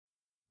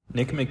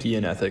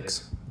Nicomachean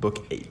Ethics,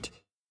 Book 8.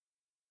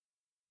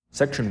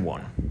 Section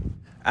 1.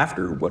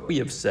 After what we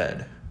have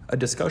said, a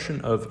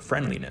discussion of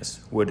friendliness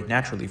would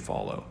naturally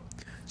follow,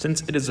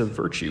 since it is a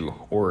virtue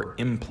or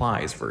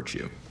implies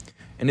virtue,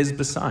 and is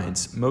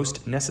besides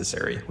most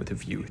necessary with a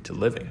view to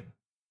living.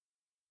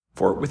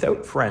 For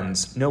without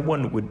friends, no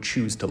one would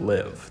choose to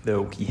live,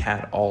 though he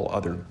had all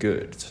other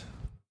goods.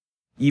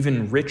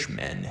 Even rich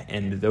men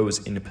and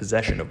those in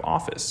possession of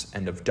office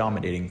and of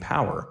dominating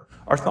power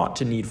are thought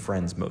to need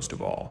friends most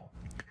of all.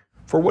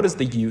 For what is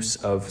the use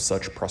of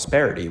such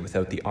prosperity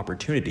without the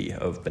opportunity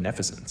of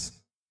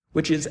beneficence,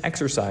 which is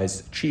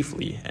exercised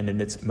chiefly and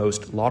in its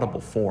most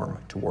laudable form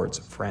towards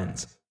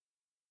friends?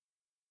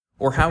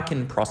 Or how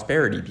can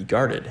prosperity be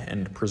guarded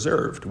and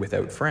preserved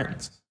without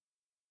friends?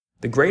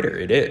 The greater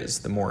it is,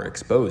 the more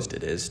exposed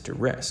it is to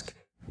risk.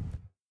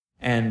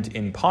 And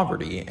in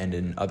poverty and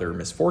in other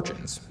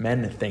misfortunes,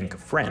 men think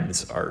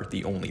friends are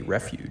the only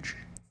refuge.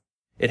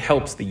 It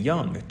helps the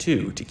young,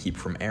 too, to keep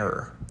from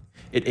error.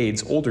 It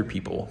aids older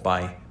people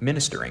by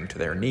ministering to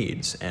their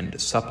needs and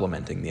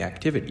supplementing the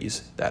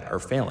activities that are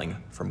failing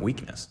from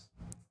weakness.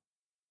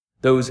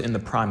 Those in the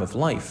prime of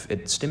life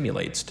it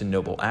stimulates to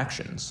noble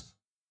actions,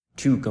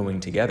 two going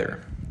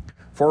together.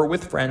 For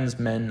with friends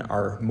men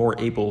are more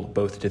able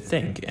both to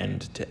think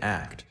and to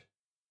act.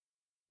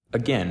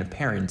 Again,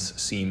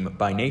 parents seem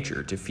by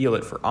nature to feel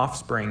it for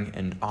offspring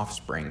and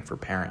offspring for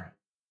parent,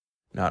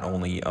 not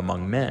only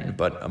among men,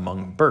 but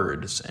among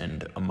birds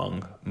and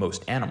among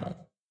most animals.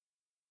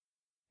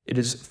 It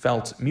is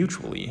felt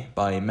mutually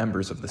by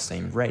members of the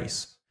same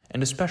race,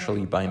 and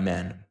especially by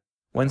men,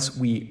 whence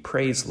we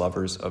praise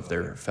lovers of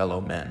their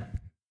fellow men.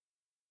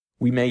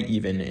 We may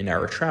even in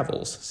our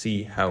travels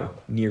see how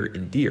near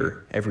and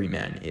dear every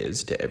man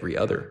is to every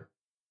other.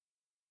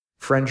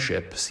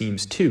 Friendship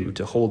seems too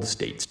to hold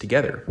states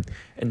together,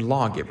 and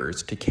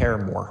lawgivers to care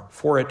more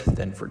for it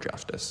than for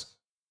justice.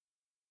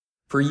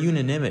 For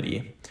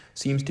unanimity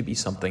seems to be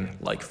something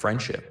like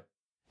friendship,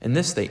 and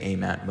this they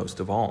aim at most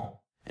of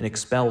all, and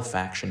expel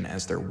faction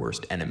as their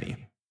worst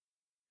enemy.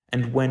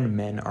 And when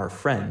men are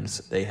friends,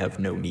 they have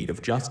no need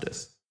of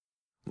justice,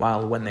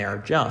 while when they are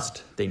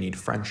just, they need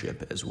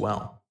friendship as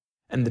well,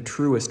 and the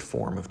truest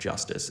form of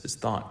justice is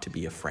thought to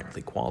be a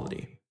friendly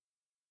quality.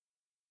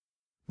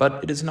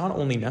 But it is not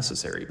only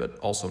necessary, but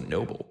also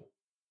noble,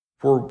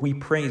 for we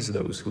praise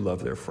those who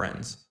love their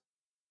friends,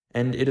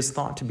 and it is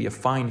thought to be a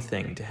fine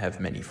thing to have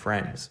many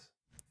friends.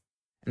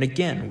 And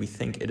again, we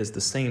think it is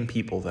the same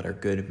people that are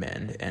good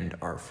men and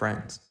are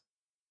friends.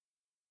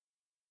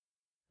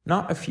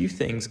 Not a few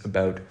things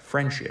about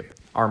friendship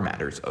are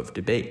matters of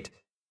debate.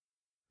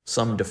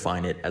 Some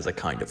define it as a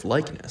kind of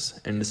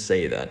likeness, and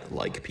say that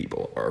like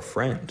people are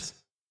friends.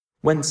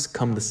 Whence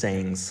come the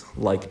sayings,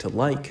 like to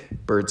like,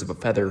 birds of a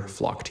feather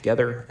flock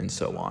together, and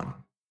so on.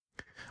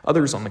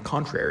 Others, on the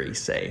contrary,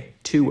 say,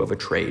 two of a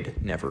trade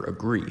never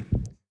agree.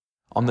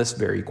 On this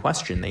very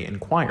question they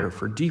inquire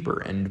for deeper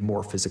and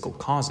more physical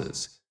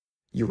causes.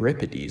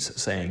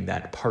 Euripides saying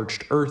that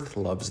parched earth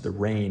loves the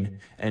rain,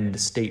 and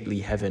stately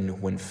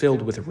heaven, when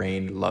filled with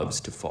rain, loves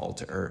to fall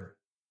to earth.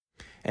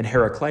 And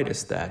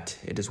Heraclitus that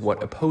it is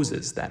what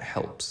opposes that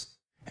helps,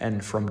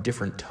 and from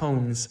different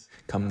tones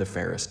come the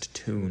fairest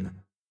tune.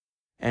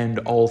 And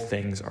all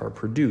things are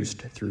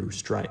produced through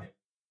strife.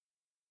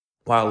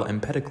 While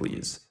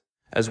Empedocles,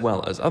 as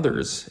well as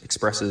others,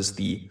 expresses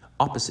the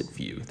opposite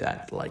view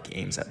that like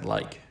aims at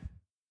like.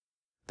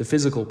 The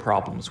physical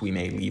problems we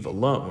may leave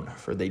alone,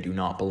 for they do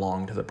not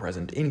belong to the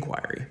present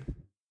inquiry.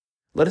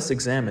 Let us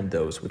examine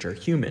those which are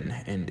human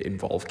and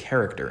involve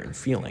character and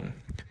feeling.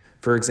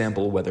 For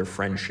example, whether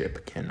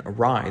friendship can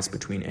arise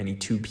between any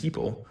two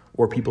people,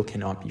 or people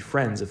cannot be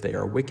friends if they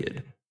are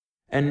wicked,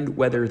 and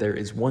whether there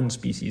is one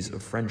species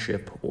of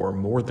friendship or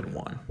more than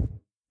one.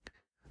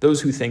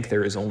 Those who think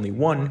there is only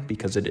one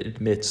because it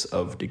admits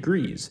of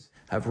degrees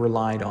have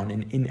relied on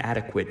an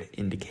inadequate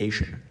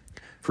indication,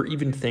 for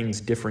even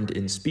things different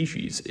in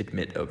species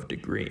admit of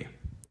degree.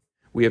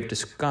 We have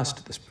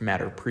discussed this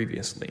matter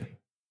previously.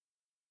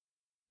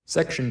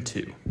 Section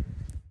 2.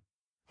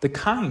 The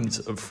kinds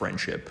of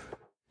friendship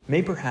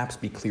may perhaps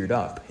be cleared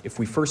up if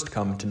we first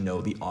come to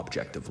know the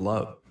object of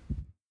love.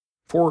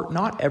 For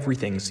not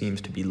everything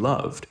seems to be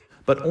loved,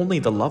 but only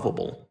the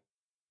lovable.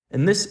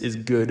 And this is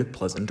good,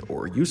 pleasant,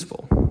 or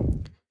useful.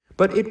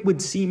 But it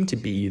would seem to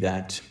be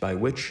that by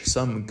which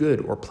some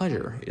good or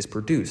pleasure is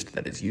produced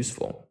that is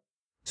useful,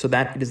 so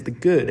that it is the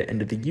good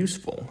and the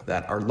useful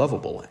that are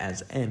lovable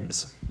as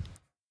ends.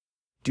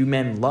 Do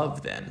men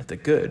love, then, the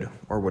good,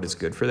 or what is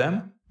good for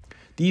them?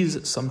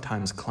 These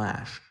sometimes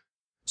clash.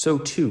 So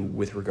too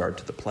with regard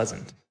to the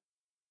pleasant.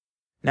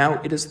 Now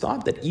it is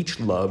thought that each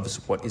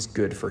loves what is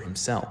good for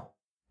himself,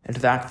 and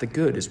that the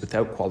good is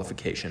without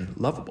qualification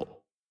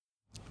lovable.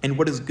 And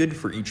what is good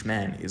for each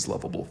man is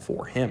lovable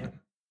for him.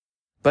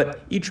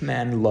 But each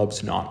man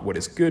loves not what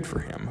is good for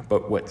him,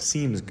 but what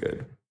seems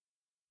good.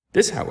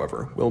 This,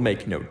 however, will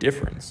make no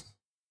difference.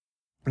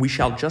 We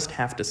shall just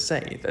have to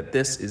say that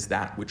this is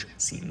that which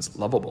seems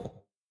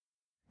lovable.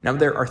 Now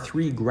there are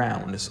three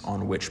grounds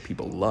on which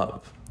people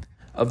love.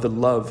 Of the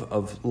love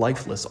of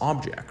lifeless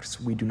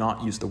objects, we do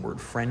not use the word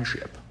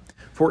friendship,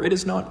 for it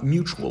is not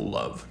mutual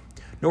love,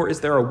 nor is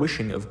there a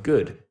wishing of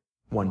good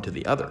one to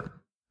the other,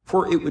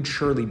 for it would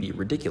surely be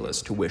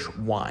ridiculous to wish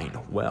wine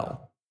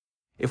well.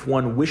 If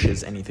one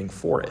wishes anything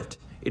for it,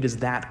 it is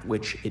that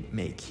which it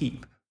may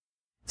keep,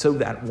 so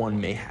that one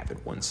may have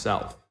it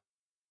oneself.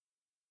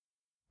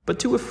 But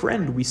to a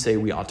friend we say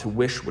we ought to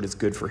wish what is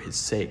good for his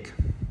sake.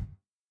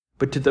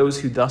 But to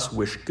those who thus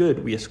wish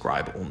good we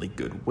ascribe only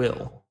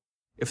goodwill,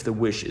 if the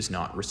wish is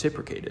not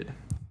reciprocated.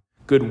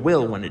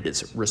 Goodwill when it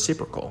is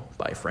reciprocal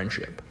by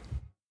friendship.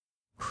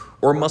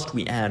 Or must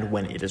we add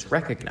when it is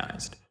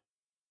recognized?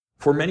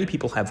 For many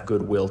people have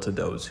goodwill to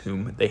those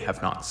whom they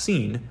have not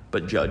seen,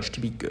 but judge to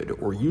be good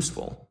or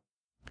useful.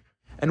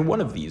 And one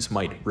of these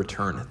might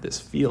return this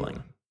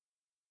feeling.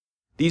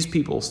 These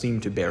people seem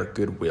to bear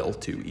goodwill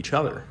to each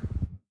other.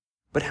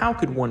 But how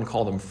could one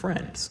call them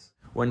friends,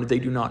 when they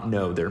do not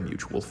know their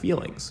mutual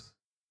feelings?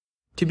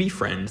 To be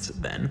friends,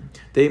 then,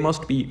 they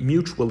must be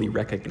mutually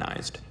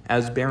recognized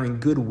as bearing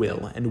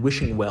goodwill and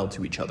wishing well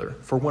to each other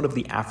for one of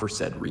the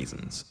aforesaid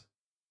reasons.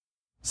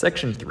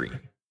 Section 3.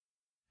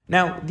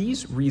 Now,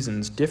 these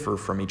reasons differ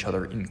from each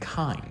other in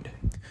kind,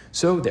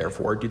 so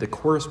therefore do the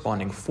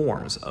corresponding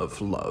forms of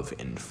love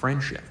and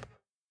friendship.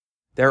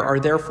 There are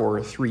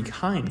therefore 3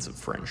 kinds of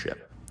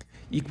friendship,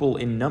 equal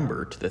in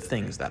number to the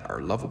things that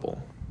are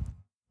lovable.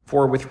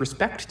 For with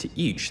respect to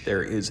each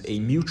there is a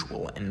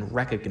mutual and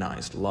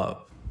recognized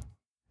love,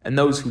 and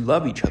those who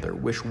love each other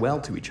wish well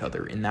to each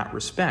other in that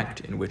respect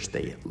in which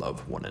they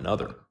love one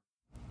another.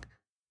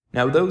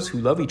 Now those who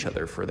love each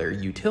other for their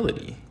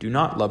utility do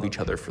not love each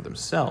other for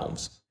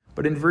themselves,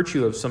 but in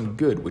virtue of some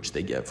good which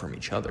they get from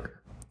each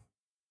other.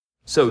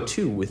 So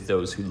too with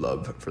those who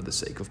love for the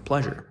sake of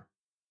pleasure.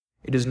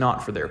 It is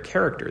not for their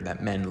character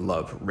that men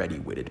love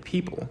ready-witted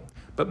people,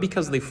 but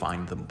because they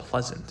find them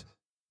pleasant.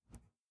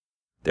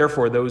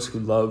 Therefore those who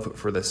love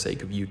for the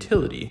sake of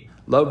utility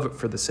love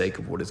for the sake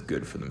of what is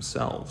good for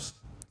themselves,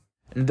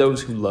 and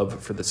those who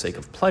love for the sake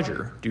of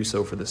pleasure do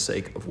so for the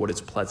sake of what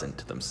is pleasant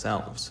to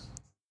themselves,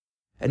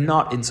 and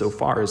not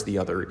insofar as the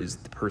other is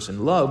the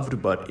person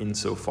loved, but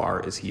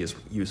insofar as he is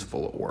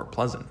useful or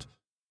pleasant.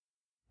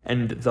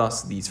 And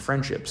thus these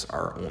friendships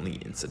are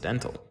only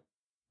incidental,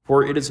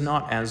 for it is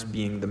not as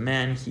being the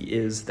man he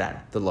is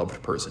that the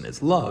loved person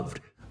is loved,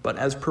 but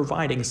as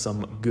providing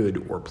some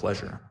good or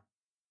pleasure.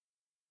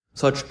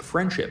 Such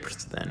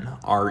friendships, then,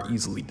 are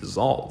easily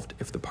dissolved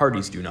if the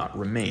parties do not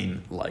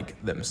remain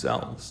like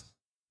themselves.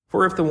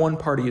 For if the one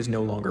party is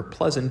no longer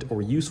pleasant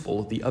or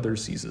useful, the other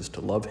ceases to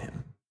love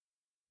him.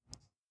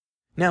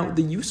 Now,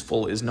 the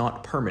useful is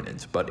not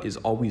permanent, but is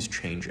always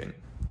changing.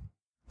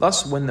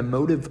 Thus, when the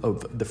motive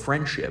of the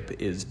friendship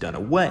is done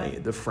away,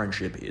 the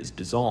friendship is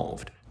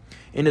dissolved,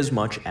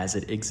 inasmuch as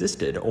it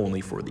existed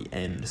only for the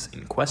ends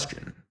in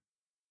question.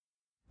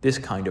 This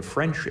kind of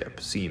friendship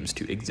seems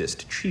to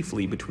exist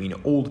chiefly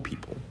between old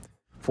people,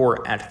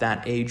 for at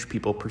that age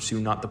people pursue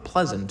not the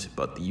pleasant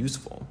but the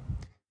useful,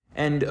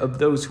 and of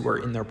those who are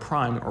in their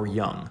prime or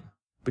young,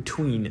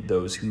 between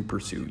those who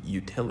pursue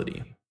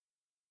utility.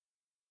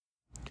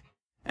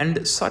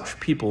 And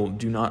such people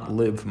do not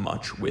live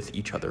much with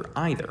each other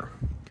either,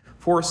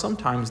 for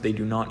sometimes they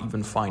do not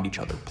even find each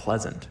other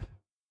pleasant.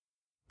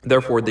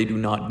 Therefore they do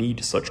not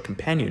need such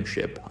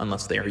companionship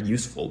unless they are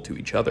useful to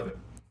each other.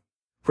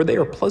 For they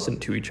are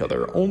pleasant to each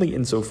other only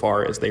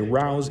insofar as they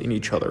rouse in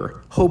each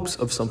other hopes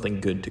of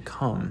something good to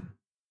come.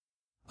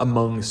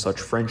 Among such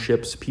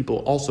friendships, people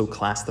also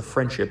class the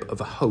friendship of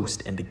a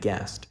host and a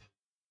guest.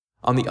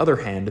 On the other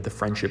hand, the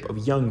friendship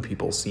of young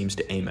people seems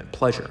to aim at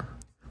pleasure,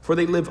 for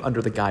they live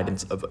under the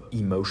guidance of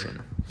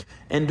emotion,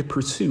 and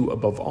pursue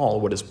above all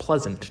what is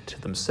pleasant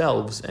to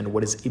themselves and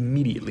what is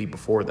immediately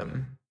before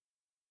them.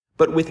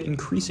 But with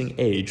increasing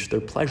age,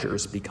 their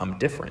pleasures become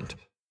different.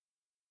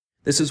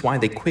 This is why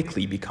they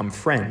quickly become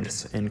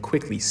friends and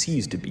quickly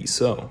cease to be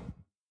so.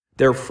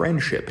 Their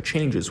friendship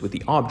changes with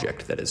the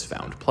object that is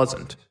found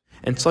pleasant,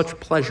 and such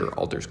pleasure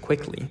alters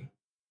quickly.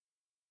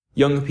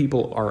 Young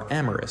people are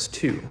amorous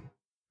too,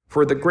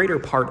 for the greater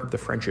part of the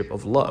friendship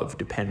of love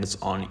depends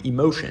on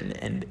emotion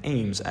and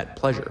aims at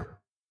pleasure.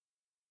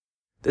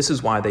 This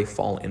is why they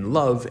fall in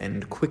love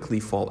and quickly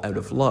fall out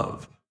of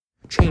love,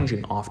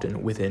 changing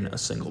often within a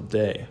single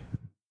day.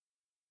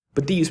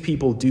 But these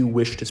people do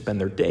wish to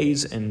spend their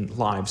days and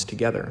lives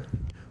together,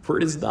 for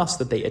it is thus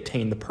that they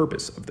attain the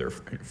purpose of their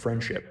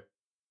friendship.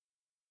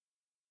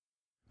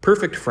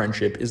 Perfect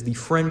friendship is the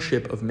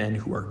friendship of men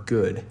who are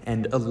good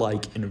and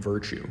alike in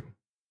virtue,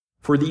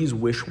 for these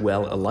wish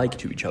well alike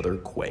to each other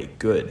qua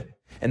good,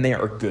 and they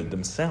are good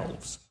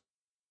themselves.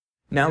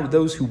 Now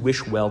those who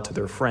wish well to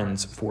their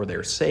friends for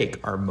their sake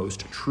are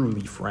most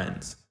truly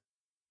friends,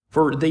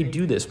 for they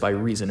do this by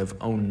reason of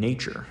own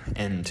nature,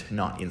 and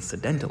not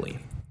incidentally.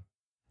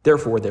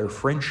 Therefore their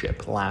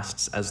friendship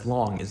lasts as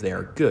long as they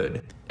are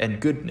good, and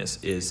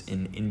goodness is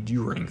an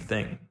enduring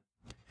thing.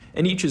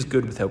 And each is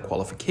good without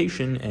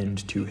qualification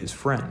and to his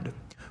friend,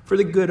 for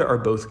the good are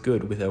both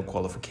good without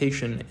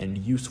qualification and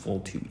useful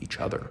to each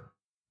other.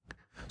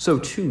 So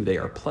too they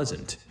are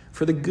pleasant,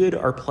 For the good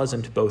are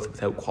pleasant both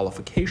without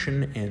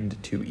qualification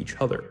and to each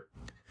other,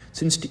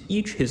 since to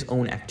each his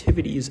own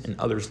activities and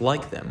others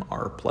like them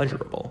are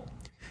pleasurable,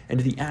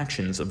 and the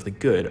actions of the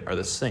good are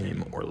the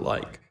same or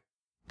like.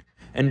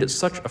 And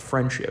such a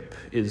friendship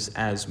is,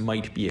 as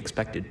might be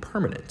expected,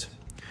 permanent,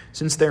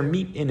 since there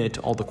meet in it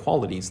all the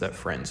qualities that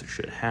friends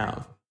should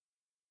have.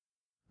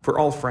 For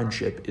all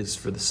friendship is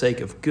for the sake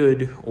of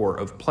good or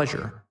of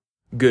pleasure,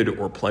 good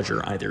or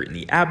pleasure either in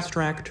the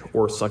abstract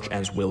or such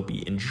as will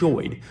be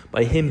enjoyed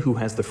by him who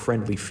has the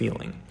friendly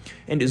feeling,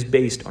 and is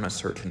based on a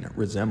certain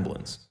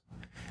resemblance.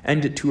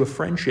 And to a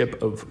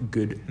friendship of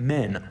good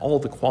men all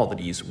the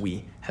qualities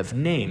we have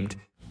named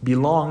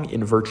belong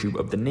in virtue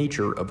of the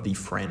nature of the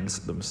friends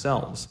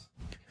themselves.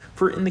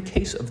 For in the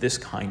case of this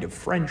kind of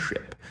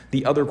friendship,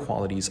 the other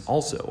qualities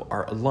also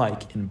are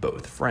alike in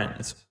both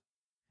friends.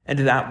 And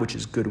that which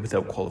is good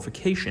without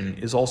qualification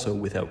is also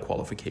without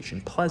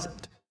qualification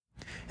pleasant.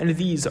 And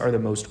these are the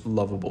most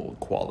lovable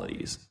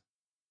qualities.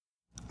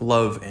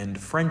 Love and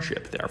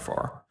friendship,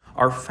 therefore,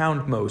 are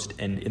found most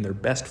and in their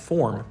best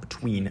form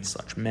between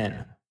such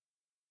men.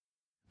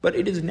 But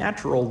it is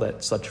natural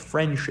that such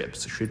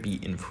friendships should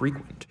be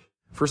infrequent,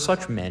 for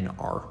such men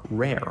are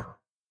rare.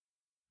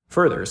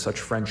 Further, such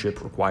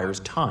friendship requires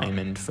time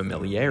and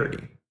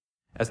familiarity.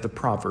 As the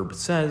proverb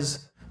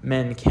says,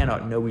 men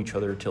cannot know each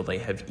other till they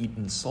have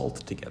eaten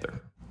salt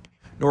together,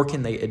 nor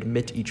can they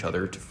admit each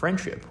other to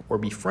friendship or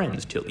be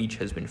friends till each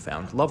has been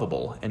found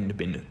lovable and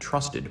been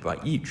trusted by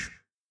each.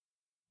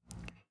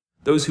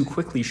 Those who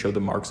quickly show the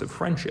marks of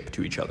friendship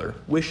to each other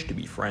wish to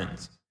be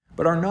friends,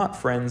 but are not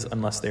friends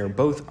unless they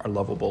both are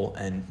lovable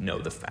and know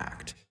the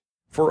fact.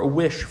 For a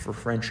wish for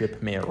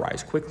friendship may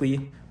arise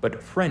quickly,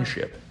 but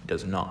friendship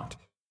does not.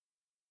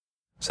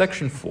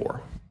 Section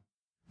 4.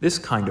 This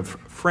kind of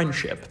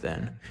friendship,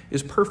 then,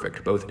 is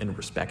perfect both in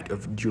respect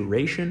of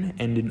duration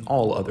and in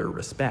all other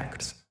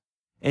respects.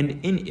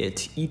 And in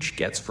it each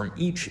gets from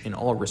each in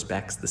all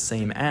respects the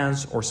same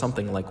as, or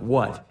something like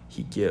what,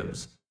 he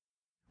gives,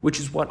 which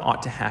is what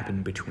ought to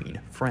happen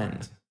between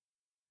friends.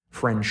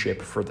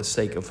 Friendship for the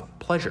sake of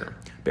pleasure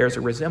bears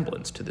a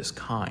resemblance to this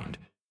kind,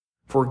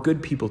 for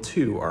good people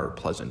too are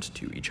pleasant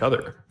to each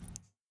other.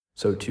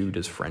 So too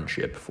does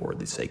friendship for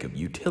the sake of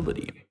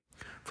utility,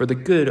 for the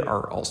good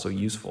are also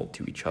useful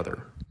to each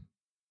other.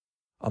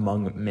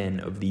 Among men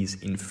of these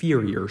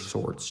inferior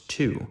sorts,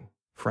 too,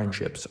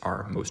 friendships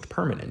are most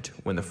permanent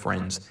when the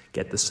friends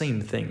get the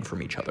same thing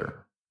from each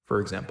other, for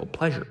example,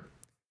 pleasure,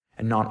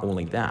 and not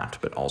only that,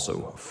 but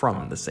also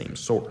from the same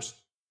source,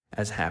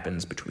 as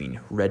happens between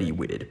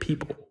ready-witted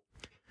people,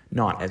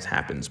 not as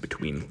happens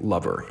between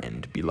lover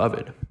and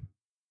beloved.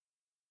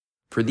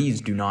 For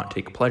these do not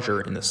take pleasure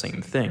in the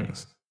same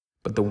things,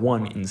 but the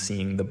one in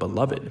seeing the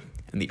beloved,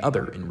 and the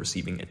other in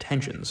receiving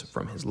attentions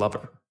from his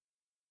lover.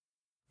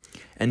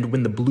 And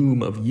when the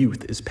bloom of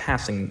youth is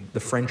passing, the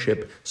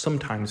friendship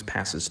sometimes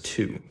passes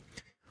too,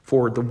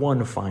 for the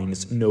one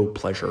finds no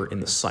pleasure in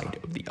the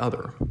sight of the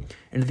other,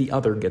 and the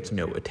other gets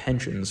no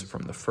attentions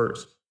from the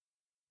first.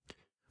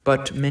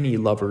 But many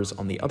lovers,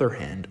 on the other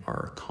hand,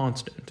 are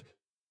constant.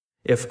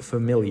 If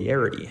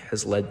familiarity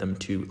has led them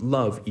to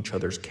love each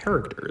other's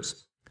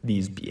characters,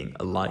 these being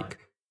alike.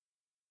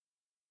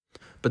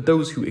 But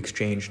those who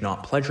exchange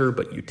not pleasure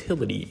but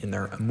utility in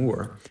their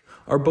amour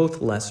are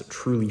both less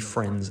truly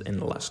friends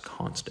and less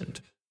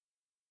constant.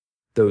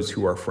 Those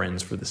who are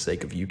friends for the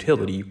sake of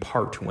utility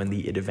part when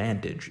the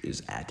advantage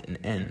is at an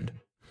end,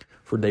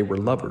 for they were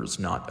lovers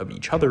not of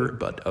each other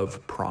but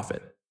of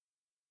profit.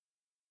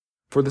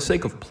 For the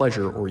sake of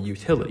pleasure or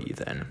utility,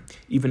 then,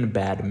 even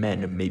bad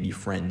men may be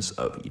friends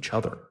of each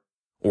other,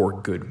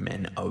 or good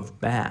men of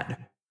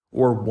bad,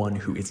 or one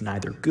who is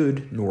neither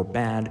good nor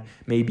bad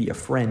may be a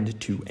friend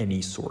to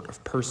any sort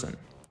of person.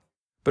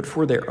 But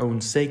for their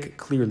own sake,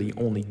 clearly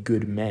only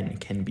good men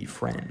can be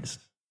friends.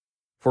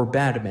 For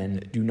bad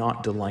men do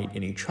not delight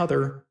in each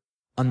other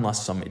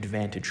unless some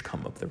advantage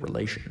come of the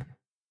relation.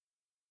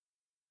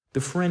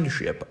 The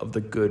friendship of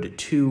the good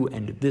too,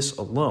 and this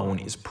alone,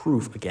 is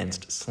proof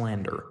against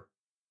slander.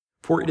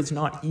 For it is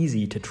not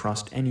easy to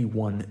trust any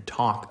one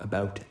talk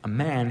about a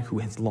man who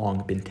has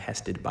long been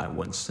tested by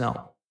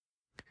oneself.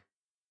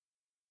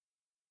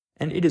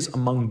 And it is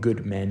among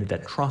good men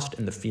that trust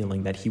in the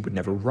feeling that he would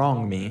never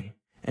wrong me,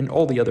 and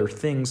all the other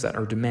things that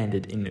are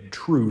demanded in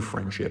true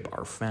friendship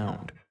are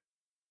found.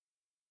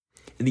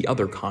 In the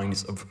other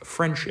kinds of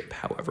friendship,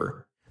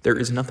 however, there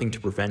is nothing to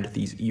prevent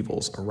these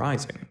evils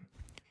arising.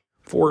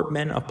 For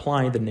men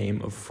apply the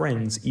name of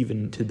friends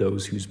even to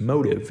those whose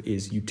motive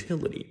is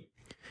utility,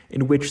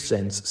 in which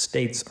sense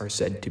states are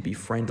said to be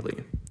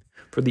friendly,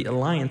 for the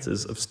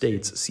alliances of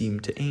states seem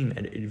to aim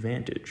at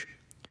advantage,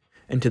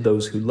 and to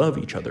those who love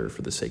each other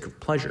for the sake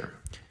of pleasure,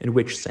 in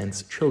which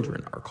sense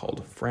children are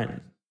called friends.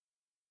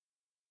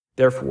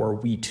 Therefore,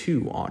 we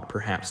too ought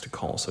perhaps to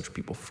call such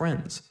people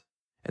friends,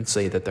 and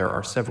say that there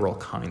are several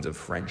kinds of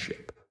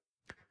friendship.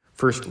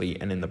 Firstly,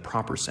 and in the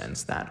proper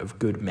sense, that of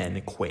good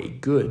men qua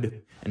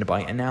good, and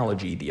by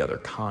analogy the other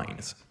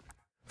kinds.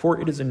 For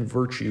it is in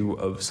virtue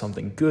of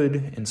something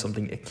good and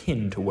something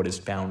akin to what is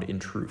found in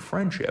true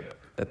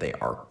friendship that they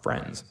are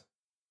friends.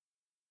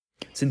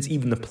 since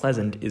even the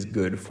pleasant is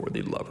good for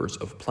the lovers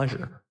of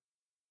pleasure.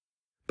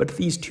 But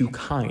these two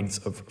kinds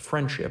of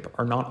friendship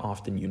are not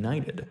often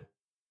united,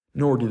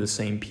 nor do the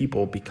same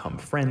people become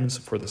friends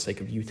for the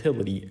sake of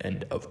utility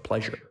and of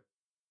pleasure.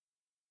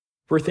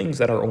 For things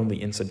that are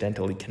only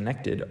incidentally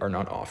connected are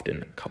not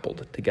often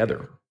coupled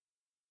together.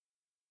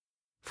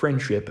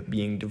 Friendship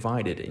being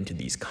divided into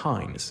these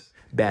kinds,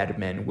 bad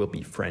men will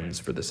be friends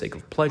for the sake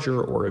of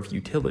pleasure or of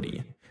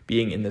utility,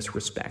 being in this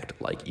respect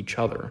like each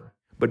other,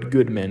 but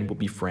good men will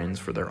be friends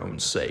for their own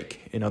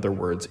sake, in other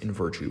words, in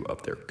virtue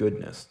of their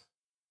goodness.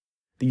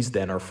 These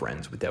then are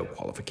friends without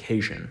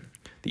qualification.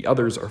 The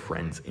others are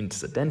friends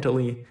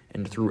incidentally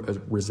and through a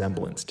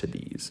resemblance to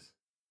these.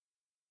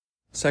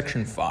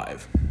 Section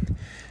 5.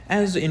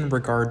 As in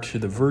regard to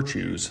the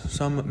virtues,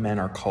 some men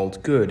are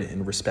called good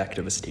in respect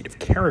of a state of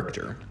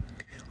character,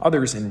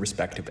 others in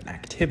respect of an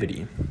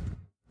activity.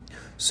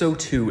 So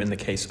too in the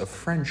case of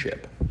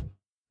friendship.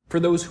 For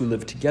those who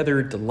live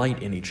together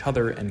delight in each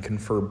other and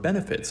confer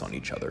benefits on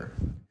each other.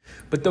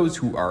 But those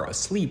who are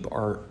asleep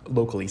are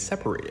locally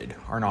separated,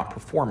 are not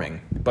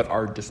performing, but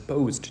are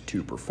disposed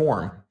to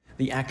perform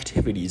the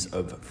activities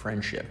of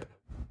friendship.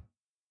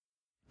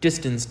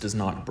 Distance does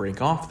not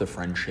break off the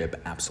friendship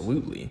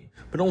absolutely,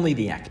 but only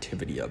the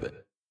activity of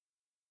it.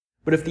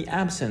 But if the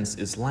absence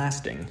is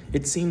lasting,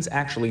 it seems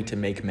actually to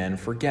make men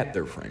forget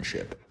their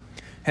friendship,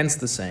 hence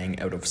the saying,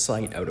 out of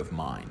sight, out of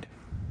mind.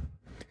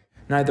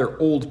 Neither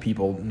old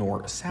people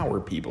nor sour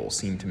people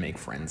seem to make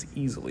friends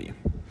easily,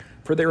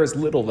 for there is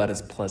little that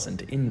is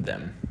pleasant in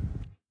them,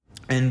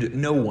 and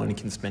no one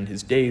can spend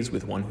his days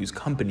with one whose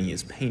company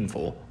is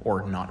painful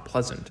or not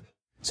pleasant,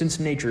 since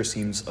nature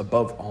seems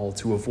above all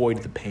to avoid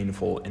the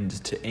painful and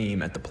to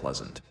aim at the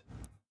pleasant.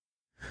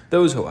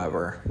 Those,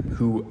 however,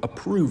 who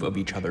approve of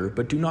each other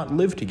but do not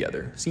live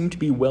together seem to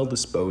be well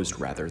disposed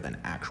rather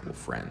than actual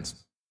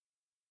friends.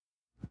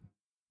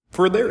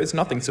 For there is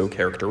nothing so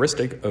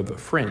characteristic of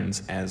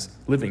friends as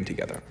living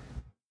together,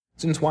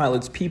 since while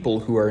it's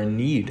people who are in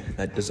need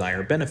that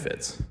desire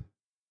benefits,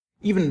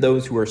 even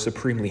those who are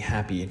supremely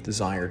happy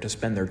desire to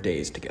spend their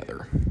days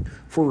together,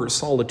 for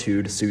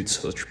solitude suits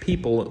such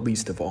people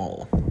least of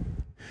all.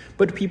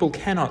 But people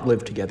cannot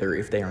live together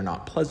if they are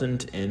not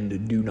pleasant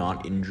and do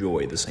not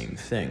enjoy the same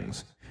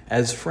things,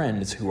 as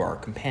friends who are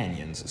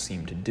companions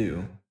seem to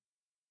do.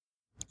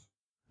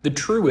 The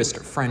truest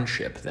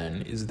friendship,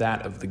 then, is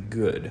that of the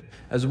good,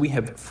 as we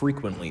have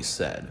frequently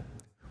said,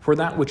 for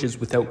that which is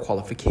without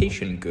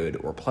qualification good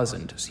or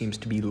pleasant seems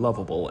to be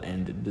lovable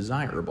and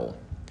desirable,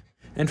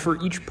 and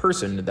for each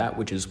person that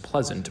which is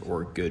pleasant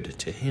or good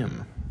to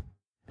him.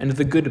 And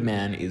the good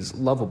man is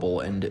lovable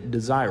and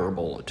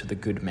desirable to the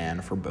good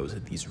man for both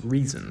of these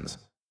reasons.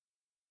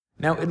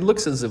 Now, it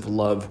looks as if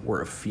love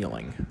were a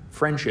feeling,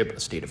 friendship a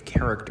state of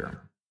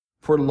character,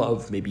 for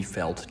love may be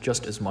felt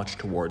just as much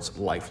towards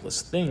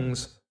lifeless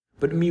things,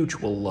 but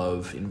mutual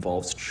love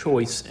involves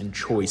choice, and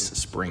choice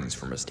springs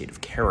from a state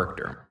of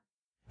character.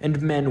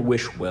 And men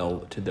wish well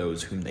to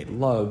those whom they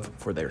love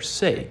for their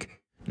sake,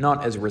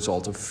 not as a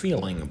result of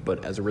feeling,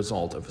 but as a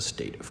result of a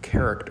state of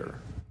character.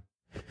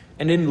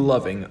 And in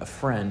loving a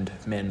friend,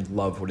 men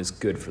love what is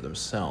good for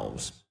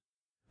themselves.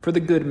 For the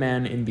good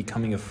man, in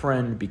becoming a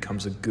friend,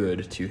 becomes a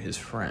good to his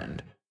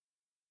friend.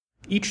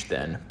 Each,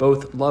 then,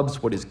 both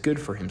loves what is good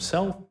for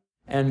himself,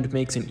 and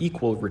makes an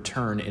equal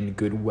return in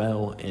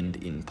goodwill and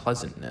in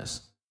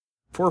pleasantness.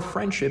 For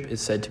friendship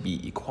is said to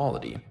be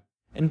equality,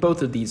 and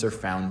both of these are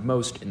found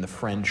most in the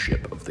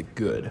friendship of the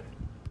good.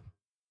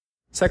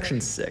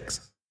 Section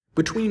 6.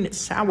 Between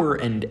sour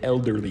and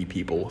elderly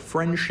people,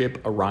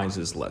 friendship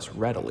arises less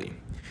readily,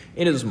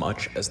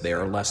 inasmuch as they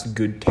are less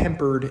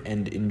good-tempered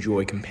and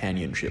enjoy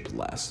companionship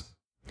less.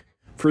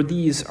 For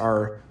these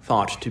are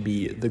thought to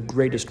be the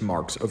greatest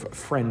marks of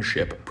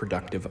friendship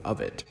productive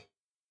of it.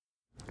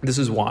 This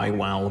is why,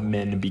 while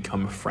men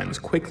become friends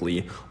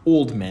quickly,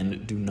 old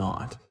men do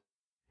not.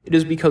 It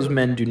is because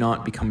men do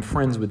not become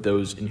friends with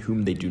those in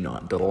whom they do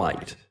not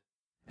delight.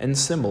 And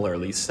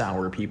similarly,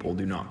 sour people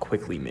do not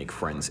quickly make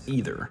friends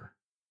either.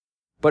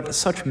 But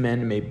such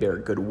men may bear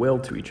goodwill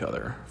to each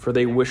other, for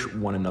they wish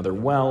one another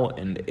well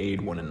and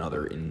aid one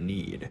another in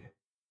need.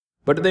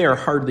 But they are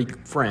hardly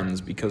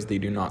friends because they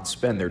do not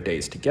spend their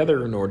days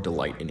together nor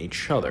delight in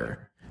each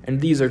other,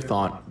 and these are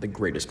thought the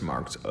greatest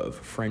marks of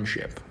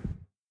friendship.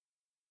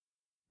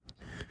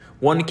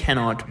 One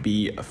cannot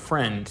be a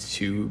friend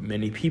to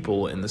many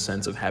people in the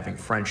sense of having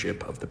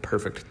friendship of the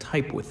perfect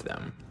type with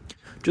them,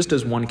 just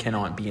as one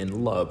cannot be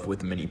in love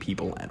with many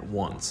people at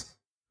once.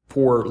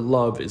 For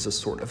love is a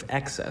sort of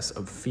excess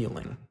of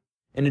feeling,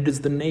 and it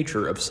is the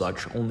nature of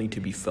such only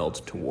to be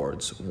felt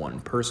towards one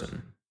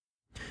person.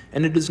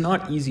 And it is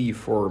not easy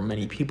for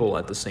many people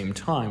at the same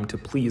time to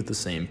please the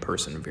same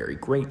person very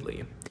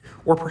greatly,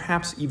 or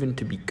perhaps even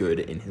to be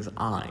good in his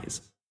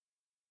eyes.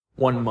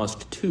 One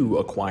must, too,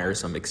 acquire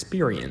some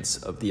experience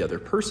of the other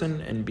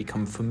person and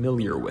become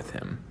familiar with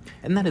him,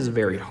 and that is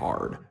very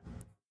hard.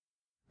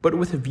 But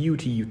with a view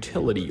to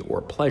utility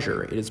or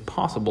pleasure, it is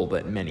possible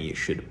that many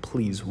should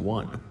please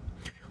one.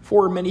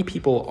 For many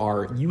people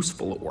are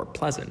useful or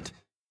pleasant.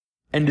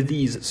 and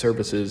these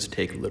services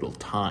take little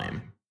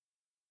time.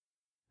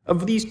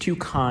 Of these two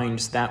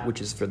kinds, that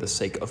which is for the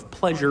sake of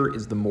pleasure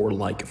is the more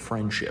like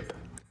friendship,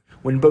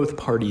 when both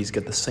parties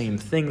get the same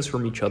things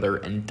from each other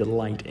and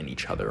delight in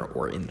each other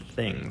or in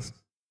things,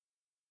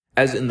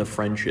 as in the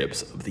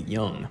friendships of the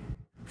young,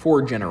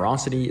 for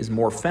generosity is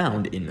more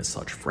found in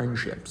such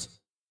friendships.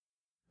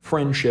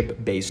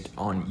 Friendship based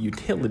on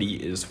utility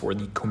is for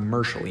the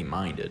commercially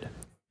minded.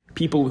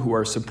 People who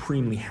are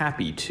supremely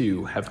happy,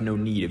 too, have no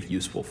need of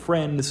useful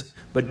friends,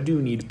 but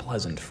do need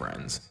pleasant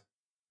friends.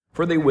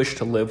 For they wish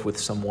to live with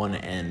someone,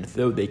 and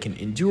though they can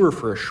endure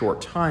for a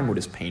short time what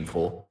is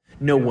painful,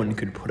 no one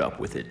could put up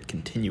with it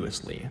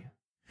continuously,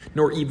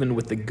 nor even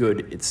with the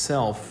good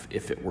itself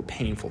if it were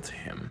painful to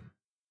him.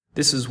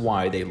 This is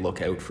why they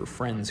look out for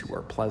friends who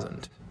are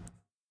pleasant.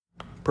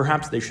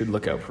 Perhaps they should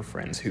look out for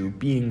friends who,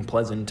 being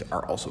pleasant,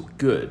 are also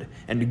good,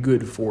 and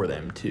good for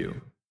them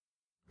too.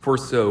 For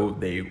so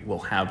they will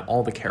have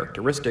all the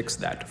characteristics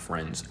that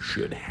friends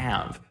should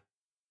have.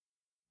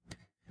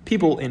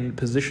 People in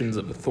positions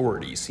of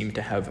authority seem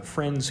to have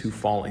friends who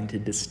fall into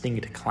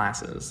distinct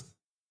classes.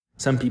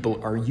 Some people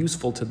are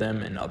useful to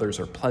them and others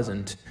are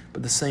pleasant,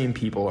 but the same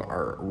people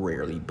are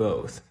rarely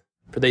both,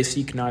 for they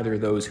seek neither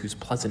those whose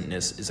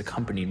pleasantness is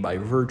accompanied by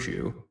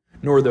virtue,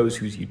 nor those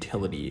whose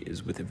utility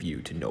is with a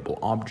view to noble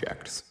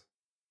objects.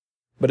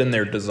 But in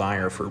their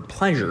desire for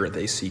pleasure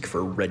they seek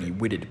for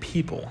ready-witted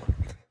people,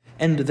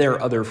 and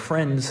their other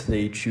friends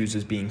they choose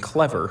as being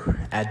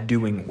clever at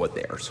doing what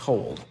they are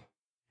told,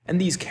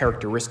 and these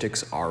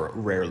characteristics are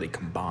rarely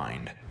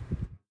combined.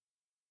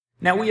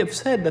 Now we have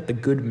said that the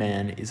good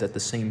man is at the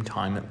same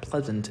time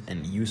pleasant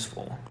and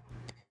useful,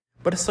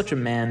 but such a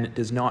man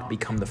does not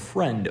become the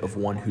friend of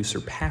one who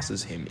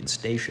surpasses him in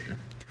station,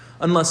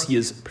 unless he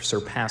is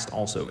surpassed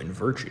also in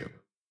virtue.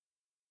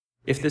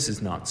 If this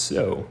is not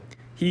so,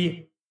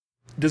 he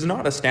does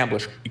not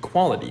establish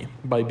equality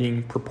by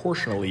being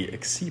proportionally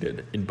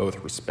exceeded in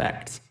both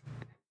respects.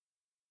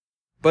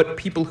 But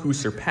people who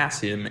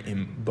surpass him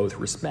in both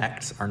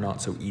respects are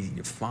not so easy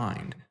to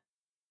find.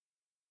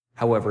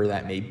 However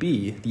that may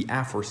be, the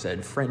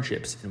aforesaid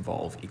friendships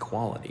involve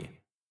equality.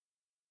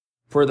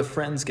 For the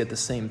friends get the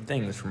same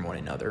things from one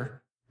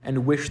another,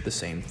 and wish the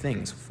same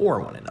things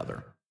for one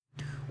another,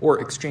 or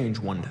exchange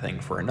one thing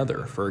for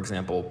another, for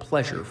example,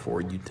 pleasure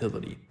for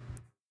utility.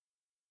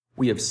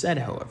 We have said,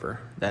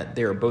 however, that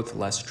they are both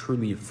less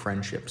truly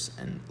friendships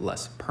and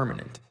less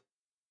permanent.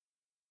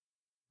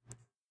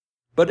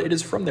 But it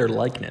is from their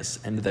likeness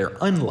and their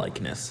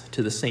unlikeness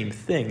to the same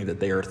thing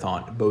that they are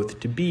thought both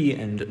to be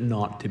and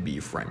not to be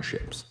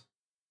friendships.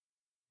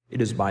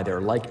 It is by their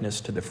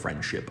likeness to the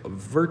friendship of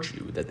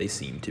virtue that they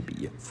seem to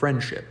be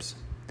friendships,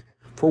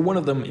 for one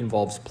of them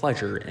involves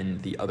pleasure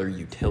and the other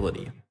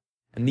utility,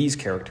 and these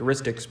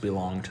characteristics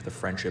belong to the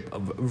friendship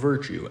of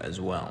virtue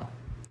as well.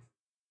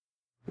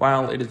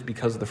 While it is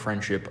because the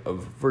friendship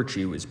of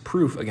virtue is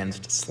proof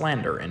against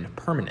slander and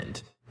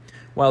permanent,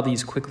 while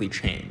these quickly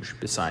change,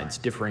 besides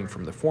differing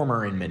from the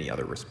former in many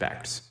other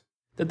respects,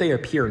 that they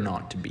appear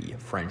not to be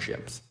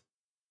friendships.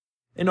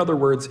 In other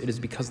words, it is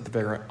because of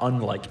their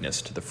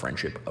unlikeness to the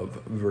friendship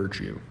of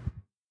virtue.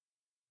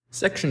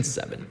 Section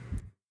 7.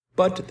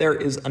 But there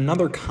is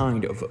another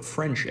kind of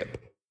friendship,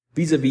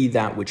 vis-a-vis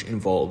that which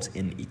involves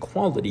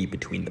inequality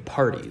between the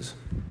parties.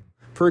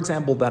 For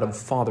example, that of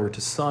father to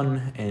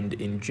son, and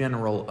in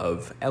general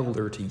of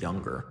elder to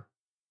younger.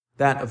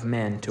 That of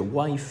man to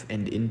wife,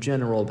 and in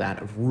general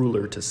that of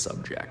ruler to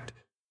subject.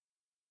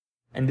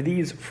 And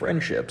these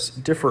friendships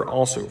differ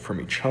also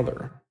from each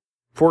other,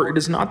 for it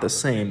is not the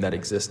same that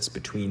exists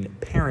between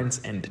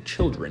parents and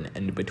children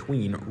and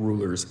between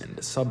rulers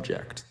and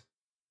subjects,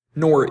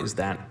 nor is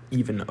that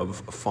even of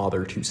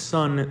father to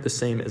son the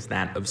same as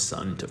that of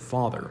son to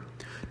father,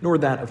 nor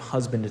that of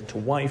husband to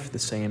wife the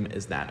same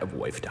as that of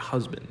wife to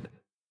husband.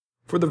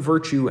 For the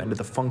virtue and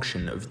the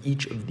function of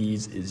each of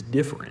these is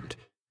different,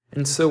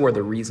 and so are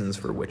the reasons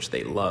for which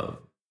they love.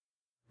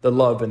 The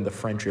love and the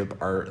friendship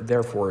are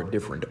therefore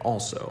different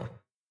also.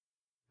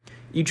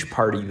 Each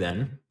party,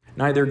 then,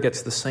 neither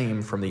gets the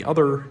same from the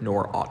other,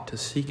 nor ought to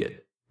seek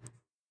it.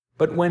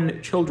 But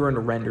when children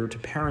render to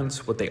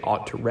parents what they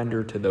ought to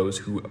render to those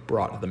who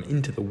brought them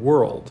into the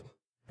world,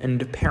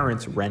 and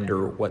parents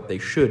render what they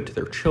should to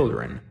their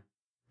children,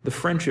 the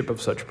friendship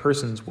of such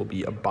persons will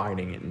be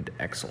abiding and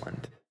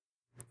excellent.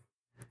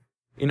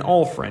 In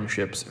all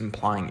friendships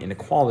implying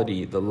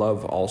inequality, the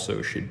love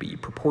also should be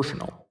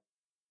proportional.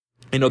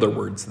 In other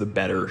words, the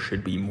better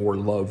should be more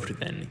loved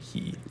than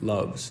he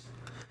loves,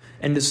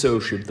 and so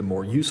should the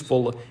more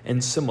useful,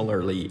 and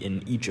similarly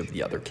in each of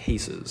the other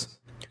cases.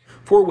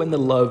 For when the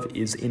love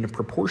is in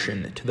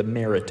proportion to the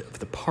merit of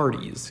the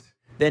parties,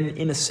 then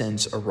in a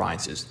sense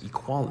arises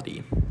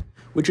equality,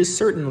 which is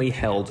certainly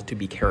held to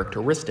be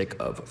characteristic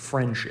of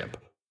friendship.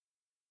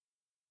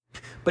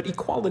 But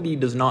equality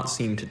does not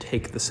seem to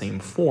take the same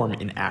form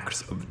in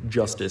acts of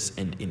justice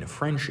and in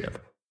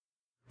friendship.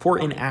 For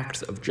in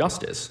acts of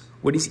justice,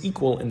 what is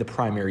equal in the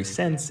primary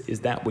sense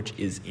is that which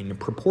is in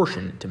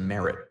proportion to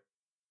merit,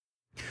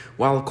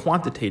 while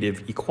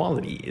quantitative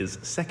equality is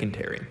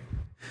secondary,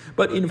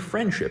 But in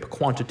friendship,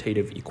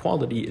 quantitative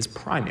equality is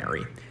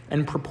primary,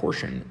 and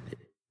proportion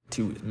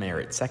to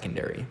merit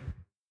secondary.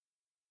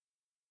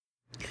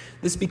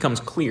 This becomes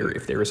clear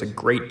if there is a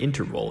great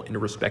interval in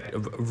respect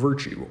of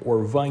virtue,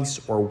 or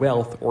vice, or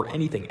wealth, or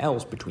anything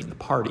else between the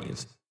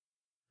parties.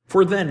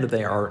 For then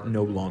they are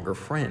no longer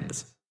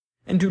friends,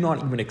 and do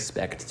not even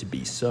expect to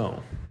be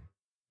so.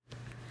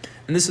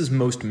 And this is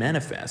most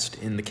manifest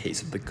in the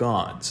case of the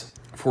gods,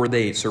 for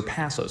they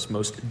surpass us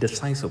most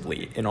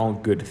decisively in all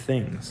good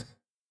things.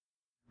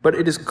 But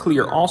it is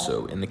clear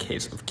also in the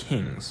case of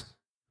kings.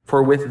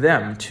 For with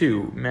them,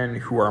 too, men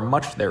who are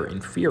much their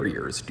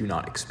inferiors do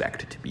not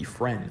expect to be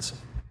friends.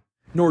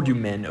 Nor do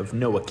men of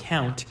no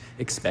account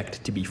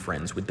expect to be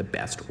friends with the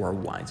best or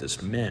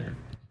wisest men.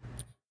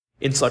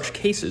 In such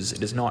cases,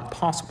 it is not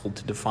possible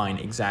to define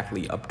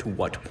exactly up to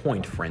what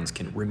point friends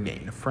can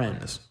remain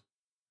friends.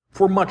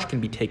 For much can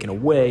be taken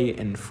away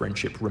and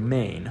friendship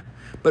remain,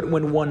 but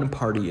when one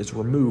party is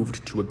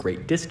removed to a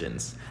great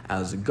distance,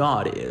 as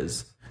God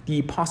is,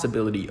 the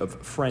possibility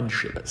of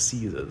friendship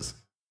ceases.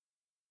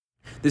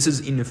 This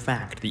is in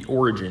fact the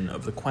origin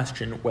of the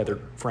question whether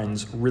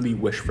friends really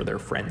wish for their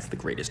friends the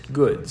greatest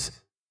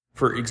goods,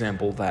 for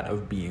example that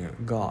of being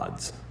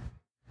gods,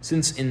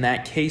 since in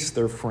that case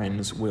their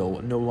friends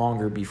will no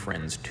longer be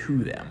friends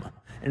to them,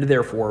 and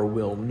therefore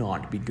will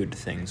not be good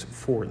things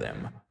for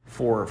them,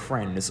 for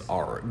friends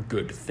are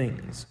good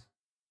things.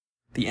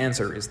 The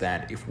answer is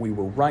that if we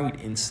were right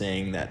in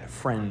saying that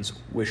friends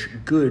wish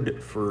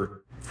good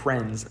for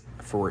friends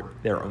for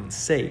their own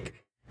sake,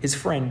 his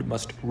friend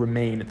must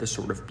remain the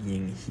sort of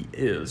being he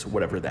is,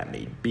 whatever that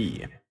may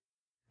be.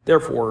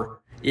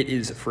 Therefore, it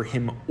is for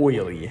him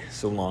oily,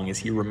 so long as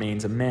he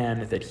remains a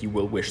man, that he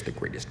will wish the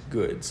greatest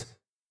goods.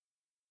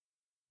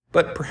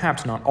 But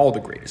perhaps not all the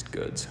greatest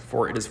goods,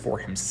 for it is for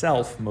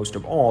himself most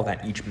of all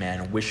that each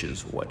man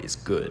wishes what is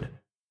good.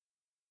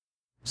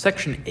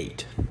 Section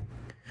 8.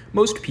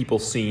 Most people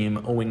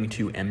seem, owing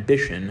to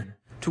ambition,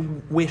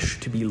 to wish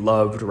to be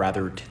loved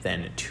rather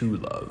than to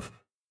love,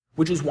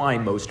 which is why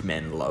most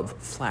men love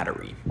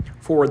flattery,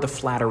 for the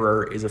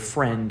flatterer is a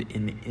friend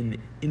in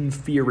an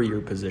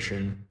inferior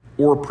position,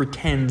 or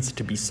pretends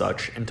to be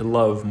such and to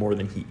love more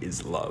than he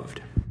is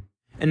loved.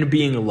 And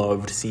being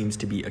loved seems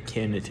to be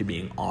akin to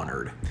being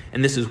honored,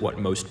 and this is what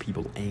most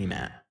people aim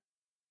at.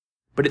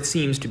 But it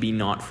seems to be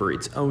not for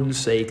its own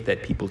sake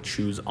that people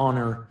choose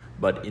honor,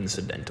 but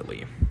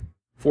incidentally.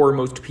 For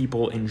most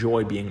people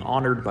enjoy being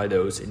honored by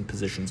those in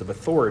positions of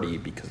authority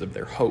because of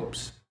their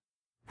hopes.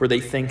 For they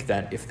think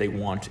that if they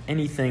want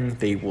anything,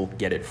 they will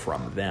get it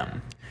from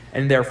them,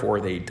 and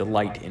therefore they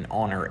delight in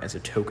honor as a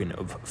token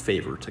of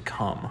favor to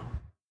come.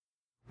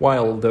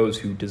 While those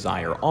who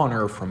desire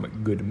honor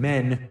from good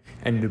men,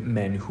 and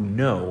men who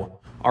know,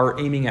 are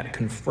aiming at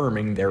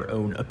confirming their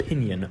own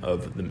opinion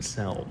of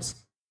themselves.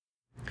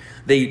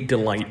 They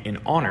delight in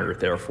honor,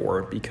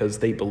 therefore, because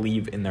they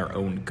believe in their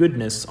own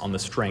goodness on the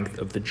strength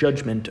of the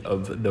judgment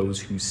of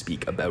those who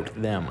speak about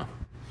them.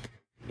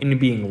 In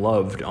being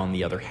loved, on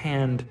the other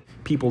hand,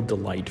 people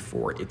delight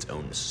for its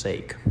own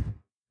sake,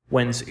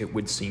 whence it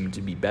would seem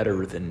to be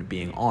better than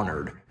being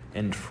honored,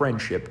 and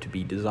friendship to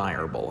be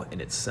desirable in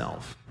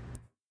itself.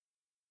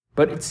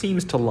 But it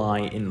seems to lie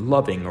in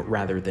loving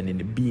rather than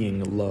in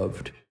being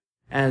loved,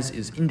 as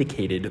is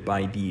indicated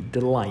by the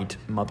delight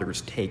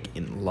mothers take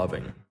in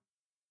loving.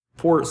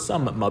 For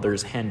some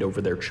mothers hand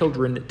over their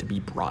children to be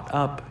brought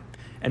up,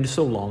 and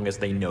so long as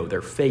they know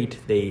their fate,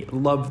 they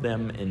love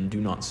them and do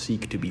not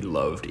seek to be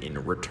loved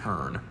in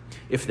return,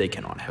 if they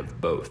cannot have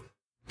both,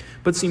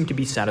 but seem to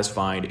be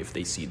satisfied if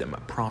they see them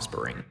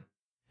prospering.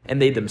 And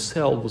they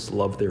themselves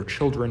love their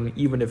children,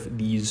 even if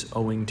these,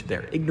 owing to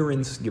their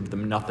ignorance, give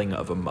them nothing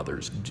of a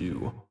mother's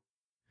due.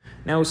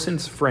 Now,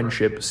 since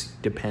friendship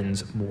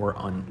depends more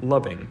on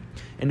loving,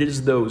 and it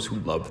is those who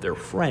love their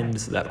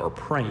friends that are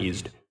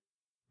praised,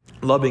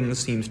 loving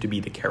seems to be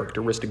the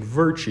characteristic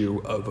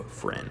virtue of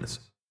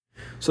friends,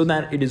 so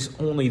that it is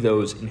only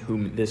those in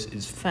whom this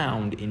is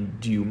found in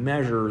due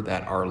measure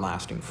that are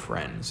lasting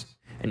friends,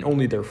 and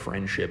only their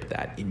friendship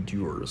that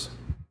endures.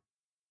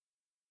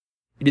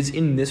 It is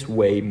in this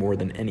way more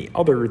than any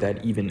other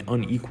that even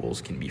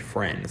unequals can be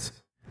friends.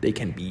 They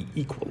can be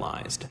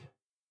equalized.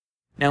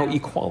 Now,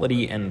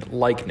 equality and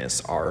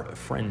likeness are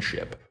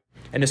friendship,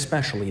 and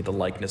especially the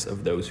likeness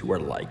of those who are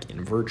like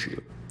in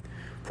virtue.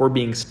 For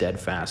being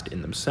steadfast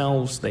in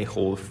themselves, they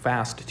hold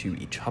fast to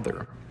each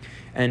other,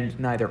 and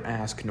neither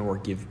ask nor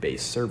give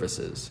base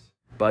services,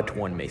 but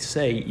one may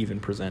say even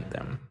present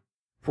them.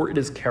 For it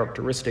is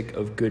characteristic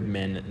of good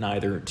men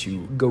neither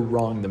to go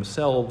wrong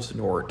themselves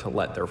nor to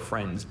let their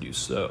friends do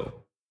so.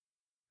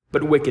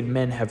 But wicked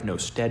men have no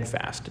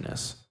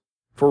steadfastness,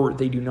 for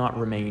they do not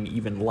remain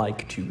even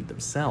like to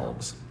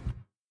themselves,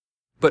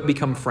 but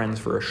become friends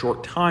for a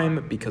short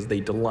time because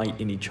they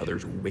delight in each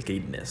other's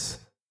wickedness.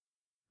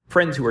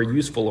 Friends who are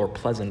useful or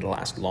pleasant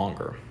last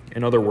longer,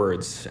 in other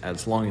words,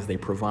 as long as they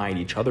provide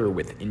each other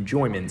with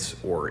enjoyments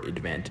or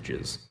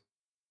advantages.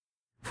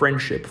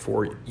 Friendship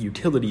for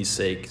utility's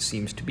sake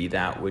seems to be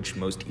that which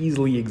most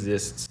easily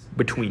exists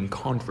between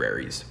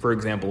contraries, for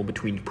example,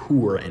 between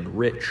poor and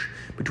rich,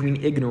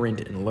 between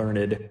ignorant and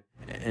learned,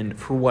 and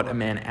for what a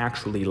man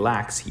actually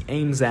lacks he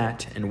aims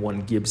at, and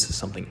one gives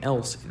something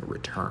else in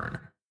return.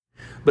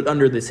 But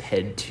under this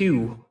head,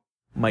 too,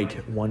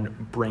 might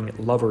one bring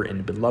lover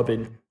and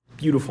beloved,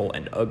 beautiful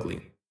and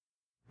ugly.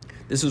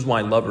 This is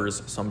why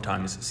lovers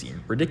sometimes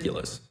seem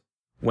ridiculous,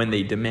 when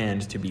they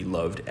demand to be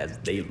loved as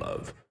they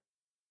love.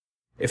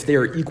 If they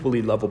are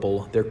equally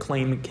lovable, their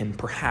claim can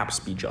perhaps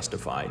be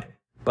justified,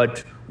 but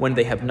when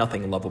they have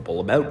nothing lovable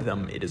about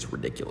them, it is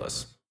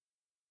ridiculous.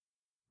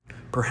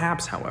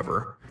 Perhaps,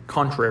 however,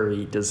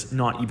 contrary does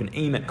not even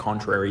aim at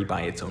contrary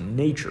by its own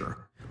nature,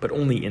 but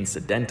only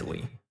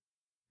incidentally,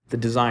 the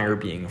desire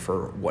being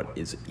for what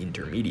is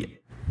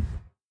intermediate.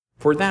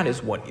 For that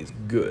is what is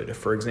good.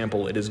 For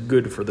example, it is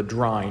good for the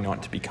dry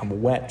not to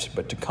become wet,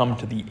 but to come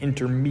to the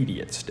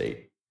intermediate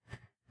state.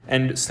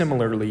 And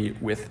similarly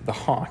with the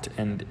hot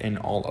and in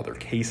all other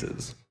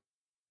cases.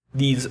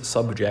 These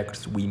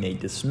subjects we may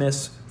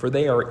dismiss, for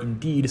they are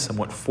indeed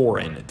somewhat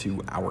foreign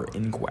to our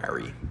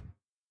inquiry.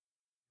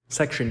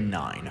 Section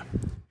 9.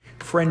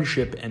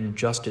 Friendship and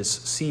justice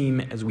seem,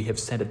 as we have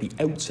said at the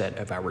outset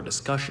of our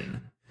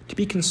discussion, to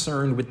be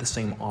concerned with the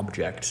same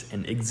objects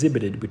and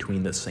exhibited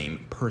between the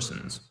same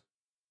persons.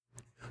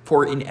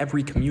 For in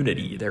every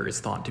community there is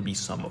thought to be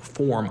some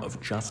form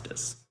of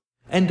justice,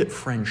 and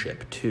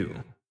friendship too.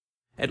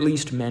 At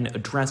least men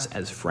address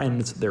as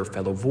friends their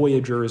fellow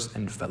voyagers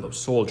and fellow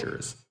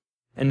soldiers,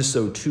 and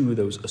so too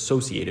those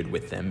associated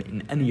with them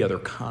in any other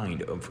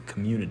kind of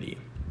community.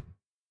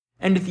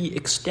 And the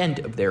extent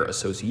of their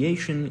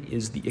association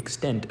is the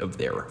extent of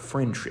their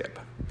friendship,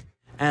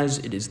 as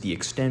it is the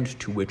extent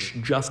to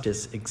which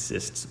justice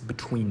exists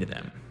between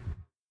them.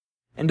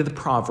 And the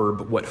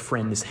proverb, "What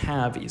friends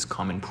have is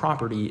common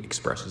property,"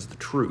 expresses the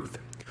truth,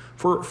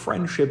 for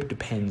friendship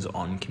depends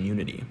on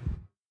community.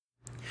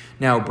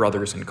 Now,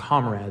 brothers and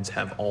comrades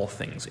have all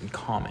things in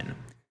common,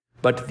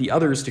 but the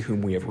others to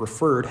whom we have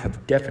referred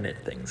have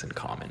definite things in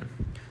common,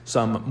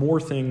 some more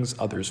things,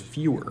 others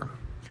fewer.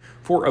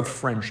 For of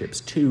friendships,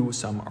 too,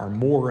 some are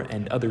more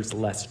and others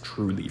less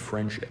truly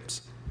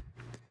friendships.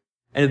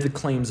 And the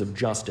claims of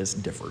justice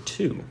differ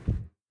too.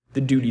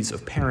 The duties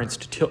of parents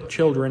to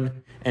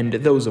children and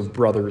those of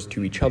brothers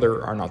to each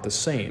other are not the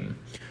same,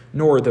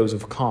 nor those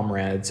of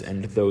comrades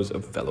and those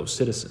of fellow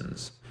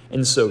citizens,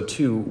 and so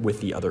too with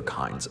the other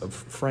kinds of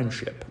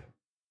friendship.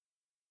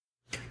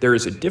 There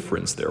is a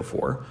difference,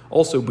 therefore,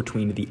 also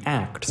between the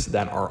acts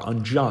that are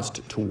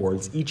unjust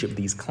towards each of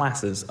these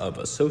classes of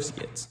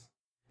associates,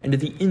 and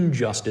the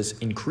injustice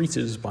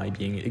increases by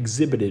being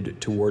exhibited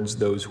towards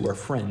those who are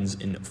friends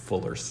in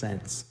fuller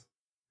sense.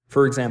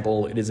 For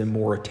example, it is a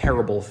more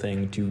terrible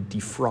thing to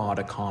defraud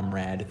a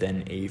comrade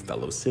than a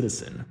fellow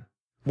citizen,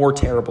 more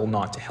terrible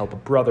not to help a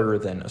brother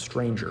than a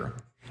stranger,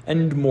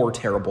 and more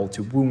terrible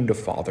to wound a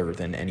father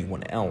than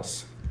anyone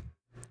else.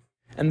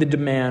 And the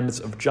demands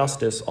of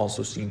justice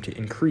also seem to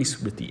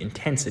increase with the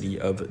intensity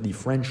of the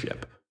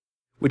friendship,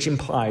 which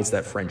implies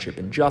that friendship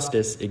and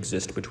justice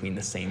exist between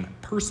the same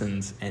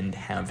persons and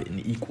have an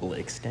equal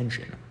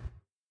extension.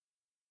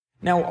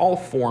 Now, all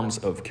forms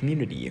of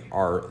community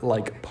are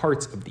like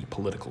parts of the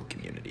political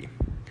community,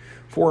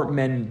 for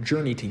men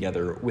journey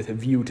together with a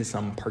view to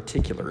some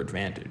particular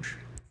advantage,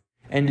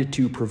 and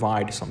to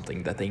provide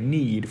something that they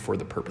need for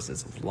the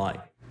purposes of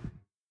life.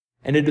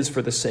 And it is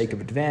for the sake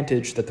of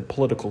advantage that the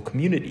political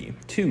community,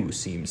 too,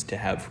 seems to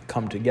have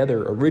come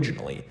together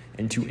originally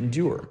and to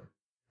endure,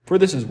 for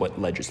this is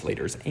what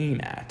legislators aim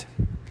at,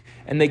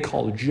 and they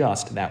call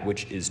just that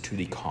which is to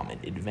the common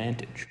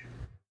advantage.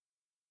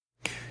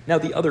 Now,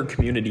 the other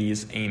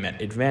communities aim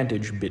at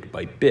advantage bit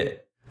by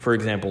bit. For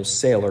example,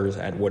 sailors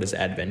at what is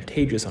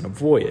advantageous on a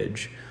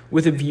voyage,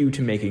 with a view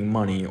to making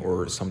money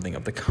or something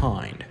of the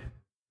kind.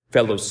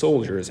 Fellow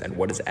soldiers at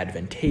what is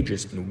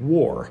advantageous in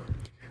war,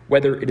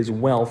 whether it is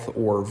wealth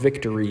or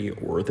victory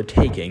or the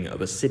taking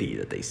of a city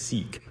that they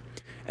seek.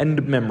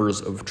 And members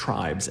of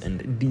tribes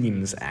and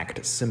demes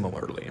act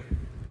similarly.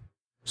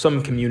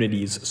 Some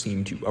communities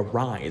seem to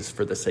arise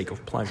for the sake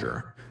of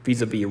pleasure,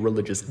 vis-a-vis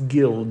religious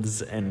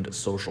guilds and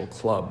social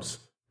clubs.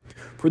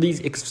 For these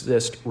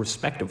exist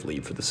respectively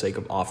for the sake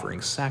of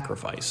offering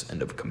sacrifice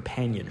and of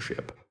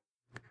companionship.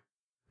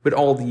 But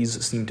all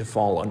these seem to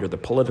fall under the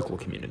political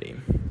community,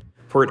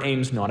 for it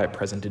aims not at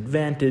present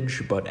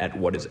advantage, but at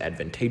what is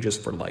advantageous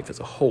for life as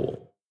a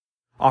whole,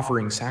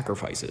 offering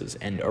sacrifices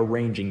and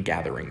arranging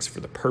gatherings for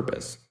the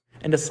purpose,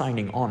 and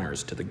assigning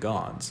honors to the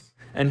gods,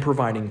 and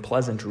providing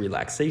pleasant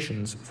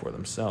relaxations for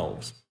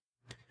themselves.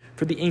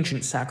 For the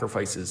ancient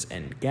sacrifices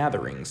and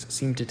gatherings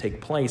seem to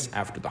take place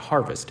after the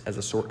harvest as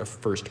a sort of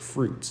first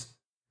fruits,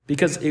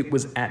 because it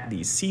was at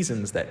these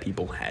seasons that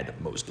people had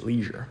most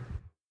leisure.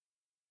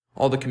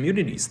 All the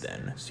communities,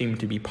 then, seem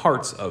to be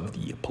parts of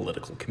the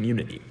political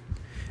community,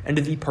 and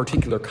the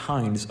particular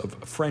kinds of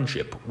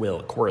friendship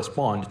will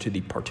correspond to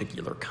the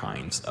particular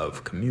kinds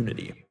of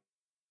community.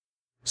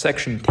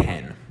 Section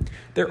 10.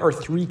 There are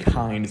 3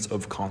 kinds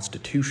of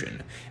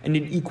constitution, and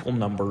an equal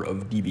number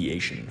of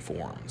deviation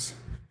forms.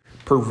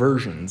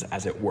 Perversions,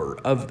 as it were,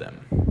 of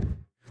them.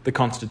 The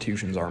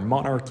constitutions are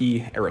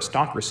monarchy,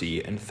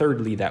 aristocracy, and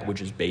thirdly that which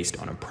is based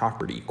on a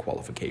property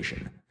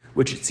qualification,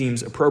 which it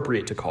seems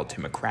appropriate to call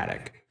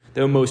timocratic,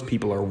 though most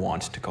people are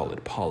wont to call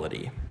it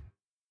polity.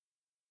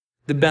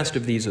 The best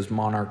of these is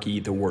monarchy,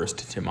 the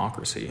worst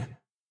timocracy.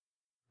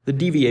 The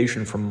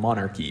deviation from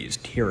monarchy is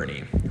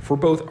tyranny, for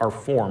both are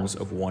forms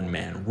of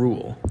one-man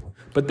rule,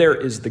 but there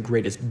is the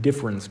greatest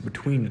difference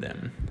between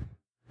them.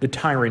 The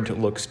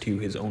tyrant looks to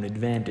his own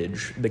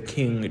advantage, the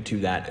king to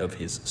that of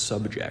his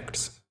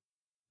subjects.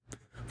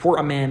 For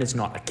a man is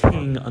not a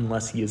king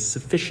unless he is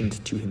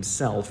sufficient to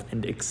himself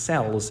and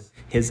excels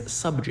his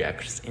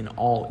subjects in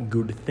all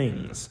good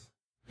things.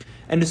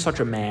 And such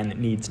a man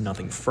needs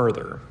nothing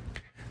further.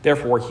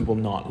 Therefore he will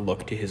not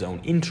look to his own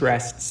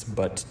interests,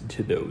 but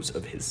to those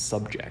of his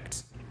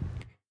subjects.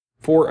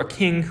 For a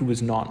king who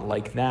is not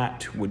like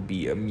that would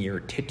be a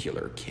mere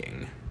titular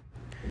king.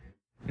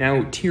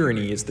 Now,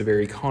 tyranny is the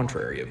very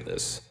contrary of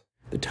this.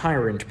 The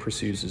tyrant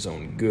pursues his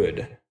own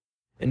good.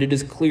 And it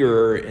is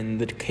clearer in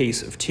the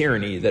case of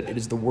tyranny that it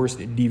is the worst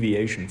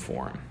deviation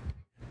form,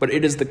 but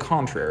it is the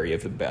contrary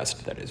of the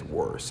best that is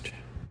worst.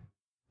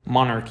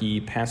 Monarchy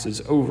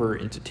passes over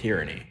into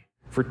tyranny,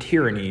 for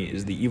tyranny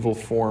is the evil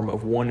form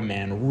of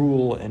one-man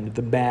rule, and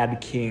the bad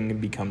king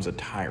becomes a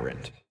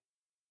tyrant.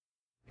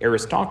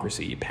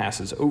 Aristocracy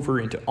passes over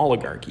into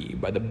oligarchy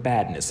by the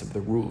badness of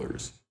the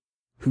rulers,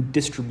 who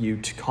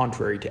distribute,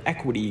 contrary to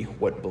equity,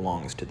 what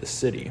belongs to the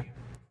city.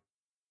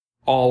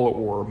 All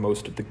or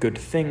most of the good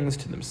things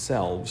to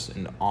themselves,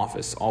 and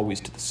office always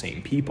to the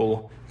same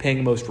people,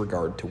 paying most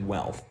regard to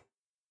wealth.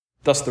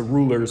 Thus the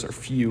rulers are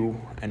few,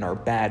 and are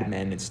bad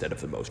men instead of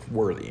the most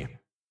worthy.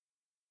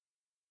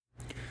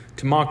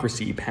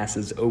 Timocracy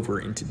passes over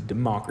into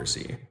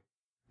democracy,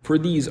 for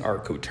these are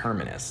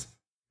coterminous,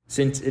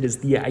 since it is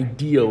the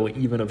ideal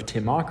even of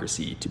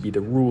timocracy to be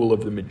the rule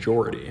of the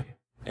majority,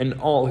 and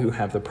all who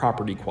have the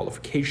property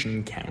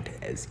qualification count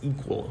as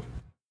equal.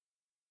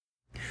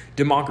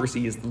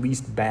 Democracy is the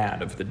least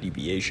bad of the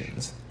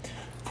deviations,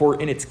 for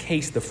in its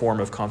case the form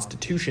of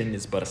constitution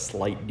is but a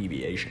slight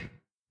deviation.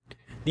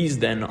 These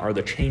then are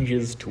the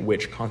changes to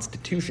which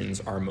constitutions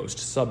are most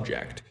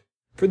subject,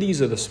 for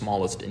these are the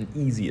smallest and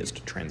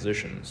easiest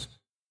transitions.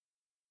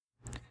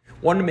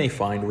 One may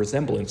find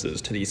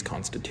resemblances to these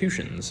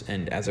constitutions,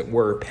 and as it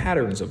were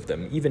patterns of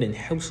them even in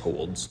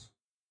households,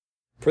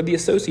 for the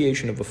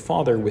association of the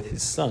father with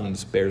his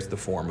sons bears the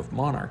form of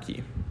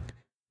monarchy,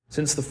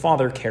 since the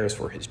father cares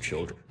for his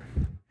children.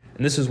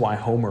 And this is why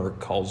Homer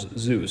calls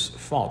Zeus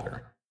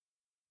father.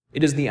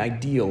 It is the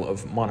ideal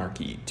of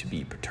monarchy to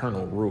be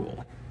paternal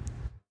rule.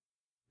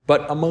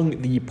 But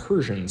among the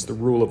Persians, the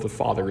rule of the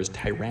father is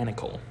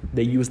tyrannical.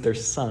 They use their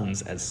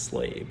sons as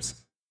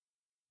slaves.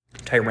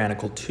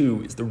 Tyrannical,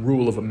 too, is the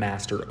rule of a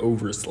master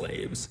over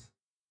slaves,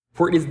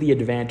 for it is the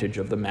advantage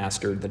of the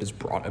master that is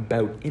brought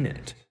about in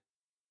it.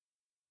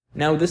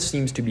 Now, this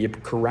seems to be a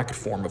correct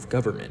form of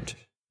government,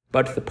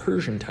 but the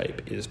Persian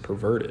type is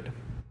perverted.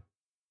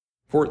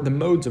 For the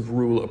modes of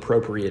rule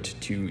appropriate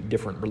to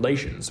different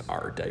relations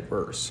are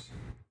diverse.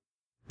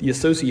 The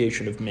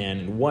association of man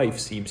and wife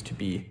seems to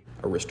be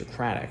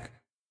aristocratic,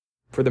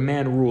 for the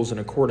man rules in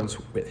accordance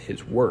with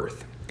his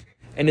worth,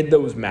 and in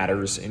those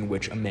matters in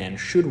which a man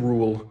should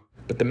rule,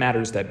 but the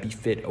matters that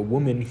befit a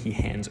woman he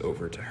hands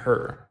over to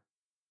her.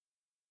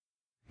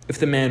 If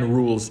the man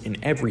rules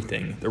in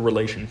everything, the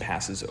relation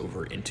passes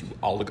over into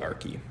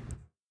oligarchy,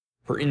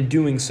 for in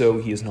doing so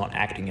he is not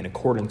acting in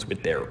accordance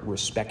with their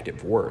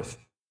respective worth,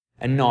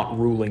 and not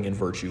ruling in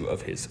virtue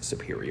of his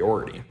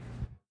superiority.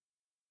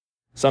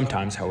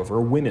 Sometimes, however,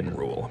 women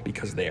rule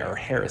because they are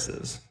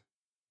heiresses,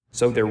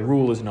 so their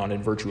rule is not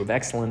in virtue of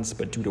excellence,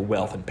 but due to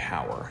wealth and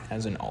power,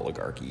 as in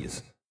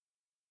oligarchies.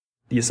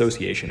 The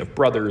association of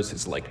brothers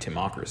is like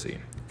timocracy,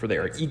 for they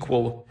are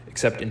equal,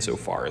 except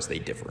insofar as they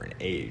differ in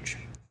age.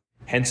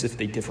 Hence, if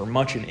they differ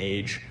much in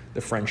age, the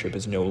friendship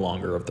is no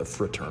longer of the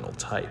fraternal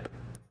type.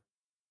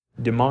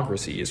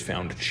 Democracy is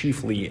found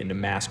chiefly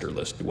in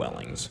masterless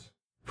dwellings,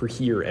 for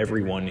here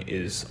everyone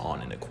is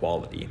on an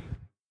equality,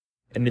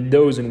 and in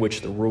those in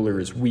which the ruler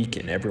is weak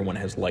and everyone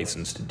has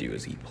license to do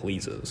as he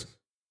pleases.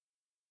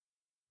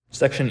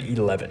 Section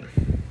 11.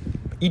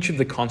 Each of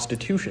the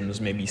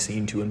constitutions may be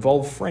seen to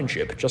involve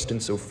friendship just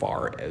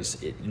insofar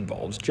as it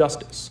involves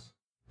justice.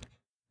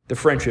 The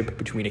friendship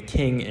between a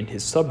king and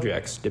his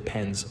subjects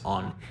depends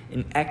on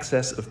an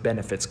excess of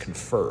benefits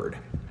conferred,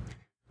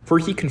 for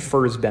he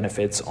confers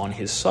benefits on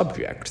his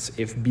subjects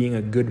if, being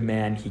a good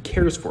man, he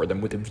cares for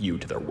them with a view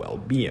to their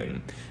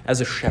well-being,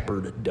 as a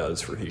shepherd does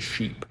for his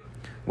sheep,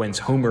 whence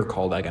Homer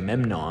called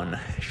Agamemnon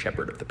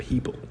shepherd of the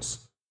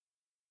peoples.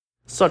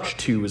 Such,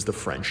 too, is the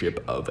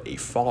friendship of a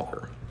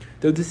father,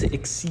 though this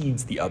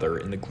exceeds the other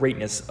in the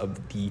greatness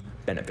of the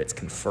benefits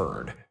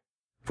conferred,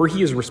 for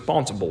he is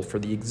responsible for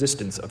the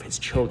existence of his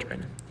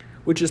children,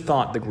 which is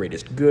thought the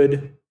greatest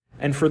good,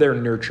 and for their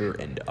nurture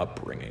and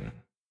upbringing.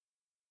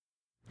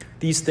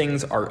 These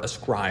things are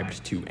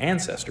ascribed to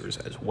ancestors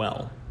as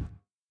well.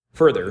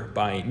 Further,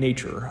 by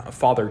nature, a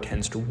father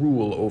tends to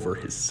rule over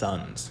his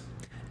sons,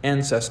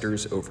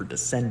 ancestors over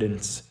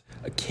descendants,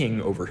 a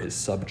king over his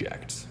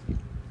subjects.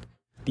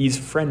 These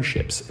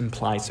friendships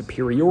imply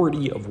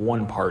superiority of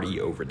one party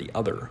over the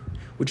other,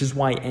 which is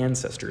why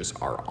ancestors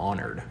are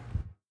honored.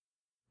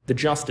 The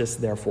justice,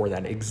 therefore,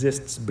 that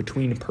exists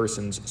between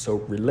persons so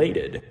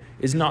related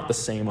is not the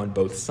same on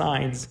both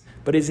sides,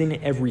 but is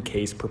in every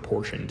case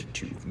proportioned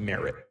to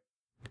merit.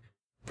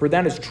 For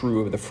that is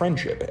true of the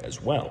friendship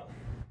as well.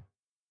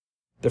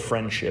 The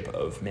friendship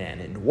of man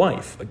and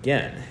wife,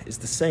 again, is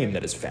the same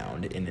that is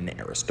found in an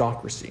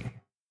aristocracy.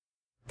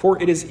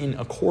 For it is in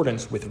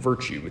accordance with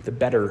virtue the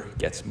better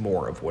gets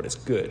more of what is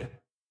good,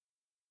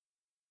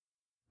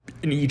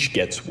 and each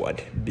gets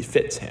what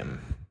befits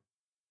him.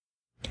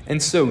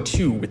 And so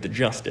too with the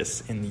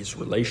justice in these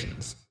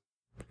relations.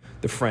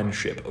 The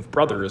friendship of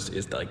brothers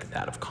is like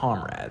that of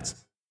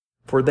comrades,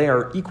 for they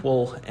are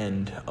equal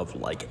and of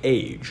like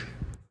age,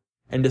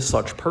 and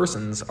such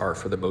persons are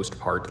for the most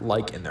part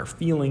like in their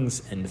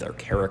feelings and their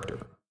character.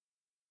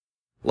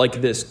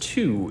 Like this,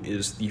 too,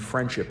 is the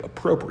friendship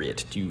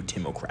appropriate to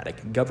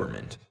timocratic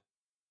government.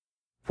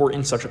 For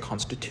in such a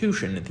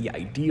constitution, the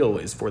ideal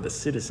is for the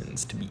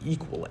citizens to be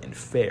equal and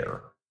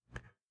fair.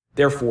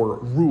 Therefore,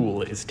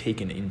 rule is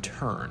taken in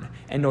turn,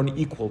 and on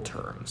equal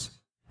terms,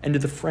 and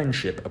the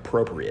friendship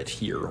appropriate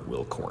here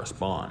will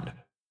correspond.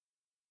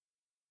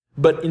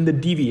 But in the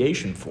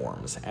deviation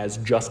forms, as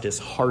justice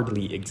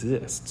hardly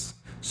exists,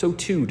 so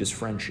too does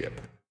friendship.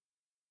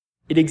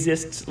 It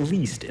exists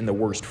least in the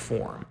worst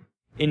form.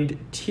 In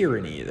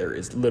tyranny there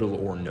is little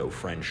or no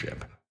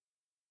friendship.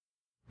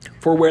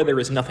 For where there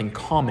is nothing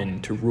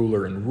common to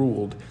ruler and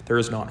ruled, there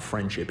is not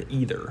friendship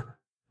either.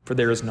 For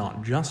there is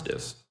not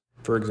justice,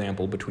 for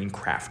example, between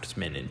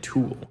craftsman and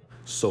tool,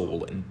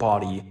 soul and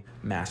body,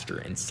 master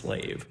and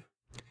slave.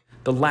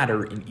 The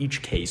latter in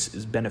each case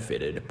is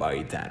benefited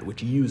by that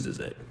which uses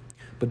it,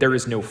 but there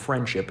is no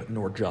friendship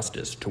nor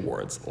justice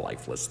towards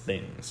lifeless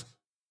things.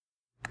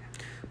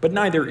 But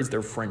neither is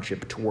there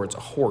friendship towards a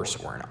horse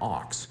or an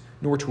ox,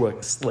 nor to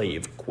a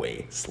slave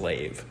qua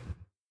slave.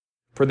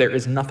 For there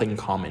is nothing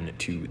common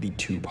to the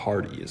two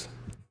parties.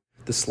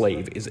 The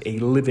slave is a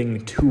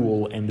living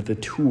tool, and the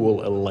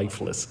tool a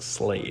lifeless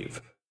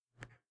slave.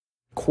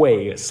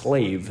 Qua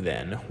slave,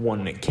 then,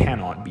 one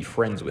cannot be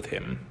friends with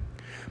him,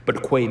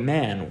 but qua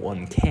man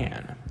one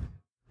can.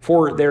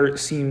 For there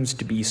seems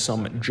to be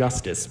some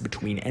justice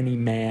between any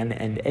man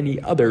and any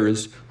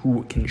others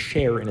who can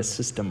share in a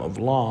system of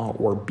law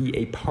or be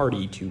a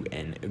party to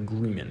an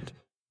agreement.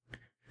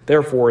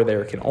 Therefore,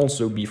 there can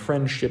also be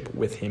friendship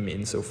with him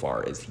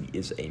insofar as he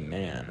is a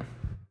man.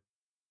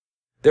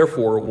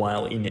 Therefore,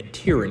 while in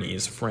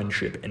tyrannies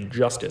friendship and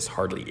justice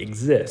hardly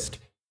exist,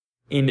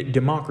 in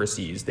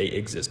democracies they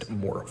exist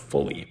more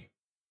fully.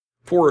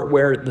 For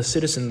where the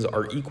citizens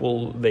are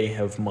equal, they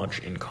have much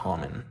in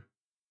common.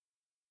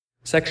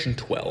 Section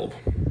 12.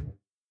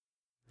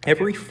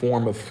 Every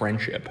form of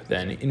friendship,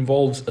 then,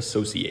 involves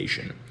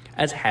association,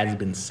 as has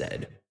been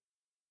said.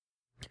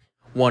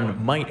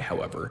 One might,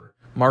 however,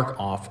 mark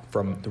off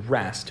from the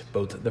rest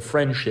both the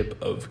friendship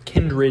of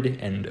kindred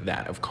and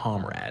that of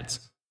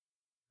comrades.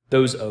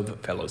 Those of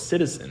fellow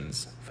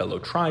citizens, fellow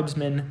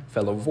tribesmen,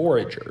 fellow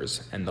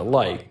voyagers, and the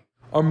like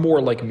are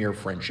more like mere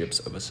friendships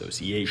of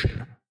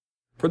association,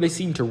 for they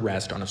seem to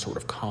rest on a sort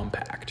of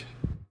compact.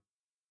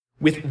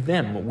 With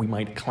them we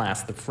might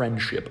class the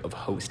friendship of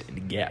host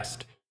and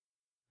guest.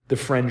 The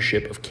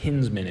friendship of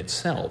kinsmen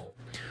itself,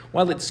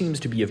 while it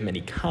seems to be of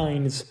many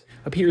kinds,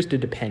 appears to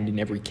depend in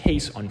every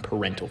case on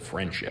parental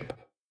friendship.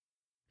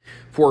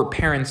 For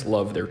parents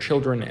love their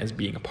children as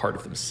being a part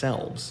of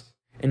themselves,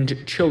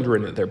 and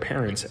children their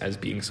parents as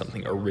being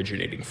something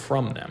originating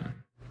from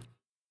them.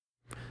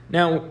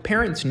 Now,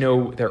 parents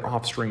know their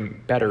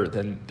offspring better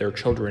than their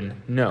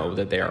children know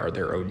that they are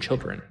their own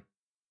children.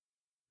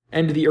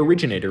 And the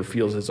originator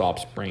feels his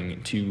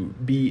offspring to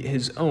be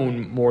his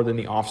own more than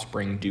the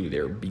offspring do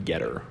their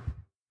begetter.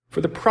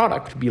 For the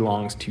product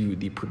belongs to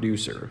the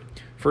producer,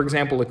 for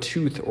example, a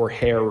tooth or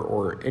hair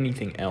or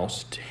anything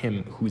else to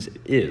him whose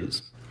it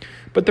is.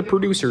 But the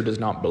producer does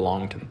not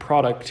belong to the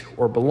product,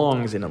 or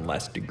belongs in a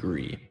less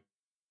degree.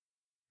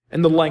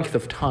 And the length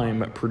of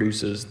time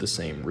produces the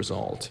same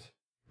result.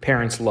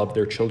 Parents love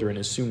their children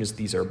as soon as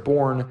these are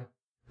born,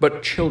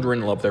 but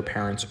children love their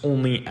parents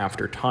only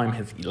after time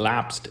has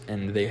elapsed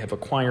and they have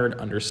acquired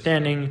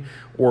understanding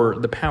or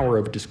the power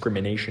of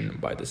discrimination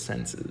by the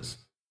senses.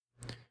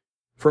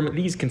 From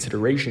these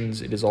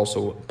considerations, it is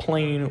also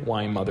plain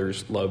why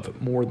mothers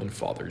love more than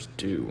fathers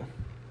do.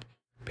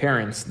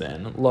 Parents,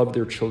 then, love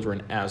their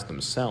children as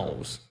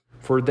themselves,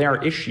 for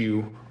their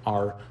issue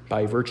are,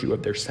 by virtue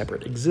of their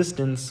separate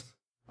existence,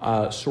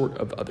 a sort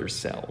of other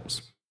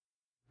selves.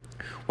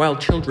 While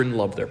children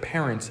love their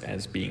parents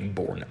as being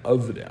born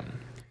of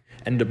them,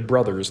 and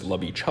brothers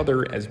love each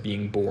other as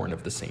being born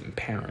of the same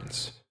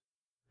parents.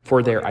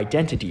 For their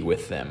identity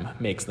with them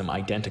makes them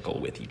identical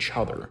with each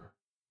other.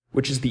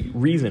 which is the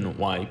reason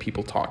why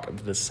people talk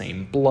of the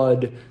same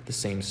blood, the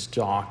same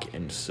stock,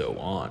 and so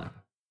on.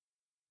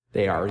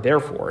 They are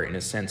therefore, in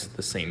a sense,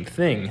 the same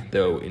thing,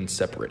 though in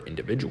separate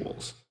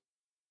individuals.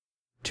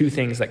 Two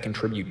things that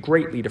contribute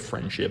greatly to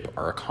friendship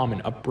are a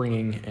common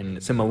upbringing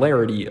and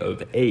similarity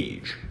of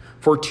age,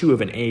 for two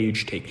of an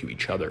age take to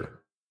each other.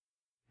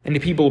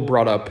 And people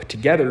brought up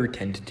together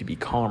tend to be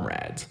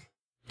comrades,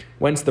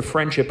 whence the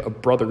friendship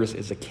of brothers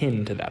is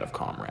akin to that of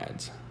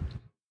comrades.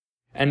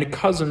 And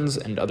cousins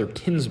and other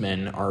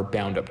kinsmen are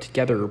bound up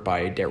together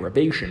by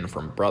derivation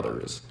from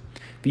brothers,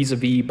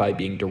 vis-a-vis by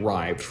being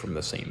derived from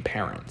the same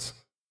parents.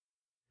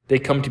 They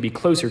come to be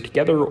closer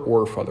together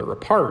or farther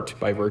apart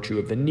by virtue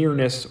of the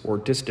nearness or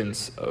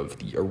distance of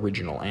the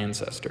original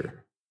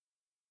ancestor.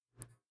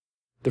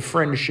 The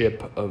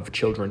friendship of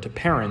children to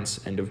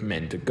parents and of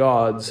men to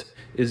gods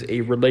is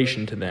a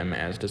relation to them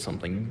as to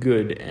something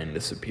good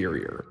and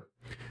superior,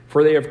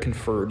 for they have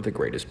conferred the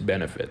greatest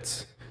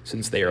benefits,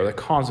 since they are the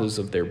causes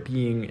of their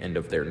being and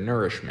of their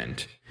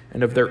nourishment,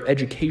 and of their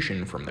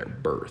education from their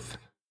birth.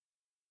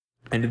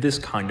 And this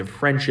kind of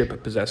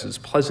friendship possesses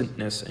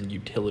pleasantness and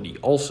utility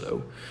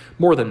also,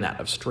 more than that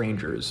of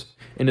strangers,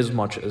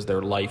 inasmuch as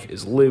their life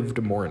is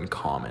lived more in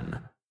common.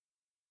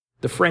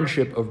 The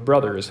friendship of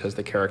brothers has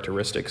the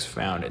characteristics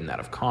found in that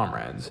of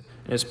comrades,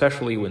 and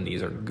especially when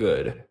these are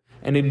good,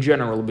 and in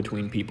general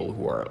between people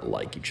who are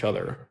like each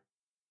other.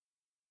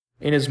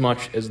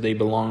 Inasmuch as they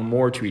belong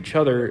more to each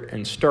other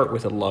and start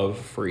with a love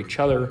for each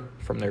other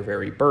from their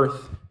very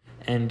birth,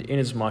 and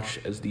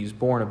inasmuch as these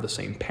born of the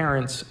same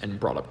parents and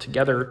brought up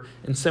together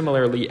and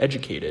similarly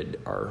educated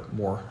are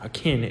more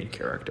akin in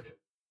character.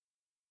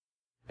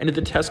 And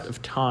the test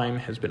of time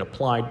has been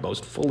applied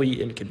most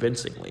fully and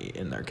convincingly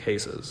in their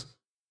cases.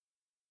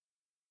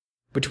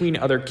 Between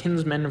other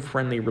kinsmen,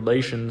 friendly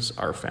relations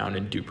are found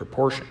in due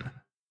proportion.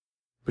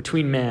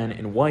 Between man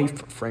and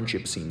wife,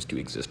 friendship seems to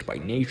exist by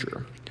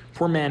nature,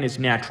 for man is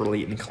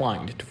naturally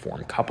inclined to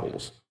form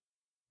couples,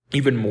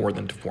 even more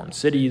than to form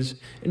cities,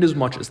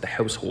 inasmuch as the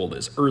household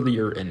is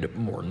earlier and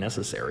more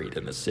necessary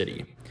than the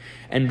city,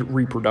 and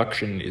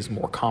reproduction is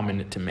more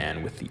common to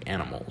man with the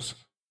animals.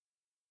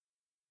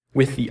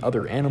 With the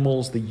other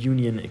animals, the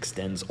union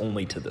extends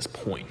only to this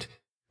point,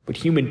 but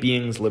human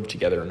beings live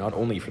together not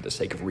only for the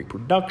sake of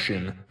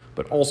reproduction,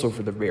 but also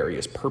for the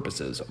various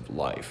purposes of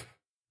life.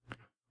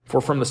 For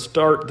from the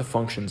start, the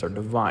functions are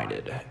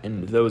divided,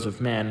 and those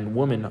of man and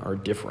woman are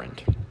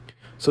different.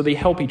 So they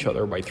help each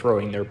other by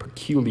throwing their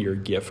peculiar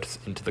gifts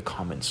into the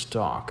common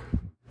stock.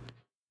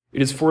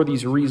 It is for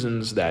these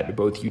reasons that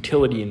both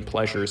utility and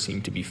pleasure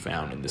seem to be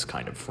found in this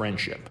kind of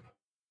friendship.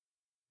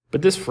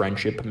 But this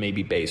friendship may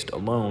be based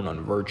alone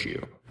on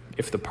virtue,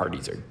 if the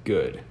parties are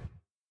good.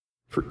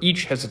 For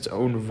each has its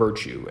own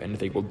virtue, and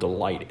they will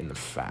delight in the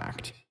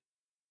fact.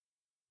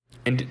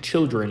 And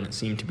children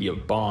seem to be a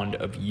bond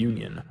of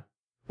union,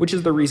 which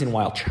is the reason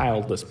why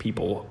childless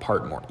people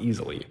part more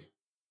easily.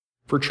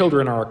 For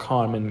children are a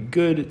common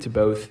good to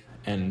both,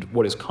 and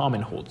what is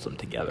common holds them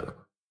together.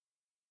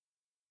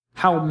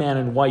 How man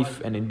and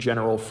wife, and in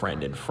general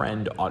friend and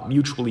friend, ought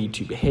mutually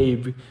to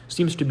behave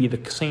seems to be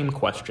the same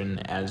question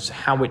as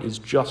how it is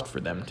just for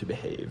them to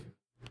behave.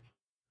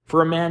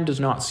 For a man does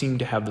not seem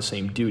to have the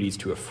same duties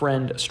to a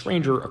friend, a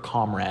stranger, a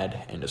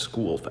comrade, and a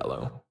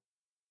schoolfellow.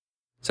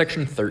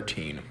 Section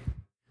 13.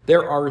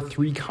 There are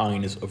three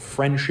kinds of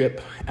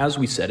friendship, as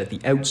we said at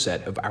the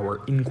outset of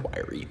our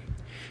inquiry,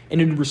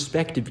 and in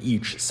respect of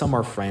each, some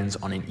are friends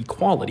on an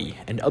equality,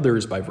 and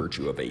others by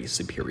virtue of a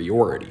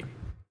superiority.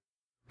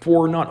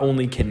 For not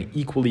only can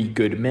equally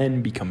good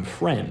men become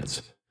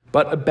friends,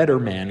 but a better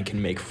man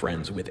can make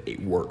friends with a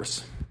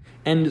worse.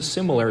 And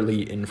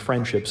similarly, in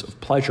friendships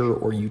of pleasure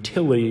or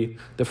utility,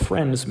 the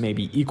friends may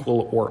be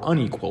equal or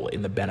unequal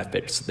in the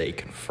benefits they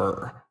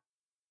confer.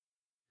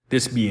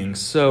 This being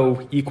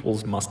so,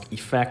 equals must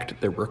effect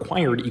the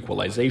required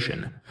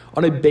equalization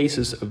on a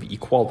basis of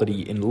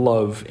equality in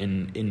love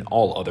and in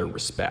all other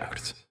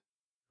respects,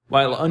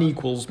 while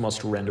unequals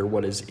must render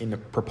what is in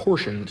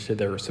proportion to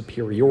their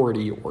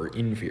superiority or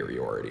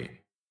inferiority.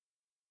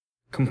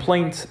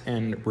 Complaints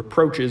and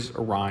reproaches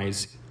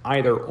arise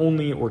either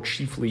only or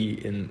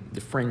chiefly in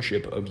the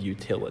friendship of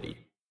utility,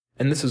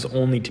 and this is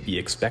only to be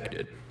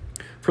expected.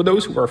 For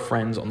those who are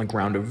friends on the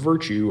ground of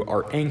virtue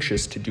are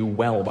anxious to do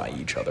well by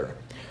each other,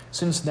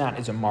 since that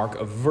is a mark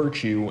of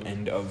virtue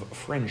and of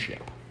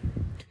friendship.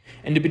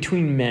 And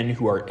between men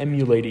who are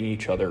emulating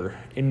each other,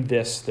 in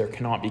this there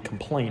cannot be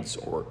complaints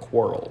or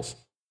quarrels.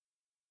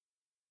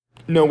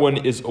 No one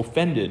is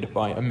offended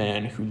by a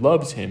man who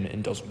loves him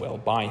and does well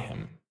by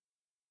him.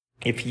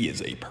 If he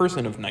is a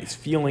person of nice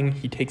feeling,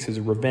 he takes his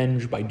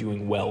revenge by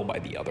doing well by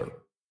the other.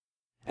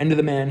 And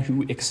the man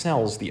who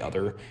excels the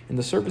other in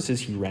the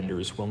services he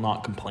renders will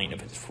not complain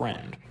of his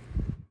friend,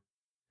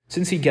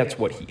 since he gets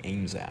what he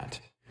aims at.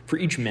 For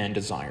each man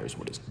desires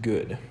what is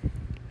good.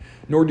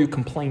 Nor do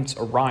complaints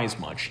arise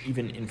much,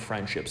 even in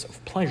friendships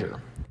of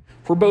pleasure,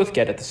 for both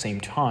get at the same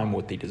time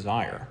what they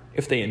desire,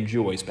 if they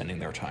enjoy spending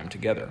their time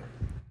together.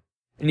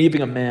 And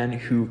even a man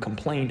who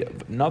complained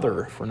of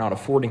another for not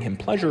affording him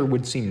pleasure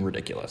would seem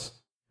ridiculous,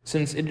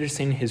 since it is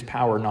in his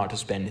power not to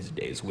spend his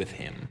days with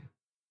him.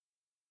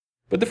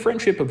 But the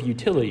friendship of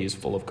utility is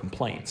full of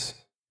complaints,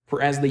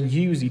 for as they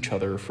use each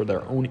other for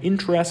their own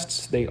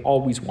interests, they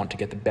always want to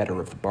get the better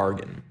of the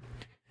bargain,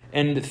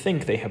 and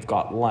think they have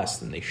got less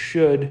than they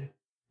should,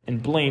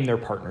 and blame their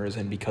partners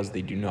and because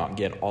they do not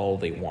get all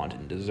they want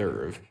and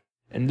deserve,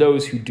 and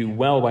those who do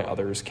well by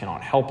others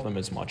cannot help them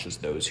as much as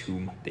those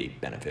whom they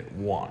benefit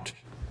want.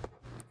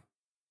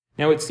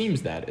 Now it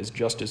seems that, as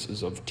justice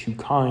is of two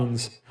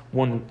kinds,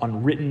 one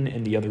unwritten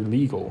and the other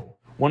legal,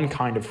 one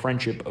kind of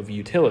friendship of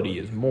utility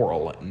is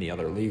moral and the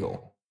other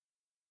legal.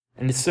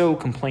 And so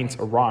complaints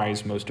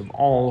arise most of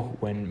all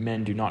when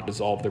men do not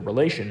dissolve their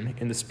relation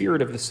in the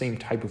spirit of the same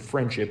type of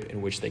friendship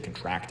in which they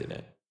contracted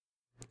it.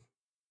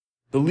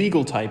 The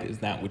legal type is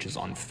that which is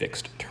on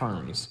fixed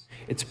terms.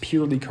 Its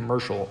purely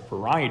commercial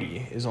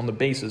variety is on the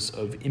basis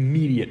of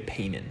immediate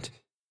payment,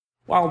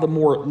 while the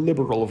more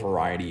liberal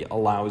variety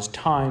allows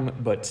time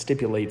but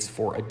stipulates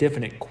for a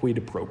definite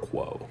quid pro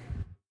quo.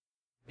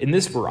 In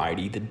this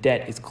variety, the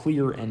debt is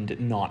clear and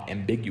not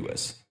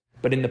ambiguous,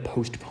 but in the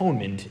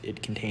postponement,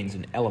 it contains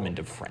an element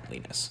of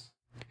friendliness.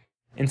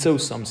 And so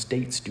some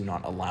states do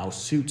not allow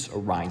suits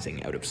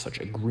arising out of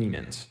such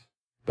agreements,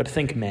 but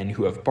think men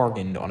who have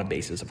bargained on a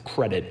basis of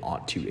credit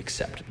ought to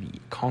accept the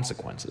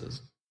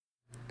consequences.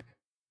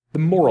 The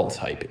moral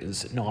type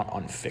is not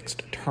on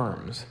fixed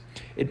terms.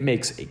 It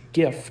makes a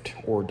gift,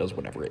 or does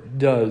whatever it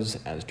does,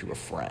 as to a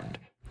friend.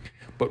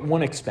 But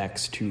one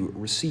expects to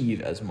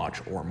receive as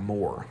much or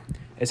more,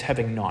 as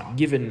having not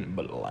given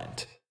but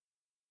lent.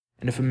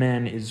 And if a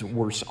man is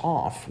worse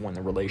off when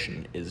the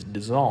relation is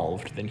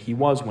dissolved than he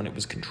was when it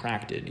was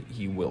contracted,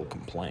 he will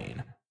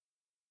complain.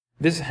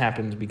 This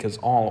happens because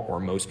all or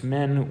most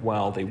men,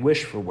 while they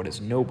wish for what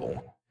is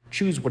noble,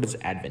 choose what is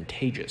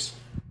advantageous.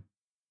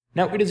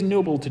 Now, it is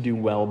noble to do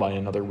well by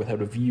another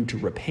without a view to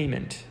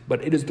repayment,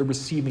 but it is the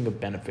receiving of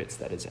benefits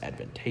that is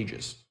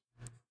advantageous.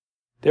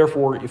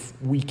 Therefore,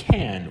 if we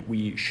can,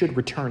 we should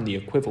return the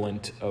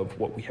equivalent of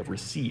what we have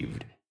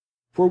received,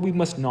 for we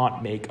must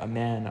not make a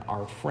man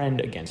our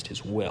friend against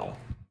his will.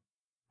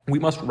 We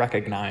must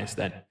recognize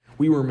that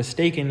we were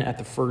mistaken at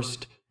the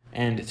first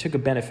and took a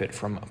benefit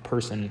from a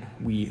person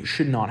we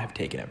should not have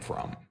taken it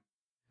from,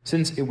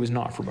 since it was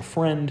not from a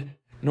friend,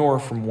 nor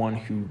from one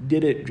who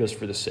did it just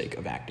for the sake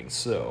of acting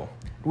so.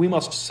 We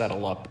must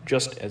settle up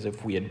just as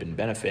if we had been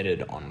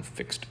benefited on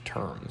fixed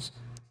terms.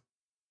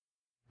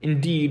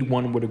 Indeed,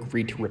 one would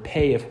agree to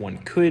repay if one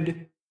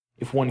could.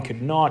 If one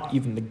could not,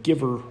 even the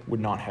giver would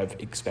not have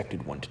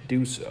expected one to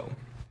do so.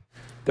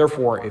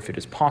 Therefore, if it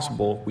is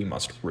possible, we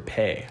must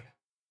repay.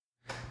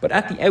 But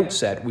at the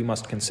outset, we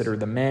must consider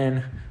the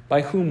man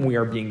by whom we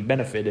are being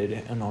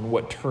benefited and on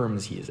what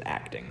terms he is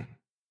acting,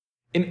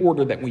 in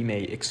order that we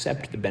may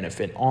accept the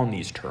benefit on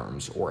these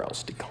terms or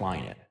else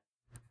decline it.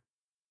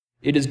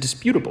 It is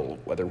disputable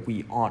whether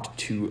we ought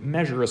to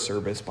measure a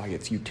service by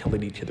its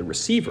utility to the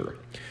receiver,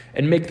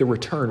 and make the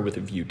return with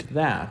a view to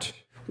that,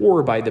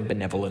 or by the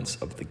benevolence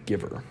of the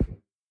giver.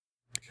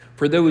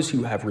 For those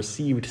who have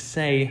received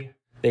say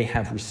they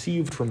have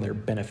received from their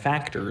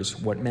benefactors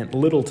what meant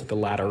little to the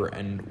latter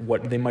and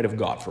what they might have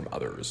got from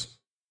others,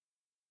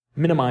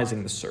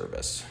 minimizing the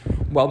service,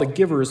 while the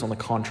givers, on the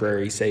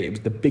contrary, say it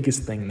was the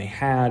biggest thing they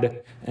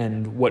had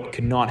and what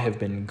could not have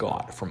been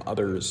got from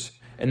others,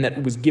 and that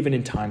it was given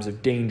in times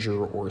of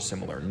danger or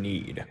similar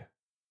need.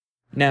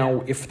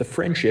 Now, if the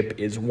friendship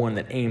is one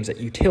that aims at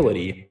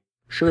utility,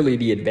 surely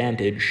the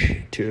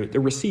advantage to the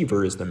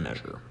receiver is the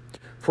measure,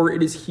 for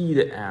it is he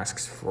that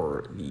asks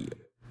for the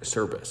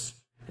service,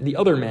 and the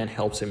other man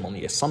helps him on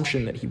the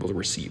assumption that he will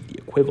receive the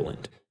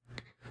equivalent.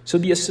 So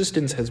the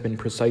assistance has been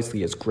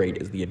precisely as great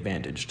as the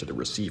advantage to the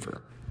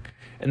receiver,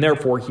 and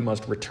therefore he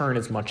must return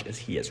as much as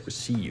he has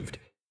received,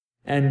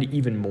 and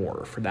even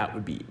more, for that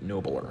would be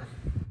nobler.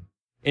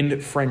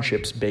 In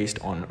friendships based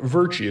on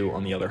virtue,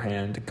 on the other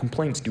hand,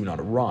 complaints do not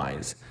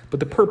arise, but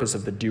the purpose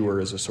of the doer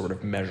is a sort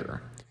of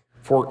measure,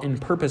 for in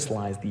purpose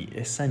lies the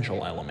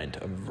essential element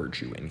of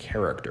virtue and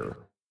character.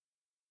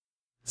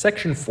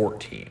 Section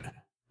 14.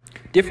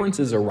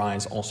 Differences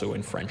arise also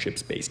in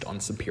friendships based on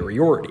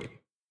superiority,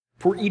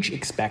 for each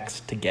expects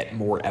to get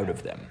more out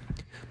of them.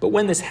 But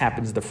when this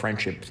happens, the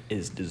friendship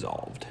is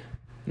dissolved.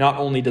 Not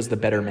only does the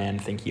better man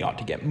think he ought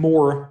to get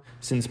more,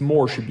 since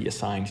more should be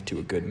assigned to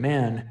a good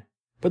man,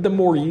 but the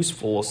more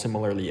useful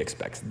similarly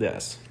expects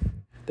this.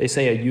 They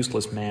say a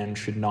useless man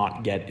should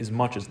not get as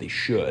much as they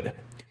should,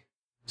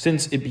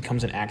 since it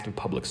becomes an act of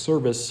public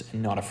service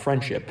and not a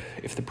friendship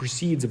if the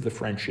proceeds of the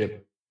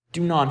friendship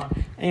do not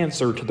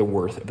answer to the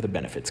worth of the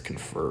benefits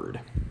conferred.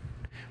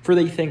 For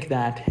they think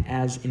that,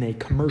 as in a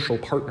commercial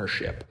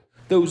partnership,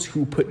 those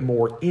who put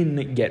more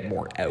in get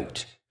more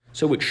out,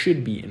 so it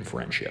should be in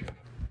friendship.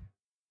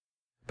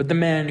 But the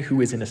man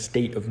who is in a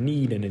state of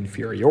need and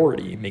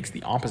inferiority makes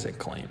the opposite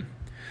claim.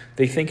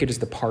 They think it is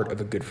the part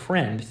of a good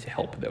friend to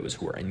help those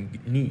who are in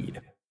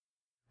need.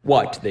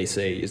 What, they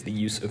say, is the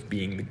use of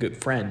being the good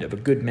friend of a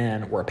good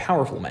man or a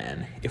powerful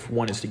man if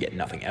one is to get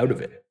nothing out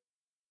of it?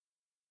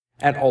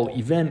 At all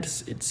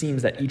events, it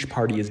seems that each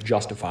party is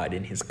justified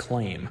in his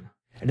claim,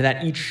 and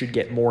that each should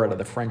get more out of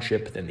the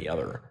friendship than the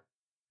other.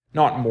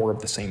 Not more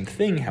of the same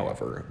thing,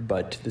 however,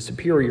 but the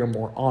superior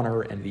more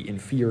honor and the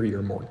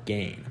inferior more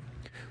gain.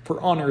 For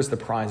honor is the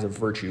prize of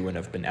virtue and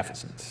of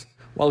beneficence,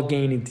 while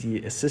gain is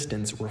the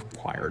assistance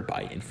required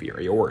by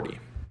inferiority.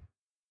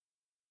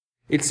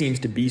 It seems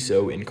to be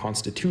so in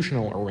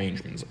constitutional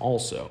arrangements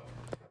also.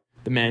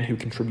 The man who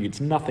contributes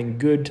nothing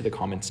good to the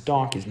common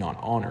stock is not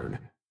honored,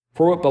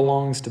 for what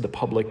belongs to the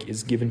public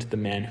is given to the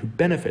man who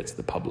benefits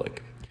the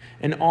public,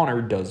 and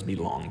honor does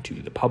belong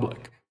to the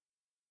public.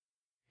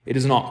 It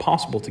is not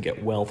possible to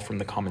get wealth from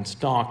the common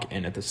stock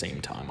and at the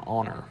same time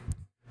honor,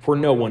 for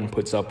no one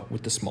puts up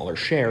with the smaller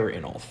share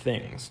in all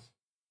things.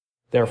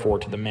 Therefore,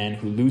 to the man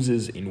who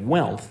loses in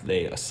wealth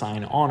they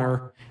assign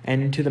honor,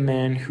 and to the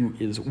man who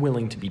is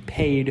willing to be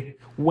paid,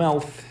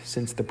 wealth,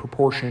 since the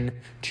proportion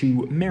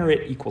to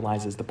merit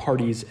equalizes the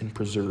parties and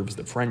preserves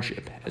the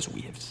friendship, as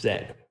we have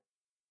said.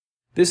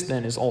 This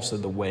then is also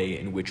the way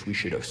in which we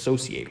should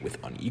associate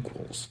with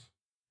unequals.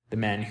 The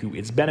man who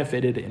is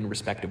benefited in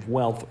respect of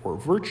wealth or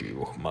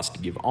virtue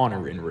must give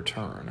honor in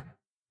return,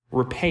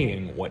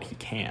 repaying what he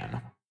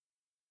can.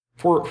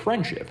 For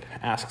friendship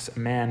asks a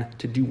man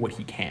to do what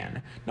he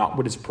can, not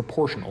what is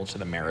proportional to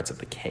the merits of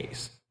the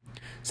case,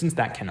 since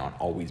that cannot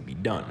always be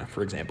done,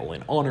 for example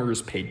in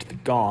honors paid to the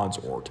gods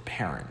or to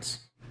parents.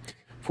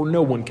 For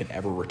no one can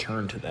ever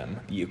return to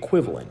them the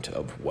equivalent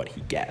of what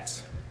he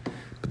gets.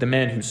 But the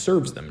man who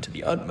serves them to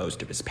the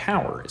utmost of his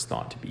power is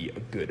thought to be a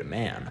good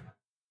man.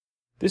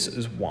 This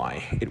is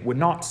why it would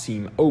not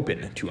seem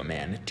open to a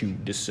man to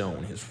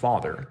disown his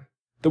father,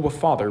 though a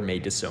father may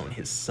disown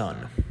his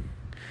son.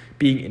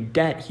 Being in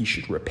debt he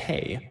should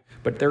repay,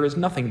 but there is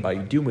nothing by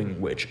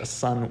doing which a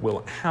son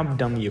will have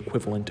done the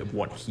equivalent of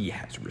what he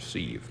has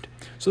received,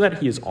 so that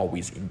he is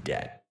always in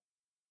debt.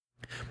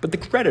 But the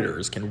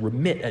creditors can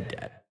remit a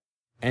debt,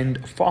 and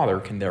a father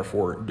can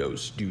therefore do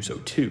so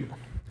too.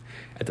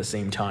 At the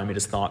same time, it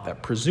is thought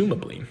that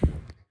presumably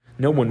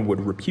no one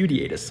would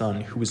repudiate a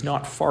son who was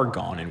not far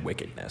gone in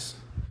wickedness.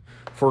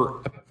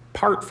 For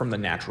apart from the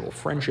natural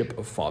friendship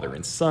of father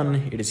and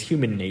son, it is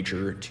human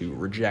nature to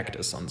reject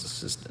a son's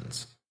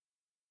assistance.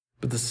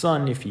 But the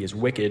son, if he is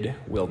wicked,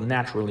 will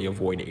naturally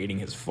avoid aiding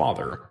his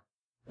father,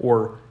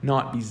 or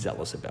not be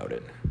zealous about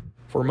it.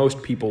 For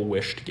most people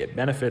wish to get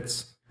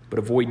benefits, but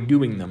avoid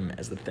doing them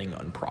as the thing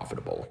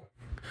unprofitable.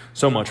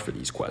 So much for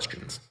these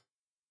questions.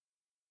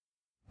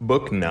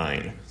 Book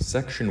 9,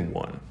 Section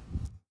 1.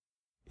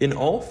 In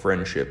all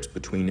friendships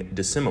between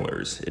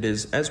dissimilars, it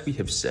is, as we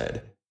have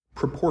said,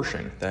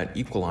 proportion that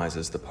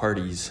equalizes the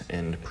parties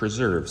and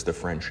preserves the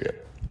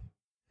friendship.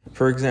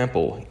 For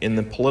example, in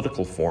the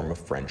political form of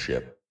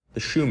friendship, the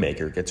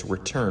shoemaker gets a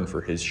return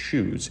for his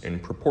shoes in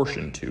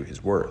proportion to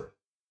his worth,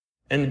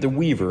 and the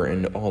weaver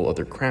and all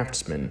other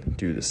craftsmen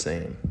do the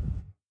same.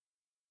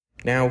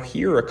 Now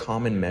here a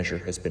common measure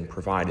has been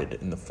provided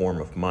in the form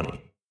of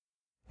money,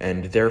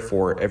 and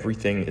therefore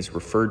everything is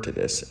referred to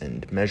this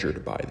and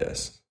measured by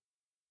this.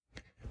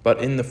 But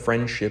in the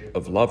friendship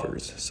of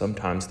lovers,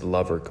 sometimes the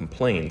lover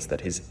complains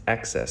that his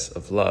excess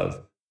of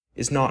love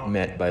is not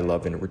met by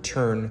love in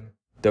return,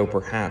 though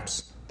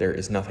perhaps there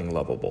is nothing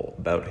lovable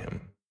about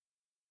him.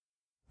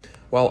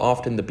 While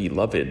often the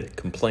beloved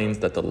complains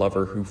that the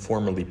lover who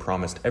formerly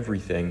promised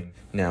everything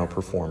now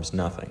performs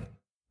nothing.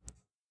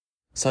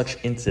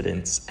 Such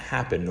incidents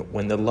happen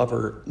when the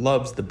lover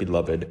loves the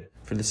beloved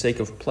for the sake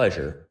of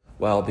pleasure,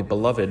 while the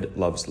beloved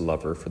loves the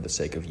lover for the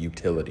sake of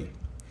utility,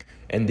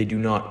 and they do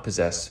not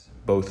possess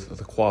both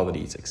the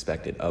qualities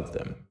expected of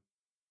them.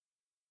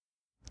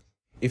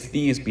 If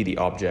these be the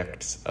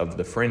objects of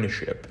the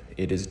friendship,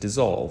 it is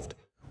dissolved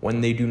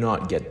when they do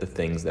not get the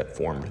things that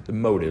formed the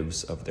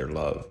motives of their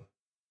love.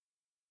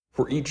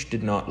 For each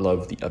did not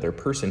love the other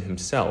person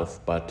himself,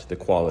 but the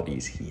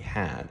qualities he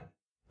had,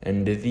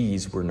 and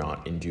these were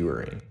not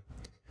enduring.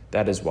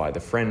 That is why the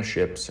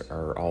friendships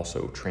are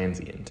also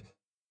transient.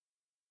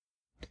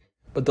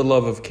 But the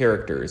love of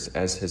characters,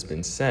 as has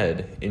been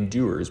said,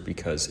 endures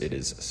because it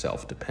is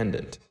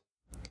self-dependent.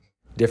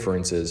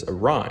 Differences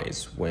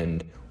arise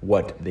when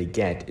what they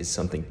get is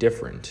something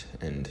different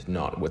and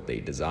not what they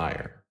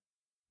desire.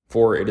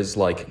 For it is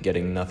like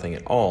getting nothing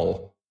at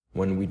all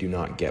when we do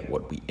not get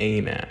what we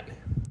aim at.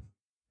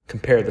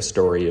 Compare the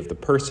story of the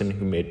person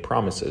who made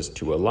promises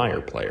to a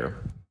lyre player,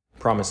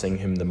 promising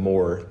him the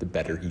more the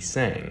better he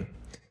sang.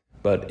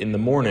 But in the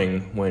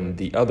morning, when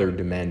the other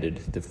demanded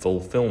the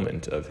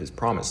fulfillment of his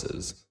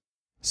promises,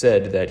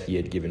 said that he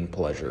had given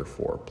pleasure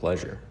for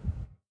pleasure.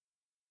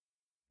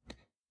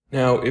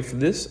 Now, if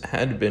this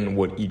had been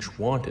what each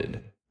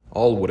wanted,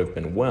 all would have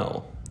been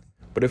well.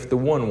 But if the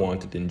one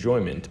wanted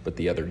enjoyment, but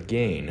the other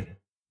gain,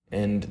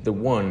 and the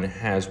one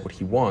has what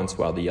he wants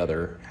while the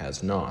other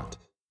has not,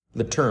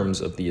 the terms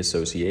of the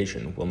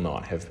association will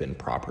not have been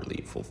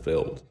properly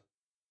fulfilled.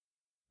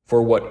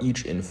 For what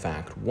each in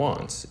fact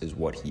wants is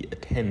what he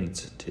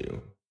attends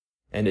to,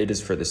 and it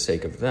is for the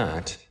sake of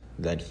that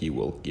he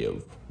will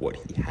give what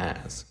he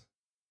has.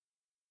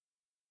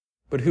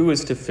 But who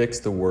is to fix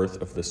the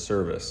worth of the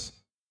service?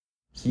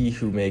 He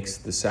who makes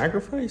the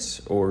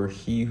sacrifice, or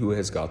he who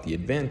has got the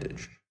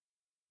advantage?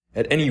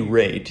 At any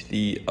rate,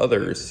 the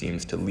other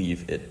seems to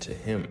leave it to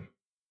him.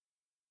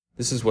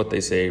 This is what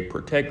they say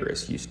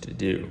Protagoras used to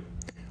do.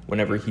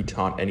 Whenever he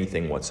taught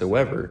anything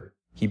whatsoever,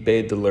 he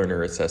bade the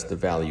learner assess the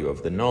value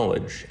of the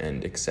knowledge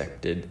and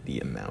accepted the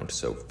amount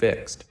so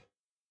fixed.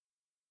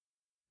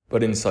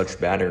 But in such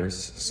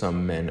matters,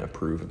 some men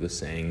approve of the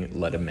saying,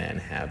 "Let a man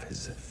have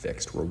his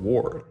fixed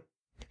reward."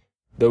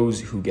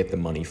 Those who get the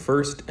money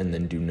first and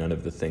then do none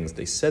of the things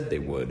they said they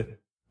would,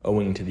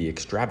 owing to the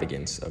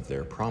extravagance of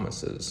their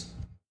promises,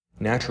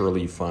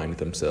 naturally find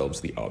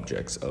themselves the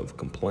objects of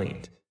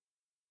complaint,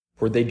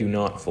 for they do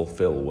not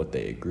fulfill what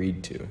they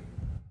agreed to.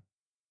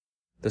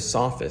 The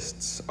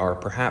sophists are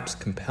perhaps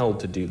compelled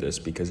to do this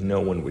because no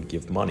one would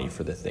give money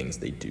for the things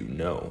they do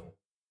know.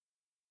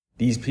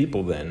 These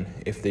people,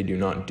 then, if they do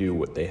not do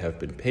what they have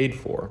been paid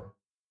for,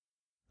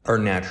 are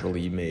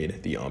naturally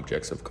made the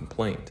objects of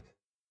complaint.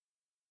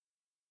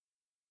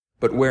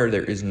 But where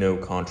there is no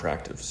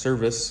contract of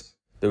service,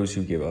 those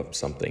who give up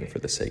something for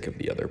the sake of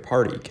the other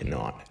party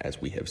cannot, as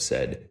we have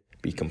said,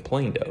 be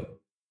complained of,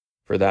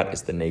 for that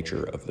is the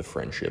nature of the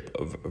friendship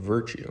of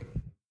virtue.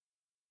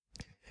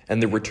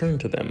 And the return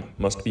to them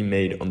must be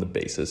made on the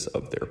basis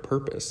of their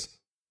purpose,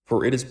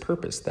 for it is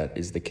purpose that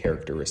is the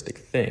characteristic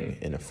thing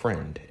in a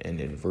friend and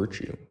in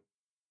virtue.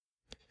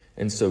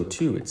 And so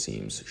too, it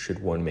seems, should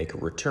one make a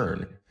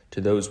return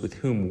to those with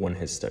whom one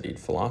has studied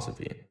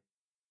philosophy,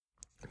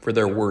 for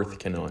their worth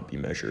cannot be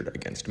measured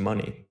against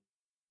money,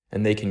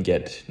 and they can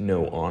get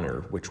no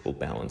honor which will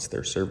balance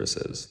their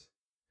services.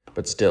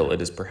 But still,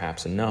 it is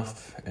perhaps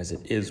enough, as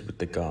it is with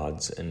the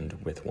gods and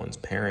with one's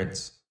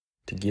parents,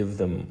 to give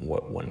them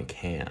what one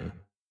can.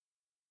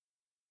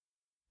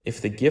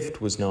 If the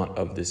gift was not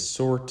of this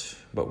sort,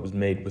 but was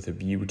made with a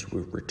view to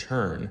a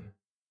return,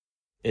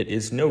 it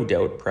is no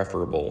doubt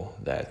preferable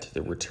that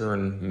the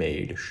return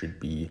made should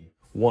be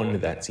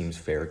one that seems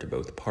fair to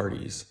both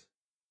parties.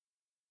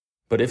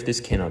 But if this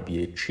cannot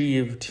be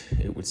achieved,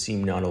 it would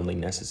seem not only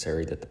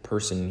necessary that the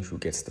person who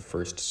gets the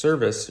first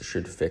service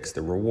should fix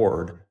the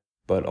reward,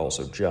 but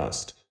also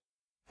just.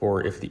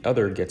 For if the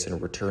other gets in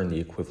return the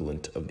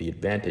equivalent of the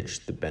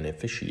advantage the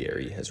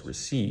beneficiary has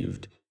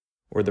received,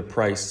 or the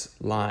price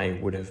lie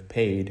would have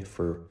paid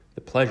for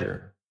the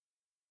pleasure,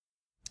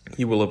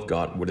 he will have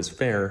got what is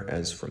fair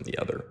as from the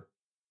other.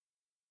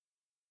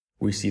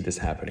 We see this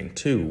happening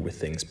too with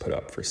things put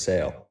up for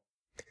sale.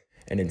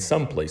 And in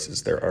some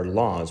places there are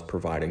laws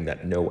providing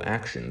that no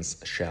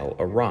actions shall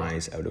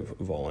arise out of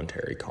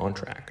voluntary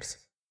contracts,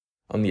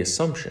 on the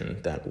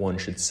assumption that one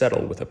should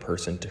settle with a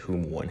person to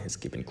whom one has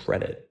given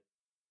credit,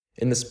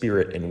 in the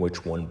spirit in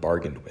which one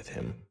bargained with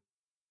him.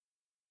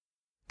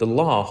 The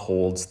law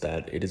holds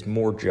that it is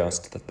more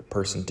just that the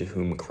person to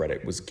whom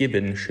credit was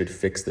given should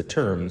fix the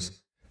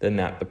terms than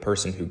that the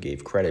person who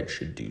gave credit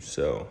should do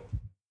so.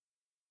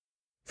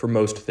 For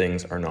most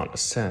things are not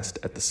assessed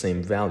at the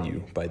same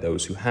value by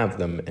those who have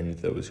them and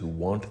those who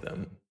want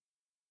them.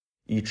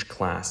 Each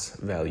class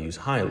values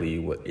highly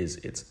what is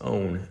its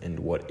own and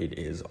what it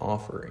is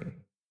offering.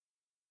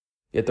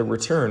 Yet the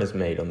return is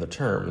made on the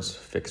terms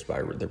fixed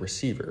by the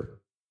receiver.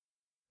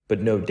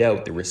 But no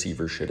doubt the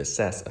receiver should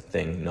assess a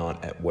thing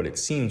not at what it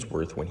seems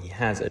worth when he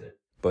has it,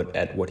 but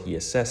at what he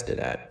assessed it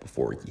at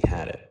before he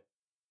had it.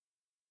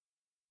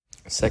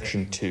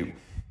 Section 2.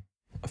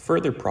 A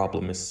further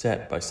problem is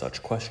set by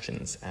such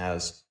questions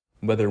as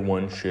whether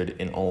one should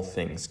in all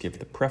things give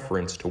the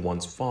preference to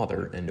one's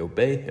father and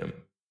obey him,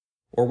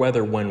 or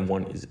whether when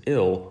one is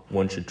ill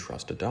one should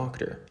trust a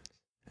doctor,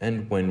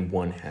 and when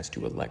one has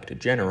to elect a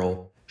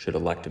general should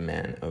elect a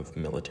man of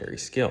military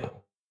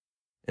skill,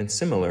 and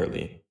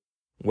similarly,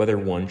 whether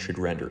one should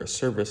render a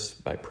service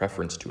by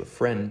preference to a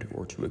friend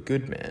or to a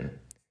good man,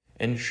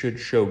 and should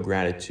show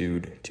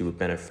gratitude to a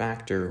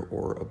benefactor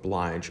or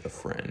oblige a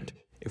friend,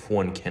 if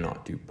one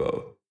cannot do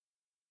both.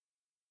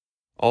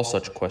 All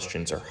such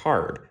questions are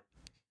hard,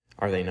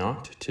 are they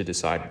not, to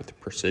decide with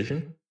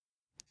precision?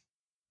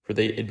 For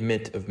they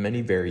admit of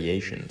many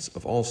variations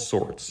of all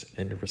sorts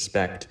and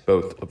respect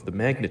both of the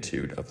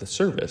magnitude of the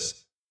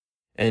service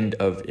and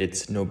of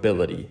its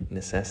nobility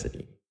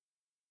necessity.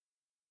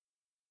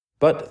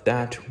 But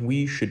that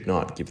we should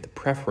not give the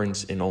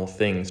preference in all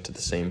things to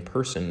the same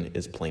person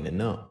is plain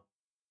enough,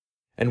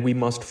 and we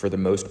must for the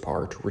most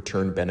part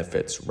return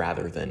benefits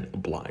rather than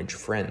oblige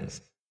friends.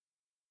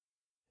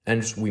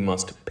 And we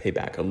must pay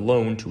back a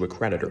loan to a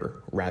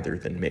creditor rather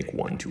than make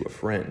one to a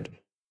friend.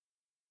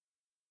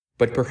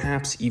 But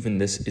perhaps even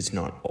this is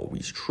not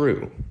always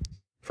true.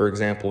 For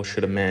example,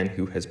 should a man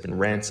who has been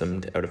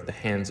ransomed out of the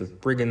hands of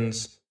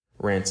brigands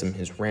ransom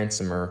his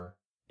ransomer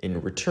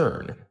in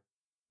return,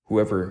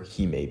 whoever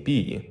he may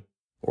be,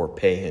 or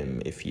pay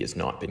him if he has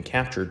not been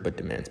captured but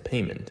demands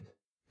payment?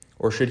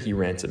 Or should he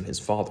ransom his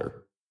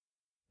father?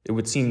 It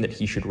would seem that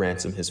he should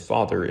ransom his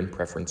father in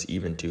preference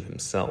even to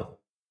himself.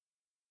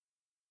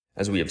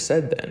 As we have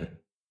said then,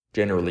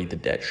 generally the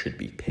debt should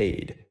be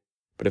paid,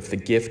 but if the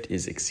gift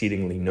is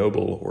exceedingly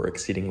noble or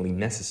exceedingly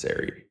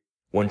necessary,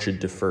 one should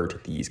defer to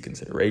these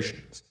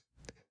considerations.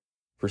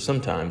 For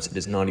sometimes it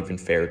is not even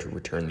fair to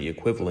return the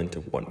equivalent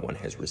of what one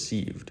has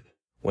received,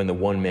 when the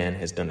one man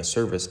has done a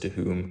service to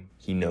whom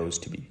he knows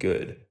to be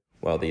good,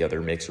 while the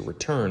other makes a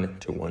return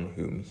to one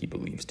whom he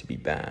believes to be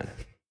bad.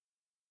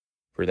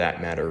 For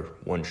that matter,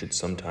 one should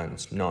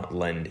sometimes not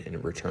lend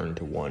in return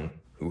to one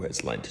who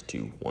has lent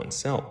to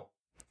oneself.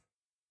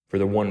 For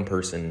the one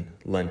person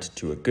lent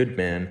to a good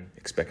man,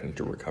 expecting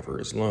to recover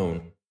his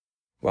loan,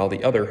 while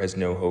the other has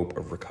no hope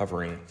of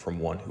recovering from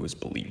one who is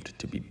believed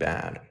to be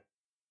bad.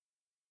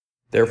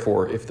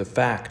 Therefore, if the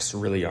facts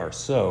really are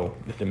so,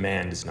 the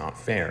demand is not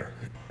fair.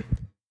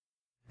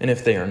 And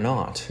if they are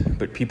not,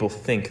 but people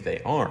think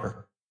they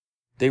are,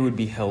 they would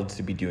be held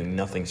to be doing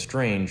nothing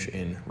strange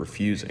in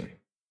refusing.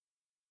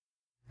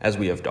 As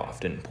we have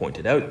often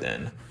pointed out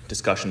then,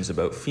 discussions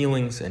about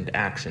feelings and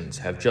actions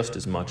have just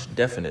as much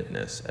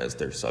definiteness as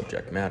their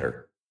subject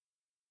matter.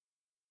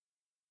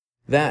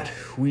 That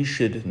we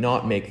should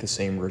not make the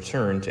same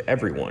return to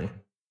everyone,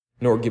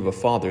 nor give a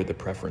father the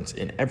preference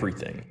in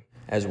everything,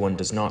 as one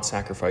does not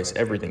sacrifice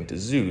everything to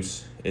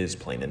Zeus, is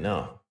plain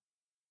enough.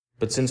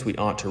 But since we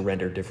ought to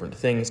render different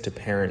things to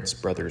parents,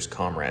 brothers,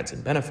 comrades,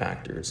 and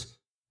benefactors,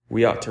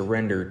 we ought to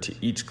render to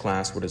each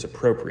class what is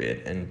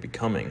appropriate and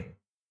becoming.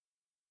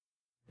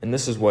 And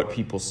this is what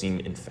people seem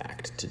in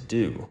fact to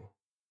do.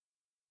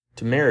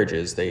 To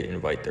marriages they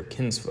invite their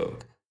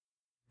kinsfolk,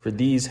 for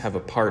these have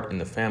a part in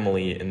the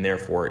family and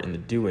therefore in the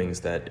doings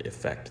that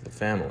affect the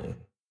family.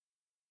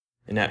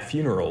 And at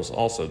funerals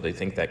also they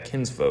think that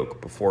kinsfolk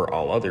before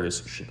all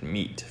others should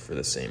meet for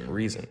the same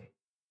reason.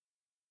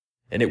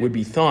 And it would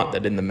be thought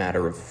that in the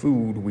matter of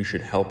food we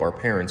should help our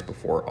parents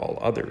before all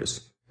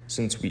others,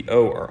 since we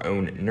owe our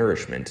own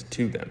nourishment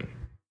to them.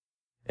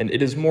 And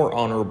it is more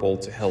honorable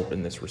to help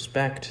in this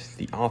respect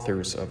the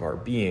authors of our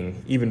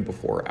being even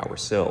before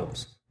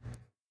ourselves.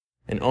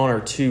 An honor,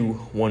 too,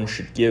 one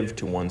should give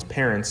to one's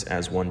parents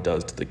as one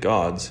does to the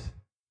gods,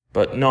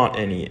 but not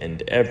any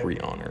and every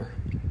honor.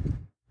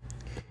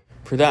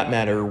 For that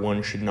matter,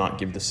 one should not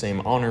give the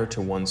same honor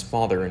to one's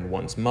father and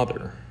one's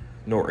mother,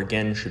 nor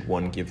again should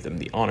one give them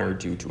the honor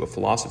due to a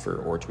philosopher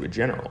or to a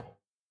general,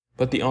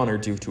 but the honor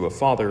due to a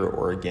father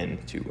or again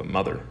to a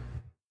mother.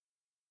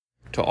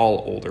 To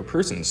all older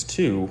persons,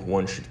 too,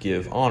 one should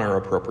give honor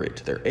appropriate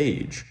to their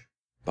age,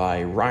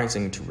 by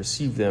rising to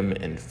receive them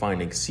and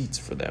finding seats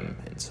for them,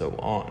 and so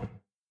on.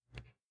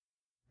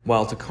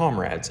 While to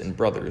comrades and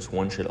brothers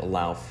one should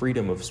allow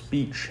freedom of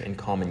speech and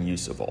common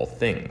use of all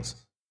things.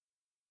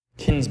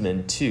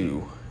 Kinsmen,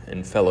 too,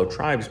 and fellow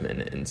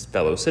tribesmen and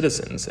fellow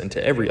citizens, and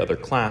to every other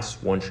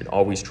class one should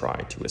always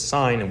try to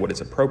assign what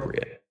is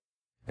appropriate,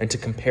 and to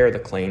compare the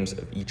claims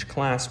of each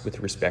class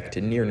with respect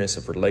to nearness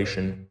of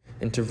relation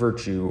and to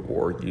virtue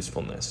or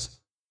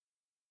usefulness.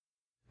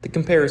 The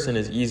comparison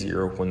is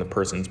easier when the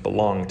persons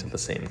belong to the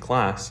same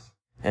class,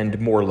 and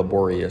more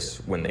laborious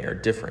when they are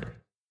different.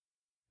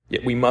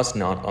 Yet we must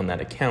not on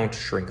that account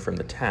shrink from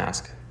the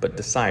task, but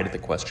decide the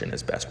question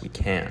as best we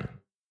can.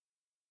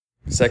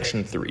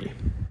 Section 3.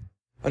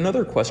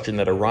 Another question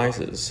that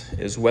arises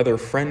is whether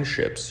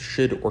friendships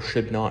should or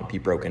should not be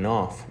broken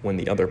off when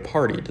the other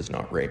party does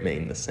not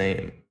remain the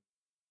same.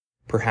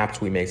 Perhaps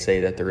we may say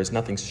that there is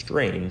nothing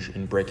strange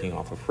in breaking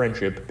off a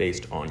friendship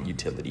based on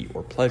utility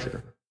or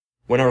pleasure,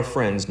 when our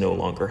friends no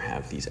longer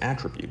have these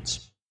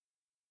attributes.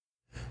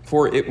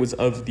 For it was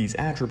of these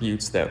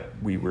attributes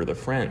that we were the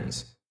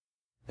friends,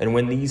 and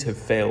when these have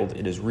failed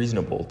it is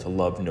reasonable to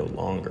love no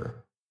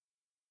longer.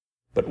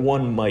 But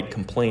one might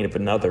complain of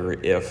another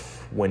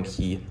if, when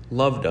he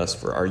loved us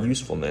for our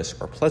usefulness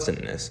or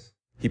pleasantness,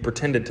 he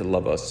pretended to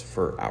love us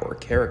for our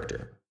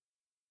character.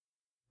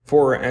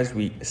 For, as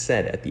we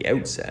said at the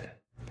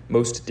outset,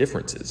 most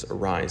differences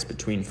arise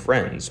between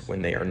friends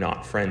when they are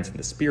not friends in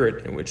the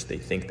spirit in which they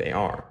think they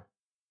are.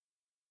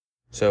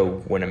 So,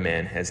 when a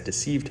man has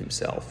deceived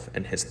himself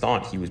and has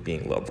thought he was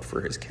being loved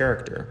for his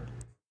character,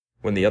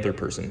 when the other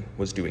person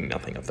was doing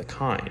nothing of the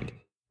kind,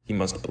 he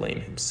must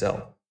blame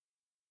himself.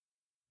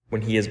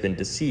 When he has been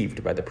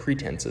deceived by the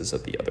pretenses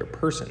of the other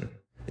person,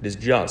 it is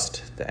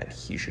just that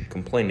he should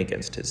complain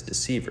against his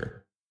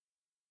deceiver.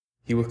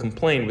 He will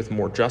complain with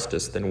more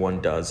justice than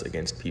one does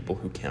against people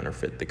who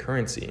counterfeit the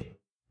currency,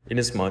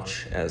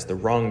 inasmuch as the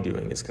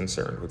wrongdoing is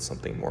concerned with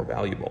something more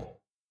valuable.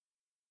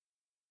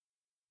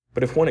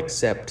 But if one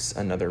accepts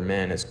another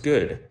man as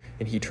good,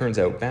 and he turns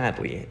out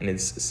badly and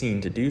is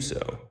seen to do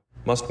so,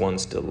 must one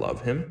still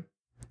love him?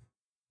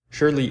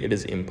 Surely it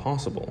is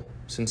impossible,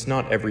 since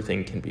not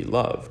everything can be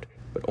loved,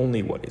 but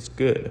only what is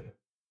good.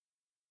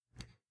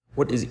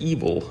 What is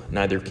evil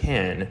neither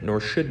can nor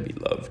should be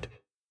loved,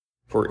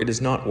 for it is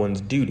not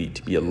one's duty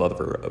to be a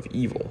lover of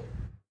evil,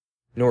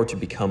 nor to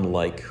become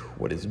like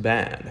what is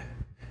bad,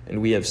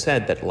 and we have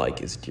said that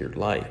like is dear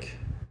like.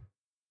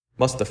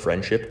 Must the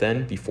friendship,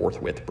 then, be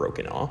forthwith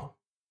broken off?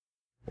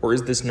 Or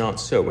is this not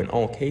so in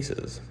all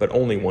cases, but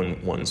only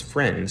when one's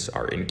friends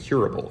are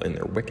incurable in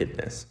their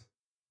wickedness?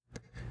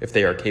 If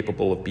they are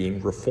capable of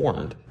being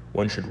reformed,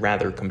 one should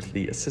rather come to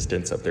the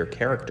assistance of their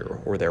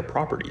character or their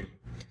property,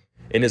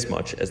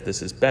 inasmuch as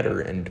this is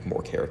better and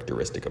more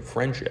characteristic of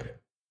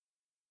friendship.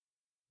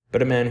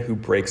 But a man who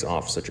breaks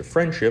off such a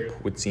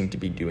friendship would seem to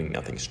be doing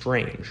nothing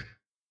strange,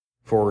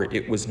 For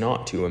it was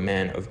not to a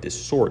man of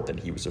this sort that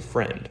he was a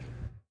friend.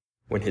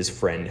 When his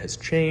friend has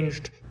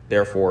changed,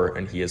 therefore,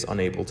 and he is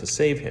unable to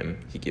save him,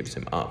 he gives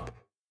him up.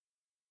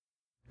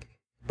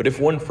 But if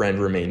one friend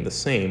remained the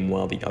same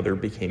while the other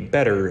became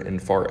better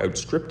and far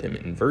outstripped him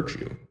in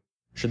virtue,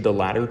 should the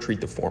latter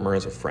treat the former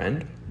as a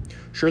friend?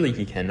 Surely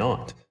he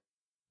cannot.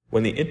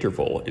 When the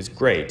interval is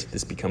great,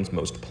 this becomes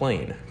most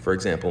plain, for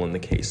example in the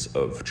case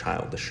of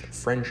childish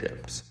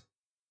friendships.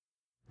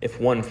 If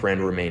one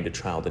friend remained a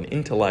child in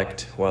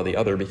intellect while the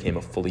other became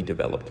a fully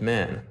developed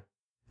man,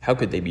 how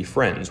could they be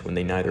friends when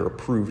they neither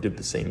approved of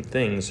the same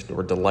things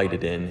nor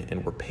delighted in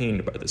and were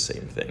pained by the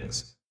same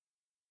things?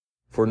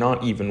 For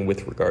not even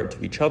with regard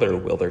to each other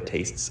will their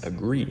tastes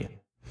agree,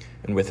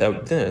 and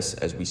without this,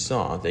 as we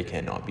saw, they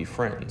cannot be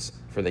friends,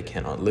 for they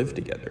cannot live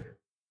together.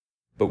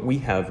 But we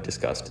have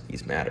discussed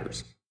these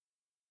matters.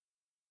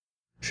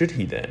 Should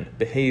he, then,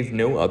 behave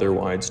no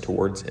otherwise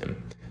towards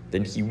him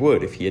than he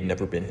would if he had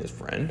never been his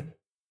friend?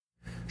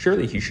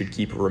 Surely he should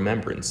keep a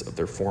remembrance of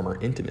their former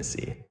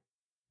intimacy.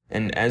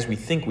 And as we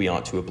think we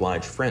ought to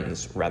oblige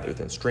friends rather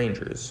than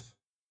strangers,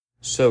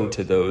 so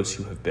to those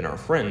who have been our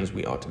friends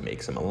we ought to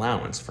make some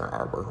allowance for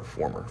our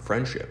former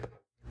friendship,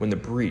 when the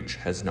breach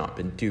has not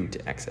been due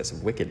to excess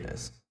of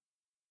wickedness.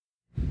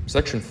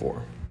 Section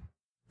 4.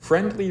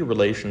 Friendly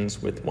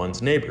relations with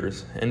one's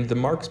neighbors, and the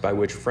marks by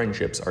which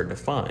friendships are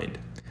defined,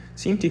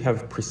 seem to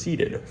have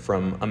proceeded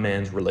from a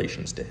man's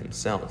relations to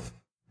himself.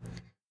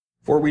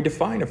 For we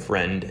define a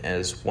friend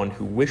as one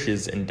who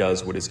wishes and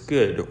does what is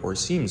good or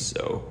seems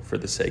so for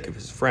the sake of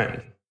his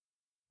friend,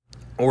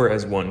 or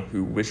as one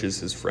who wishes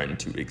his friend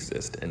to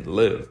exist and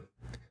live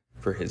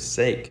for his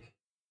sake,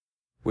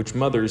 which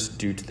mothers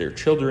do to their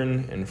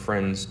children and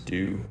friends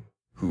do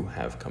who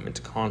have come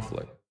into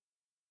conflict.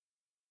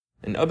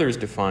 And others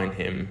define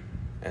him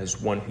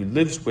as one who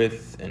lives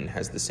with and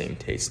has the same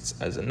tastes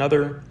as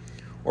another,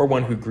 or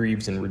one who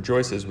grieves and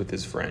rejoices with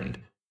his friend,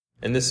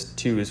 and this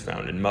too is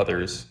found in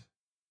mothers.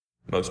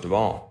 Most of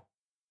all,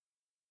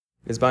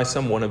 it is by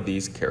some one of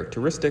these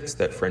characteristics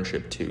that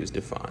friendship too is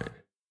defined.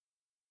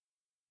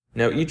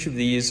 Now each of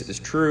these is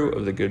true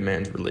of the good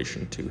man's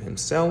relation to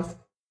himself,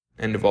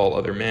 and of all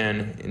other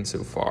men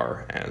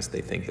insofar as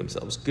they think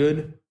themselves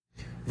good.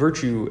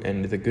 Virtue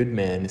and the good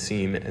man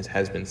seem, as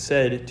has been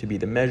said, to be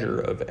the measure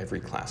of every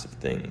class of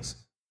things.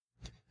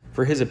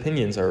 For his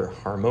opinions are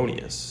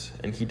harmonious,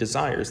 and he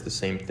desires the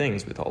same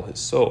things with all his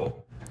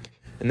soul.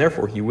 And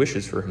therefore he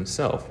wishes for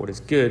himself what is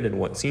good and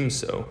what seems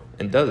so,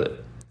 and does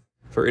it.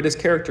 For it is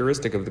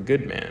characteristic of the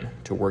good man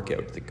to work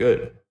out the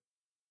good.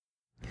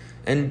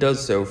 And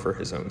does so for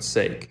his own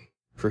sake,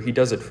 for he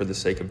does it for the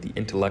sake of the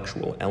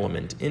intellectual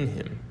element in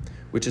him,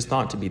 which is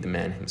thought to be the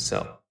man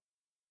himself.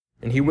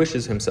 And he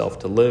wishes himself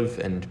to live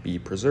and be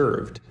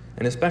preserved,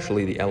 and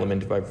especially the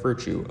element by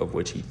virtue of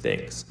which he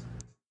thinks.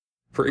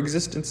 For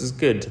existence is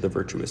good to the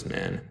virtuous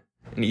man,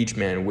 and each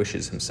man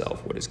wishes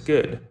himself what is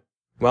good,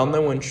 while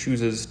no one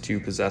chooses to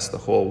possess the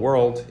whole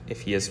world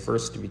if he has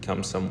first to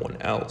become someone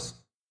else.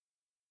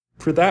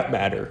 For that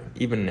matter,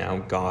 even now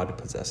God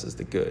possesses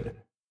the good.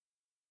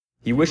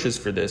 He wishes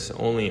for this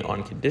only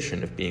on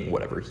condition of being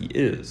whatever he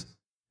is,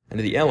 and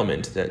the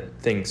element that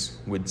thinks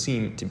would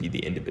seem to be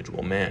the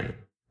individual man,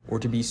 or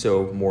to be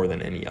so more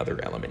than any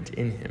other element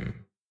in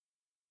him.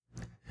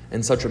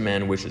 And such a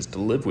man wishes to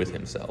live with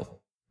himself,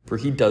 for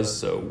he does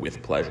so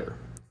with pleasure,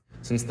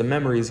 since the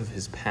memories of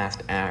his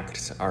past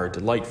acts are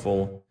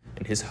delightful,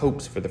 and his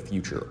hopes for the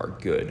future are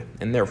good,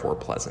 and therefore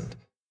pleasant.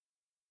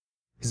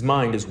 His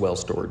mind is well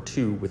stored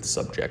too with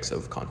subjects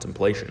of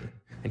contemplation,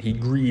 and he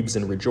grieves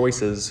and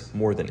rejoices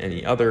more than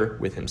any other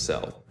with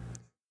himself.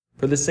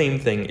 For the same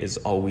thing is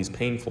always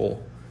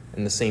painful,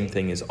 and the same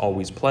thing is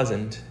always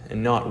pleasant,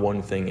 and not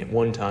one thing at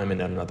one time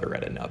and another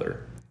at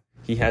another.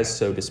 He has,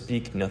 so to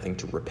speak, nothing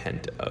to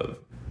repent of.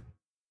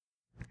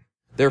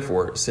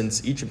 Therefore,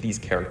 since each of these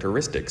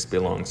characteristics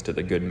belongs to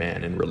the good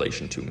man in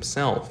relation to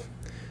himself,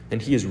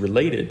 and he is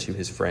related to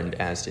his friend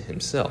as to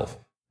himself,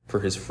 for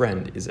his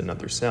friend is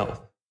another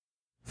self,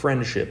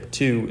 friendship,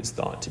 too, is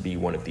thought to be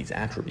one of these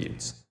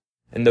attributes,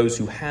 and those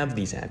who have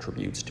these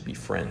attributes to be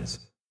friends.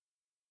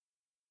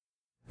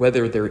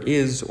 Whether there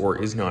is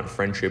or is not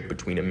friendship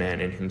between a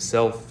man and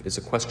himself is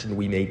a question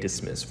we may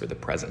dismiss for the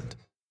present.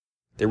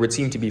 There would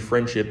seem to be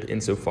friendship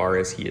insofar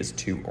as he is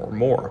two or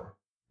more,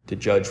 to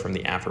judge from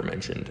the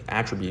aforementioned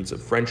attributes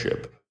of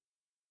friendship,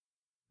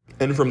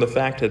 and from the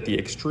fact that the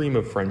extreme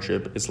of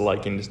friendship is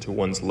likened to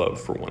one's love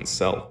for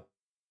oneself.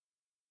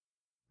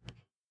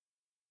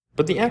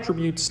 But the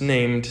attributes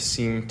named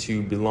seem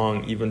to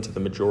belong even to the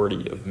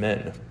majority of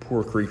men,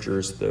 poor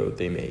creatures though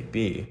they may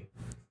be.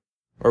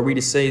 Are we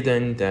to say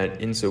then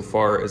that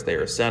insofar as they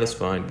are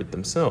satisfied with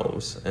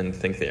themselves and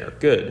think they are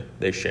good,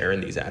 they share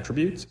in these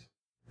attributes?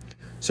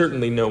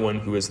 Certainly no one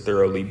who is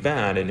thoroughly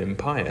bad and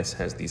impious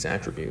has these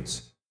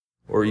attributes,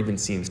 or even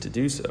seems to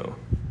do so.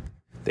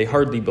 They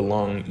hardly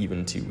belong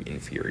even to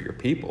inferior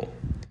people,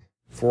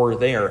 for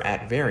they are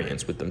at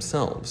variance with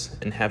themselves,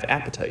 and have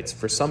appetites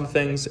for some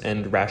things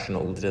and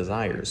rational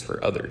desires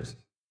for others.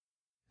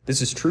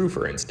 This is true,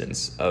 for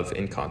instance, of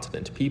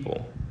incontinent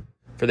people,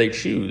 for they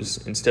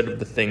choose, instead of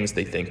the things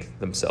they think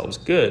themselves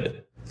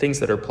good, things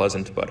that are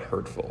pleasant but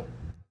hurtful,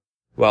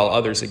 while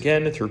others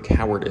again, through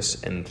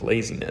cowardice and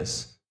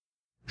laziness,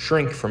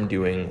 shrink from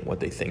doing what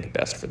they think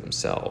best for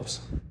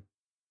themselves.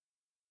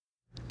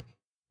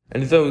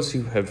 And those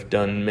who have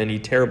done many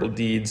terrible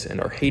deeds and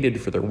are hated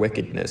for their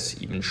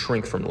wickedness even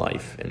shrink from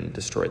life and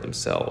destroy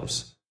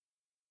themselves.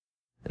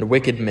 And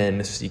wicked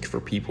men seek for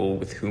people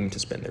with whom to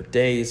spend their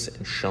days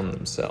and shun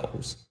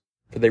themselves,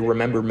 for they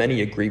remember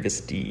many a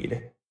grievous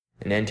deed,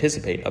 and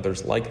anticipate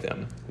others like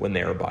them when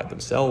they are by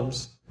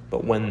themselves,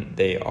 but when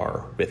they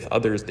are with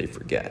others they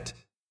forget.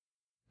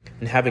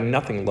 And having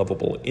nothing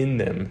lovable in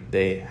them,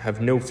 they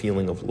have no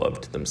feeling of love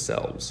to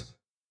themselves.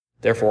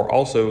 Therefore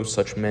also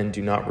such men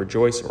do not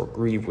rejoice or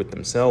grieve with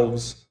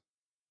themselves,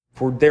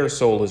 for their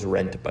soul is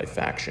rent by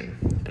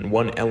faction, and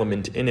one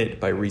element in it,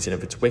 by reason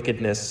of its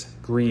wickedness,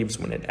 grieves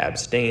when it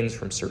abstains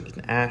from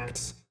certain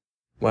acts,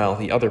 while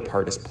the other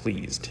part is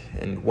pleased,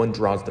 and one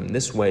draws them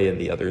this way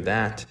and the other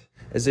that,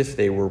 as if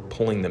they were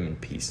pulling them in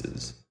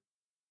pieces.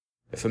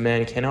 If a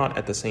man cannot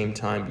at the same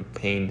time be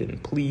pained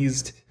and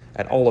pleased,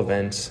 at all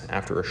events,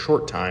 after a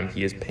short time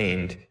he is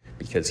pained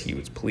because he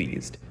was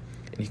pleased,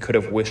 and he could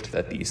have wished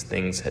that these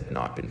things had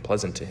not been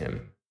pleasant to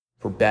him,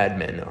 for bad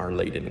men are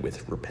laden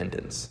with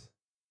repentance.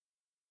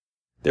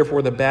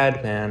 Therefore the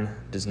bad man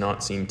does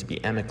not seem to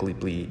be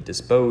amicably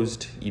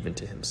disposed even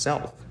to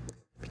himself,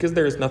 because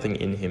there is nothing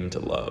in him to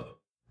love.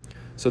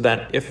 So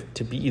that if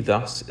to be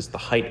thus is the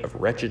height of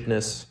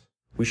wretchedness,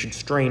 we should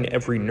strain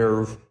every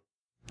nerve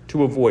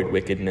to avoid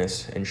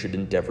wickedness and should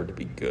endeavor to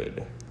be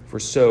good. For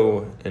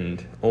so,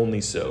 and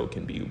only so,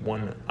 can be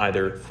one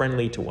either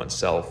friendly to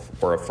oneself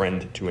or a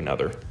friend to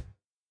another.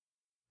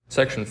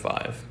 Section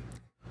 5.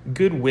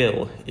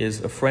 Goodwill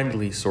is a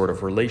friendly sort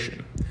of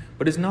relation,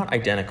 but is not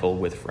identical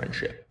with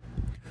friendship.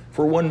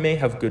 For one may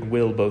have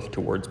goodwill both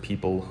towards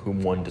people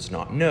whom one does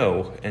not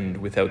know, and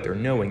without their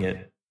knowing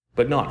it,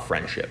 but not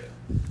friendship.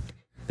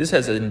 This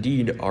has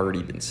indeed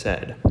already been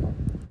said.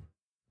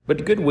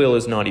 But goodwill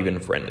is not even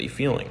friendly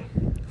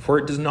feeling, for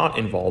it does not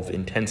involve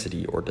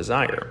intensity or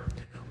desire,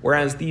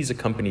 whereas these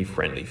accompany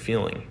friendly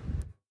feeling.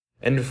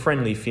 And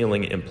friendly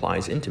feeling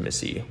implies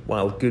intimacy,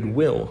 while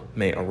goodwill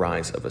may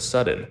arise of a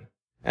sudden,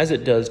 as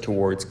it does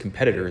towards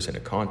competitors in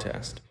a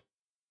contest.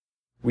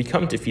 We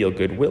come to feel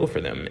goodwill for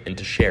them and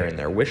to share in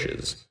their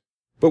wishes,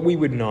 but we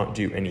would not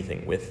do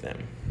anything with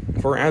them.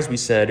 For as we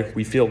said,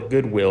 we feel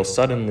goodwill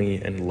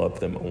suddenly and love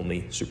them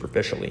only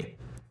superficially.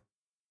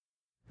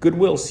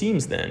 Goodwill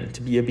seems, then,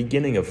 to be a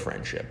beginning of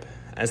friendship,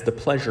 as the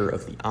pleasure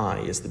of the eye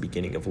is the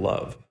beginning of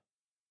love.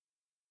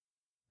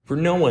 For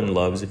no one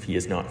loves if he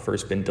has not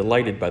first been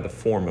delighted by the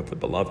form of the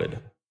beloved.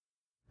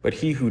 But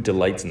he who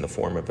delights in the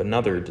form of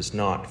another does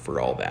not, for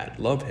all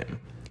that, love him,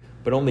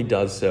 but only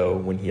does so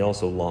when he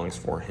also longs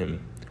for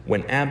him,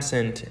 when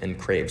absent and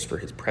craves for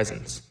his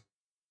presence.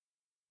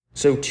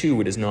 So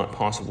too it is not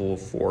possible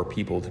for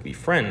people to be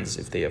friends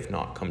if they have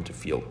not come to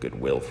feel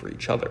goodwill for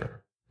each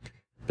other.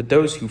 But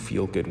those who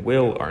feel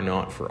goodwill are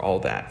not for all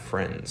that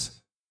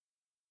friends.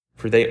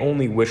 For they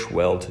only wish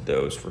well to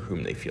those for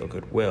whom they feel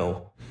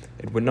goodwill,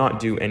 and would not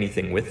do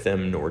anything with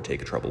them nor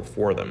take trouble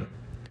for them.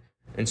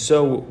 And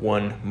so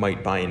one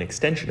might, by an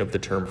extension of the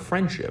term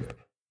friendship,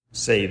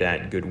 say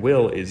that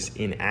goodwill is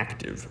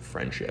inactive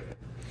friendship,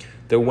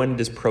 though when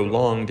it is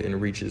prolonged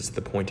and reaches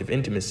the point of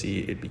intimacy,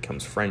 it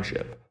becomes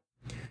friendship.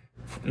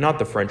 Not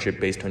the friendship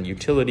based on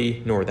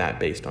utility, nor that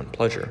based on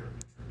pleasure,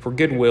 for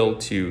goodwill,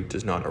 too,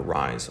 does not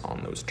arise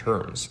on those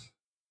terms.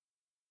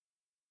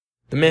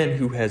 The man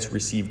who has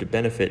received a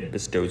benefit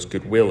bestows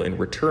goodwill in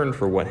return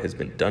for what has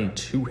been done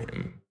to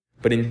him,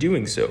 but in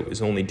doing so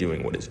is only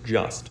doing what is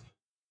just,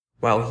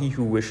 while he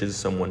who wishes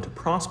someone to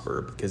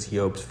prosper because he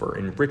hopes for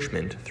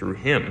enrichment through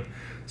him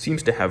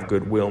seems to have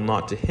goodwill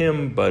not to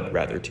him, but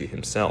rather to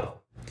himself,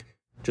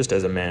 just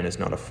as a man is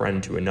not a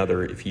friend to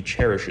another if he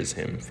cherishes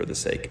him for the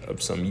sake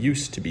of some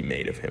use to be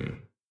made of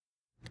him.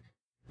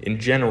 In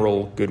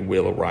general,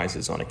 goodwill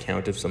arises on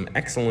account of some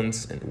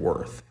excellence and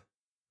worth,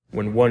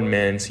 when one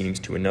man seems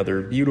to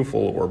another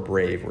beautiful or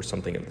brave or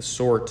something of the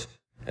sort,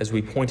 as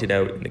we pointed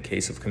out in the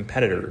case of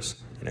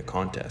competitors in a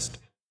contest.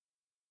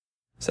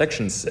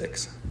 Section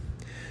 6.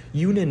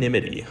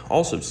 Unanimity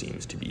also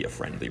seems to be a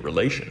friendly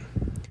relation.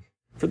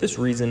 For this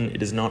reason,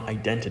 it is not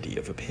identity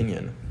of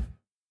opinion.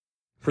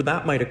 For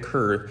that might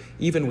occur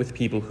even with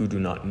people who do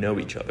not know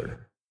each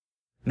other.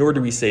 Nor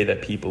do we say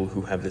that people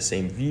who have the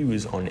same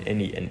views on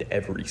any and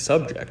every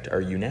subject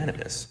are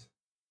unanimous.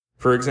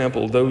 For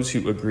example, those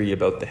who agree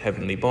about the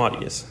heavenly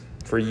bodies,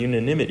 for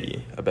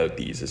unanimity about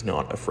these is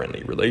not a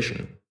friendly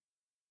relation.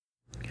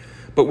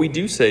 But we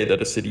do say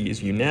that a city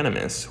is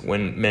unanimous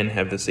when men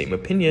have the same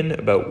opinion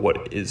about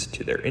what is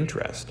to their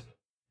interest,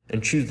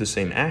 and choose the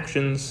same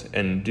actions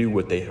and do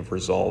what they have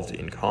resolved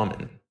in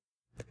common.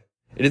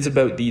 It is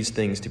about these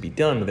things to be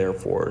done,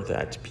 therefore,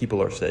 that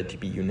people are said to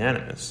be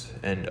unanimous,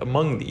 and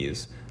among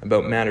these,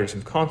 about matters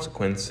of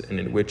consequence and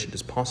in which it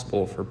is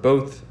possible for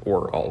both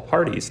or all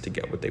parties to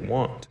get what they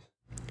want.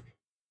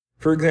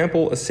 For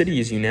example, a city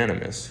is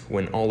unanimous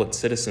when all its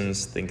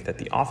citizens think that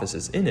the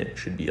offices in it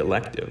should be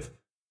elective,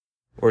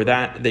 or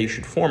that they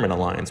should form an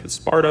alliance with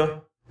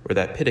Sparta, or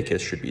that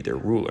Pittacus should be their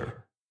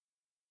ruler,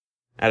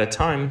 at a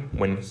time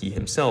when he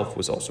himself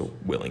was also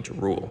willing to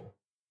rule.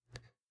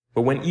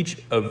 But when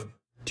each of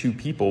two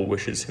people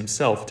wishes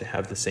himself to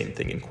have the same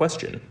thing in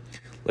question,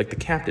 like the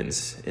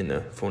captains in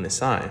the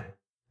Phoenici,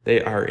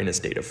 they are in a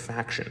state of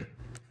faction.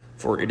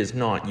 For it is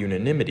not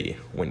unanimity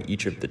when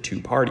each of the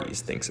two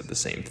parties thinks of the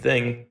same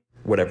thing,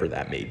 whatever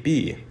that may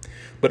be,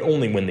 but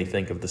only when they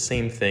think of the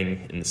same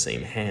thing in the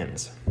same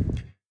hands.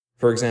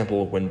 For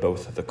example, when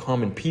both the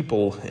common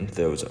people and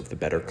those of the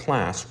better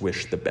class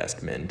wish the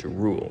best men to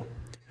rule.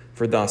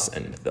 For thus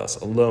and thus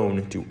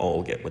alone do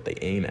all get what they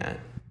aim at.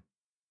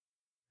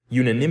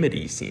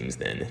 Unanimity seems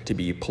then to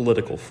be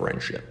political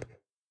friendship,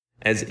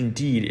 as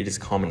indeed it is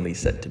commonly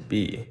said to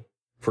be,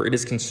 for it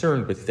is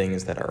concerned with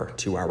things that are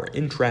to our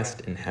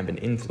interest and have an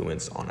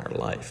influence on our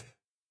life.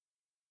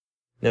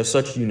 Now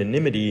such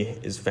unanimity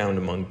is found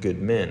among good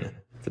men,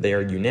 for they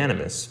are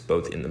unanimous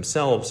both in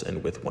themselves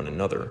and with one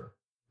another,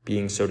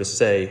 being, so to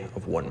say,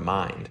 of one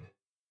mind.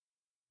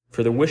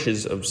 For the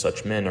wishes of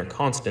such men are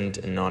constant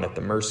and not at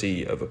the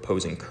mercy of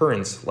opposing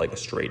currents like a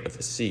strait of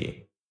the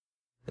sea.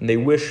 And they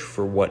wish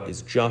for what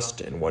is just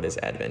and what is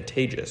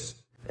advantageous,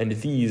 and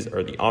these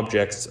are the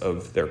objects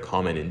of their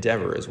common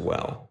endeavor as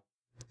well.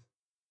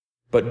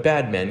 But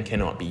bad men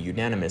cannot be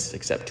unanimous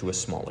except to a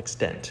small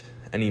extent,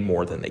 any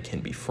more than they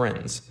can be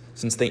friends,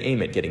 since they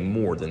aim at getting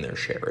more than their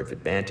share of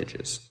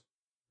advantages.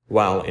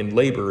 While in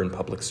labor and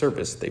public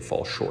service they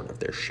fall short of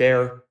their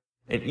share,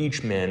 and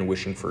each man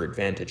wishing for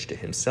advantage to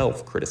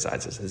himself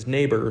criticizes his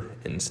neighbor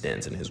and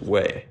stands in his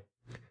way.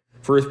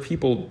 For if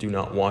people do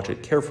not watch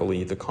it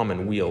carefully, the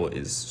common weal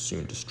is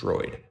soon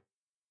destroyed.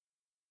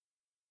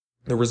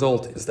 The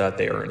result is that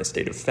they are in a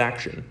state of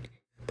faction,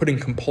 putting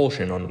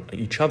compulsion on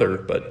each other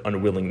but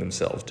unwilling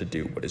themselves to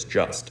do what is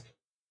just.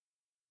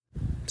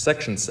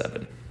 Section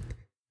 7.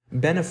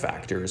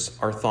 Benefactors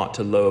are thought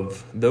to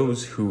love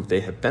those who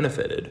they have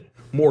benefited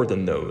more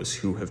than those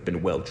who have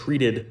been well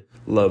treated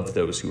love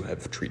those who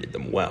have treated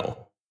them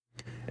well.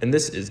 And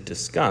this is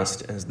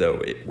discussed as though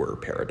it were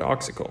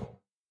paradoxical.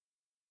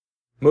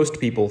 Most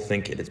people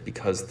think it is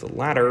because the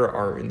latter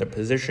are in the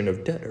position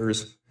of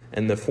debtors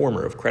and the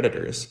former of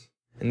creditors,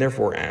 and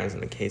therefore, as in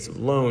the case of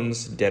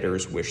loans,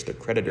 debtors wish that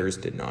creditors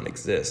did not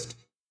exist,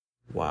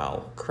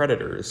 while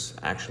creditors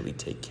actually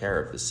take care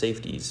of the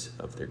safeties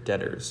of their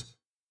debtors.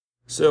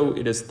 So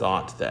it is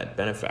thought that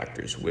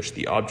benefactors wish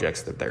the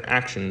objects of their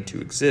action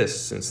to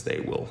exist, since they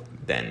will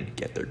then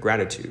get their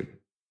gratitude,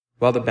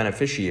 while the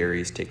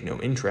beneficiaries take no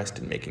interest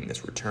in making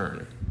this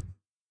return.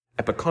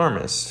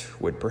 Epicharmus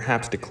would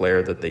perhaps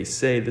declare that they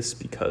say this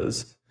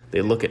because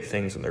they look at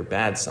things on their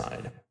bad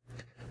side,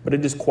 but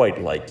it is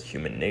quite like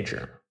human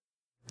nature.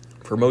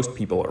 For most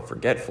people are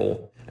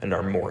forgetful and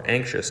are more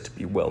anxious to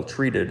be well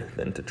treated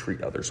than to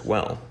treat others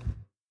well.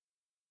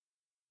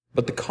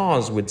 But the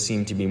cause would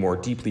seem to be more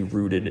deeply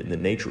rooted in the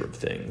nature of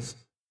things.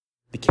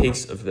 The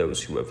case of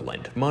those who have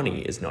lent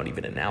money is not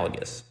even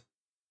analogous,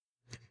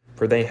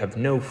 for they have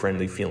no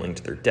friendly feeling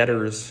to their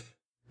debtors,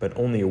 but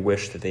only a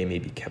wish that they may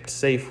be kept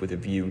safe with a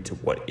view to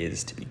what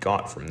is to be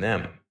got from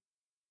them.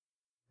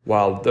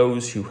 While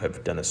those who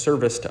have done a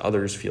service to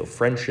others feel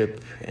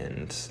friendship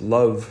and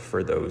love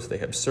for those they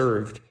have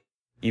served,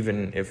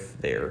 even if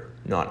they are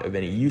not of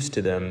any use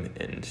to them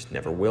and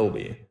never will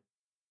be.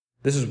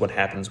 This is what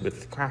happens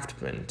with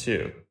craftsmen,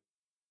 too.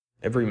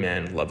 Every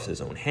man loves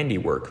his own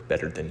handiwork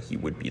better than he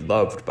would be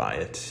loved by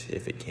it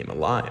if it came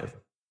alive.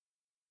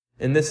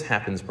 And this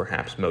happens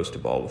perhaps most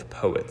of all with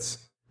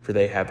poets, for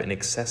they have an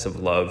excessive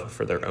love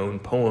for their own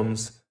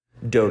poems,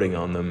 doting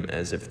on them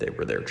as if they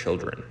were their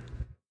children.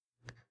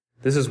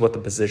 This is what the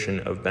position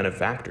of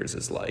benefactors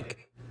is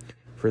like,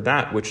 for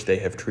that which they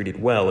have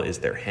treated well is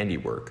their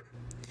handiwork,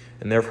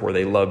 and therefore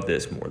they love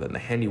this more than the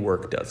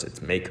handiwork does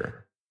its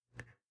maker.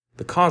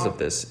 The cause of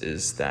this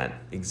is that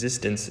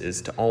existence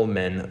is to all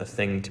men a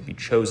thing to be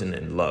chosen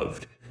and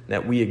loved, and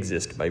that we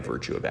exist by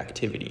virtue of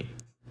activity,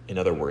 in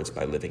other words,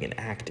 by living and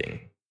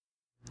acting,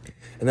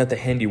 and that the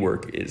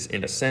handiwork is,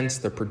 in a sense,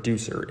 the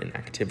producer in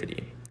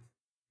activity.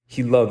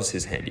 He loves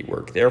his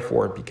handiwork,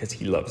 therefore, because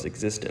he loves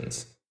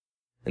existence.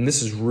 And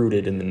this is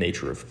rooted in the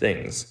nature of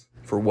things,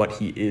 for what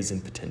he is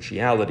in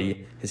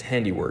potentiality, his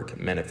handiwork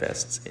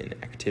manifests in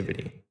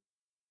activity.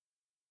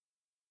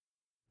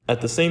 At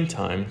the same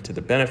time, to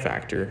the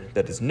benefactor,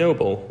 that is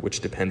noble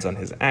which depends on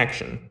his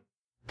action,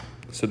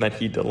 so that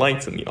he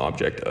delights in the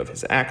object of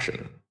his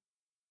action.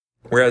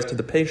 Whereas to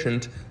the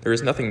patient, there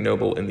is nothing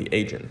noble in the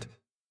agent,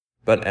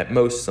 but at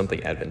most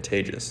something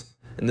advantageous,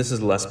 and this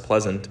is less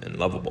pleasant and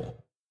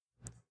lovable.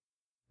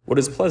 What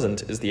is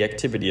pleasant is the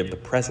activity of the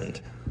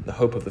present, the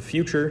hope of the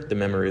future, the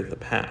memory of the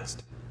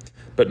past.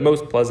 But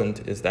most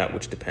pleasant is that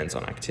which depends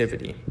on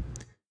activity,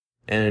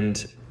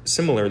 and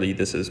similarly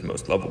this is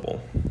most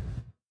lovable.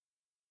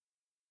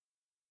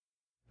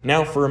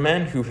 Now, for a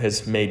man who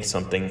has made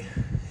something,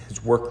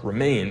 his work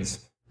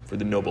remains, for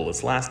the noble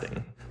is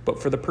lasting,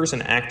 but for the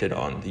person acted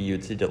on, the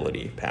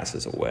utility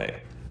passes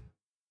away.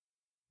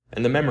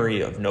 And the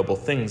memory of noble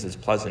things is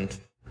pleasant,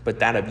 but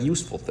that of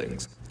useful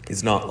things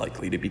is not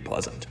likely to be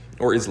pleasant,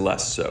 or is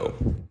less so,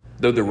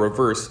 though the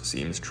reverse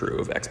seems true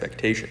of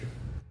expectation.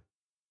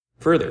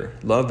 Further,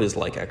 love is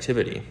like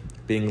activity,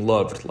 being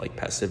loved like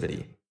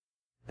passivity,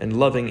 and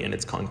loving and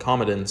its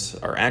concomitants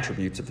are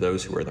attributes of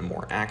those who are the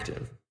more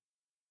active.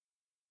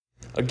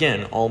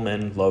 Again, all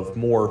men love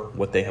more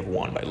what they have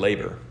won by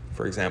labor.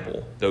 For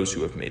example, those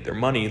who have made their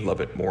money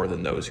love it more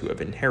than those who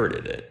have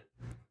inherited it.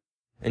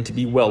 And to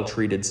be well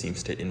treated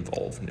seems to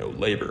involve no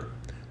labor,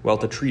 while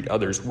to treat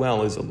others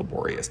well is a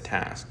laborious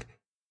task.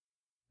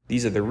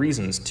 These are the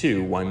reasons,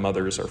 too, why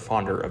mothers are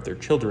fonder of their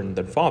children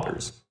than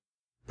fathers.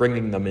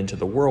 Bringing them into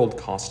the world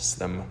costs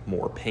them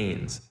more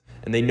pains,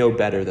 and they know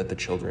better that the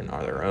children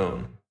are their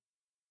own.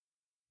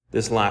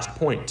 This last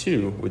point,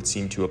 too, would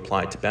seem to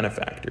apply to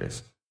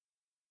benefactors.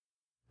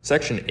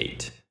 Section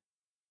 8.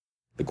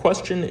 The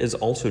question is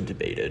also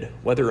debated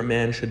whether a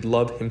man should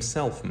love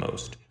himself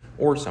most,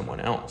 or someone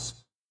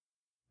else.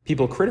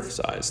 People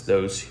criticize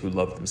those who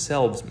love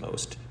themselves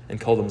most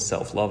and call them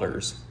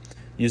self-lovers,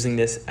 using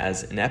this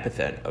as an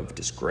epithet of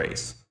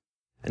disgrace.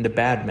 And a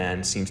bad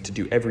man seems to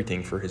do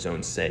everything for his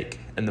own sake,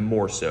 and the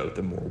more so,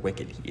 the more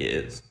wicked he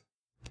is.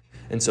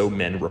 And so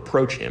men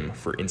reproach him,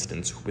 for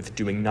instance, with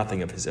doing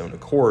nothing of his own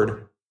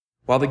accord,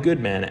 while the good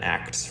man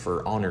acts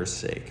for honor's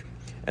sake,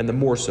 and the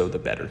more so the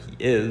better he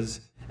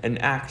is,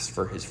 and acts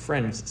for his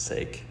friend's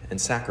sake, and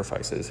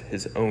sacrifices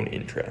his own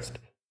interest.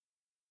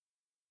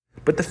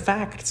 But the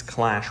facts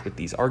clash with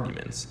these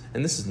arguments,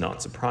 and this is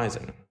not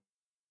surprising.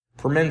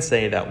 For men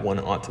say that one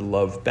ought to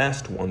love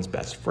best one's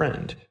best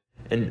friend,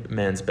 and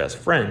man's best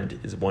friend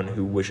is one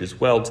who wishes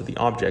well to the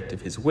object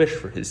of his wish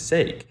for his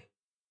sake,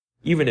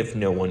 even if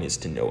no one is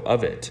to know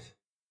of it.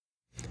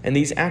 And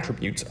these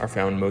attributes are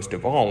found most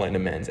of all in a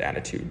man's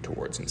attitude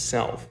towards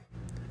himself,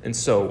 and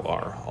so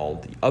are all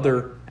the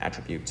other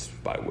attributes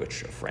by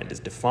which a friend is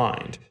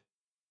defined.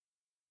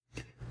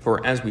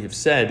 For as we have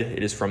said,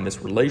 it is from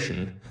this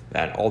relation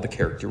that all the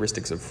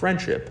characteristics of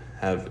friendship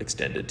have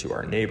extended to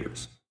our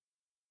neighbors.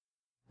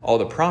 All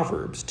the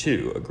proverbs,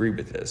 too, agree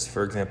with this.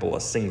 For example,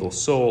 a single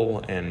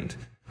soul, and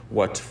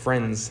what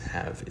friends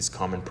have is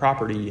common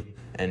property,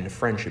 and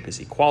friendship is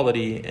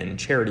equality, and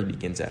charity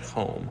begins at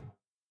home.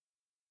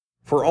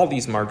 For all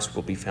these marks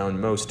will be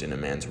found most in a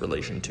man's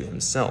relation to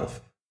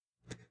himself.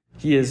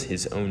 He is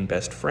his own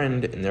best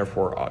friend, and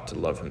therefore ought to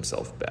love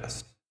himself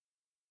best.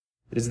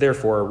 It is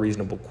therefore a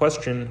reasonable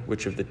question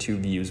which of the two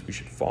views we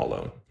should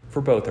follow,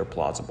 for both are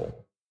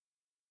plausible.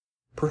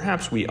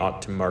 Perhaps we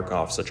ought to mark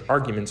off such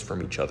arguments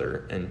from each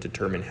other and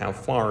determine how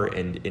far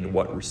and in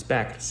what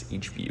respects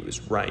each view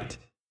is right.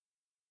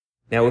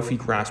 Now, if we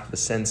grasp the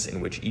sense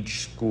in which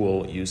each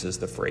school uses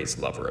the phrase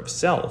lover of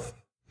self,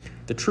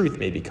 the truth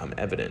may become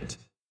evident.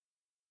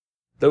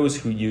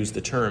 Those who use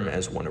the term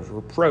as one of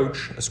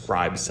reproach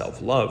ascribe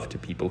self-love to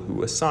people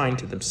who assign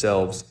to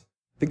themselves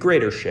the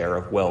greater share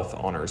of wealth,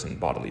 honors, and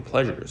bodily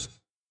pleasures.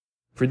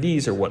 For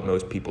these are what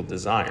most people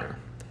desire,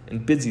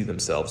 and busy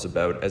themselves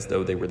about as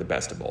though they were the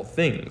best of all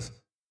things,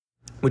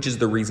 which is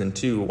the reason,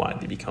 too, why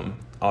they become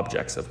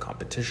objects of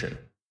competition.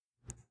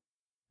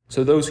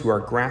 So those who are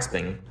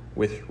grasping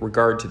with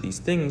regard to these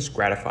things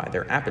gratify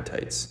their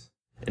appetites,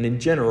 and in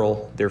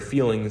general, their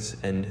feelings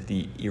and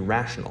the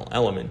irrational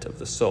element of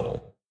the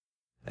soul,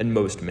 and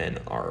most men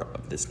are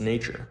of this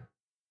nature,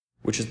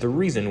 which is the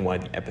reason why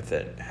the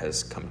epithet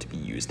has come to be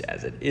used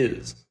as it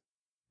is.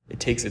 It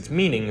takes its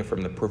meaning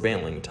from the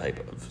prevailing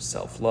type of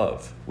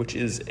self-love, which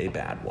is a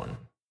bad one.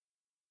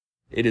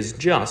 It is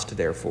just,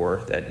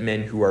 therefore, that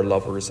men who are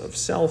lovers of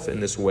self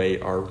in this way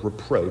are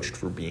reproached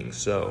for being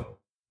so.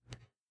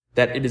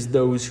 That it is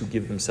those who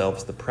give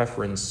themselves the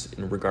preference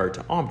in regard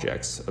to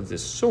objects of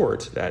this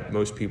sort that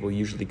most people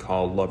usually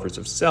call lovers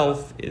of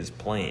self is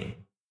plain.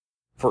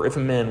 For if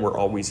a man were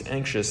always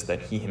anxious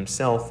that he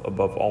himself,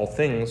 above all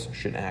things,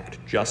 should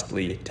act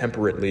justly,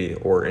 temperately,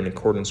 or in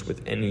accordance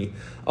with any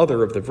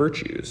other of the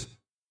virtues,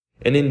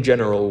 and in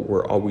general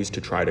were always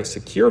to try to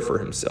secure for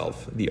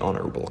himself the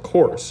honorable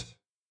course,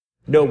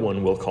 no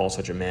one will call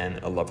such a man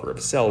a lover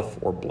of self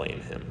or blame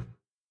him.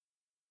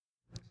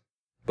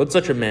 But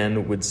such a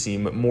man would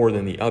seem more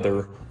than the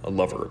other a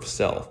lover of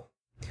self.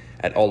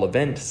 At all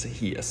events,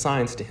 he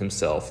assigns to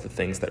himself the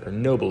things that are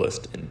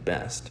noblest and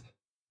best,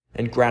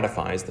 and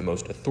gratifies the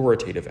most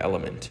authoritative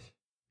element,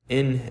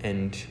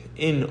 and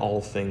in all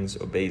things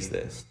obeys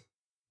this.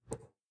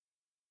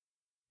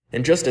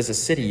 And just as a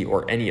city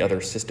or any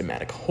other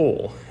systematic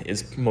whole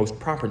is most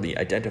properly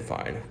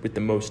identified with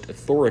the most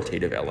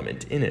authoritative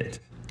element in it,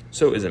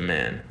 so is a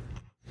man.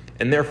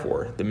 And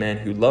therefore, the man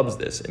who loves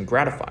this and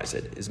gratifies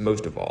it is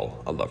most of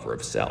all a lover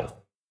of self.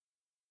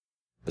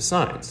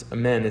 Besides, a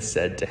man is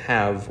said to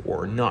have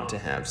or not to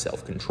have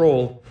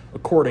self-control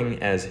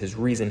according as his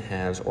reason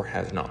has or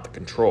has not the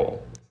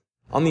control,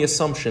 on the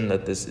assumption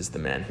that this is the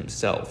man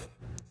himself.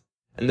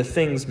 And the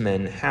things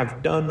men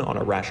have done on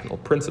a rational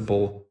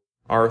principle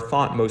are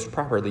thought most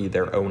properly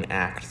their own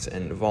acts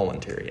and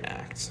voluntary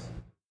acts.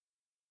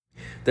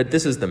 That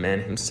this is the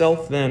man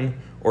himself, then,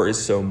 or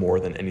is so more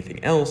than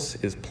anything else,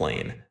 is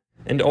plain,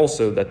 and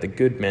also that the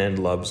good man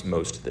loves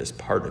most this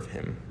part of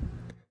him.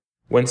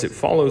 whence it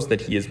follows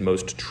that he is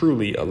most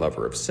truly a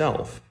lover of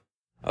self,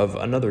 of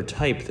another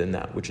type than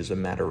that which is a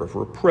matter of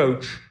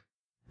reproach,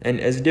 and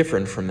as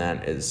different from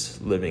that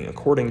as living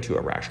according to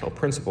a rational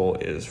principle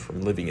is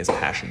from living as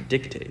passion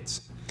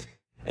dictates,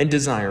 and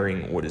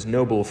desiring what is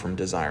noble from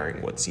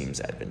desiring what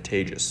seems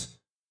advantageous.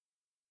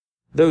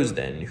 Those,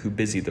 then, who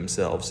busy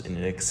themselves in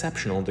an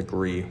exceptional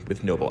degree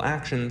with noble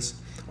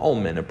actions, all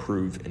men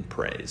approve and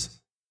praise.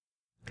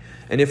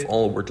 And if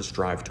all were to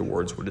strive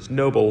towards what is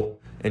noble,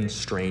 and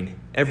strain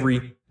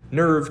every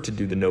nerve to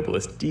do the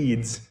noblest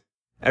deeds,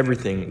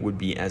 everything would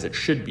be as it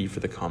should be for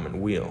the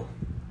common weal.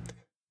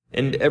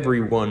 And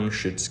every one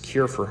should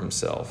secure for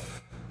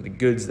himself the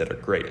goods that are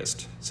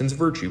greatest, since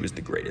virtue is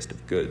the greatest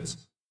of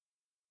goods.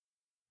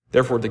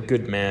 Therefore the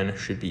good man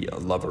should be a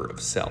lover of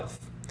self,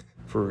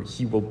 for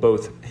he will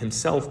both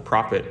himself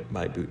profit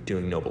by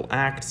doing noble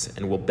acts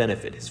and will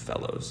benefit his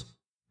fellows.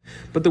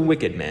 But the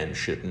wicked man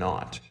should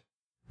not,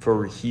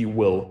 for he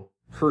will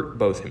hurt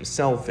both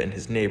himself and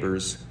his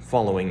neighbors,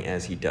 following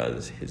as he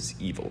does his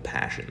evil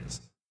passions.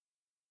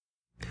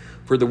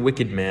 For the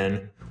wicked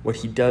man, what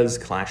he does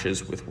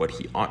clashes with what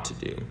he ought to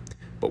do,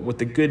 but what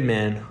the good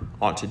man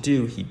ought to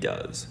do he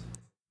does.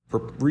 For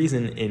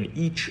reason in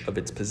each of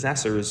its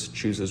possessors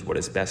chooses what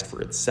is best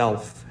for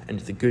itself, and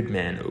the good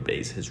man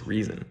obeys his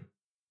reason.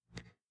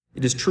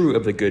 It is true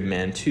of the good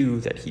man, too,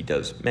 that he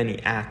does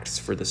many acts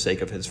for the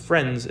sake of his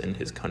friends and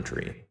his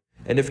country,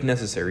 and if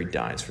necessary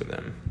dies for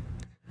them.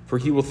 For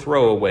he will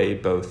throw away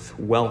both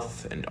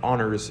wealth and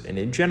honors, and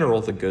in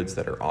general the goods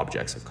that are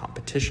objects of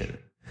competition,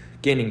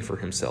 gaining for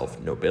himself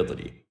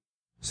nobility,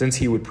 since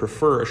he would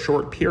prefer a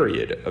short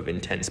period of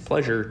intense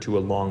pleasure to a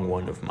long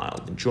one of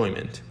mild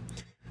enjoyment,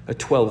 a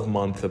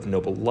 12-month of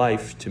noble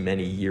life to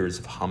many years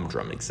of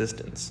humdrum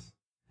existence,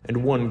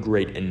 and one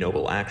great and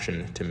noble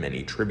action to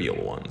many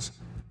trivial ones.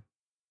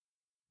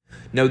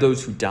 Now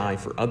those who die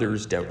for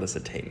others doubtless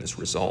attain this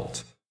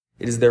result.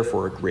 It is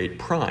therefore a great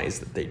prize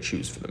that they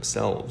choose for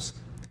themselves.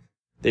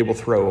 They will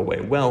throw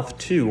away wealth,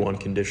 too, on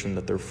condition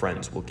that their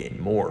friends will gain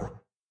more.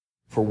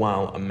 For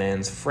while a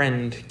man's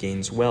friend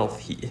gains wealth,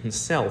 he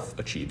himself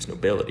achieves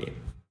nobility.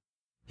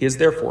 He is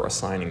therefore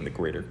assigning the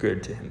greater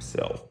good to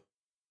himself.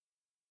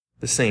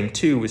 The same,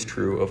 too, is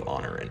true of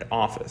honor and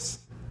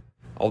office.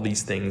 All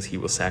these things he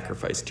will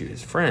sacrifice to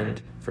his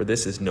friend, for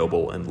this is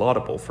noble and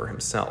laudable for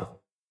himself.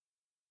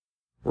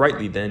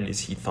 Rightly, then,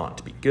 is he thought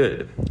to be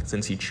good,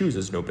 since he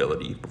chooses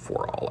nobility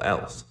before all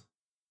else.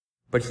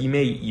 But he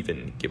may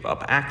even give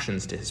up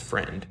actions to his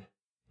friend.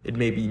 It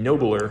may be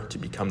nobler to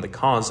become the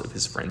cause of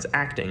his friend's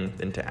acting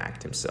than to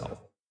act himself.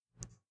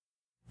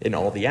 In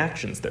all the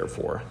actions,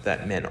 therefore,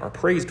 that men are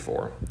praised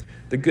for,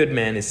 the good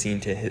man is seen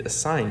to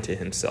assign to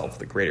himself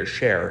the greater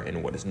share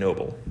in what is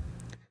noble.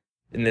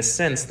 In this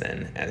sense,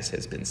 then, as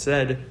has been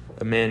said,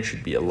 a man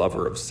should be a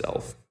lover of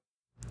self.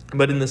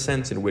 But in the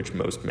sense in which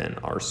most men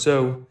are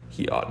so,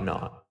 he ought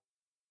not.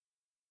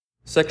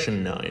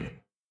 Section 9.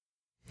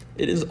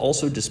 It is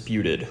also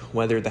disputed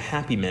whether the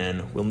happy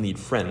man will need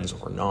friends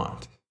or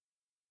not.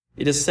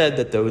 It is said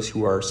that those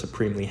who are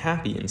supremely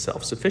happy and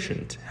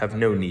self-sufficient have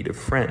no need of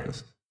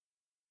friends.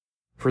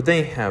 For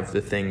they have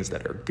the things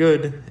that are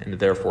good, and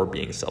therefore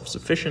being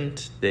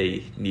self-sufficient,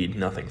 they need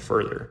nothing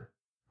further,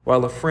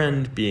 while a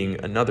friend, being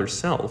another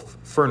self,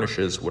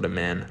 furnishes what a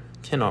man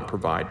cannot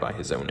provide by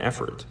his own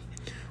effort.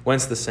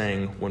 Whence the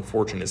saying, when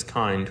fortune is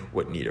kind,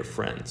 what need of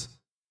friends?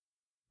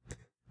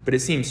 But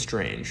it seems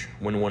strange,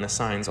 when one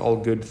assigns all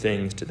good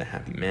things to the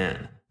happy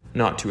man,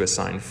 not to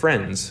assign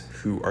friends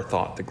who are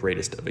thought the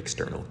greatest of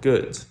external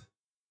goods.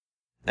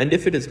 And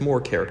if it is more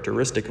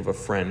characteristic of a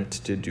friend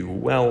to do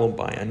well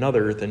by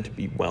another than to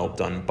be well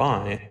done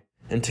by,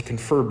 and to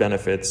confer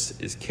benefits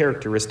is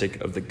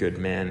characteristic of the good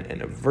man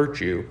and of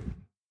virtue,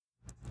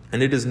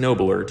 and it is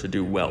nobler to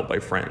do well by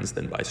friends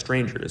than by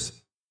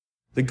strangers,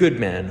 the good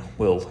man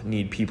will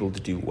need people to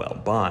do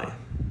well by.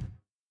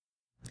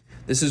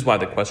 This is why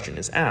the question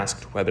is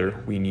asked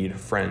whether we need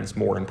friends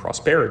more in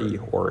prosperity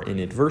or in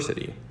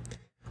adversity,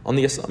 on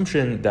the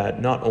assumption that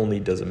not only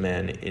does a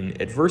man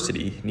in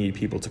adversity need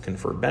people to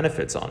confer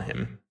benefits on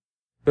him,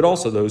 but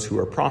also those who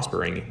are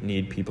prospering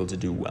need people to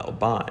do well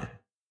by.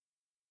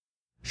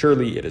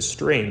 Surely it is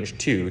strange,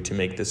 too, to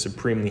make the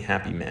supremely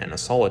happy man a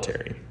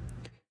solitary,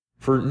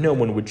 for no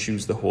one would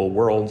choose the whole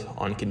world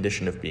on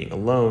condition of being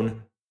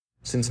alone,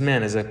 since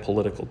man is a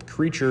political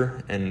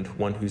creature and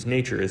one whose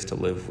nature is to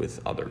live with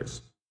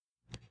others.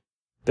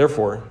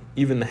 Therefore,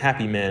 even the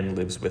happy man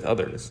lives with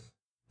others,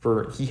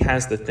 for he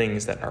has the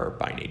things that are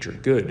by nature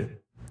good.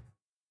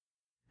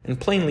 And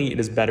plainly it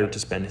is better to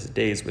spend his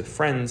days with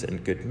friends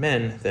and good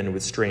men than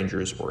with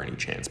strangers or any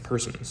chance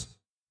persons.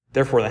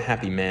 Therefore the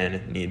happy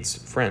man needs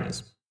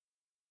friends.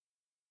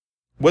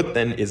 What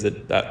then is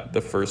it that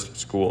the first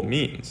school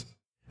means?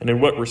 And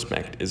in what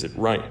respect is it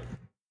right?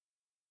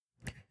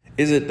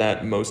 Is it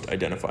that most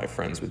identify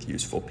friends with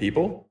useful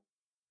people?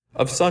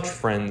 Of such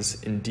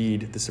friends,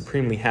 indeed, the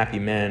supremely happy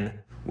man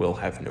will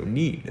have no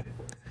need,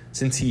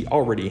 since he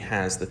already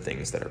has the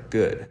things that are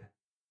good.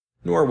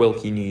 Nor will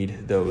he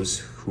need those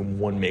whom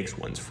one makes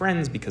one's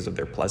friends because of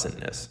their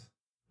pleasantness.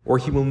 or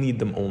he will need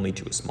them only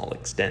to a small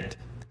extent,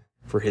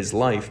 for his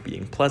life,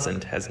 being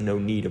pleasant, has no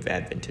need of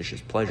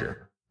adventitious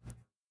pleasure.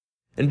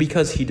 And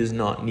because he does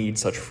not need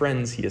such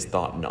friends, he is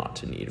thought not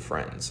to need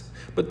friends.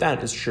 But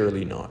that is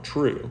surely not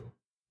true,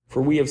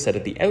 for we have said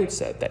at the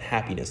outset that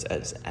happiness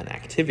is an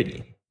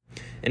activity.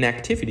 An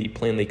activity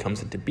plainly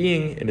comes into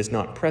being and is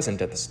not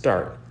present at the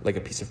start, like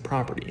a piece of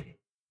property.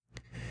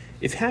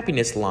 If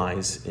happiness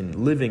lies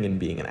in living and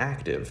being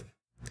active,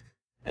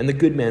 and the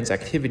good man's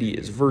activity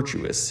is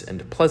virtuous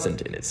and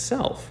pleasant in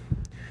itself,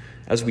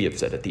 as we have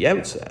said at the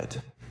outset,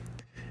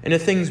 and a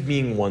thing's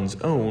being one's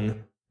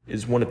own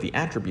is one of the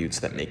attributes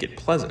that make it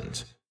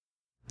pleasant,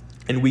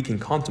 and we can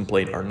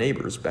contemplate our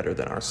neighbors better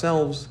than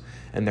ourselves,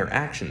 and their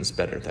actions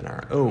better than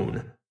our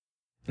own,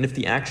 and if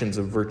the actions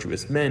of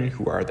virtuous men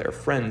who are their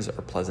friends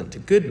are pleasant to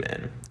good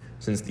men,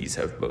 since these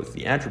have both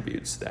the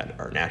attributes that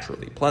are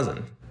naturally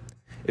pleasant,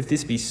 if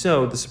this be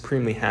so, the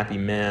supremely happy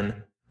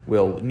man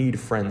will need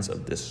friends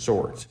of this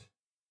sort,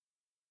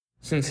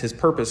 since his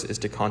purpose is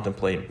to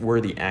contemplate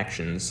worthy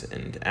actions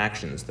and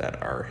actions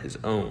that are his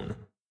own.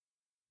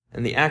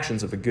 And the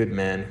actions of a good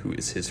man who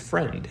is his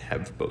friend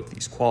have both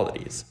these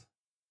qualities.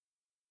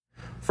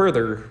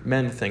 Further,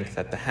 men think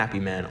that the happy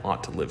man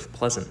ought to live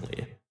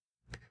pleasantly.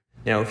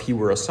 Now, if he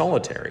were a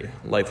solitary,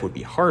 life would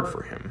be hard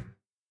for him.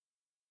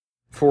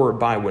 For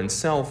by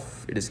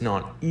oneself, it is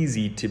not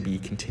easy to be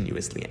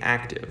continuously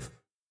active.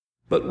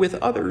 But with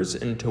others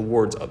and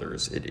towards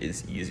others, it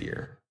is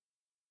easier.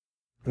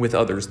 With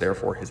others,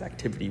 therefore, his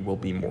activity will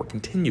be more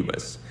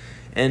continuous,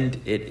 and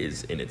it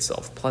is in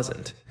itself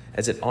pleasant,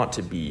 as it ought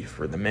to be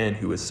for the man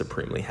who is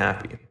supremely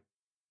happy.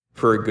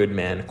 For a good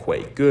man,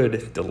 quite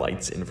good,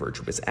 delights in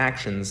virtuous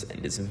actions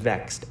and is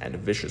vexed at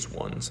vicious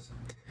ones,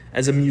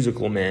 as a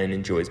musical man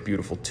enjoys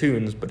beautiful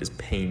tunes but is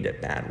pained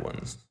at bad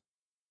ones.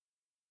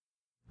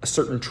 A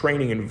certain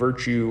training in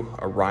virtue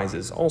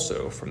arises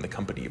also from the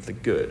company of the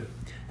good,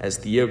 as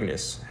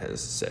Theognis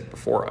has said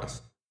before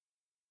us.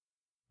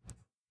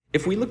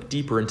 If we look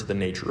deeper into the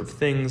nature of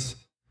things,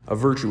 a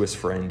virtuous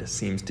friend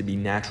seems to be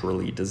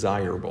naturally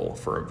desirable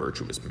for a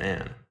virtuous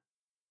man.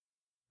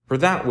 For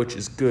that which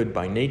is good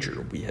by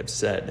nature, we have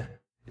said,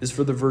 is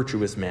for the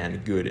virtuous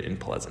man good and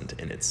pleasant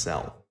in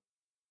itself.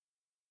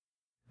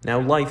 Now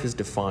life is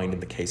defined in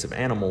the case of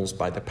animals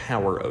by the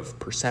power of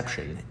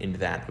perception, in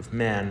that of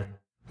man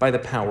by the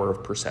power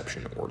of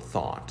perception or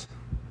thought.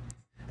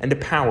 And a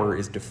power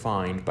is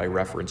defined by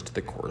reference to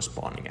the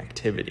corresponding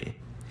activity,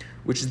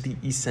 which is the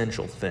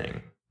essential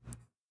thing.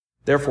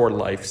 Therefore,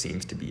 life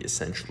seems to be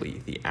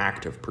essentially the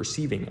act of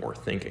perceiving or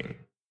thinking.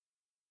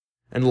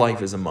 And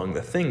life is among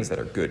the things that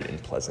are good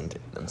and pleasant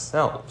in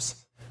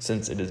themselves,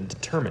 since it is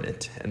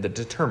determinate, and the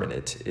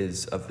determinate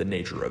is of the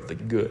nature of the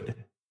good.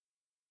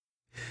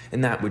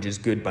 And that which is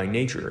good by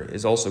nature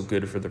is also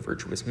good for the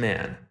virtuous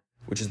man,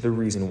 which is the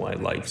reason why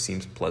life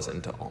seems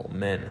pleasant to all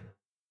men.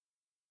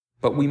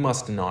 But we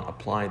must not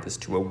apply this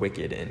to a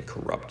wicked and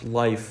corrupt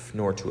life,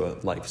 nor to a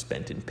life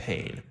spent in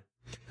pain,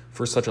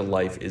 for such a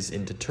life is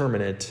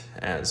indeterminate,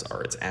 as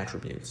are its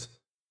attributes.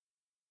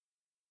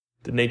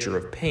 The nature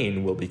of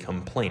pain will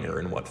become plainer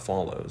in what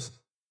follows.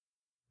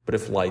 But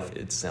if life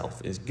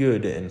itself is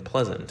good and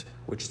pleasant,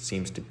 which it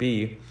seems to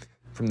be,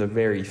 from the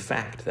very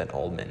fact that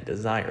all men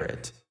desire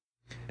it,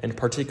 and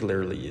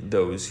particularly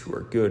those who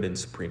are good and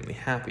supremely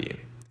happy,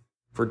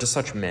 for to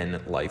such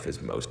men life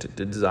is most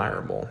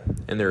desirable,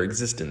 and their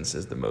existence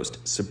is the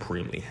most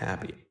supremely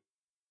happy.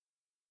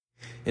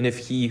 And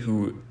if he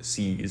who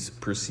sees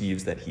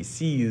perceives that he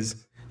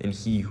sees, and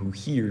he who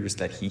hears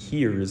that he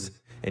hears,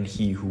 and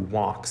he who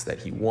walks that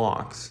he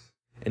walks,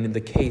 and in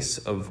the case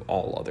of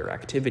all other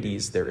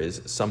activities there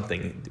is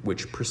something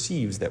which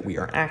perceives that we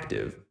are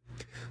active,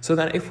 so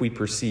that if we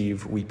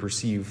perceive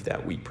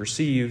that we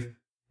perceive,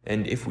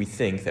 and if we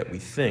think that we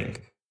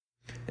think,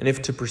 and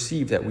if to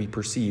perceive that we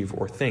perceive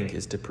or think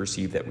is to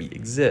perceive that we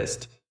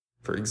exist,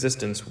 for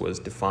existence was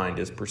defined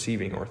as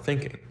perceiving or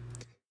thinking.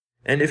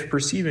 And if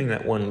perceiving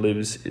that one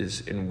lives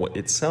is in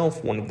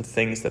itself one of the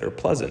things that are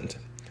pleasant,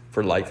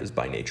 for life is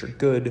by nature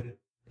good,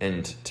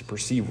 and to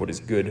perceive what is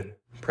good,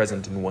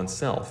 present in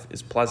oneself,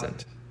 is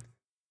pleasant.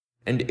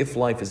 And if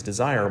life is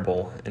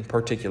desirable, and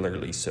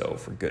particularly so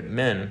for good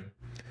men,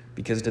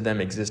 because to them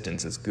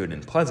existence is good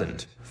and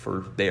pleasant,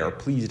 for they are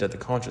pleased at the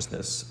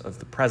consciousness of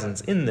the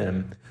presence in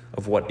them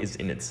of what is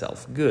in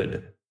itself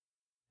good.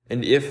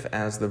 And if,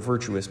 as the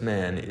virtuous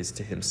man is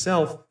to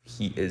himself,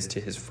 he is to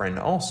his friend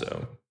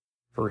also,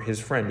 for his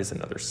friend is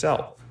another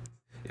self.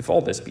 If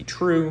all this be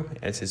true,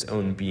 as his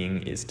own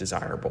being is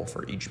desirable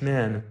for each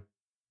man,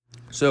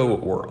 so,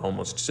 or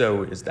almost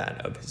so, is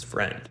that of his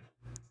friend.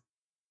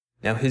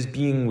 Now his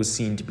being was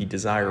seen to be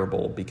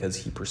desirable because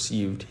he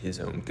perceived his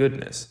own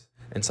goodness,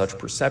 and such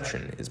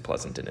perception is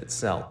pleasant in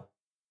itself.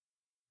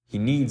 He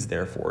needs,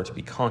 therefore, to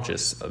be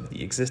conscious of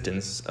the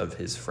existence of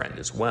his friend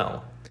as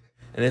well,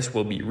 and this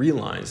will be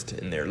realized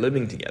in their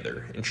living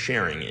together and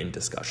sharing in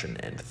discussion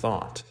and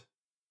thought.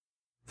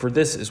 For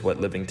this is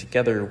what living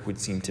together would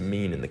seem to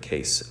mean in the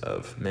case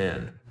of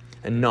man,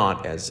 and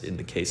not, as in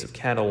the case of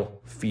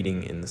cattle,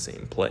 feeding in the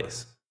same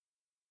place.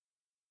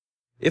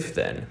 If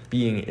then,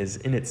 being is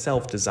in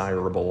itself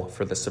desirable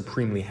for the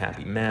supremely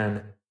happy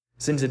man,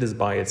 since it is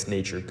by its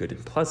nature good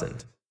and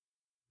pleasant,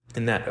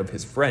 and that of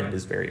his friend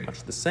is very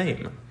much the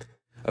same,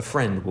 a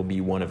friend will be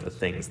one of the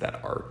things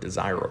that are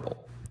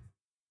desirable.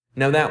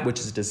 Now that which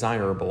is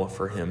desirable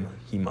for him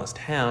he must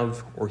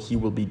have, or he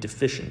will be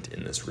deficient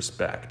in this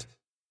respect.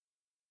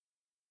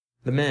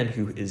 The man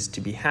who is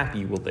to be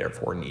happy will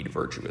therefore need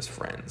virtuous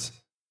friends.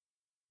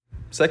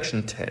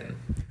 Section 10.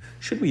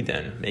 Should we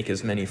then make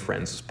as many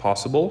friends as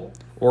possible,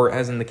 or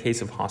as in the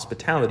case of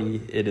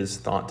hospitality it is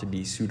thought to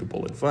be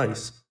suitable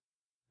advice,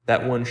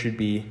 that one should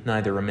be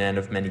neither a man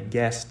of many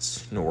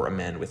guests nor a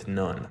man with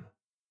none?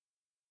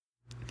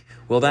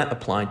 Will that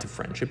apply to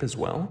friendship as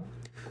well?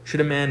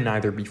 Should a man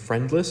neither be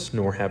friendless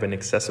nor have an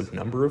excessive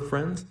number of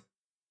friends?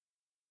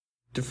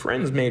 To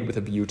friends made with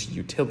a view to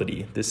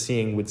utility, this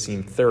saying would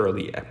seem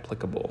thoroughly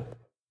applicable.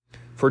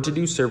 For to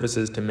do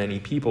services to many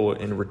people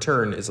in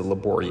return is a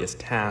laborious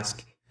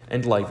task,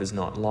 and life is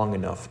not long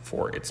enough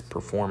for its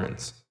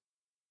performance.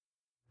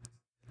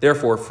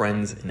 Therefore,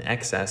 friends in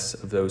excess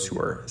of those who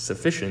are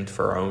sufficient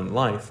for our own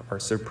life are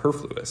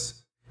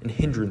superfluous and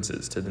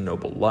hindrances to the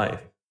noble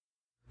life,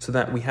 so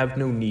that we have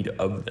no need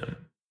of them.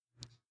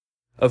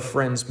 Of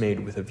friends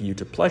made with a view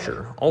to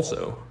pleasure,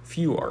 also,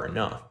 few are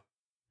enough,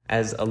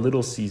 as a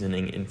little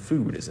seasoning in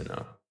food is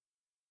enough.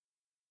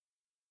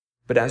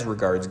 But as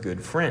regards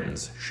good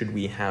friends, should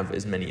we have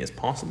as many as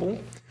possible,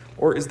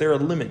 or is there a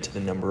limit to the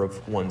number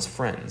of one's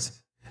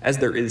friends, as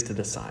there is to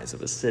the size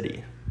of a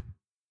city?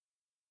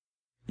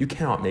 You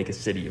cannot make a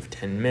city of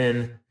 10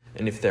 men,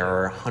 and if there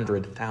are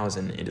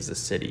 100,000, it is a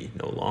city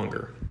no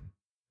longer.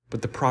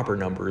 But the proper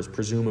number is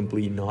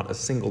presumably not a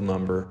single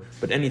number,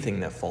 but anything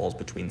that falls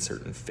between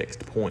certain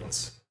fixed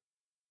points.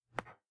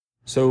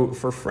 So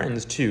for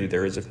friends too,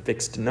 there is a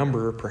fixed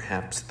number,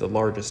 perhaps the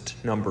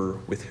largest number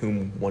with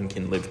whom one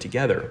can live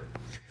together.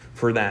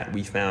 For that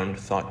we found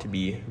thought to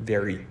be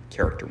very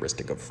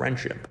characteristic of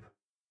friendship,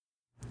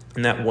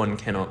 and that one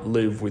cannot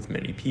live with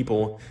many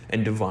people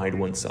and divide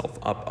oneself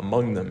up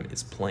among them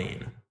is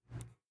plain.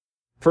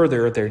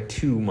 Further, there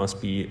too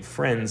must be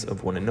friends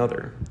of one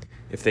another,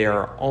 if they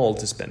are all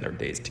to spend their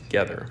days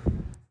together.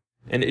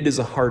 And it is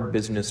a hard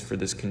business for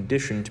this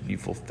condition to be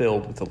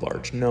fulfilled with a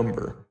large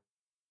number.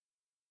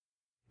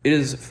 It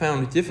is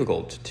found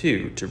difficult,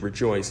 too, to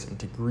rejoice and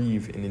to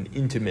grieve in an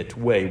intimate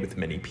way with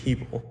many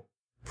people,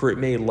 for it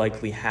may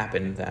likely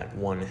happen that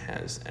one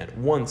has at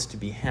once to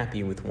be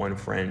happy with one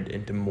friend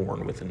and to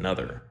mourn with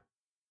another.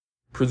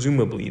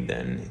 Presumably,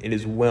 then, it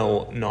is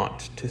well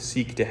not to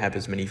seek to have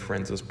as many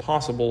friends as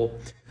possible,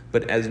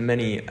 but as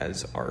many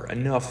as are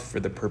enough for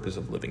the purpose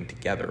of living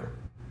together.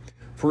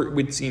 For it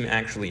would seem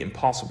actually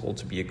impossible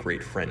to be a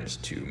great friend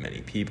to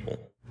many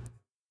people.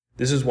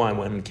 This is why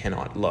one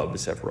cannot love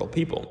several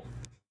people.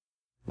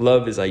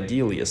 Love is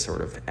ideally a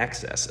sort of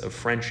excess of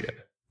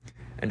friendship,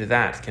 and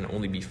that can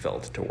only be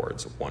felt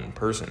towards one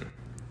person.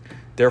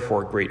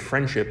 Therefore, great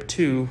friendship,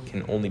 too,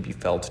 can only be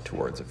felt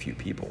towards a few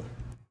people.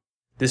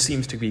 This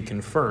seems to be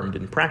confirmed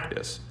in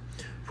practice,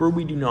 for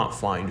we do not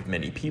find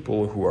many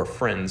people who are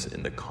friends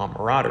in the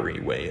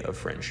camaraderie way of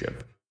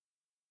friendship.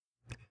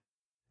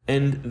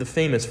 And the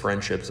famous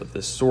friendships of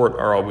this sort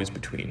are always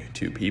between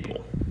two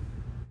people.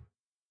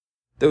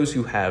 Those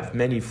who have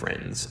many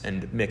friends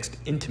and mixed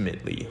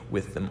intimately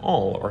with them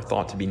all are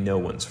thought to be no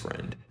one's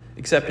friend,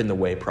 except in the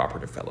way proper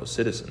to fellow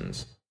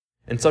citizens,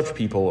 and such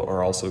people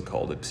are also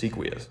called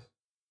obsequious.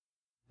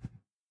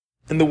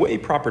 In the way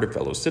proper to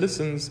fellow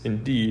citizens,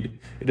 indeed,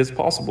 it is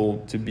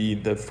possible to be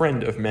the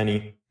friend of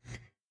many,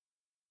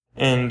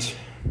 and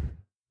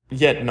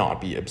yet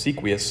not be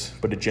obsequious,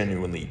 but a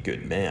genuinely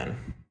good man.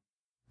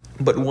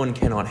 But one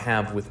cannot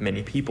have with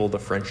many people the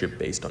friendship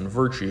based on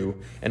virtue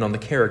and on the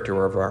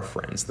character of our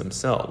friends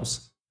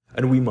themselves,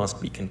 and we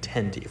must be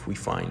content if we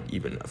find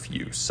even a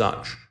few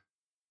such.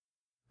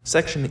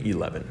 Section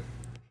 11.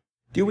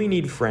 Do we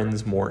need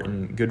friends more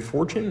in good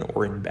fortune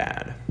or in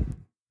bad?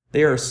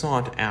 They are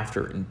sought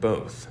after in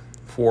both,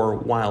 for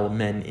while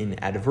men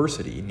in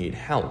adversity need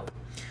help,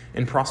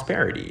 in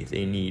prosperity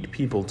they need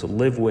people to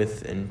live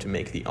with and to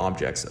make the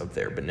objects of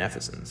their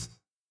beneficence.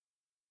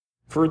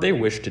 For they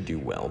wish to do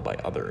well by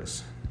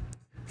others.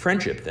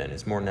 Friendship, then,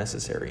 is more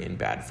necessary in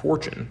bad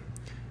fortune,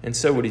 and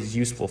so it is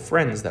useful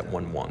friends that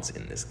one wants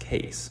in this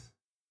case.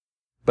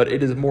 But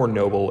it is more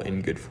noble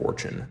in good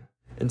fortune,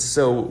 and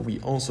so we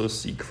also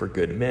seek for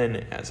good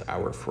men as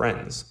our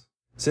friends,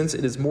 since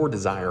it is more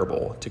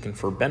desirable to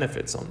confer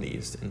benefits on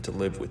these and to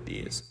live with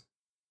these.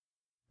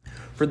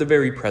 For the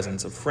very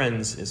presence of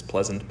friends is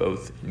pleasant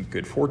both in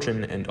good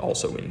fortune and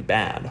also in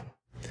bad,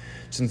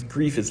 since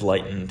grief is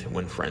lightened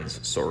when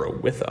friends sorrow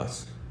with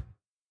us.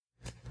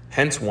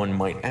 Hence one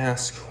might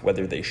ask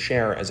whether they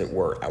share, as it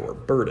were, our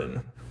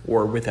burden,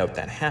 or without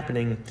that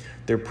happening,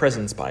 their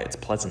presence by its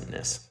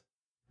pleasantness,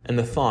 and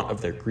the thought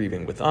of their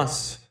grieving with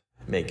us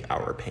make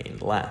our pain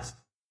less.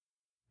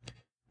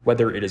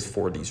 Whether it is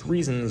for these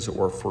reasons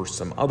or for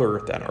some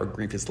other that our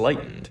grief is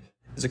lightened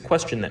is a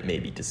question that may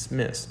be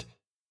dismissed.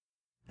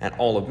 At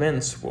all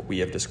events, what we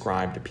have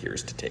described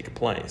appears to take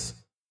place.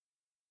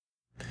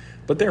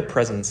 but their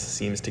presence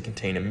seems to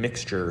contain a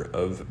mixture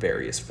of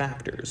various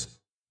factors.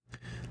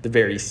 The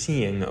very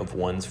seeing of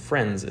one's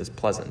friends is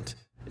pleasant,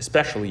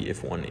 especially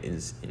if one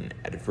is in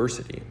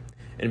adversity,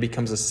 and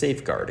becomes a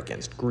safeguard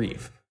against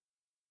grief.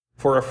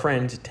 For a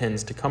friend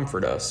tends to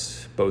comfort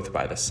us, both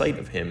by the sight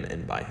of him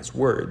and by his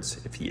words,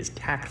 if he is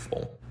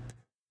tactful,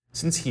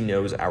 since he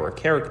knows our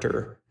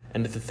character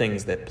and the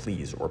things that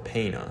please or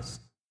pain us.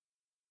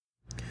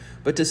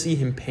 But to see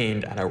him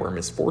pained at our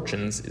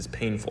misfortunes is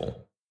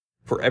painful,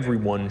 for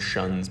everyone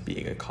shuns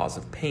being a cause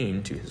of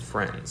pain to his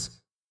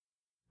friends.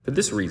 For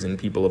this reason,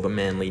 people of a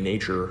manly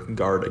nature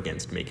guard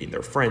against making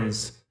their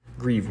friends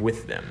grieve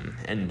with them,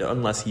 and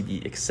unless he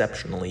be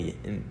exceptionally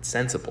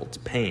insensible to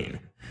pain,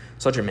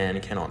 such a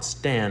man cannot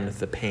stand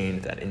the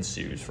pain that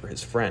ensues for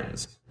his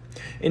friends,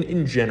 and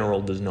in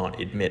general does not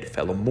admit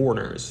fellow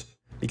mourners,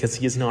 because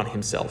he is not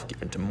himself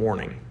given to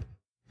mourning.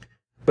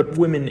 But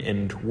women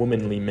and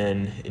womanly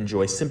men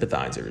enjoy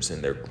sympathizers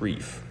in their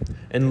grief,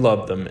 and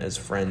love them as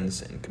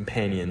friends and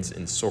companions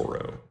in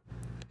sorrow.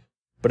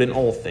 But in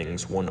all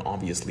things, one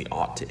obviously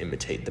ought to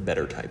imitate the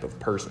better type of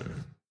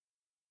person.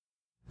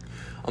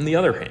 On the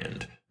other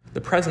hand, the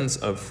presence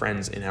of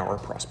friends in our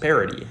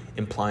prosperity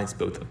implies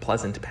both a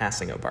pleasant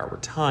passing of our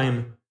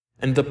time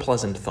and the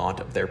pleasant thought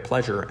of their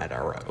pleasure at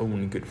our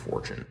own good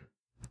fortune.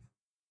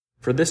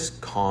 For this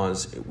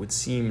cause, it would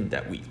seem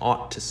that we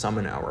ought to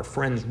summon our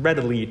friends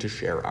readily to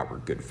share our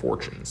good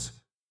fortunes.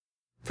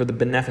 For the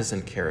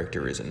beneficent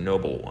character is a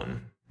noble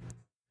one,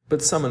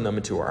 but summon them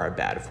to our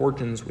bad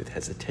fortunes with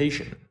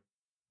hesitation.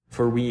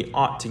 For we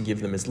ought to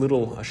give them as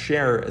little a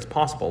share as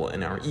possible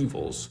in our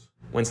evils,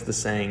 whence the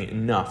saying,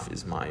 "Enough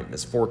is my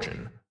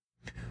misfortune."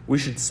 We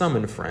should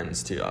summon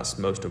friends to us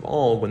most of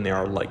all when they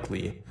are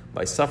likely,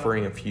 by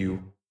suffering a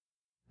few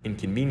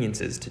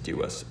inconveniences, to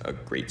do us a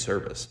great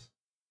service.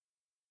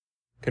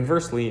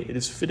 Conversely, it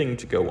is fitting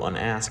to go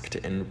unasked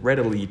and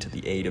readily to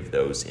the aid of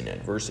those in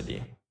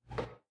adversity.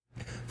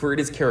 For it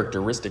is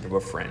characteristic of a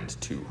friend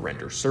to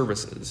render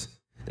services,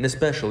 and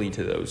especially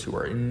to those who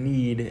are in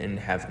need and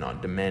have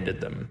not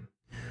demanded them.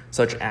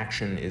 Such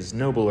action is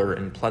nobler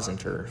and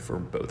pleasanter for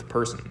both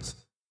persons.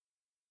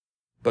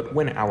 But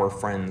when our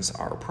friends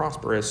are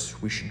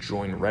prosperous, we should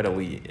join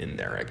readily in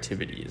their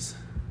activities.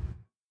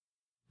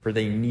 For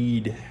they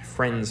need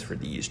friends for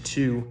these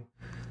too,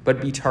 but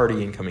be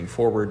tardy in coming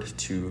forward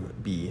to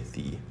be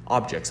the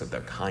objects of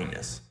their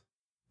kindness.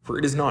 For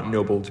it is not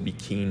noble to be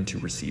keen to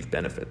receive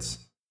benefits.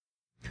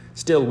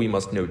 Still, we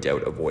must no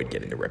doubt avoid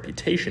getting the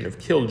reputation of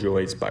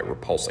killjoys by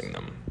repulsing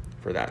them,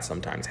 for that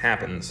sometimes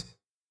happens.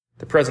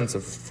 The presence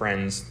of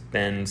friends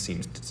then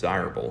seems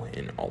desirable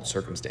in all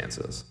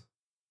circumstances.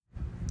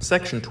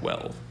 Section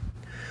 12.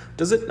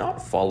 Does it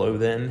not follow,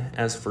 then,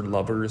 as for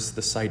lovers,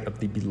 the sight of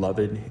the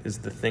beloved is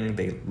the thing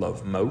they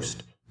love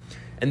most,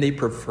 and they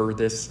prefer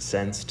this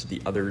sense to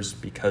the others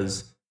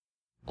because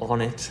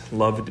on it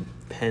love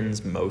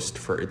depends most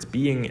for its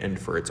being and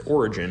for its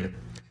origin,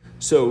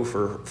 so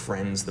for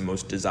friends the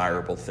most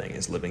desirable thing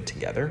is living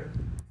together?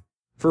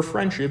 For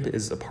friendship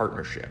is a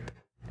partnership,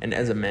 and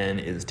as a man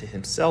is to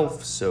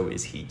himself, so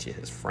is he to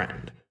his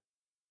friend.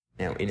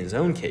 Now, in his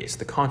own case,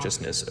 the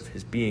consciousness of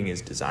his being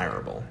is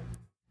desirable,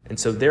 and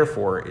so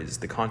therefore is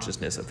the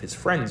consciousness of his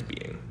friend's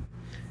being,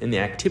 and the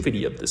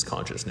activity of this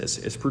consciousness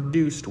is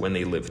produced when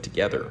they live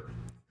together,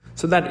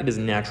 so that it is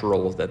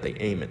natural that they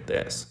aim at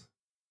this.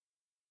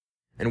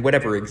 And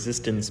whatever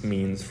existence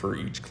means for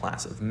each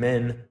class of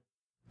men,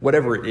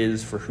 whatever it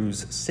is for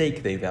whose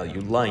sake they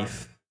value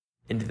life,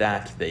 and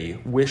that they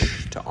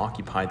wish to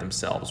occupy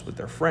themselves with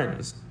their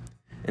friends,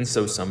 and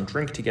so some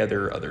drink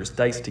together, others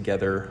dice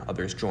together,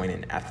 others join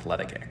in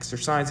athletic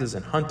exercises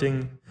and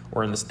hunting,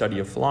 or in the study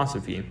of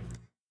philosophy,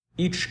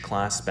 each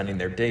class spending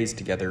their days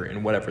together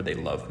in whatever they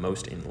love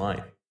most in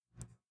life.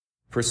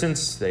 For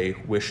since they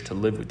wish to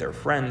live with their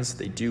friends,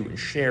 they do and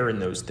share in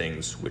those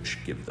things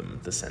which give them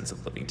the sense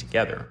of living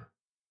together.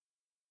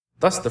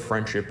 Thus the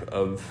friendship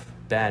of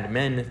bad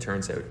men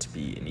turns out to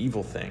be an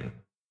evil thing,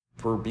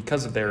 for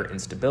because of their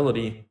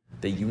instability,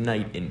 they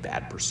unite in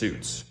bad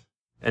pursuits,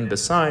 and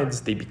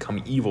besides, they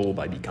become evil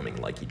by becoming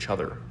like each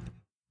other,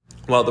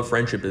 while the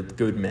friendship of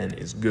good men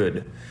is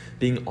good,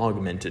 being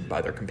augmented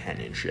by their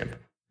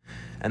companionship,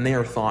 and they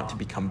are thought to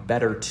become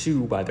better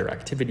too by their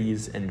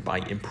activities and by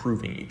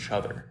improving each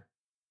other.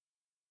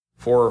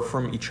 For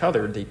from each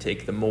other they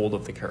take the mold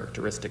of the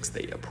characteristics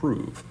they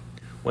approve,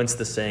 whence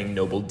the saying,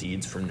 "Noble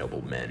deeds from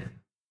noble men."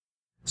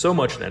 So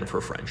much then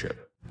for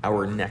friendship.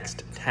 Our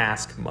next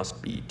task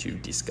must be to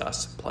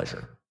discuss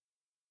pleasure.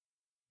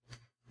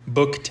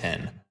 Book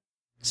 10,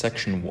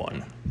 Section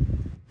 1.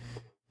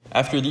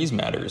 After these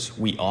matters,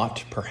 we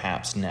ought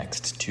perhaps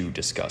next to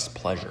discuss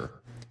pleasure,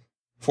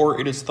 for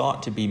it is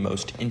thought to be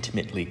most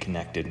intimately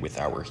connected with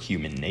our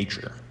human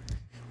nature,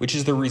 which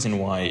is the reason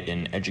why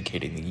in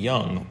educating the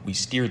young we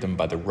steer them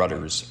by the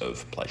rudders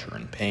of pleasure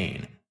and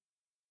pain.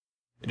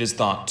 It is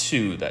thought,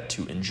 too, that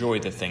to enjoy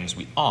the things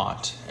we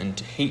ought, and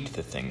to hate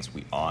the things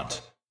we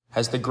ought,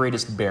 has the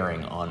greatest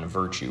bearing on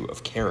virtue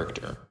of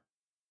character.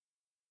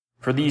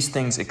 For these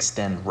things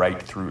extend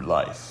right through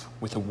life,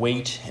 with a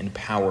weight and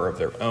power of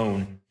their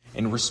own,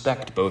 in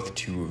respect both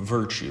to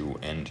virtue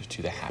and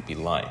to the happy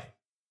life,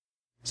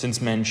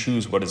 since men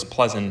choose what is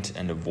pleasant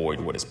and avoid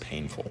what is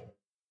painful.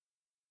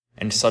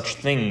 And such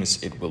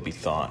things, it will be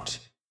thought,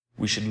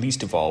 we should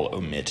least of all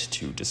omit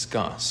to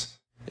discuss,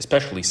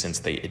 especially since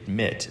they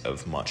admit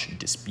of much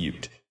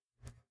dispute.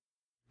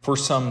 For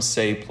some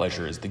say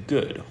pleasure is the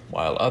good,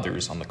 while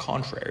others, on the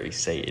contrary,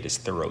 say it is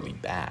thoroughly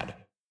bad.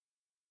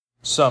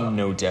 Some,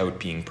 no doubt,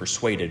 being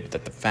persuaded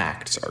that the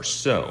facts are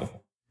so,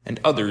 and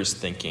others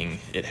thinking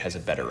it has a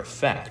better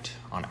effect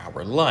on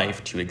our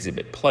life to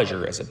exhibit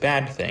pleasure as a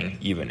bad thing,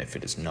 even if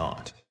it is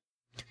not.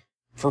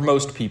 For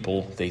most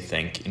people, they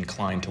think,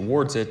 incline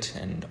towards it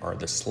and are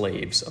the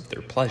slaves of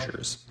their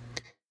pleasures,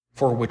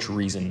 for which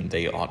reason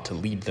they ought to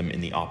lead them in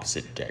the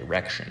opposite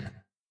direction,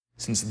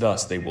 since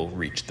thus they will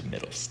reach the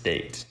middle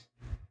state.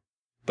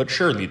 But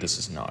surely this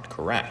is not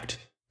correct,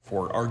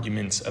 for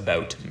arguments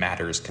about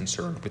matters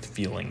concerned with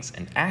feelings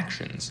and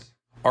actions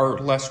are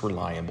less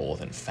reliable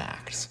than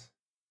facts.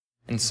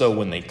 And so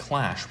when they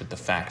clash with the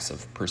facts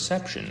of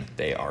perception,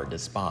 they are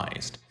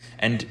despised,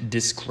 and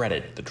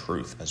discredit the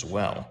truth as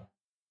well.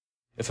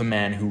 If a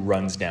man who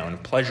runs down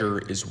pleasure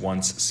is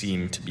once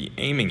seen to be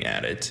aiming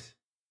at it,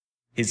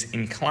 his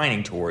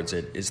inclining towards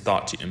it is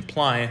thought to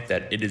imply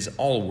that it is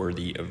all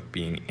worthy of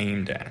being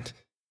aimed at.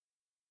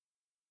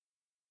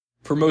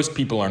 For most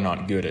people are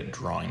not good at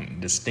drawing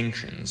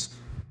distinctions.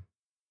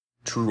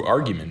 True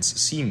arguments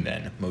seem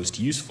then most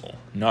useful,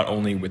 not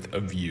only with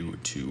a view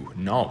to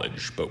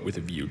knowledge, but with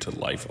a view to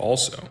life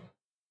also.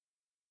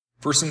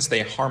 For since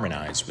they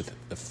harmonize with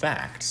the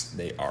facts,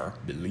 they are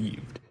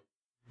believed,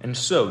 and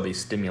so they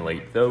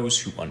stimulate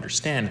those who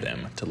understand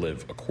them to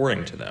live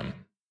according to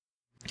them.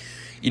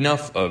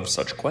 Enough of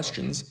such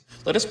questions.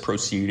 Let us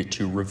proceed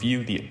to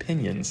review the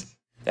opinions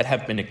that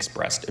have been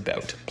expressed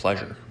about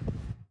pleasure.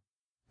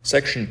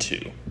 Section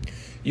 2.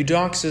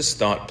 Eudoxus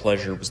thought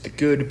pleasure was the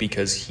good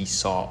because he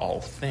saw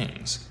all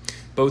things,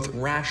 both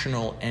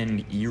rational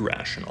and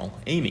irrational,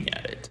 aiming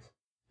at it,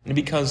 and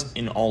because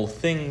in all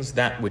things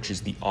that which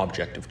is the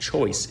object of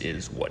choice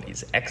is what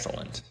is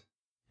excellent,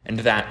 and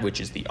that which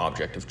is the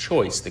object of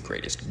choice the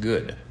greatest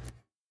good.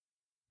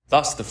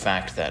 Thus the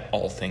fact that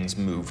all things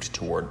moved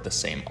toward the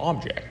same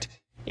object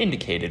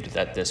indicated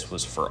that this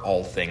was for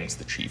all things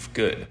the chief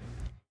good.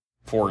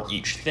 For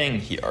each thing,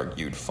 he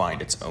argued,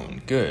 find its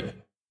own good,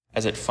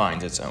 as it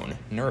finds its own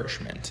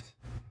nourishment.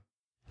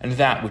 And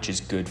that which is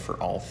good for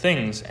all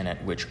things, and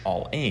at which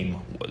all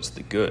aim, was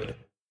the good.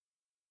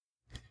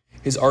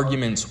 His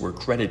arguments were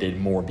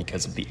credited more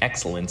because of the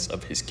excellence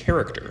of his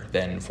character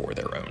than for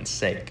their own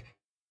sake.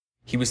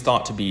 He was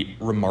thought to be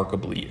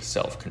remarkably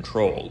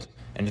self-controlled,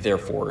 and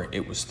therefore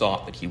it was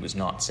thought that he was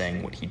not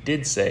saying what he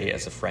did say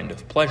as a friend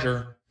of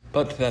pleasure,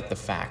 but that the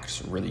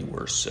facts really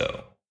were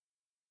so.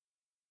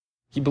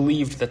 He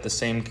believed that the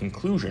same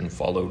conclusion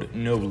followed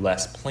no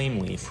less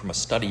plainly from a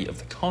study of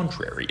the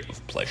contrary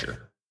of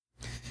pleasure.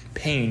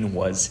 Pain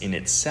was in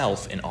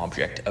itself an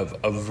object of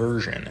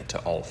aversion to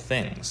all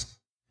things,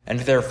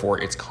 and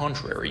therefore its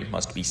contrary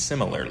must be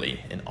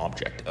similarly an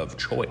object of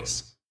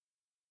choice.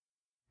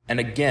 And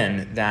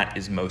again, that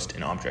is most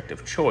an object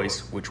of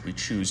choice, which we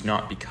choose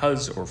not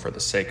because or for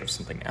the sake of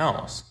something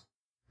else,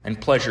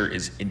 and pleasure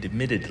is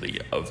admittedly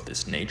of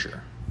this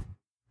nature.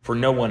 For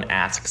no one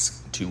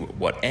asks to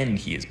what end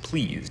he is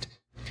pleased,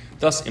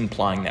 thus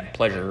implying that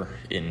pleasure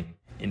in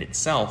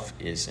itself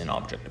is an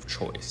object of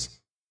choice.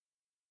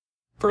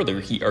 Further,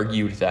 he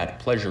argued that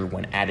pleasure,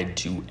 when added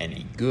to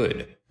any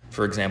good,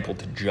 for example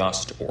to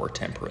just or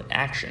temperate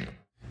action,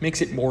 makes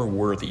it more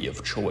worthy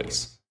of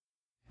choice,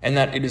 and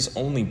that it is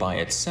only by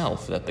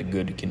itself that the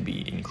good can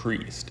be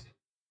increased.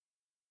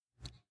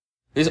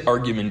 This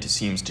argument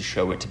seems to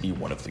show it to be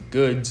one of the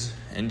goods,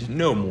 and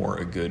no more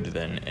a good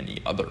than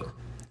any other.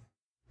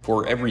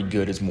 For every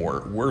good is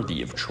more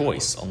worthy of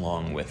choice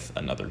along with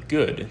another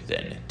good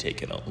than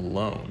taken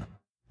alone.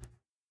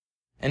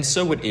 And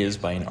so it is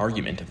by an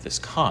argument of this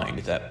kind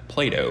that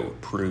Plato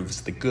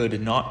proves the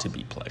good not to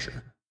be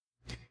pleasure.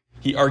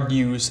 He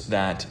argues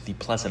that the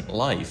pleasant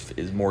life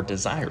is more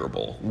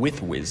desirable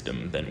with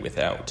wisdom than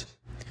without,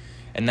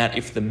 and that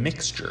if the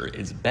mixture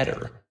is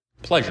better,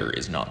 pleasure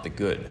is not the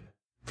good,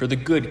 for the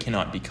good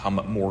cannot become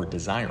more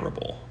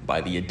desirable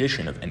by the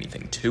addition of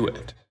anything to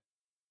it.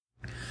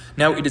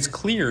 Now it is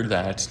clear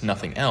that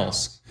nothing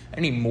else,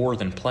 any more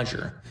than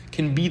pleasure,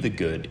 can be the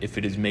good if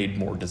it is made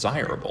more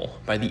desirable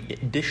by the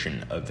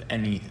addition of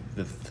any of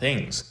the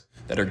things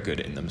that are good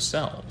in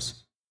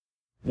themselves.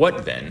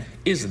 What, then,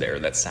 is there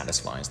that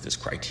satisfies this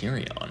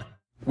criterion,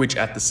 which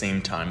at the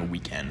same time we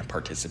can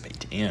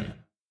participate in?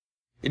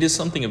 It is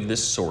something of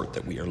this sort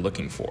that we are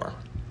looking for.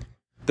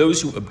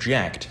 Those who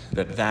object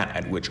that that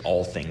at which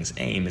all things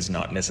aim is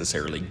not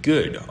necessarily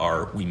good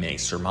are, we may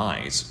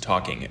surmise,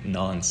 talking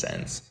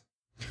nonsense.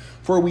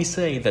 For we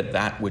say that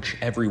that which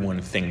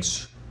everyone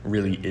thinks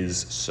really is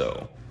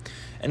so,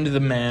 and the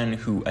man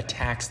who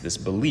attacks this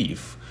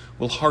belief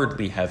will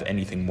hardly have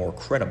anything more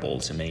credible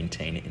to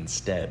maintain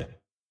instead.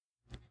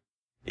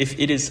 If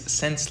it is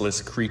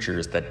senseless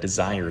creatures that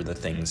desire the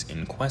things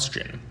in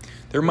question,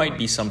 there might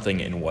be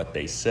something in what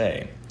they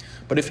say,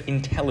 But if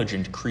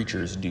intelligent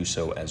creatures do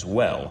so as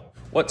well,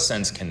 what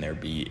sense can there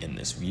be in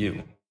this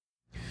view?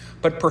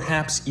 But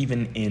perhaps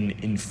even in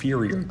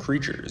inferior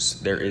creatures,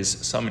 there is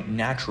some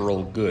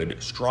natural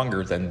good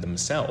stronger than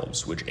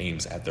themselves which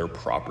aims at their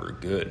proper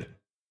good.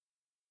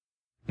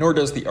 Nor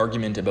does the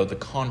argument about the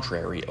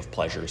contrary of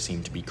pleasure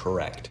seem to be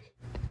correct.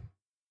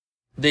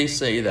 They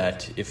say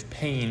that if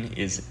pain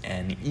is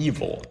an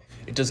evil,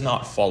 it does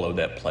not follow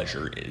that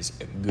pleasure is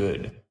a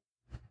good.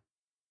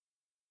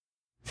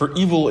 For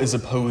evil is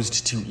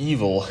opposed to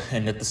evil,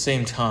 and at the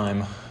same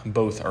time,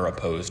 both are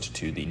opposed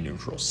to the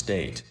neutral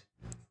state,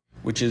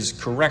 which is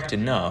correct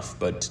enough,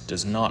 but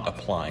does not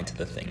apply to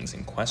the things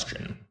in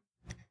question.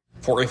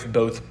 For if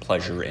both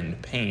pleasure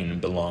and pain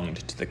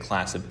belonged to the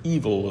class of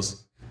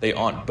evils, they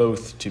ought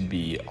both to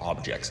be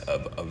objects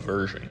of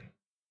aversion.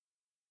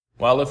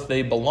 While if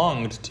they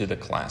belonged to the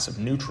class of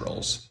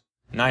neutrals,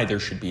 neither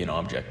should be an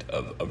object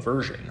of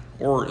aversion,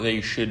 or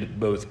they should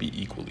both be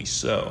equally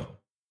so.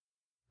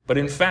 But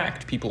in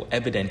fact, people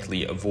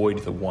evidently avoid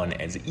the one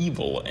as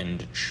evil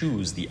and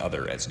choose the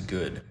other as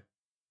good.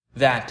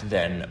 That,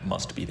 then,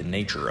 must be the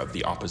nature of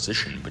the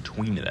opposition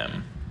between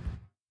them.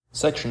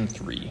 Section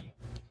 3.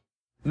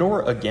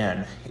 Nor,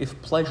 again,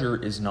 if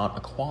pleasure is not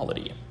a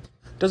quality,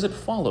 does it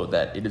follow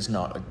that it is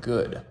not a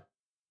good.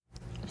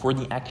 For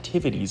the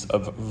activities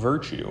of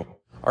virtue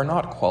are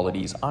not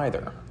qualities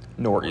either,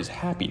 nor is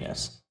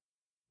happiness.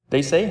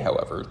 They say,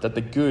 however, that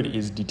the good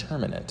is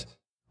determinate,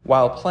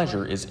 while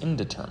pleasure is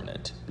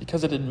indeterminate,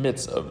 because it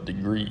admits of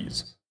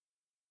degrees.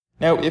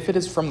 Now, if it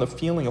is from the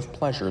feeling of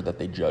pleasure that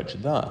they judge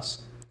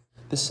thus,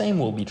 the same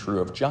will be true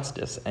of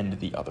justice and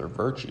the other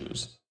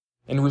virtues,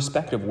 in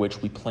respect of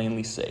which we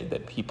plainly say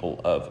that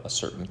people of a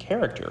certain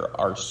character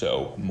are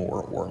so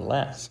more or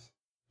less,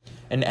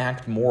 and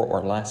act more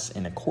or less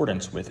in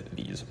accordance with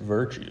these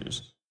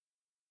virtues.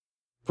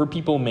 For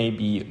people may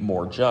be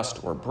more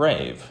just or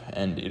brave,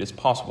 and it is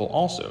possible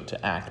also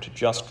to act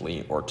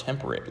justly or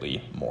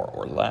temperately more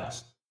or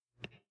less.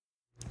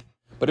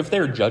 But if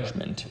their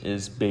judgment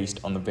is based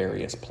on the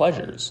various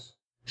pleasures,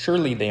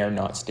 surely they are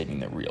not stating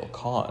the real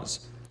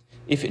cause,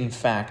 if in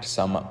fact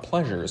some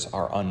pleasures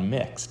are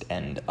unmixed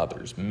and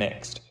others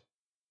mixed.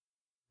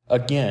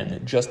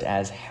 Again, just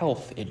as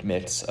health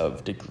admits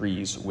of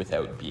degrees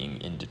without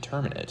being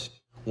indeterminate,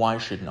 why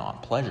should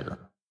not pleasure?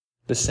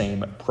 The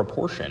same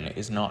proportion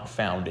is not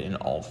found in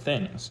all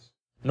things,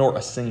 nor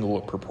a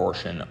single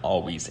proportion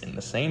always in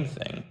the same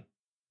thing,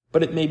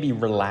 but it may be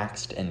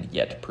relaxed and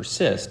yet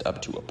persist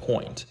up to a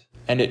point,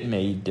 and it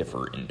may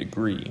differ in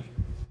degree.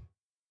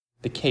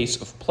 The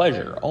case of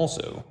pleasure,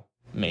 also,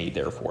 may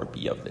therefore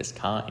be of this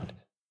kind.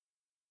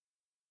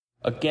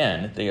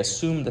 Again, they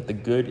assume that the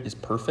good is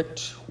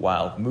perfect,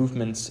 while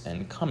movements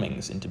and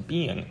comings into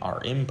being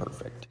are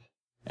imperfect,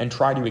 and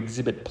try to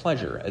exhibit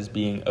pleasure as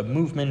being a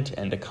movement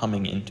and a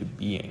coming into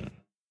being.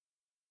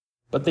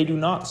 But they do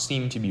not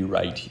seem to be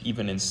right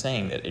even in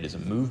saying that it is a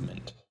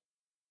movement.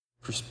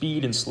 For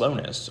speed and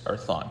slowness are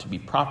thought to be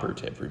proper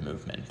to every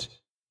movement,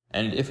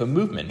 and if a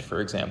movement,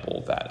 for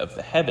example that of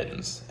the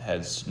heavens,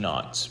 has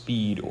not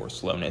speed or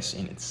slowness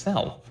in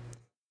itself,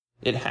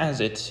 it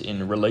has it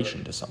in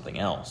relation to something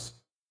else.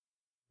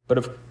 But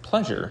of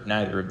pleasure,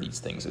 neither of these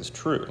things is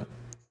true.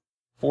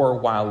 For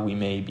while we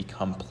may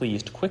become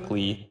pleased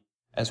quickly,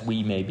 as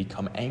we may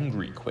become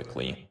angry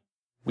quickly,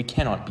 we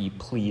cannot be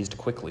pleased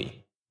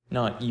quickly,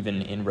 not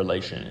even in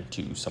relation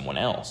to someone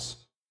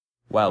else,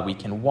 while we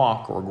can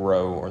walk or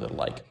grow or the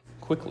like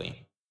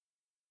quickly.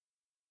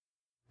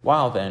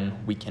 While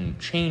then we can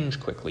change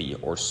quickly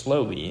or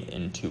slowly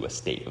into a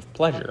state of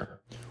pleasure,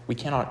 we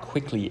cannot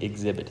quickly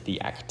exhibit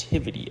the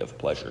activity of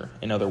pleasure,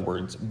 in other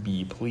words,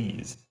 be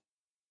pleased.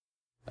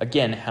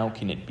 Again, how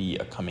can it be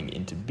a coming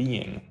into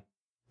being?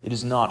 It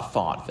is not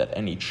thought that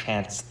any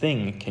chance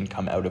thing can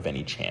come out of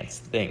any chance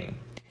thing,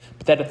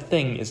 but that a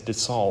thing is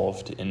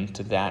dissolved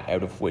into that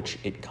out of which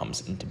it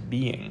comes into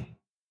being.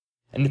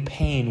 And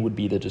pain would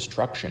be the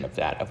destruction of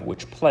that of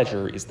which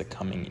pleasure is the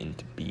coming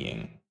into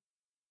being.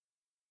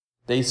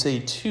 They say,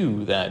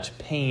 too, that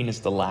pain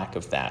is the lack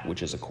of that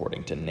which is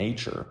according to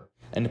nature,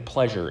 and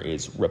pleasure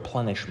is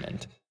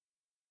replenishment.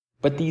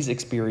 But these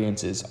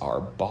experiences are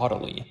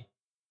bodily.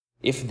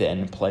 If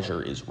then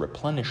pleasure is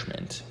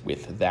replenishment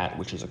with that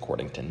which is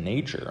according to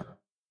nature,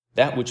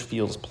 that which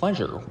feels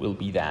pleasure will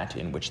be that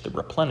in which the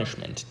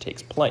replenishment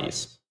takes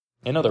place,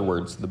 in other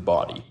words, the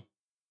body.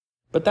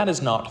 But that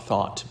is not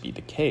thought to be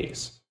the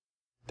case.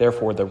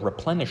 Therefore the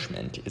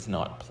replenishment is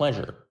not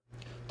pleasure,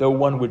 though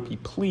one would be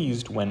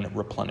pleased when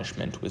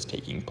replenishment was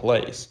taking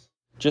place,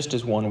 just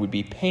as one would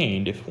be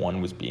pained if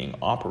one was being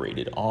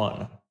operated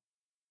on.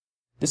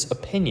 This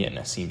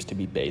opinion seems to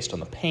be based on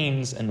the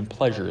pains and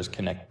pleasures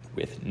connected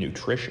with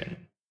nutrition,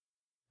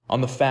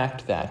 on the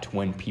fact that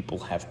when people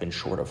have been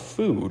short of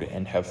food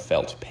and have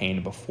felt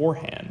pain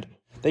beforehand,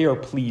 they are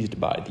pleased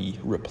by the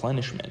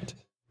replenishment.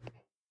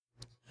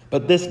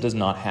 But this does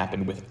not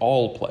happen with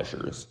all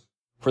pleasures,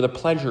 for the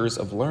pleasures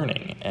of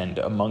learning, and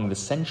among the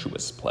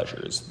sensuous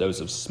pleasures, those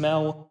of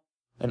smell,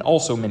 and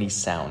also many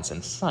sounds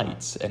and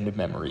sights, and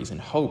memories and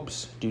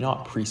hopes, do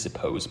not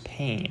presuppose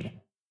pain.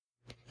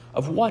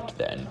 Of what,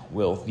 then,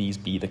 will these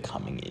be the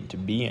coming into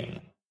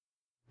being?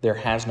 There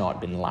has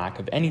not been lack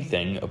of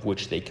anything of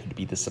which they could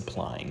be the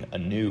supplying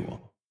anew.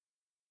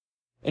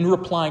 In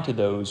reply to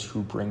those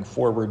who bring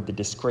forward the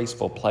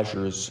disgraceful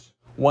pleasures,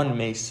 one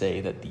may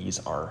say that these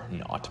are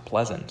not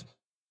pleasant.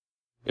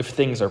 If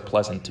things are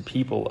pleasant to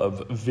people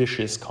of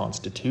vicious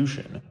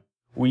constitution,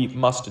 we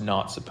must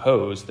not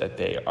suppose that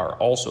they are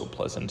also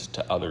pleasant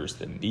to others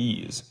than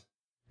these,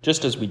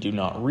 just as we do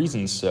not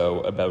reason so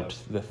about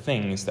the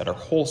things that are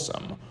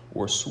wholesome,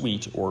 or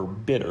sweet, or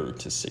bitter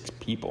to sick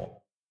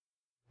people,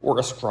 or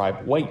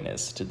ascribe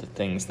whiteness to the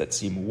things that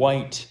seem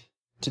white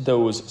to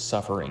those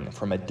suffering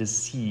from a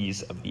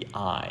disease of the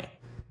eye.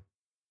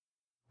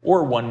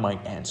 Or one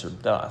might answer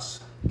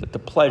thus, that the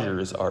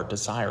pleasures are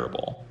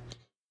desirable,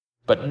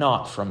 but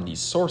not from these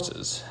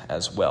sources,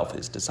 as wealth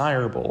is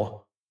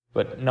desirable,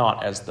 but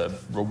not as the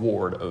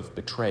reward of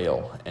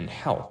betrayal and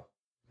health,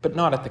 but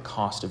not at the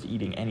cost of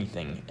eating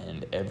anything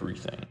and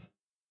everything.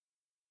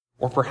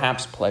 Or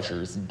perhaps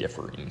pleasures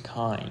differ in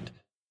kind,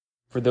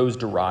 for those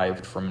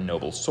derived from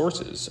noble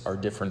sources are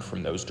different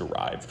from those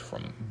derived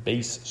from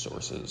base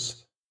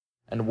sources,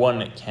 and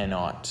one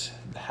cannot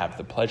have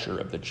the pleasure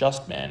of the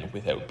just man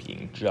without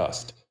being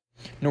just,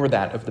 nor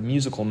that of the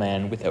musical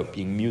man without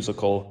being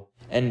musical,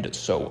 and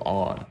so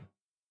on.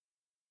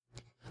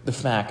 The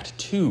fact,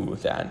 too,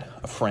 that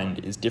a friend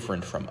is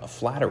different from a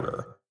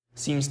flatterer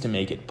seems to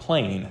make it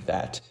plain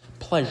that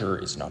pleasure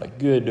is not a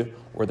good,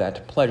 or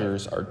that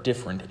pleasures are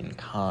different in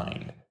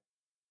kind.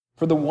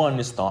 For the one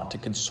is thought to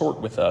consort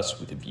with us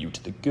with a view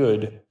to the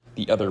good,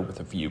 the other with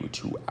a view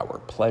to our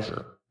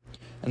pleasure.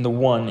 And the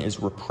one is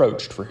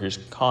reproached for his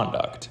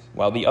conduct,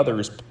 while the other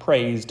is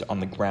praised on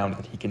the ground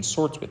that he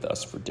consorts with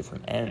us for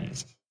different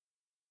ends.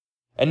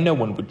 And no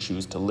one would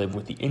choose to live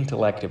with the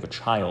intellect of a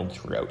child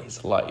throughout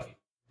his life,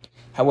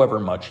 however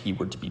much he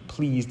were to be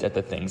pleased at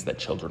the things that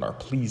children are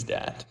pleased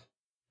at,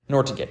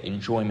 nor to get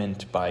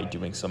enjoyment by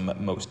doing some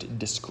most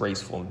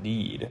disgraceful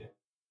deed,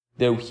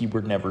 though he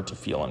were never to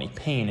feel any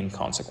pain in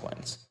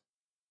consequence.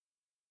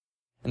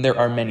 And there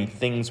are many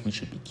things we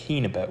should be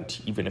keen about,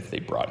 even if they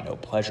brought no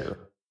pleasure.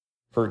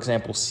 For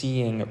example,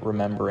 seeing,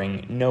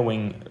 remembering,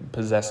 knowing,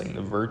 possessing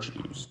the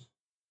virtues.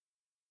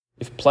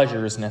 If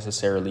pleasures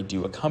necessarily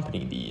do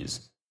accompany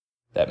these,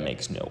 that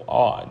makes no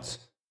odds.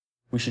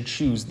 We should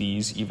choose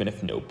these even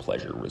if no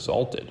pleasure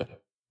resulted.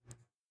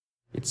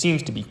 It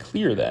seems to be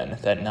clear, then,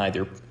 that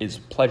neither is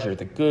pleasure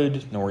the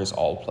good, nor is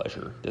all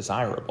pleasure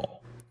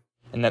desirable,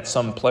 and that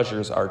some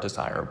pleasures are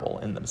desirable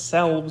in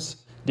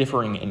themselves,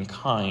 differing in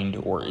kind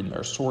or in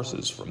their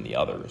sources from the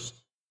others.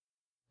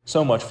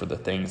 So much for the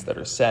things that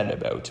are said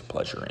about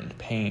pleasure and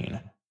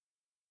pain.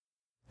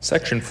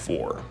 Section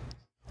 4.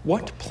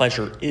 What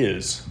pleasure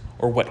is,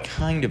 or what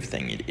kind of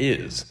thing it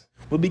is,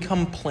 will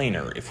become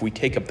plainer if we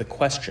take up the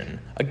question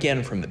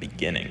again from the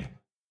beginning.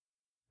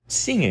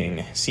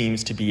 Singing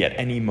seems to be at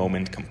any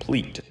moment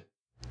complete,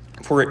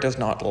 for it does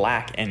not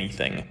lack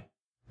anything,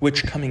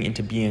 which coming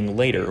into being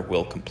later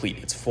will complete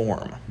its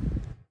form.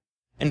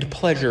 And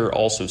pleasure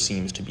also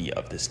seems to be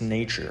of this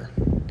nature,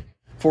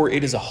 for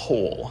it is a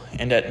whole,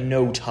 and at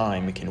no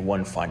time can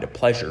one find a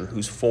pleasure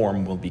whose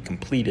form will be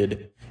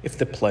completed if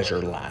the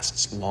pleasure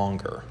lasts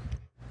longer.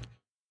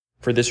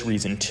 For this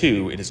reason,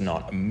 too, it is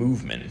not a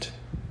movement.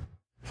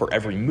 For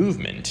every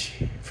movement,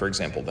 for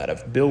example that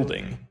of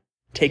building,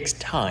 takes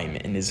time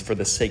and is for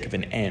the sake of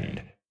an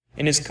end,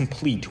 and is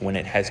complete when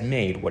it has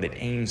made what it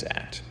aims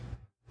at.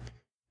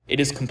 It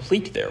is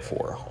complete,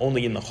 therefore,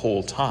 only in the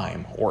whole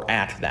time, or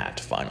at that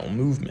final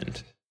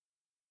movement.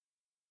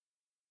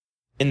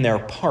 In their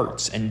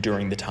parts and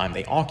during the time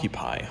they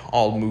occupy,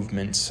 all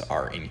movements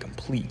are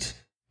incomplete,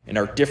 and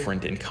are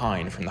different in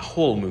kind from the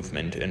whole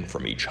movement and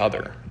from each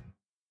other.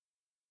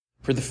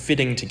 For the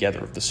fitting together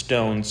of the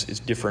stones is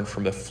different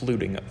from the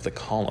fluting of the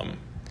column,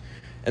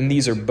 and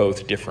these are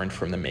both different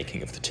from the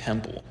making of the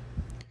temple.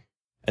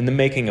 And the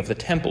making of the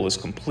temple is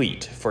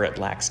complete, for it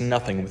lacks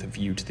nothing with a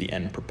view to the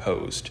end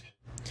proposed.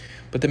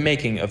 But the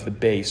making of the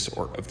base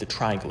or of the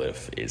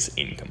triglyph is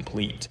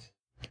incomplete,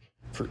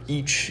 for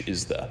each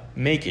is the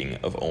making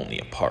of only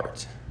a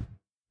part.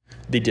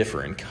 They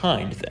differ in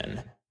kind,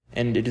 then,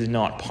 and it is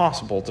not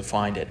possible to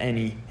find at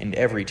any and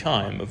every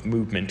time of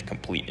movement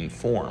complete in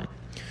form,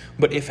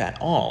 but if at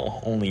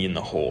all, only in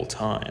the whole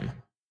time.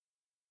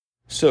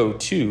 So,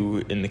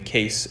 too, in the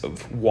case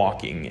of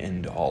walking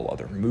and all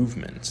other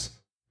movements.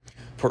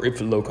 For if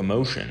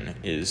locomotion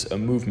is a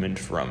movement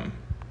from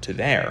to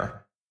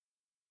there,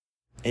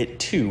 it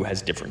too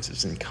has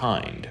differences in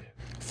kind,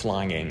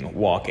 flying,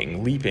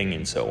 walking, leaping,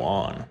 and so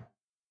on.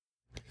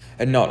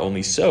 And not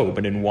only so,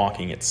 but in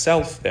walking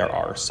itself there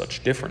are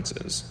such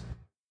differences.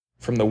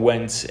 From the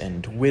whence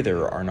and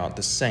whither are not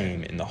the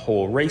same in the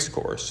whole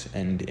racecourse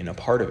and in a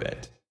part of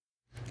it,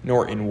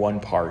 nor in one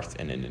part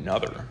and in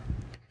another.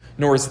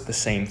 Nor is it the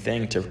same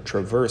thing to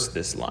traverse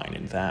this line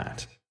and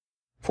that.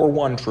 For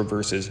one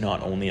traverses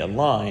not only a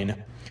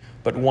line,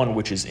 but one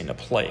which is in a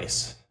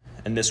place,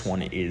 and this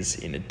one is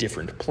in a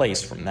different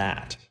place from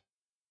that.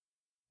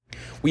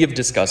 We have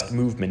discussed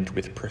movement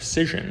with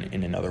precision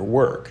in another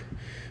work,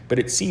 but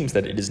it seems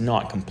that it is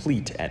not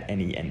complete at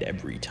any and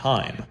every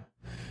time,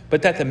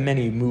 but that the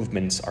many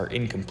movements are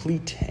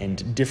incomplete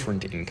and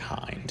different in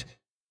kind,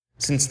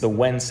 since the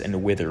whence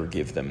and whither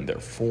give them their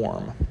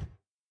form.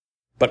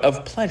 But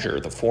of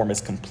pleasure the form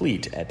is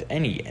complete at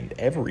any and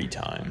every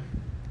time.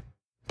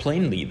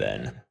 Plainly,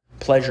 then,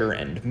 pleasure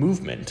and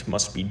movement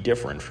must be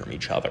different from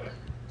each other,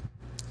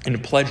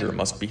 and pleasure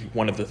must be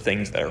one of the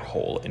things that are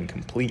whole and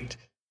complete.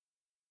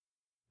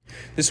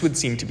 This would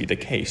seem to be the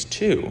case,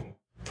 too,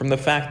 from the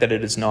fact that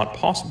it is not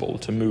possible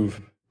to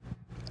move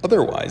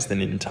otherwise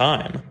than in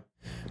time,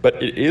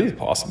 but it is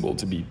possible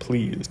to be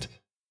pleased,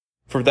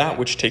 for that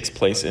which takes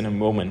place in a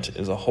moment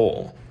is a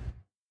whole.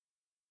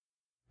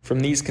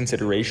 From these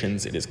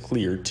considerations it is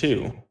clear,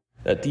 too,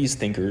 that these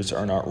thinkers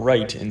are not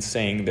right in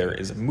saying there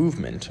is a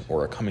movement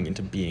or a coming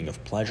into being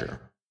of pleasure.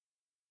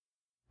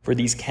 For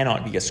these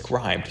cannot be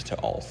ascribed to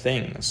all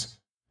things,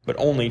 but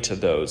only to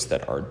those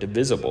that are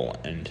divisible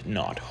and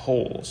not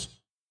wholes.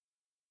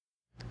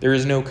 There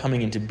is no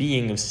coming into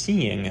being of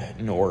seeing,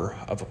 nor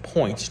of a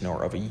point,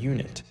 nor of a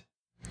unit,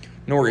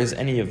 nor is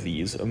any of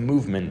these a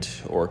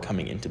movement or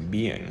coming into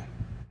being.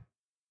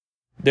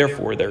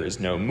 Therefore there is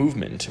no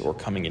movement or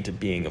coming into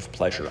being of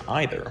pleasure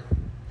either,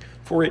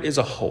 for it is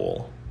a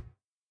whole.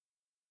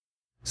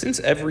 Since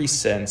every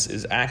sense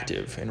is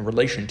active in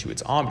relation to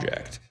its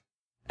object,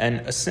 and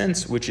a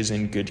sense which is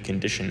in good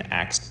condition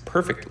acts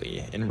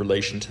perfectly in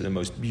relation to the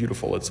most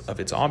beautiful of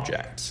its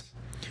objects,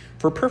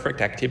 for perfect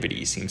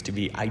activity seems to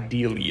be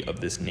ideally of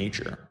this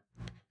nature.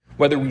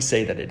 Whether we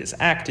say that it is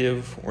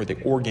active, or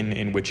the organ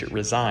in which it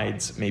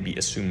resides may be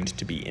assumed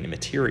to be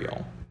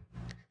immaterial.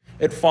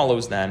 It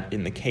follows that,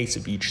 in the case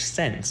of each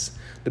sense,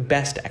 the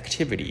best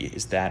activity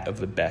is that of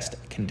the best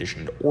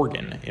conditioned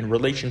organ in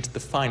relation to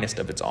the finest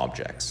of its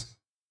objects,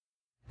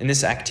 and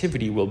this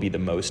activity will be the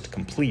most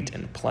complete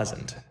and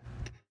pleasant.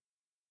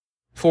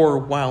 For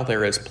while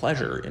there is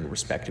pleasure in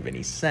respect of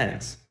any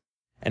sense,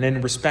 and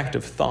in respect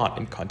of thought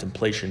and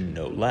contemplation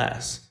no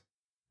less,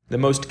 the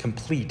most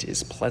complete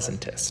is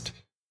pleasantest,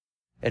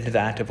 and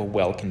that of a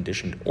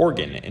well-conditioned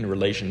organ in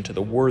relation to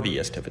the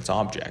worthiest of its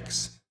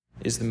objects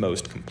is the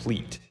most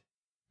complete,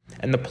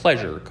 and the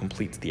pleasure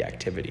completes the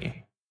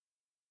activity.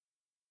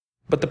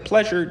 But the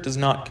pleasure does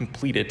not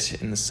complete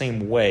it in the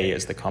same way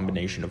as the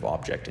combination of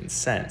object and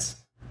sense,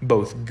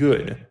 both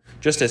good,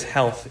 just as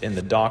health and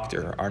the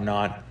doctor are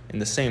not in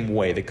the same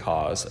way the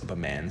cause of a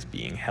man's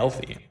being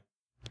healthy.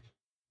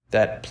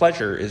 That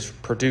pleasure is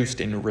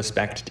produced in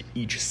respect to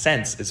each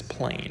sense is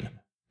plain,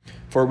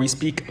 for we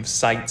speak of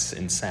sights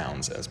and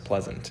sounds as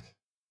pleasant.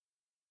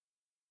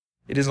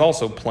 It is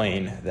also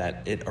plain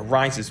that it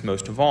arises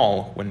most of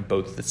all when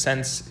both the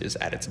sense is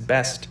at its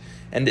best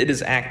and it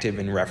is active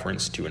in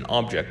reference to an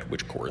object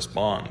which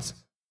corresponds.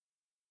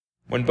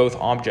 When both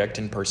object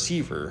and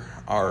perceiver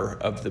are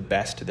of the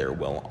best, there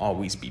will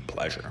always be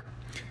pleasure,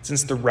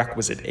 since the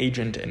requisite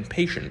agent and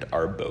patient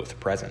are both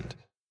present.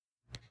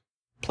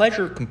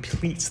 Pleasure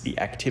completes the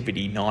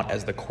activity not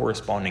as the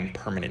corresponding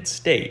permanent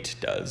state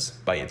does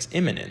by its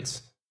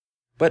immanence,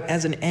 but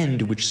as an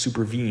end which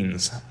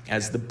supervenes,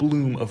 as the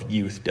bloom of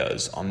youth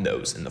does on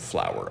those in the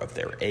flower of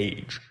their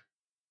age.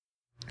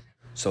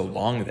 So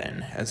long,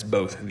 then, as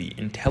both the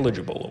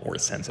intelligible or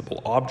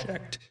sensible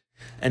object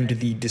and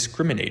the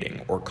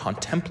discriminating or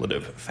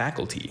contemplative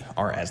faculty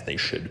are as they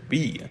should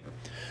be,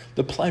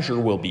 the pleasure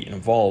will be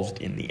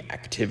involved in the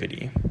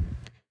activity.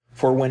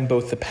 For when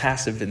both the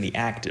passive and the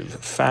active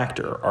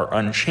factor are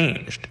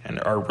unchanged and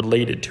are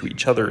related to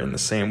each other in the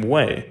same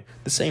way,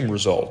 the same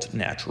result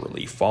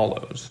naturally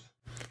follows.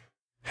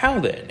 How,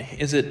 then,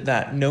 is it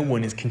that no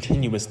one is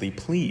continuously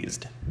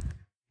pleased?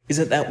 Is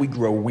it that we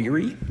grow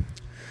weary?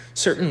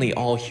 Certainly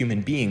all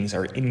human beings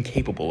are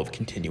incapable of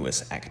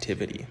continuous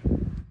activity.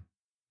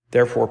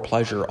 Therefore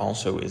pleasure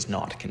also is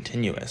not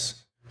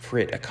continuous, for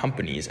it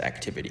accompanies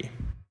activity.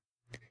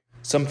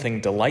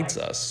 Something delights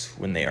us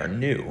when they are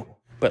new,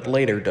 but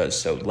later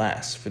does so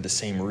less for the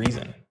same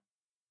reason.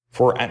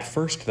 For at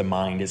first the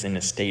mind is in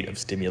a state of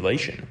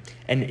stimulation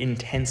and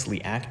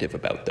intensely active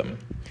about them,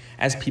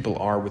 as people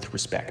are with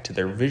respect to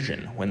their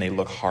vision when they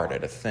look hard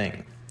at a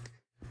thing.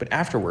 But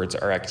afterwards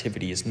our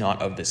activity is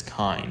not of this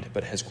kind,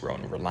 but has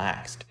grown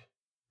relaxed,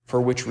 for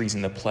which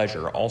reason the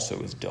pleasure also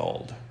is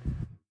dulled.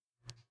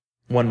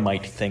 One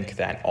might think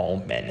that all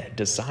men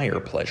desire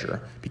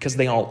pleasure because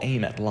they all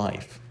aim at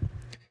life.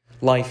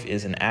 Life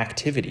is an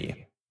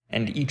activity,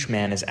 and each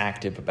man is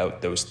active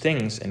about those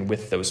things and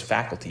with those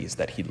faculties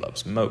that he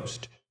loves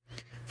most.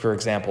 For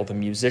example, the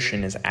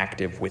musician is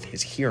active with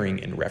his hearing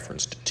in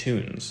reference to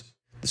tunes,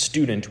 the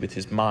student with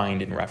his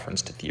mind in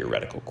reference to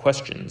theoretical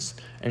questions,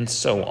 and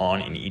so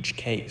on in each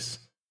case.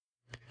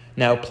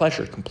 Now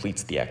pleasure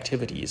completes the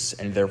activities,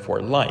 and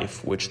therefore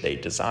life, which they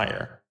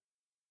desire.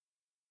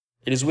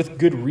 It is with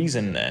good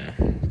reason,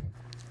 then,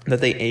 that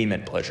they aim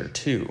at pleasure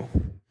too,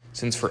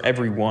 since for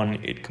every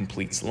one it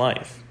completes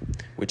life,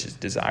 which is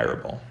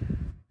desirable.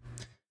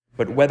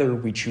 But whether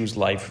we choose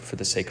life for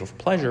the sake of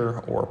pleasure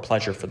or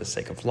pleasure for the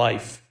sake of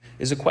life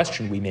is a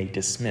question we may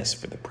dismiss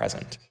for the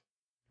present,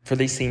 for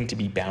they seem to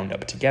be bound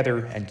up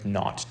together and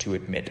not to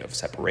admit of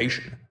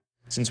separation,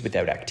 since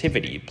without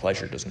activity,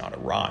 pleasure does not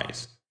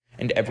arise,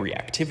 and every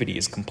activity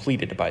is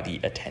completed by the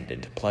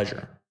attendant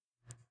pleasure.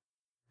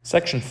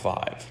 Section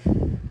 5.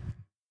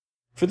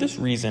 For this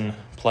reason,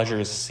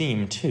 pleasures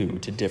seem, too,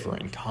 to differ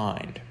in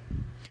kind.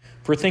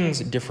 For things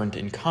different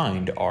in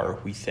kind are,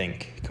 we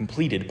think,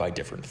 completed by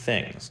different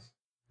things.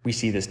 We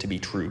see this to be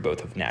true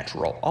both of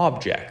natural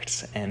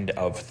objects and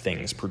of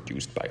things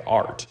produced by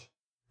art.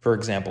 For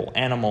example,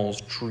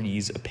 animals,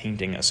 trees, a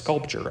painting, a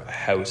sculpture, a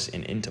house,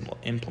 an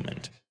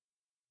implement.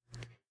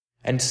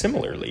 And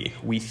similarly,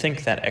 we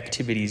think that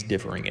activities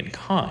differing in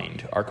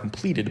kind are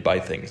completed by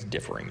things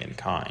differing in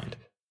kind.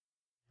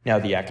 Now,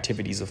 the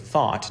activities of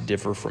thought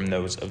differ from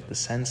those of the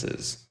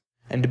senses,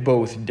 and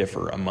both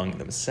differ among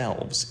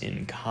themselves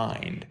in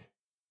kind.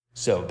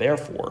 So,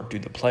 therefore, do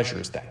the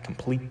pleasures that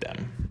complete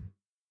them.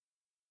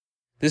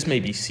 This may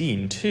be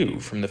seen, too,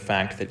 from the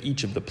fact that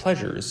each of the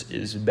pleasures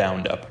is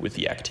bound up with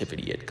the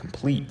activity it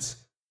completes.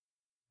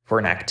 For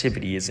an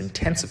activity is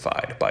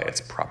intensified by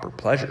its proper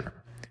pleasure,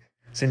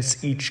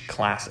 since each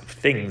class of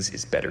things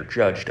is better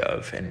judged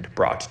of and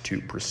brought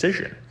to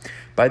precision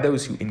by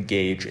those who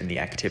engage in the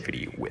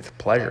activity with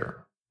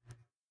pleasure.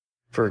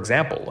 For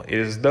example, it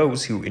is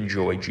those who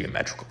enjoy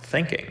geometrical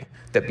thinking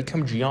that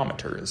become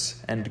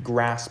geometers and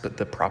grasp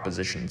the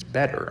propositions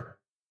better,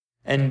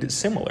 and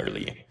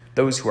similarly,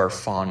 those who are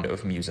fond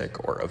of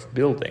music or of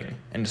building,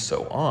 and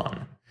so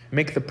on,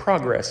 make the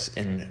progress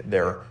in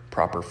their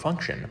proper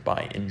function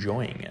by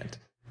enjoying it.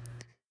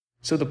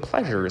 So the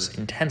pleasures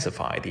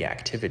intensify the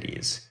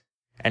activities,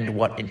 and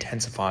what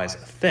intensifies a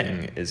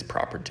thing is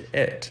proper to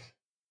it.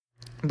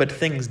 But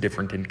things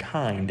different in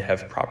kind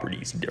have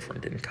properties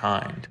different in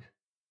kind.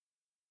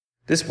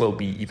 This will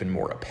be even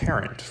more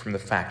apparent from the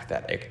fact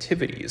that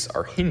activities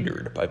are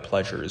hindered by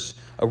pleasures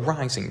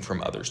arising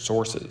from other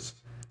sources.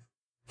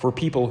 For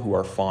people who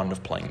are fond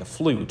of playing the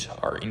flute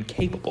are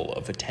incapable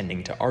of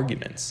attending to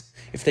arguments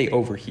if they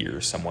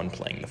overhear someone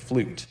playing the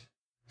flute,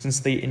 since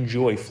they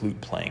enjoy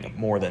flute playing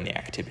more than the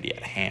activity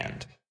at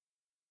hand.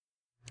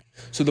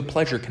 So the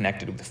pleasure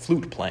connected with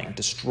flute playing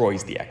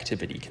destroys the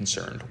activity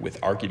concerned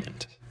with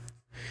argument.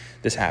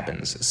 This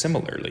happens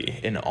similarly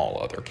in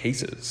all other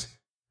cases,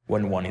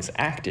 when one is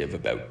active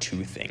about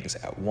two things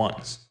at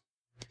once.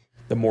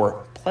 The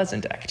more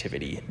pleasant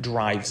activity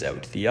drives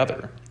out the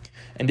other,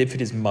 and if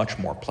it is much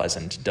more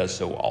pleasant, does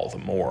so all the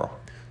more,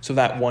 so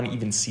that one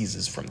even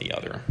ceases from the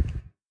other.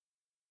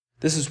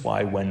 This is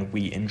why when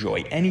we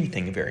enjoy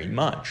anything very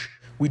much,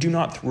 we do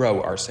not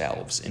throw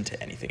ourselves into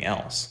anything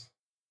else,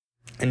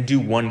 and do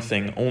one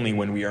thing only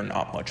when we are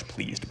not much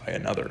pleased by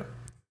another.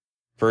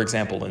 For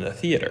example, in the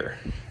theater,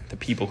 the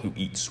people who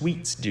eat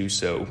sweets do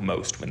so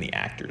most when the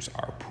actors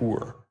are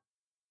poor.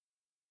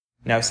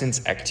 Now,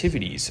 since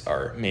activities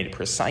are made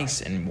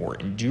precise and more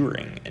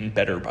enduring and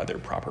better by their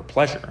proper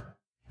pleasure,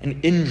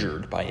 and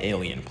injured by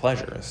alien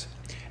pleasures,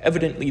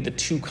 evidently the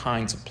two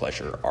kinds of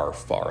pleasure are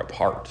far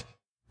apart.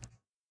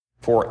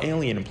 For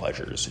alien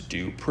pleasures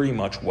do pretty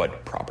much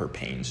what proper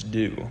pains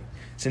do,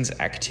 since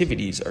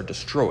activities are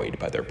destroyed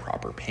by their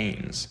proper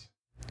pains.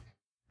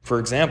 For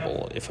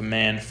example, if a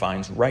man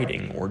finds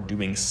writing or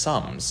doing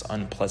sums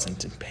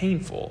unpleasant and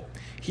painful,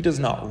 he does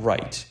not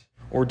write,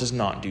 or does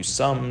not do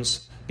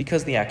sums,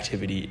 because the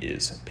activity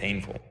is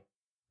painful.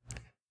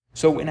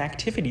 So an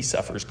activity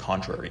suffers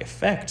contrary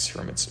effects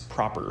from its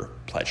proper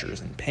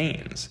pleasures and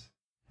pains,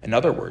 in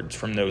other words,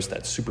 from those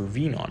that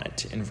supervene on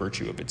it in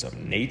virtue of its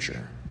own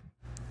nature.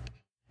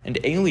 And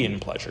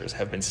alien pleasures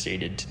have been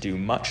stated to do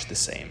much the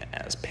same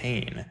as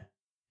pain.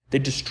 They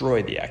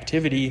destroy the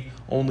activity,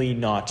 only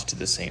not to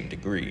the same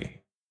degree.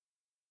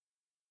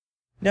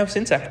 Now,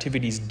 since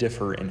activities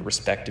differ in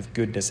respect of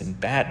goodness and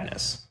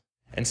badness,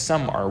 and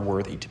some are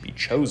worthy to be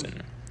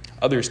chosen,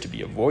 others to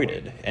be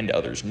avoided, and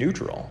others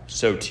neutral,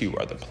 so too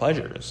are the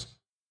pleasures.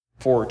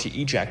 For to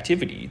each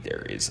activity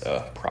there is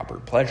a proper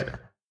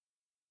pleasure.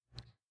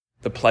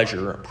 The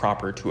pleasure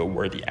proper to a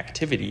worthy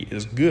activity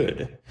is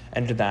good,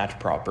 and that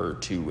proper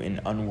to an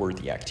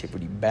unworthy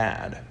activity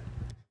bad.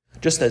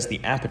 Just as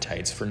the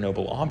appetites for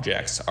noble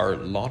objects are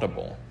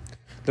laudable,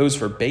 those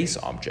for base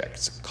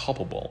objects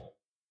culpable.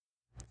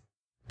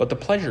 But the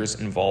pleasures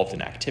involved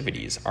in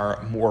activities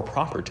are more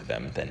proper to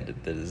them than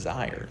the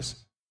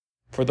desires,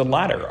 for the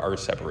latter are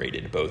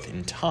separated both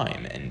in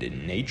time and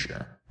in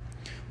nature,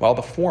 while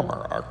the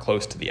former are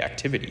close to the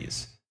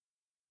activities,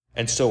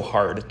 and so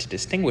hard to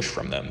distinguish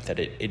from them that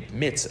it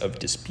admits of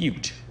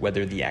dispute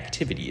whether the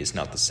activity is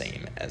not the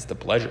same as the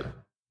pleasure.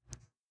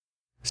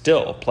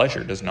 Still,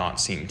 pleasure does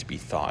not seem to be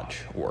thought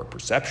or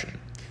perception.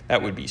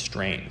 That would be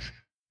strange.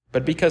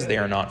 But because they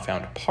are not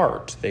found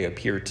apart, they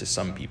appear to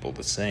some people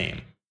the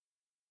same.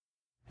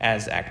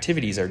 As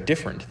activities are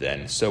different,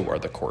 then, so are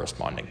the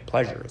corresponding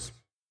pleasures.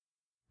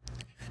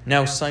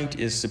 Now, sight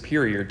is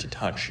superior to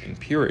touch in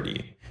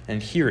purity,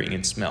 and hearing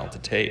and smell to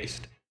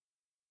taste.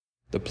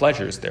 The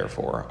pleasures,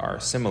 therefore, are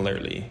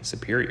similarly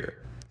superior,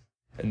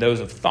 and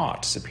those of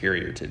thought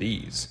superior to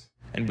these,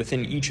 and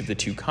within each of the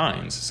two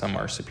kinds some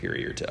are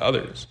superior to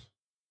others.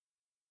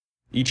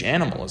 Each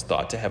animal is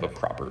thought to have a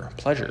proper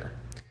pleasure,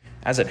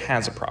 as it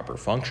has a proper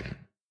function,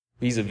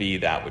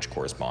 vis-a-vis that which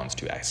corresponds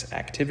to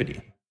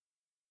activity.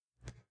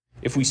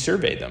 If we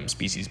survey them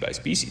species by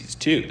species,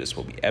 too, this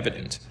will be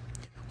evident.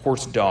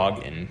 Horse,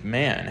 dog, and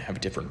man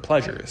have different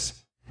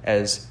pleasures.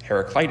 As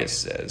Heraclitus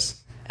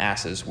says,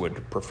 asses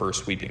would prefer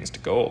sweepings to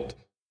gold,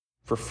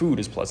 for food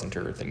is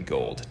pleasanter than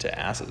gold to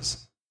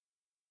asses.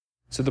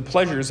 So the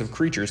pleasures of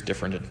creatures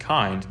differ in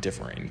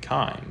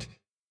kind.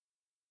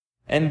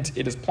 And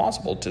it is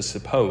plausible to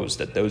suppose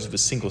that those of a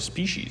single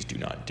species do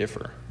not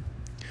differ.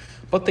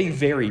 But they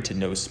vary to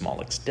no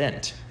small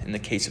extent, in the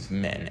case of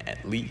men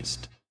at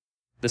least.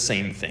 The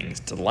same things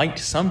delight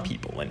some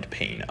people and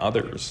pain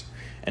others,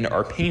 and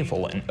are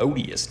painful and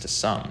odious to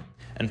some,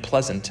 and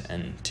pleasant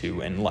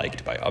and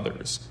liked by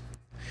others.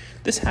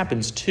 This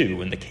happens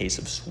too in the case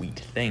of sweet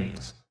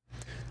things.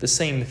 The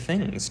same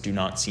things do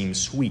not seem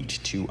sweet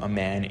to a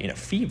man in a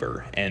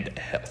fever and a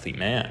healthy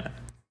man,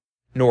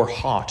 nor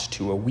hot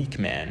to a weak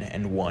man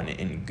and one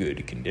in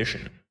good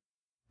condition.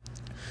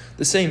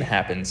 The same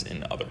happens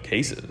in other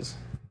cases.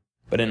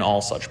 But in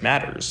all such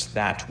matters,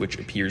 that which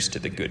appears to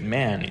the good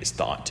man is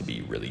thought to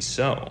be really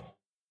so.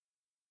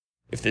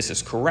 If this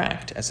is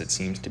correct, as it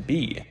seems to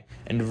be,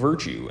 and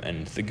virtue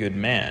and the good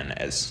man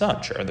as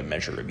such are the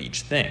measure of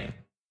each thing,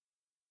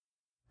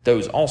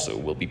 those also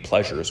will be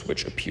pleasures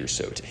which appear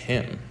so to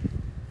him,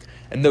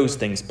 and those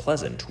things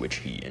pleasant which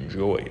he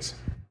enjoys.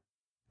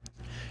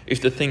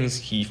 If the things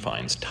he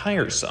finds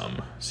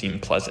tiresome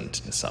seem pleasant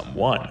to some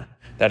one,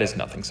 that is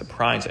nothing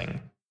surprising,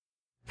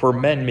 for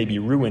men may be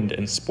ruined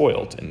and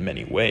spoilt in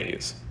many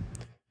ways.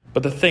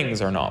 But the things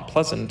are not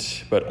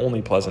pleasant, but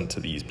only pleasant to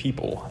these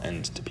people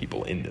and to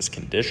people in this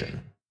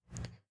condition.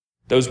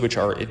 Those which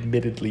are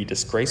admittedly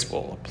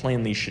disgraceful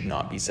plainly should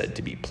not be said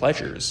to be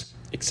pleasures,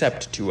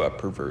 except to a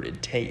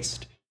perverted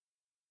taste.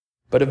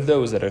 But of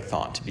those that are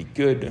thought to be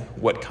good,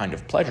 what kind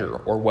of pleasure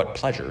or what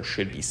pleasure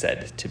should be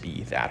said to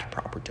be that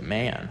proper to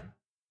man?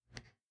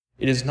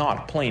 It is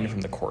not plain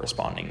from the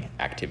corresponding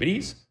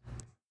activities.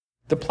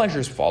 The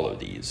pleasures follow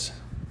these.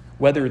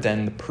 Whether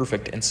then the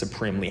perfect and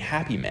supremely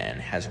happy man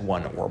has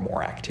one or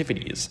more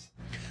activities,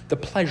 the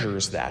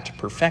pleasures that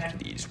perfect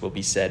these will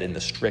be said in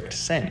the strict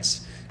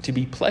sense to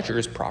be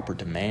pleasures proper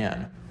to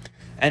man,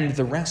 and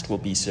the rest will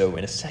be so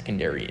in a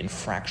secondary and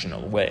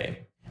fractional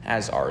way,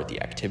 as are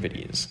the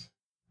activities.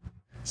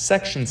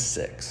 Section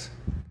 6.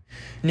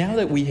 Now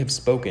that we have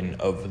spoken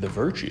of the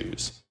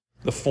virtues,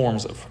 the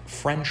forms of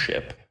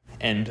friendship,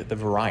 and the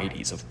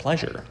varieties of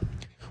pleasure,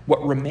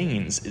 what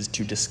remains is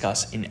to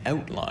discuss in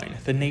outline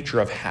the nature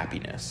of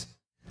happiness,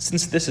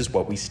 since this is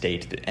what we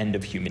state the end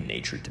of human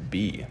nature to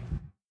be.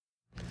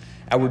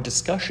 Our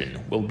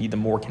discussion will be the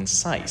more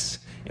concise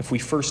if we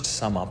first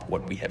sum up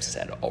what we have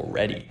said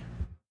already.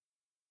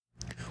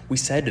 We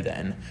said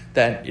then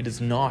that it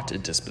is not a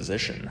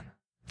disposition,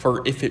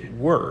 for if it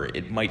were,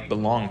 it might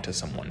belong to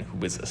someone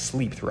who is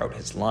asleep throughout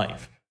his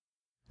life,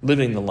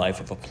 living the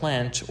life of a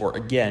plant, or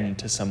again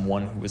to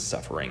someone who is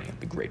suffering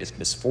the greatest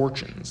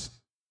misfortunes.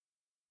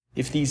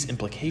 If these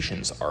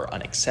implications are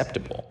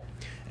unacceptable,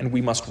 and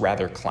we must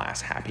rather class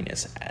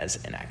happiness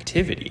as an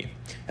activity,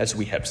 as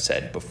we have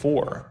said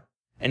before,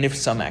 and if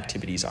some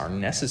activities are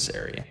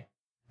necessary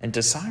and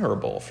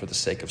desirable for the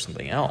sake of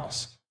something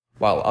else,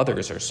 while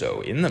others are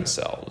so in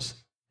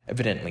themselves,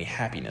 evidently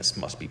happiness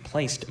must be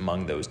placed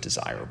among those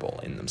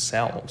desirable in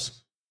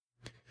themselves,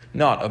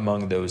 not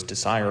among those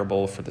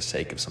desirable for the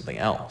sake of something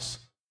else,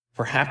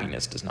 for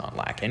happiness does not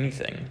lack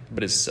anything,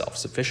 but is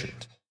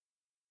self-sufficient.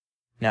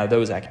 Now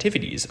those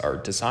activities are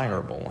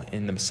desirable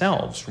in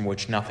themselves from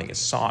which nothing is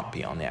sought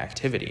beyond the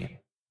activity,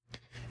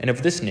 and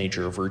of this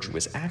nature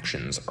virtuous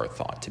actions are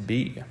thought to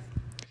be.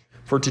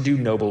 For to do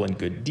noble and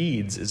good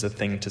deeds is a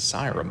thing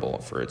desirable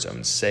for its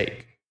own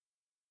sake.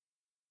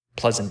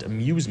 Pleasant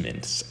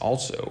amusements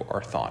also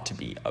are thought to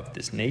be of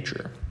this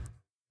nature.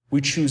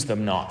 We choose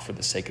them not for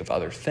the sake of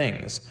other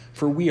things,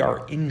 for we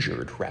are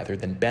injured rather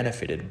than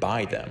benefited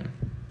by them,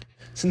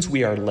 since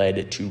we are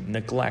led to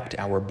neglect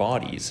our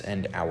bodies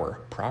and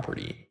our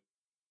property.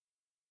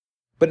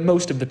 But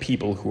most of the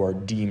people who are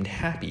deemed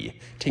happy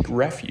take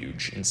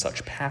refuge in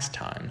such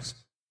pastimes,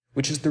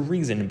 which is the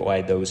reason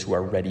why those who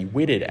are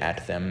ready-witted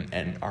at them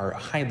and are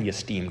highly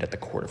esteemed at the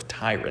court of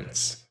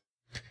tyrants.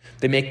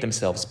 They make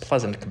themselves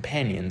pleasant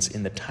companions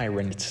in the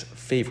tyrant's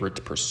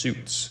favorite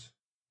pursuits,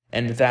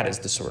 and that is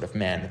the sort of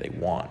man they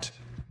want.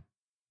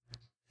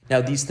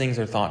 Now these things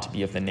are thought to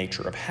be of the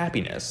nature of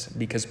happiness,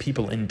 because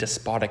people in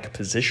despotic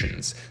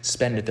positions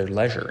spend their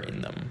leisure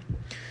in them.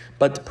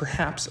 But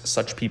perhaps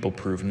such people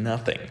prove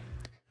nothing,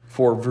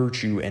 for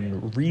virtue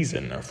and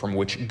reason from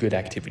which good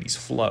activities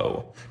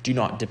flow do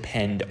not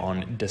depend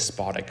on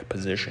despotic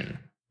position,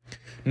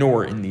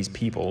 nor in these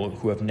people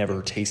who have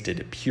never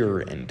tasted pure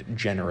and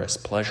generous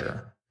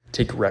pleasure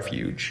take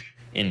refuge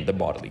in the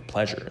bodily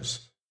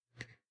pleasures.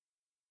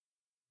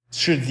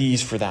 Should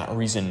these for that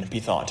reason be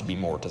thought to be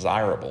more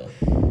desirable?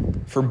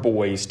 For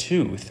boys,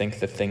 too, think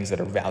the things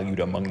that are valued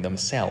among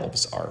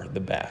themselves are the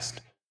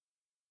best.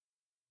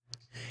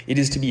 It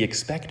is to be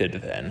expected,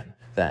 then,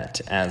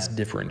 that as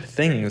different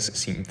things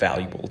seem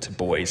valuable to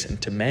boys and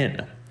to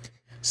men,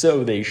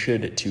 so they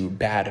should to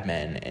bad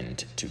men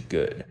and to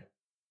good.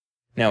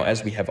 Now,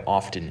 as we have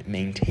often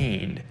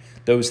maintained,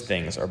 those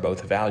things are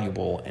both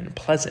valuable and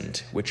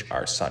pleasant which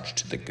are such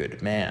to the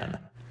good man.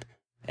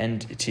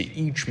 And to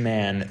each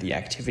man the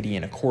activity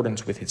in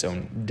accordance with his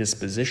own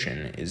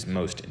disposition is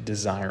most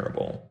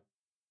desirable,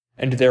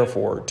 and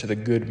therefore to the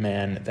good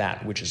man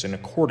that which is in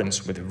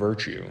accordance with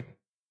virtue.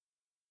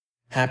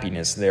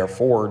 Happiness,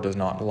 therefore, does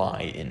not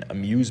lie in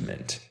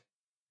amusement.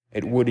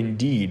 It would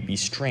indeed be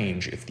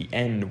strange if the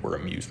end were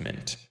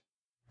amusement,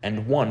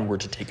 and one were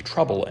to take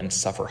trouble and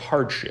suffer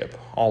hardship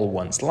all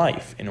one's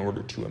life in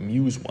order to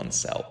amuse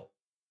oneself.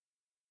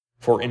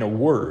 For in a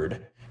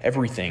word,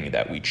 everything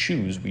that we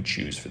choose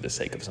for the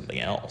sake of something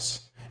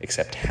else,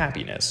 except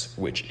happiness,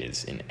 which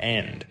is an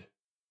end.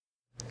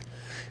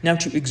 Now,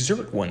 to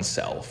exert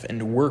oneself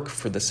and work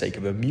for the sake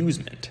of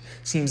amusement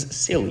seems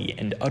silly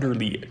and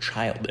utterly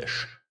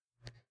childish.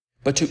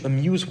 But to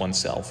amuse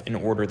oneself in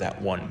order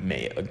that one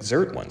may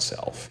exert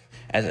oneself,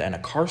 as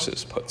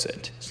Anacharsis puts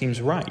it,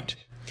 seems right.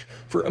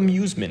 For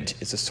amusement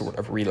is a sort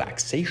of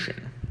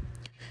relaxation,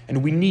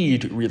 and we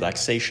need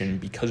relaxation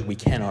because we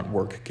cannot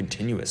work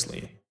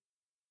continuously.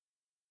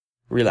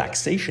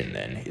 Relaxation,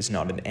 then, is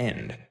not an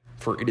end,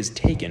 for it is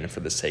taken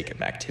for the sake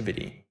of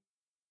activity.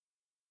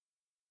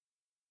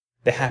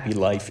 The happy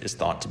life is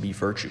thought to be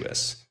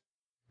virtuous.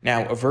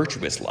 Now, a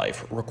virtuous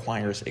life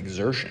requires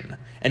exertion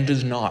and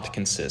does not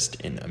consist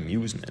in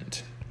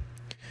amusement.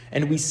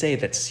 And we say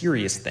that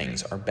serious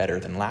things are better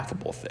than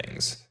laughable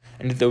things,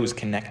 and those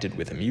connected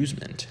with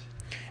amusement,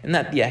 and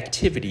that the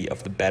activity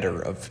of the better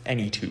of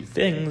any two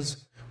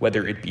things,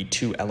 whether it be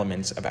two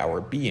elements of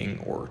our being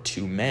or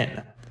two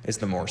men, is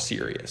the more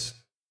serious.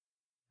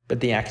 But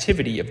the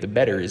activity of the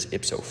better is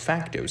ipso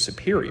facto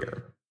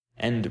superior,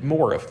 and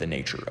more of the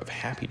nature of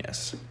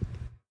happiness.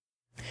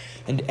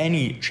 And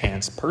any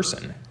chance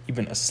person,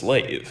 even a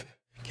slave,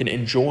 can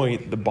enjoy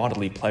the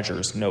bodily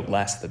pleasures no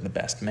less than the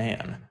best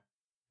man,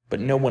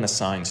 but no one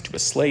assigns to a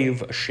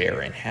slave a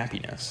share in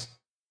happiness,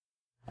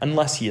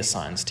 unless he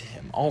assigns to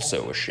him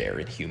also a share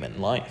in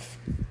human life.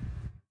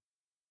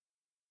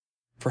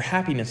 For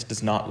happiness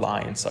does not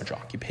lie in such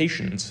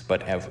occupations,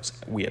 but as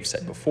we have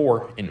said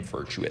before, in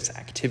virtuous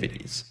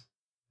activities.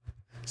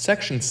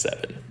 Section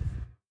 7.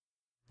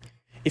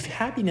 If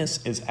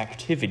happiness is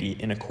activity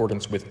in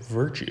accordance with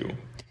virtue,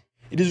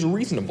 it is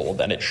reasonable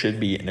that it should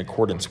be in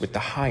accordance with the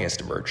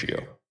highest virtue,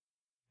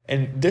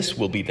 and this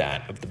will be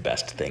that of the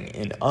best thing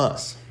in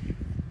us.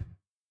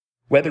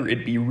 Whether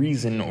it be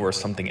reason or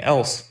something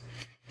else,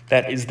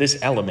 that is this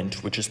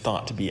element which is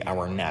thought to be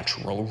our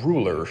natural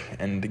ruler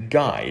and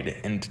guide,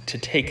 and to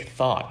take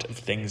thought of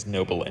things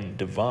noble and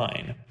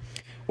divine,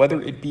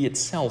 whether it be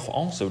itself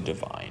also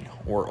divine,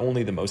 or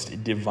only the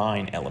most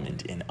divine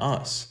element in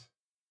us.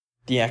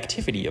 The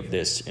activity of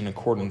this in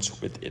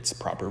accordance with its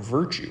proper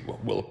virtue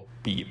will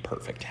be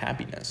perfect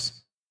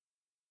happiness.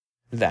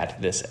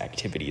 That this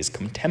activity is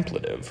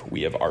contemplative,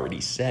 we have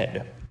already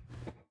said.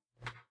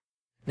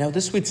 Now,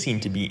 this would seem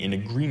to be in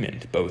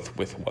agreement both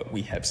with what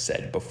we have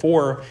said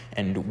before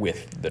and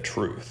with the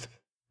truth.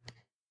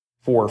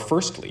 For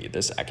firstly,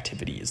 this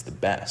activity is the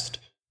best,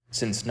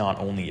 since not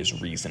only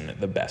is reason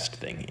the best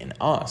thing in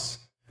us,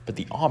 but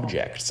the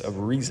objects of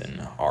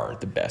reason are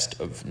the best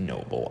of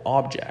noble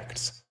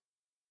objects.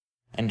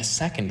 And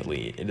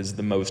secondly, it is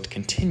the most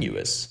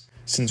continuous,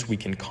 since we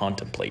can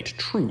contemplate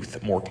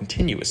truth more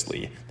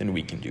continuously than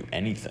we can do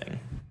anything.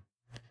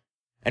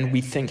 And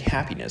we think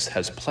happiness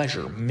has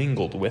pleasure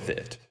mingled with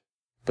it,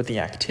 but the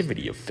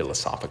activity of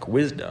philosophic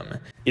wisdom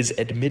is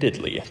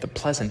admittedly the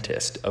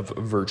pleasantest of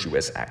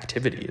virtuous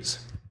activities.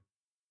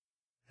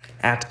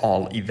 At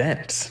all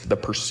events, the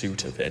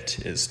pursuit of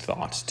it is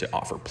thought to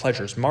offer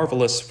pleasures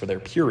marvelous for their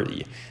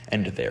purity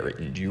and their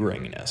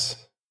enduringness.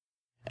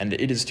 And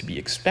it is to be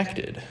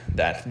expected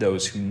that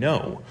those who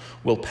know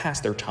will pass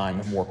their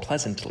time more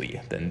pleasantly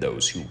than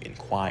those who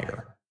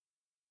inquire.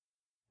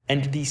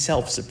 And the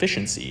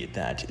self-sufficiency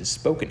that is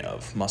spoken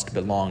of must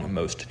belong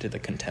most to the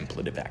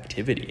contemplative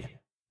activity.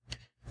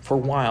 For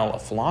while a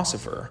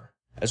philosopher,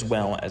 as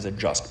well as a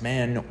just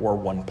man or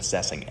one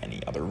possessing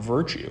any other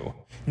virtue,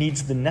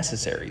 needs the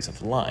necessaries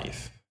of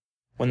life,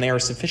 when they are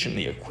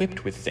sufficiently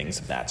equipped with things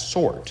of that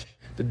sort,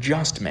 the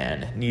just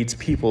man needs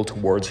people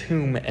towards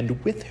whom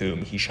and with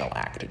whom he shall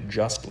act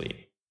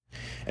justly.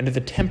 And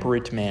the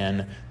temperate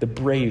man, the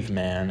brave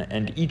man,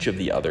 and each of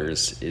the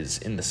others is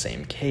in the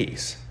same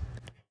case.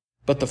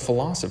 But the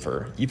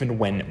philosopher, even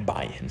when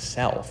by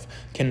himself,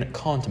 can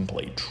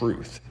contemplate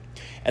truth,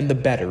 and the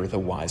better the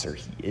wiser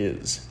he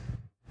is.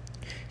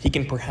 He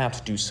can perhaps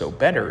do so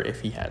better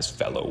if he has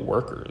fellow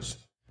workers,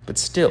 but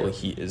still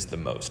he is the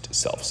most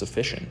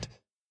self-sufficient.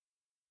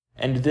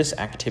 And this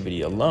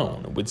activity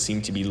alone would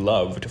seem to be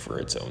loved for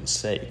its own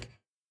sake,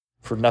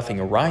 for nothing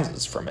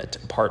arises from it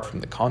apart from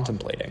the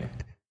contemplating,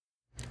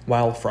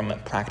 while from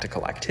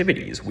practical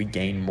activities we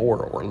gain more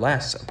or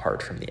less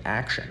apart from the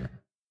action.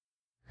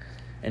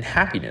 And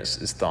happiness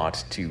is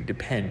thought to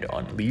depend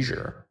on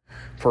leisure,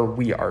 for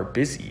we are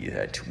busy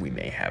that we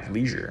may have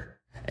leisure,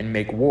 and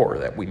make war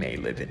that we may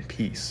live in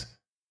peace.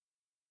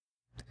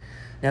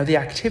 Now the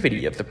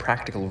activity of the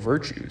practical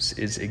virtues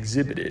is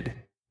exhibited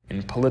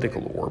in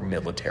political or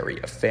military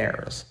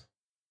affairs.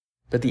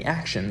 But the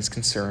actions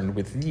concerned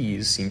with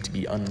these seem to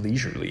be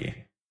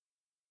unleisurely.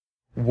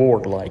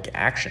 Warlike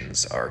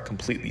actions are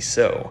completely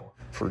so,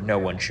 for no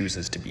one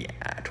chooses to be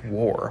at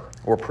war,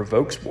 or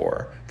provokes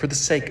war, for the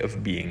sake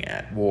of being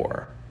at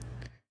war.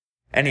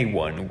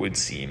 Anyone would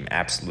seem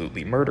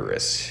absolutely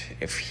murderous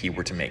if he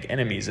were to make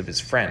enemies of his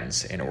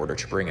friends in order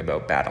to bring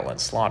about battle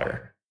and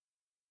slaughter.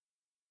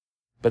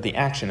 But the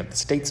action of the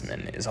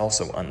statesman is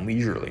also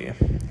unleisurely,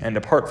 and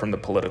apart from the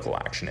political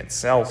action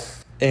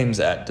itself, aims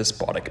at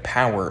despotic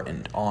power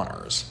and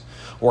honors,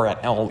 or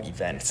at all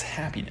events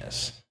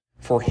happiness,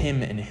 for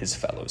him and his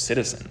fellow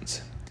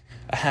citizens,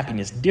 a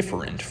happiness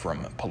different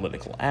from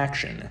political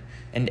action,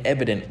 and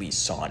evidently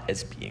sought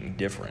as being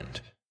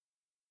different.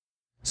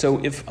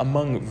 So if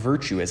among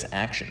virtuous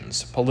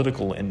actions,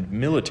 political and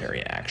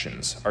military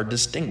actions are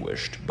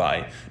distinguished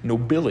by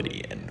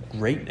nobility and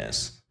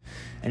greatness,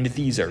 and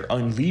these are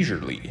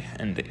unleisurely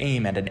and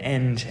aim at an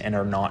end and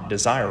are not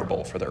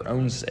desirable for their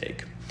own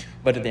sake,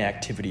 but the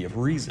activity of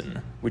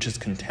reason, which is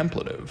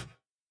contemplative,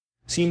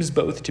 seems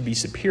both to be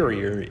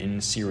superior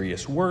in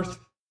serious worth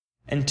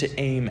and to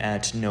aim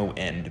at no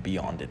end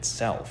beyond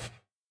itself,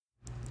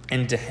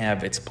 and to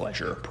have its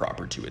pleasure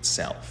proper to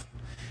itself,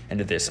 and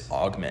this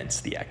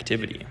augments the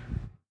activity.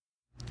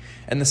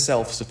 And the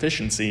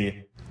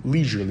self-sufficiency,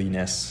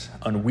 leisureliness,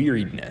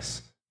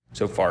 unweariedness,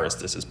 so far as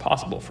this is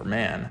possible for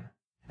man,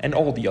 and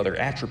all the other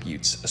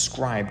attributes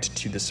ascribed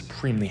to the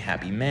supremely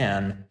happy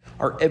man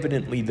are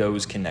evidently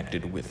those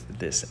connected with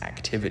this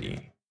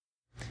activity.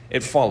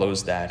 It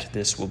follows that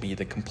this will be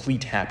the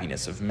complete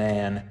happiness of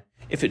man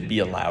if it be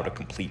allowed a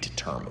complete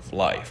term of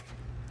life,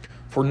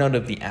 for none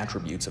of the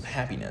attributes of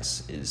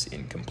happiness is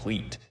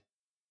incomplete.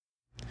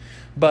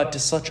 But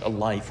such a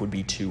life would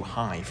be too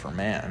high for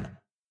man,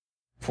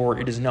 for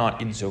it is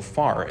not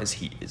insofar as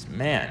he is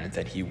man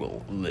that he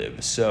will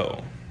live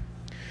so,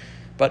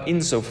 but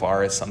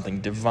insofar as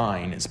something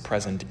divine is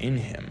present in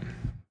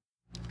him,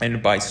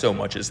 and by so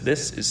much as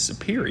this is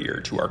superior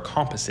to our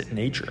composite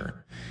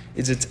nature,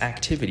 is its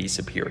activity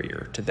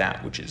superior to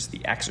that which is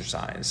the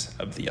exercise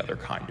of the other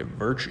kind of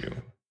virtue.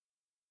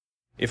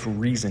 If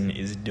reason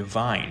is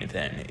divine,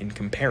 then, in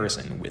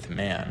comparison with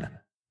man,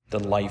 the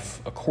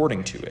life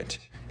according to it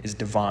is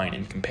divine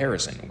in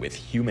comparison with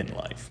human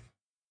life.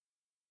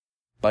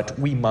 But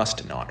we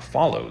must not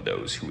follow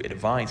those who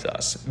advise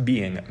us,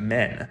 being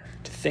men,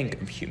 to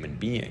think of human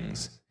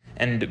beings,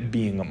 and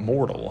being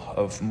mortal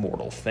of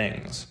mortal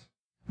things,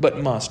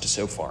 but must,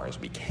 so far as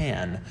we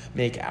can,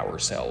 make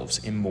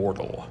ourselves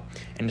immortal,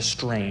 and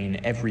strain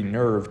every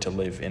nerve to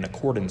live in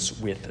accordance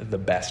with the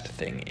best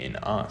thing in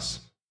us.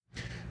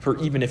 For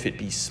even if it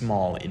be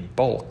small in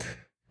bulk,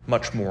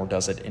 much more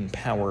does it in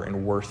power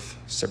and worth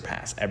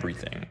surpass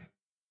everything.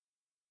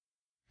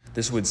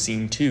 This would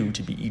seem, too,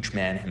 to be each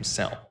man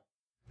himself,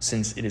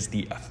 since it is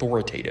the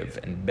authoritative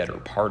and better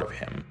part of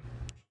him.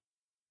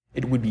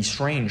 It would be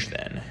strange,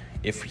 then,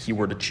 if he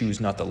were to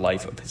choose not the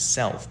life of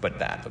himself, but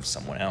that of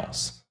someone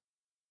else.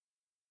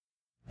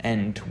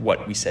 And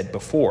what we said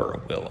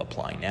before will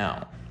apply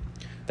now.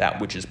 That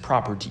which is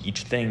proper to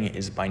each thing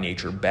is by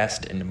nature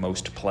best and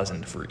most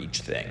pleasant for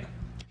each thing.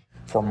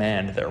 For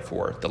man,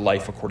 therefore, the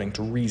life according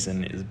to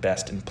reason is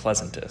best and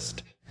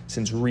pleasantest,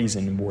 since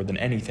reason more than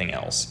anything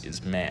else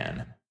is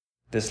man.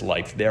 This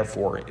life,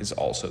 therefore, is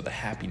also the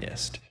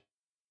happiest.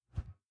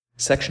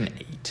 Section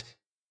 8.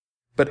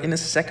 But in a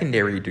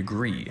secondary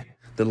degree,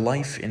 the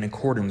life in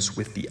accordance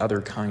with the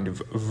other kind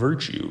of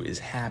virtue is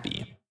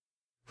happy,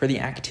 for the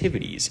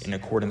activities in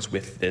accordance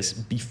with this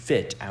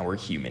befit our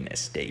human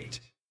estate.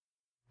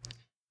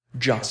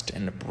 Just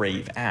and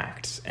brave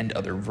acts and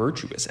other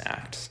virtuous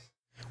acts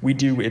we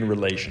do in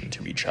relation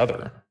to each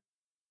other,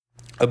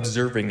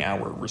 observing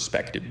our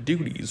respective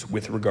duties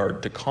with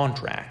regard to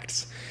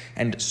contracts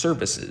and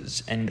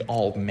services and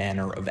all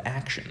manner of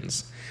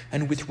actions,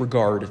 and with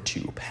regard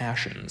to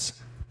passions.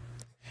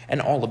 And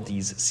all of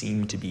these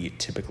seem to be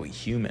typically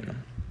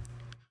human.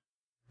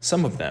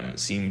 Some of them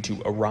seem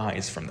to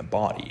arise from the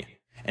body,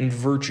 and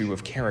virtue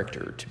of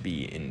character to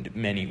be in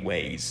many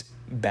ways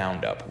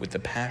bound up with the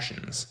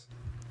passions.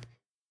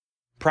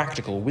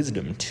 Practical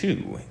wisdom,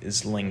 too,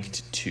 is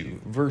linked to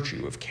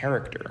virtue of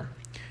character,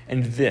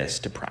 and this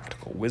to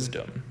practical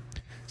wisdom,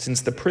 since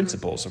the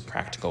principles of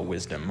practical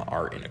wisdom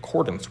are in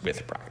accordance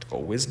with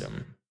practical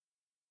wisdom.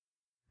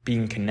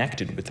 Being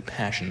connected with the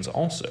passions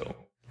also,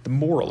 the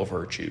moral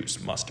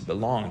virtues must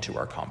belong to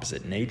our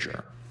composite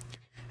nature,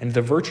 and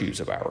the virtues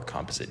of our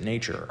composite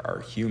nature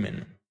are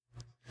human.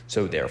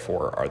 So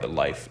therefore are the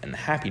life and the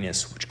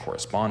happiness which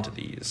correspond to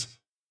these.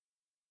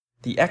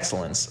 The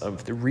excellence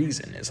of the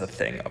reason is a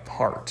thing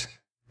apart.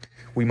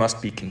 We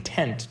must be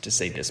content to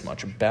say this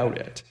much about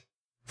it,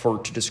 for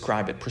to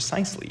describe it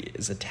precisely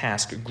is a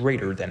task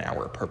greater than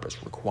our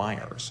purpose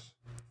requires.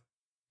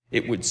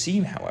 It would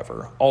seem,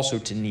 however, also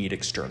to need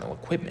external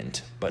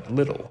equipment, but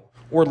little,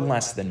 or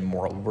less than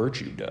moral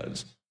virtue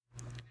does.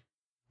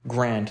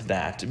 Grant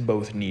that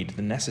both need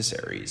the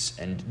necessaries,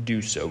 and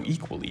do so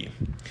equally,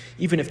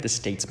 even if the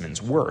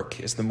statesman's work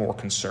is the more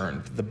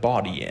concerned with the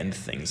body and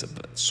things of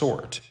that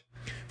sort,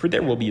 for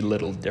there will be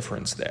little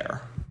difference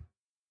there.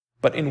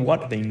 But in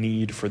what they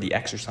need for the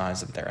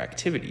exercise of their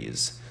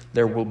activities,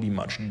 there will be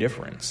much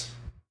difference.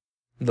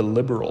 The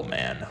liberal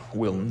man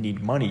will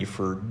need money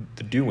for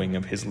the doing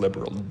of his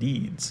liberal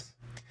deeds,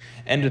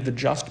 and the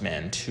just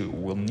man, too,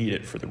 will need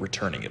it for the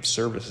returning of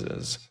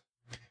services.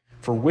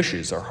 For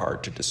wishes are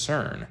hard to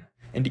discern,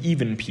 and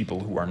even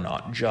people who are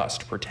not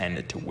just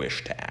pretend to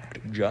wish to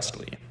act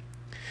justly.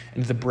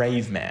 And the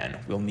brave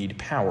man will need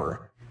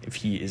power if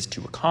he is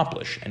to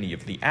accomplish any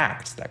of the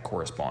acts that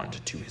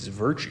correspond to his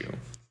virtue,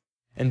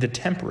 and the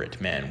temperate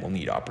man will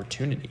need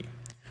opportunity,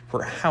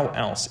 for how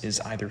else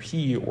is either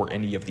he or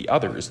any of the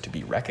others to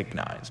be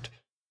recognized?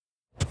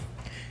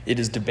 It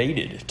is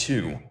debated,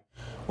 too,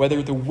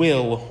 whether the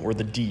will or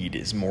the deed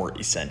is more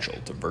essential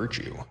to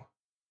virtue,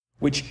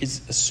 which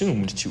is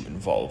assumed to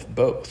involve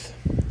both.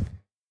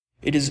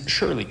 It is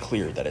surely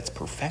clear that its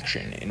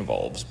perfection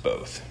involves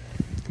both,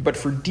 but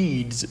for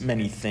deeds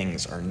many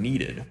things are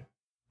needed,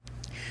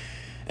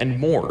 and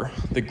more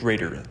the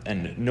greater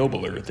and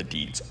nobler the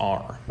deeds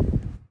are.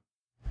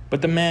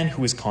 But the man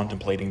who is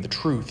contemplating the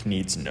truth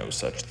needs no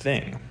such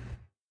thing,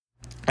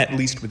 at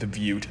least with a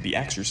view to the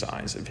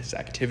exercise of his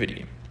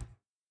activity.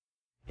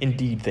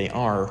 Indeed, they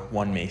are,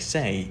 one may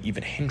say,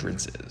 even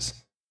hindrances,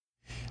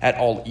 at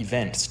all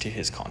events to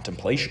his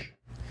contemplation.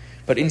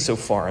 But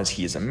insofar as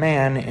he is a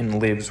man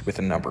and lives with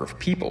a number of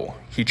people,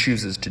 he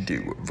chooses to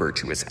do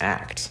virtuous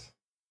acts.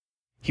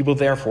 He will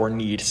therefore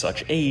need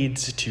such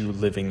aids to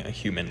living a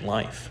human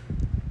life.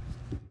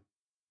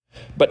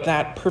 But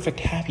that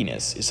perfect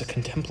happiness is a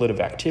contemplative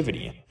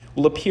activity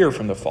will appear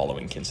from the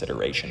following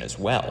consideration as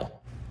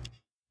well.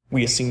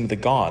 We assume the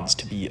gods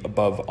to be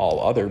above all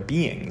other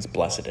beings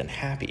blessed and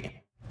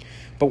happy.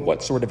 But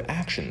what sort of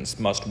actions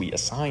must we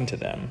assign to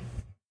them?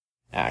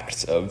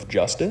 Acts of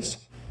justice?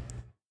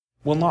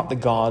 Will not the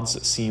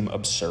gods seem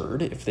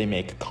absurd if they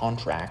make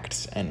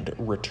contracts and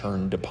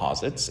return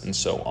deposits and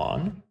so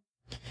on?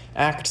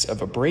 Acts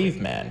of a brave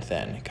man,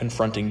 then,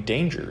 confronting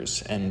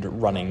dangers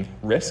and running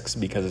risks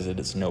because it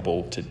is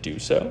noble to do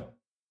so?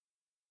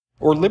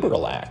 Or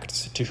liberal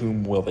acts, to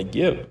whom will they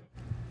give?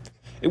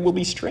 It will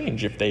be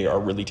strange if they are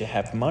really to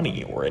have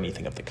money or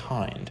anything of the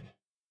kind.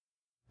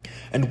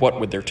 And what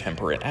would their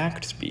temperate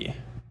acts be?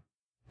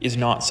 Is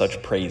not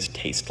such praise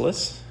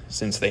tasteless,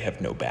 since they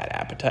have no bad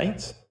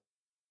appetites?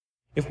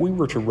 If we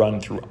were to run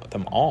through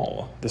them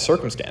all, the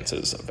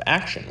circumstances of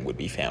action would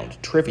be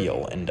found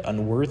trivial and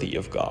unworthy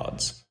of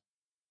gods.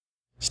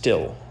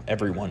 Still,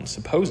 everyone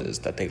supposes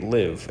that they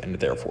live and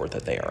therefore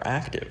that they are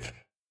active.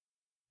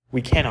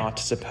 We cannot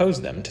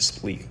suppose them to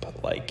sleep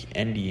like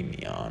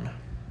Endymion.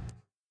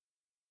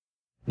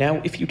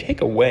 Now, if you take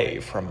away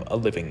from a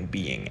living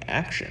being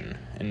action,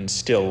 and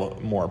still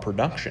more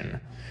production,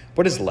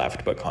 what is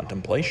left but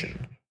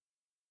contemplation?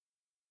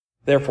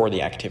 Therefore,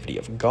 the activity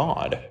of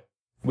God,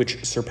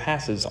 which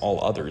surpasses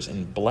all others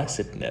in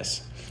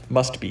blessedness,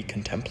 must be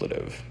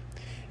contemplative,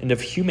 and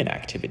of human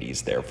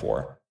activities,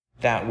 therefore,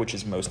 that which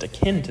is most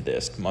akin to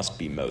this must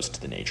be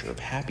most the nature of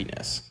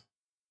happiness.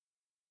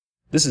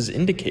 This is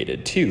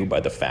indicated, too, by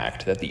the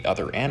fact that the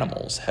other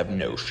animals have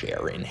no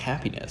share in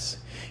happiness,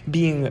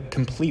 being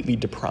completely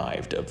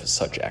deprived of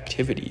such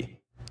activity.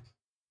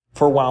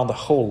 For while the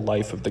whole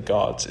life of the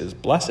gods is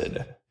blessed,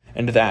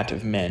 and that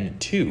of men,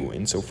 too,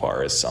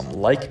 insofar as some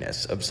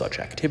likeness of such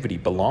activity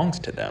belongs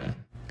to them,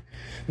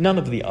 none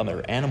of the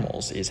other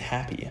animals is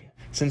happy,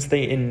 since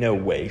they in no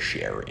way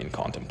share in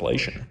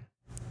contemplation.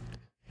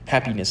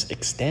 Happiness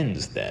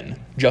extends,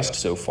 then, just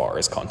so far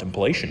as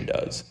contemplation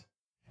does,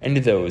 and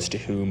those to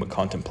whom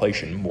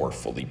contemplation more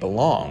fully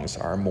belongs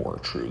are more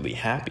truly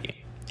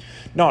happy,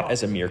 not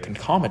as a mere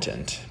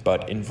concomitant,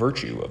 but in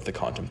virtue of the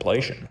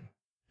contemplation.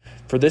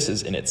 For this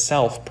is in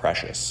itself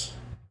precious.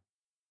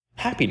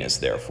 Happiness,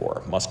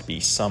 therefore, must be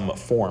some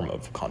form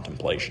of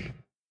contemplation.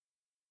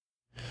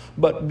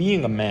 But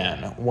being a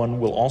man, one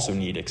will also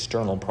need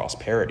external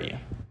prosperity,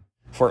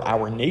 for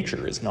our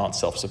nature is not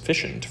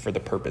self-sufficient for the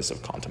purpose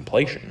of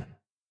contemplation.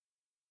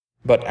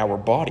 But our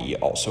body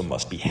also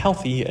must be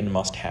healthy and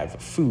must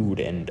have food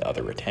and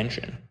other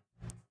attention.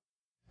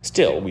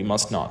 Still, we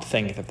must not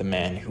think that the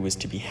man who is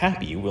to be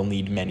happy will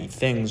need many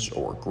things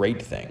or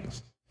great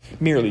things,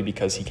 merely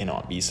because he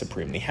cannot be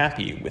supremely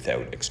happy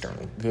without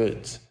external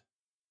goods.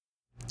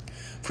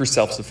 For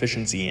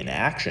self-sufficiency in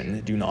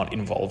action do not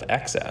involve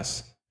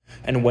excess,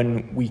 and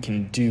when we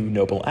can do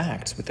noble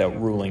acts without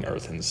ruling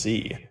earth and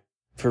sea,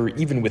 for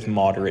even with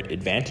moderate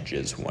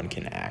advantages one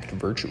can act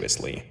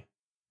virtuously.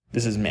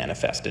 This is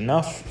manifest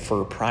enough,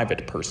 for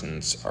private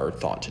persons are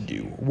thought to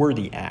do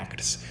worthy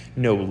acts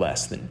no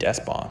less than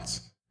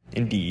despots,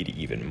 indeed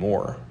even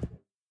more.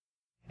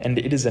 And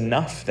it is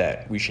enough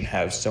that we should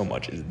have so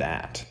much as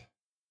that.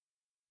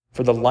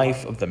 For the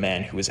life of the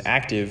man who is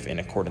active in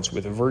accordance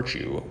with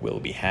virtue will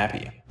be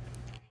happy.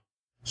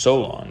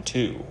 Solon,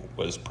 too,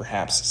 was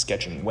perhaps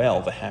sketching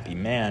well the happy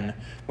man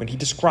when he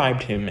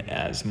described him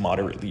as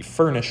moderately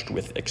furnished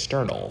with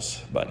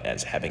externals, but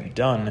as having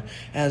done,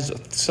 as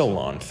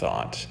Solon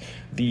thought,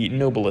 the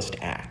noblest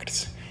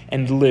acts,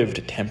 and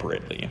lived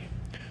temperately.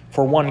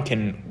 for one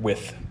can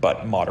with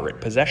but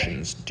moderate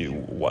possessions do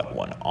what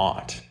one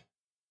ought.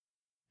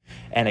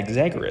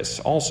 Anaxagoras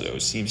also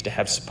seems to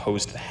have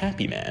supposed the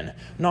happy man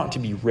not to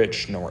be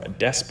rich nor a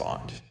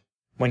despot,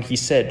 when he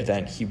said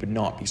that he would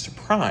not be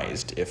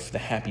surprised if the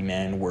happy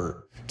man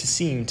were to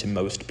seem to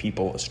most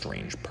people a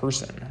strange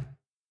person.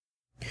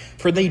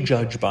 For they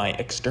judge by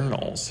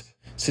externals,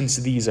 since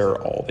these are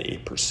all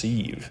they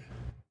perceive.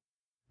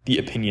 The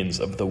opinions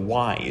of the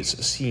wise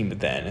seem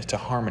then to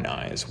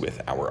harmonize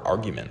with our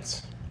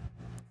arguments.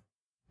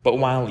 But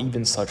while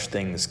even such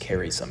things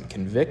carry some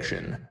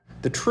conviction,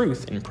 the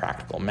truth in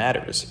practical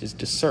matters is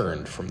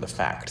discerned from the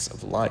facts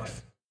of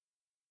life.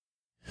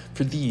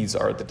 For these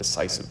are the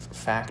decisive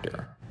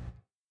factor.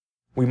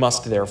 We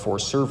must therefore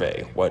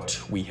survey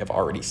what we have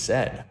already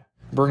said,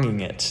 bringing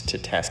it to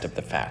test of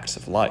the facts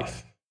of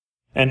life.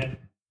 And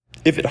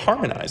if it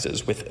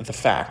harmonizes with the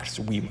facts,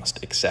 we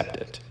must accept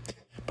it.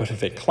 But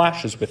if it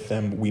clashes with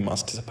them, we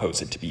must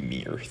suppose it to be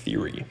mere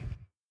theory.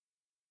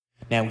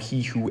 Now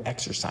he who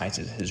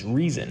exercises his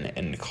reason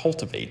and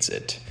cultivates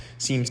it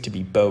seems to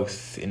be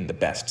both in the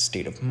best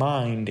state of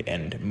mind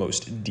and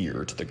most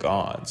dear to the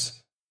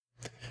gods.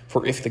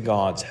 For if the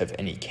gods have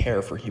any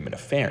care for human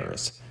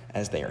affairs,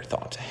 as they are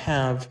thought to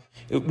have,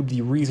 it would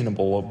be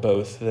reasonable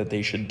both that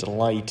they should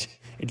delight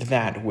in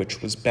that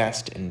which was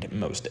best and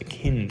most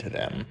akin to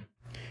them,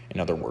 in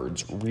other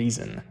words,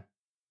 reason,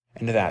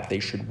 and that they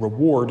should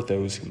reward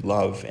those who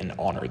love and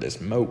honor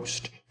this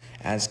most,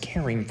 as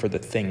caring for the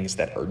things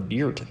that are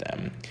dear to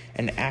them,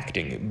 and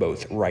acting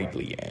both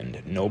rightly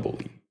and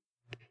nobly.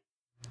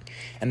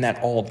 And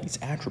that all these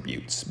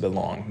attributes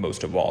belong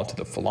most of all to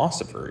the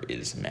philosopher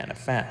is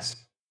manifest.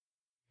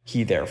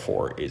 He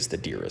therefore is the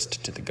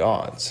dearest to the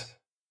gods.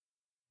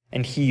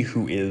 And he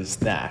who is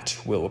that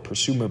will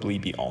presumably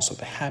be also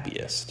the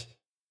happiest,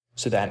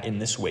 so that in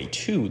this way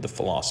too the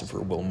philosopher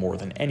will more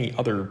than any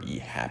other be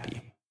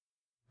happy.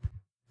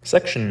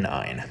 Section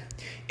 9.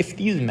 If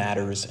these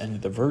matters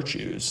and the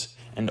virtues,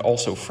 and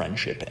also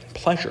friendship and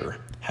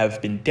pleasure,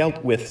 have been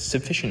dealt with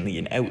sufficiently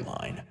in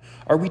outline,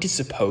 are we to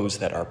suppose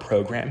that our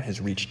program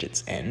has reached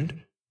its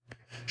end?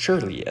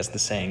 Surely, as the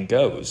saying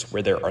goes,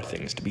 where there are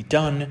things to be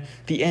done,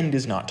 the end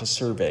is not to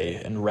survey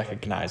and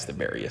recognize the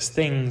various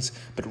things,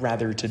 but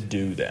rather to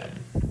do them.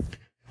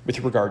 With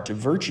regard to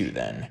virtue,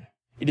 then,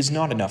 it is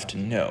not enough to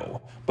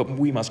know, but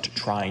we must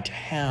try to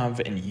have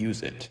and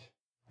use it,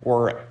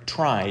 or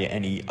try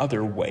any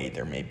other way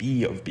there may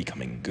be of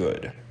becoming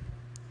good.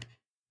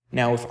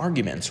 Now, if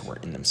arguments were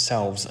in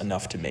themselves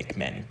enough to make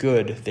men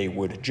good, they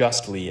would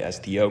justly, as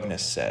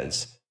Theognis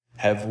says,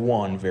 have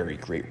won very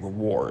great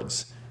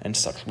rewards, and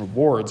such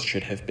rewards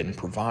should have been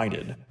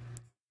provided.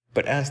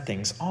 But as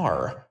things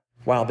are,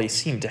 while they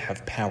seem to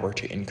have power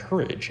to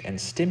encourage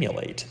and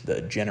stimulate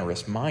the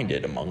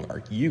generous-minded among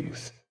our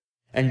youth,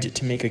 and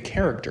to make a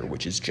character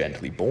which is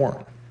gently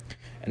born,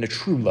 and a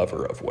true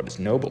lover of what is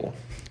noble,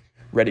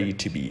 ready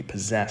to be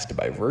possessed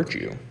by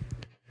virtue,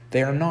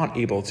 they are not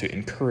able to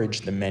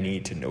encourage the many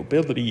to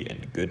nobility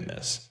and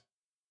goodness.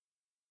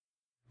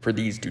 For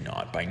these do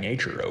not by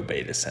nature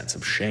obey the sense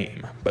of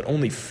shame, but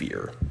only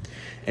fear,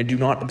 and do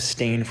not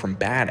abstain from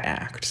bad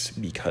acts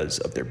because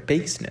of their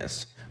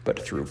baseness, but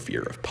through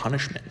fear of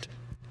punishment.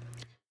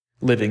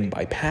 Living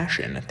by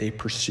passion, they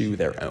pursue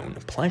their own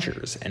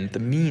pleasures and the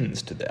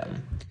means to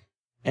them,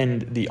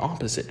 and the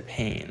opposite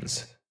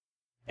pains,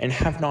 and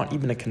have not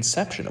even a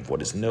conception of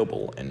what is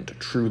noble and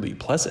truly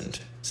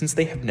pleasant, since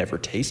they have never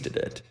tasted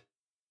it.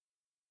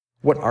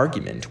 What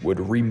argument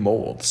would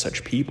remold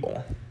such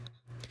people?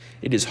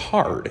 It is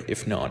hard,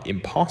 if not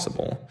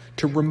impossible,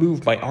 to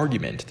remove by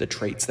argument the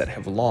traits that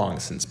have long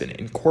since been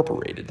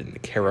incorporated in the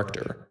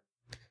character.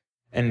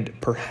 And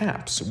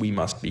perhaps we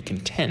must be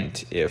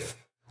content if,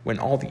 when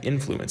all the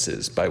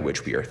influences by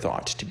which we are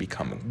thought to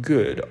become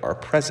good are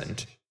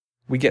present,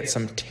 we get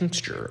some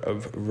tincture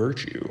of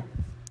virtue.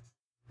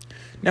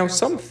 Now,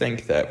 some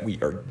think that we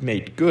are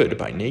made good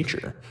by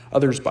nature,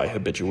 others by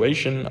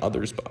habituation,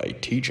 others by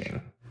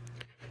teaching.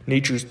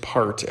 Nature's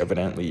part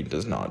evidently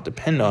does not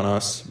depend on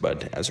us,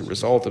 but as a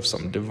result of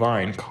some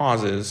divine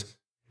causes,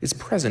 is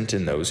present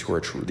in those who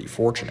are truly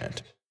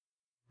fortunate.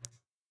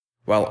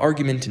 While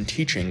argument and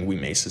teaching, we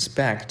may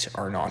suspect,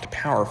 are not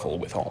powerful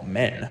with all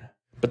men,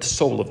 but the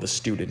soul of the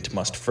student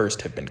must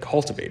first have been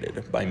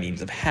cultivated by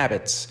means of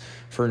habits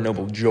for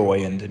noble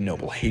joy and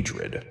noble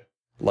hatred,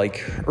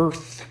 like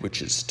earth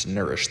which is to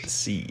nourish the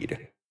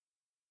seed.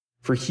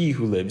 For he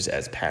who lives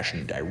as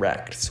passion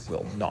directs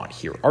will not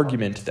hear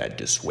argument that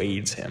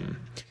dissuades him,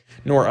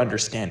 nor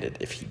understand it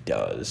if he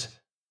does.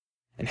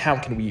 And how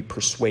can we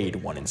persuade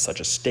one in such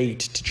a state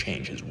to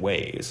change his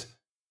ways?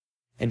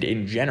 And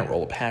in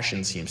general,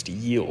 passion seems to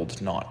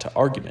yield not to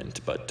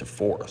argument, but to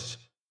force.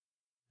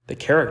 The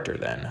character,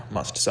 then,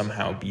 must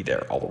somehow be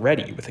there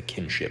already with a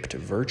kinship to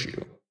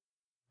virtue,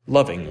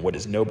 loving what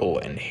is noble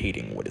and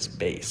hating what is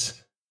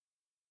base.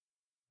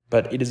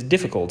 But it is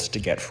difficult to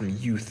get from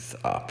youth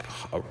up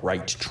a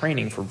right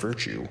training for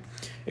virtue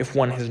if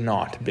one has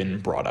not been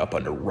brought up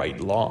under right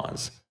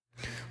laws.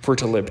 For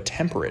to live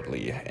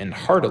temperately and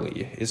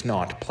heartily is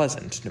not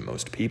pleasant to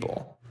most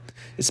people,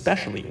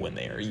 especially when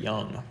they are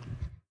young.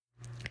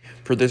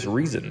 For this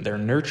reason, their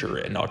nurture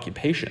and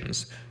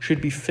occupations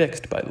should be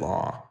fixed by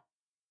law,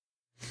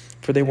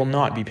 for they will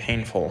not be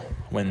painful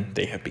when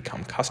they have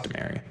become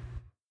customary.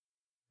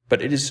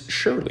 But it is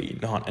surely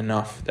not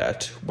enough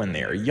that when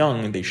they are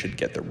young they should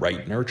get the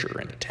right nurture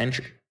and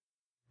attention,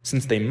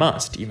 since they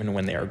must, even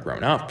when they are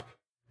grown up,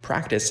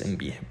 practice and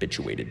be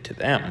habituated to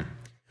them.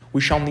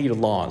 We shall need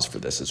laws for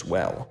this as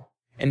well,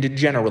 and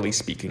generally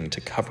speaking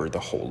to cover the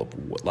whole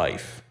of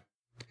life.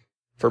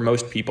 For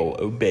most people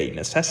obey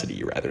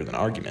necessity rather than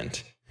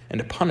argument,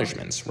 and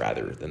punishments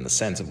rather than the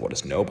sense of what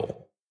is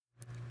noble.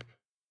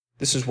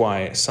 This is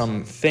why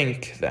some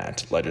think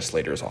that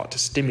legislators ought to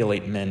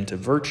stimulate men to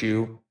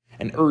virtue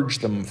and urge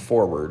them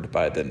forward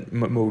by the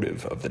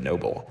motive of the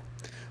noble,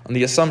 on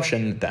the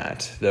assumption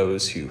that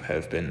those who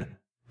have been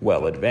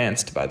well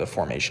advanced by the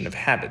formation of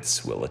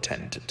habits will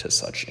attend to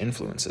such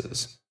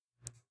influences,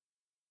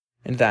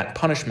 and that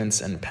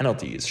punishments and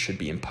penalties should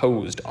be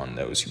imposed on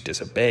those who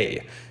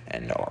disobey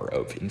and are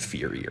of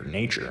inferior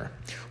nature,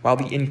 while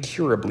the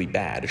incurably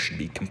bad should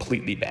be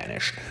completely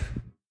banished.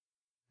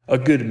 A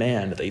good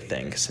man, they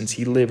think, since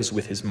he lives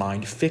with his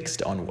mind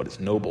fixed on what is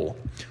noble,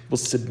 will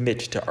submit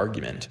to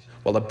argument,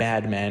 while a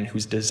bad man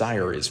whose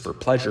desire is for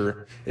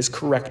pleasure is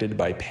corrected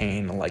by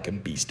pain like a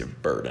beast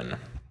of burden.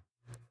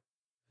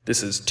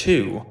 This is,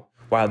 too,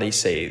 why they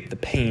say the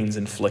pains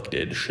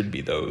inflicted should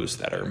be those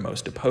that are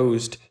most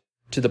opposed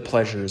to the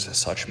pleasures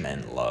such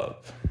men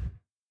love.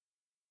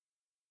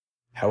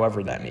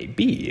 However that may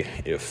be,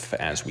 if,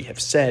 as we have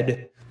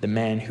said, the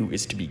man who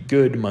is to be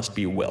good must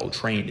be well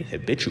trained and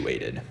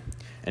habituated,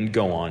 and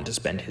go on to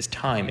spend his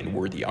time in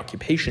worthy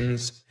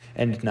occupations,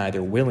 and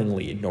neither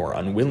willingly nor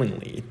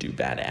unwillingly do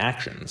bad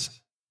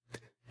actions.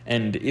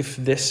 And if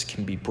this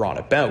can be brought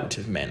about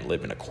if men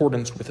live in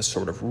accordance with a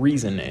sort of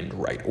reason and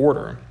right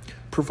order,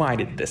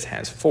 provided this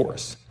has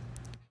force.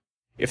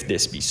 If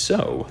this be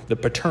so, the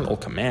paternal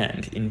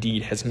command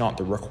indeed has not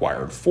the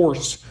required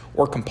force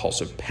or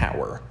compulsive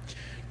power,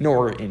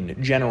 nor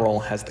in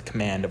general has the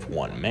command of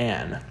one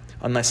man,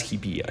 unless he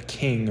be a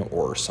king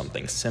or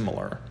something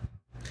similar.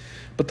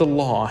 But the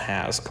law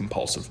has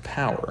compulsive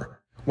power,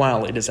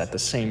 while it is at the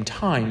same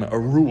time a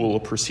rule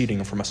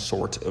proceeding from a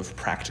sort of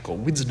practical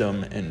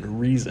wisdom and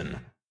reason.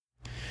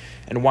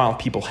 And while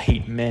people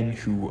hate men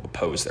who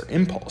oppose their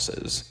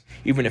impulses,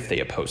 even if they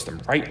oppose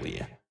them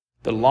rightly,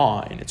 the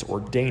law in its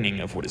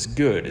ordaining of what is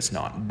good is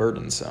not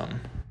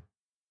burdensome.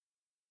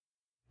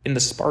 In the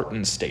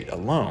Spartan state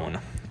alone,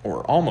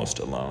 or almost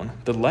alone,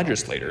 the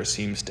legislator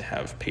seems to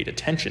have paid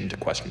attention to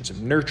questions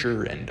of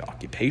nurture and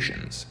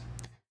occupations.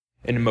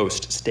 In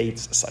most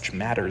states, such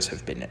matters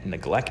have been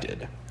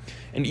neglected,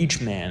 and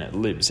each man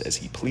lives as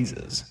he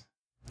pleases,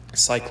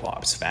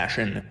 Cyclops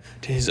fashion,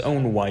 to his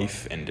own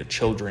wife and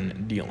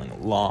children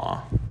dealing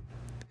law.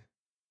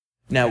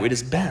 Now, it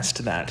is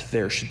best that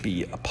there should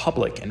be a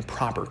public and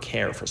proper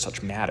care for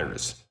such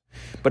matters,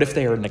 but if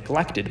they are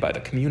neglected by the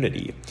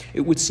community,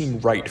 it would seem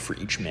right for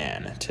each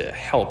man to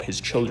help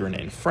his children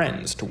and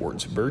friends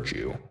towards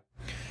virtue,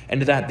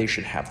 and that they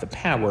should have the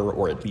power,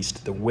 or at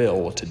least the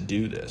will, to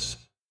do this.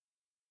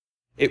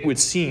 It would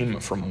seem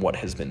from what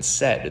has been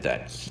said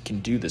that he can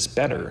do this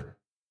better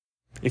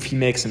if he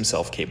makes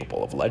himself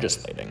capable of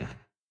legislating.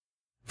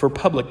 For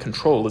public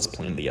control is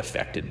plainly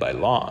effected by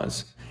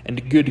laws,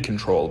 and good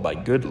control by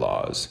good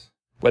laws.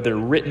 Whether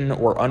written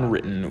or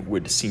unwritten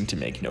would seem to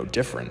make no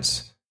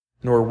difference,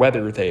 nor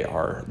whether they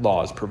are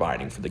laws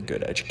providing for the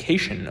good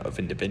education of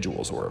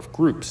individuals or of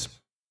groups,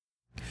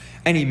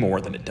 any more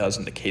than it does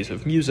in the case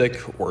of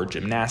music or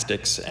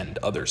gymnastics and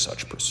other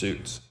such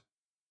pursuits.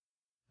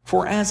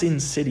 For as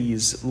in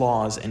cities,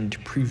 laws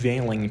and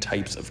prevailing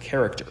types of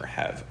character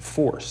have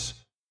force,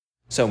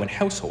 so in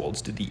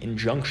households do the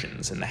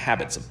injunctions and the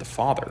habits of the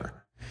father,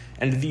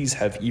 and these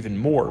have even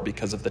more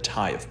because of the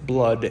tie of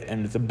blood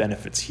and the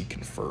benefits he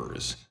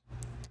confers.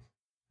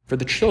 For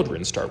the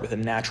children start with a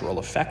natural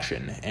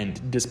affection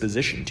and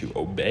disposition to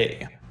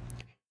obey.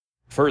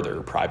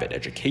 Further, private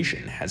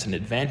education has an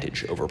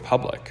advantage over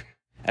public,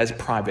 as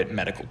private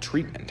medical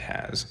treatment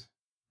has.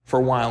 For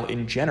while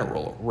in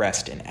general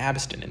rest and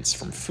abstinence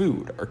from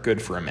food are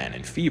good for a man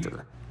in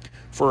fever,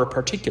 for a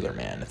particular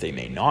man they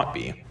may not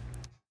be,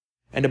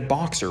 and a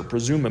boxer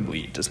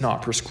presumably does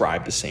not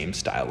prescribe the same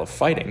style of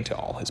fighting to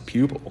all his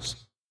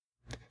pupils.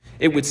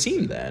 It would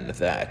seem then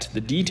that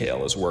the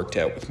detail is worked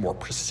out with more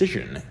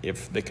precision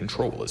if the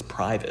control is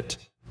private,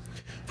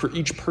 for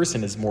each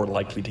person is more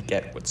likely to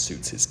get what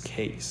suits his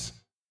case.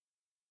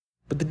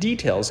 But the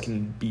details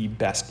can be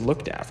best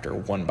looked after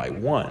one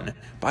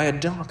by a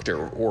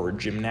doctor or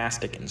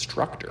gymnastic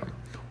instructor,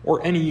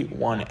 or any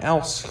one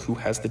else who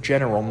has the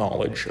general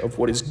knowledge of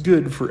what is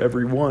good for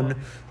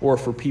everyone or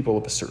for people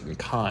of a certain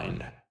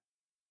kind.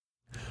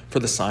 For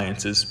the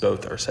sciences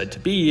both are said to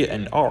be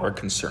and are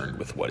concerned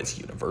with what is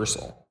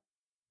universal.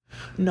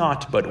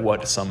 Not but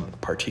what some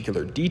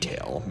particular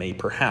detail may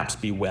perhaps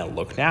be well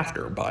looked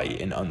after by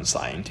an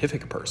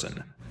unscientific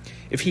person,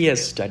 if he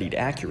has studied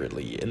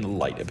accurately in the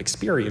light of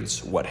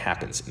experience what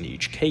happens in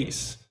each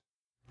case.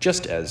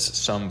 just as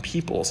some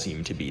people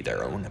seem to be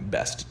their own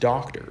best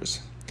doctors,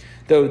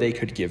 though they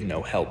could give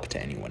no help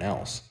to anyone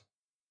else.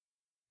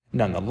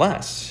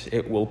 Nonetheless,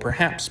 it will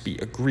perhaps be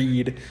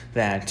agreed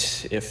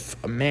that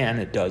if a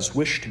man does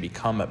wish to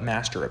become a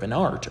master of an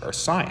art or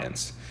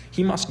science,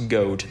 he must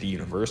go to the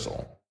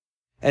universal,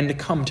 and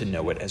come to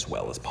know it as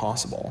well as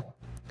possible.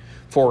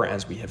 For,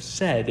 as we have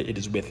said, it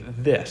is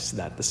with this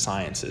that the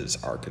sciences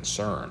are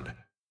concerned.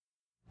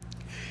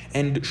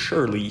 And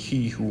surely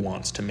he who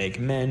wants to make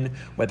men,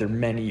 whether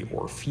many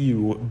or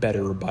few,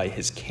 better by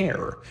his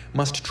care,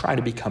 must try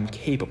to become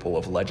capable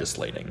of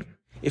legislating,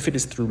 if it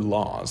is through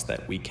laws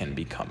that we can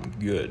become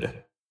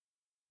good.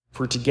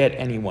 For to get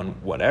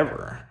anyone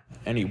whatever,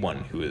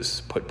 anyone who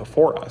is put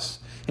before us,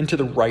 into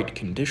the right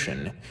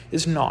condition,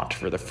 is not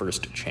for the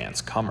first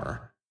chance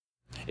comer.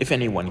 If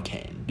anyone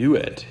can do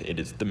it, it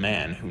is the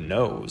man who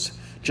knows,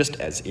 just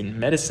as in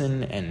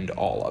medicine and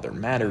all other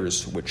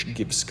matters which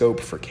give scope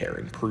for care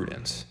and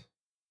prudence.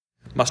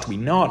 Must we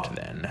not,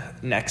 then,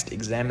 next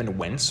examine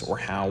whence or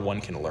how one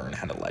can learn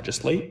how to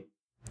legislate?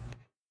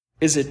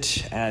 Is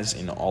it, as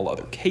in all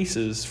other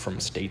cases, from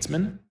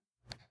statesmen?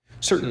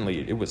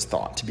 Certainly it was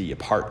thought to be a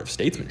part of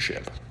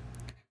statesmanship.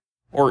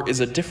 Or is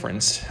a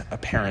difference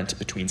apparent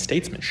between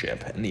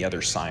statesmanship and the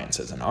other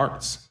sciences and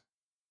arts?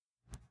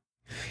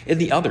 In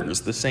the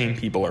others, the same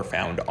people are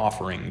found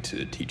offering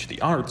to teach the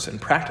arts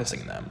and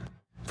practicing them,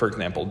 for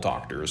example,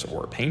 doctors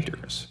or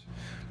painters.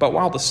 But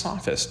while the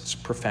sophists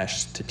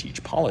profess to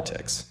teach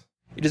politics,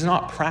 it is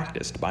not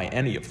practiced by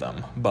any of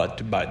them,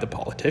 but by the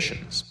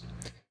politicians,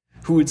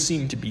 who would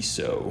seem to be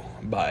so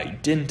by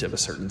dint of a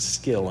certain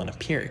skill and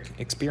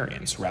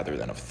experience rather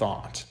than of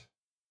thought.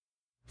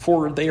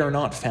 For they are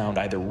not found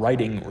either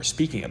writing or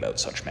speaking about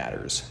such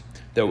matters,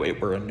 though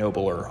it were a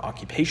nobler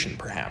occupation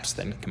perhaps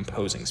than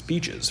composing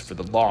speeches for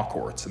the law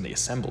courts and the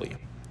assembly.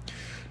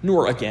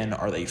 Nor again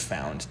are they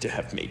found to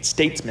have made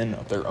statesmen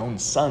of their own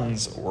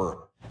sons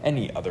or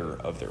any other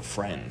of their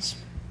friends.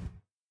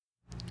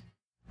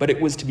 But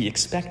it was to be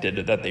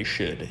expected that they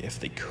should, if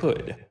they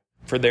could,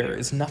 for there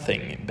is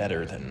nothing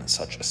better than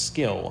such a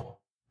skill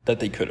that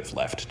they could have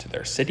left to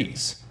their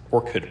cities,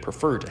 or could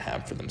prefer to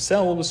have for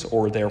themselves,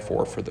 or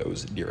therefore for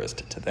those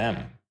dearest to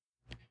them.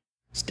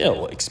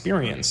 Still,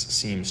 experience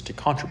seems to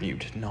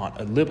contribute not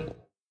a little.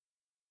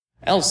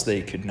 Else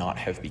they could not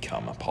have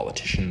become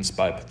politicians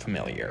by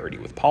familiarity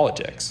with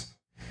politics,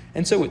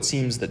 and so it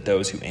seems that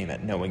those who aim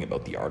at knowing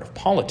about the art of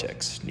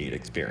politics need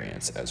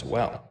experience as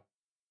well.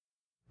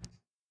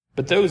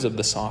 But those of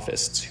the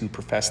sophists who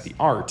profess the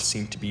art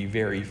seem to be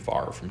very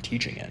far from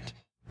teaching it.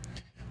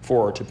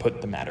 For, to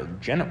put the matter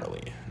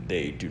generally,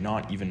 they do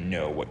not even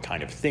know what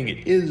kind of thing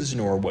it is,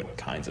 nor what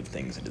kinds of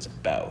things it is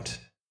about.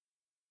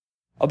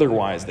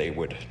 Otherwise they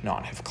would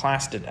not have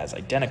classed it as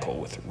identical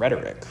with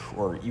rhetoric,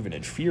 or even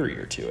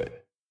inferior to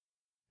it,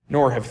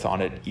 nor have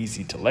thought it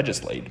easy to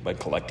legislate by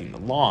collecting the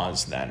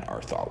laws that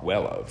are thought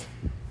well of.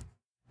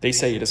 They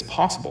say it is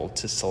possible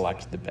to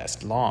select the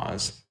best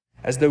laws,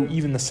 as though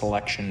even the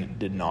selection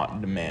did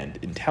not demand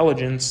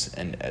intelligence,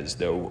 and as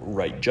though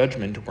right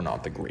judgment were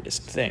not the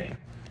greatest thing,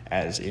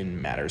 as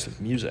in matters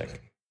of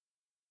music.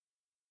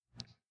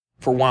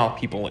 For while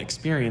people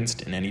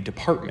experienced in any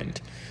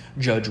department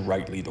judge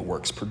rightly the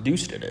works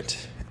produced in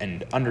it,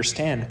 and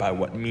understand by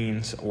what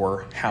means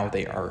or how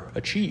they are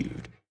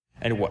achieved,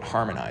 and what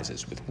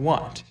harmonizes with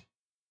what,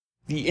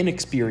 the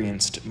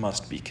inexperienced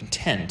must be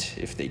content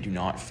if they do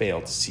not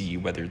fail to see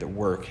whether the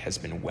work has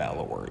been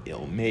well or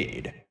ill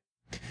made,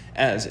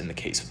 as in the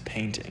case of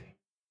painting.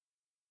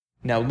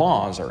 Now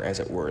laws are as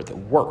it were the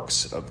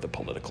works of the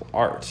political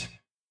art.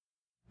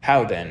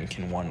 How then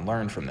can one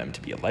learn from them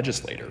to be a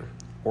legislator,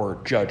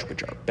 or judge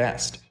which are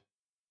best?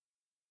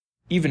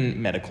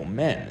 Even medical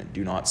men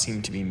do not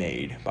seem to be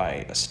made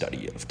by a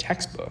study of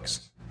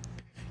textbooks.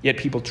 Yet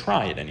people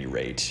try, at any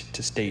rate,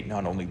 to state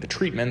not only the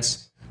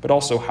treatments, but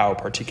also how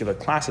particular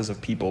classes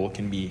of people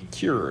can be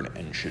cured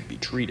and should be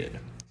treated,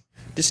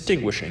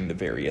 distinguishing the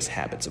various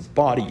habits of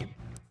body.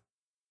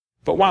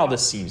 But while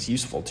this seems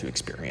useful to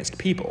experienced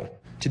people,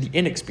 to the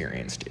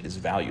inexperienced it is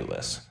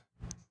valueless.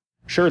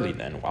 Surely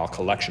then, while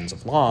collections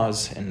of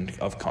laws, and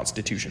of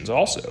constitutions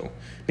also,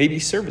 may be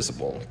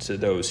serviceable to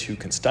those who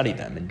can study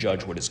them and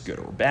judge what is good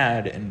or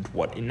bad, and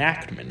what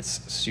enactments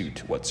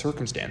suit what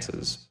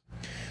circumstances,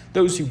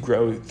 those who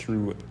grow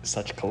through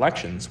such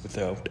collections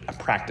without a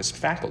practiced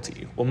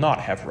faculty will not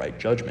have right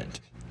judgment,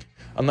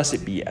 unless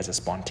it be as a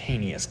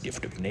spontaneous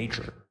gift of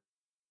nature,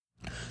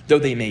 though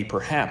they may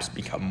perhaps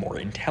become more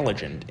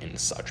intelligent in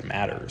such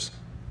matters.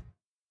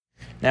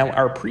 Now,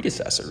 our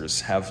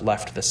predecessors have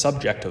left the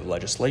subject of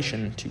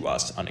legislation to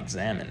us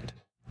unexamined.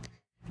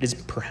 It is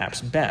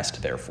perhaps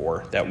best,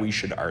 therefore, that we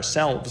should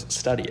ourselves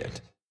study it,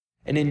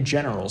 and in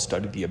general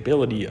study the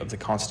ability of the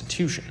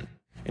Constitution,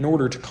 in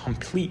order to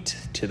complete,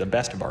 to the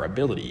best of our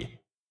ability,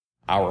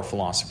 our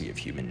philosophy of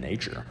human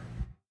nature.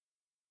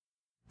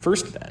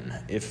 First,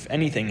 then, if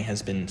anything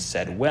has been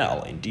said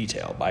well in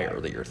detail by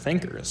earlier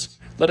thinkers,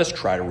 let us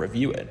try to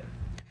review it.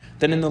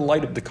 then in the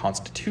light of the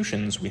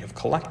constitutions we have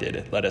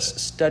collected, let us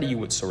study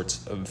what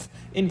sorts of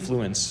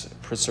influence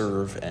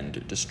preserve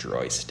and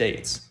destroy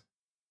states,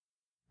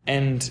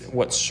 and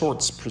what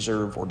sorts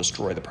preserve or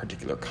destroy the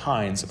particular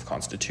kinds of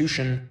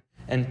constitution,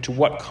 and to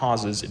what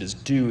causes it is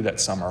due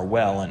that some are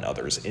well and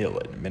others ill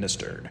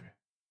administered.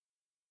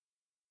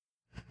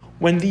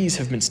 When these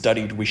have been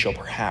studied, we shall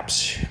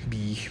perhaps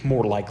be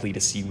more likely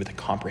to see with a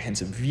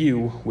comprehensive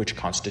view which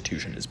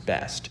constitution is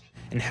best,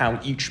 and how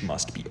each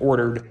must be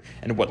ordered,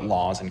 and what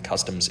laws and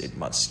customs it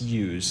must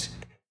use,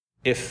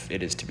 if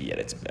it is to be at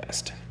its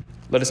best.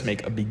 Let us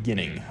make a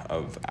beginning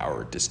of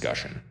our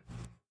discussion.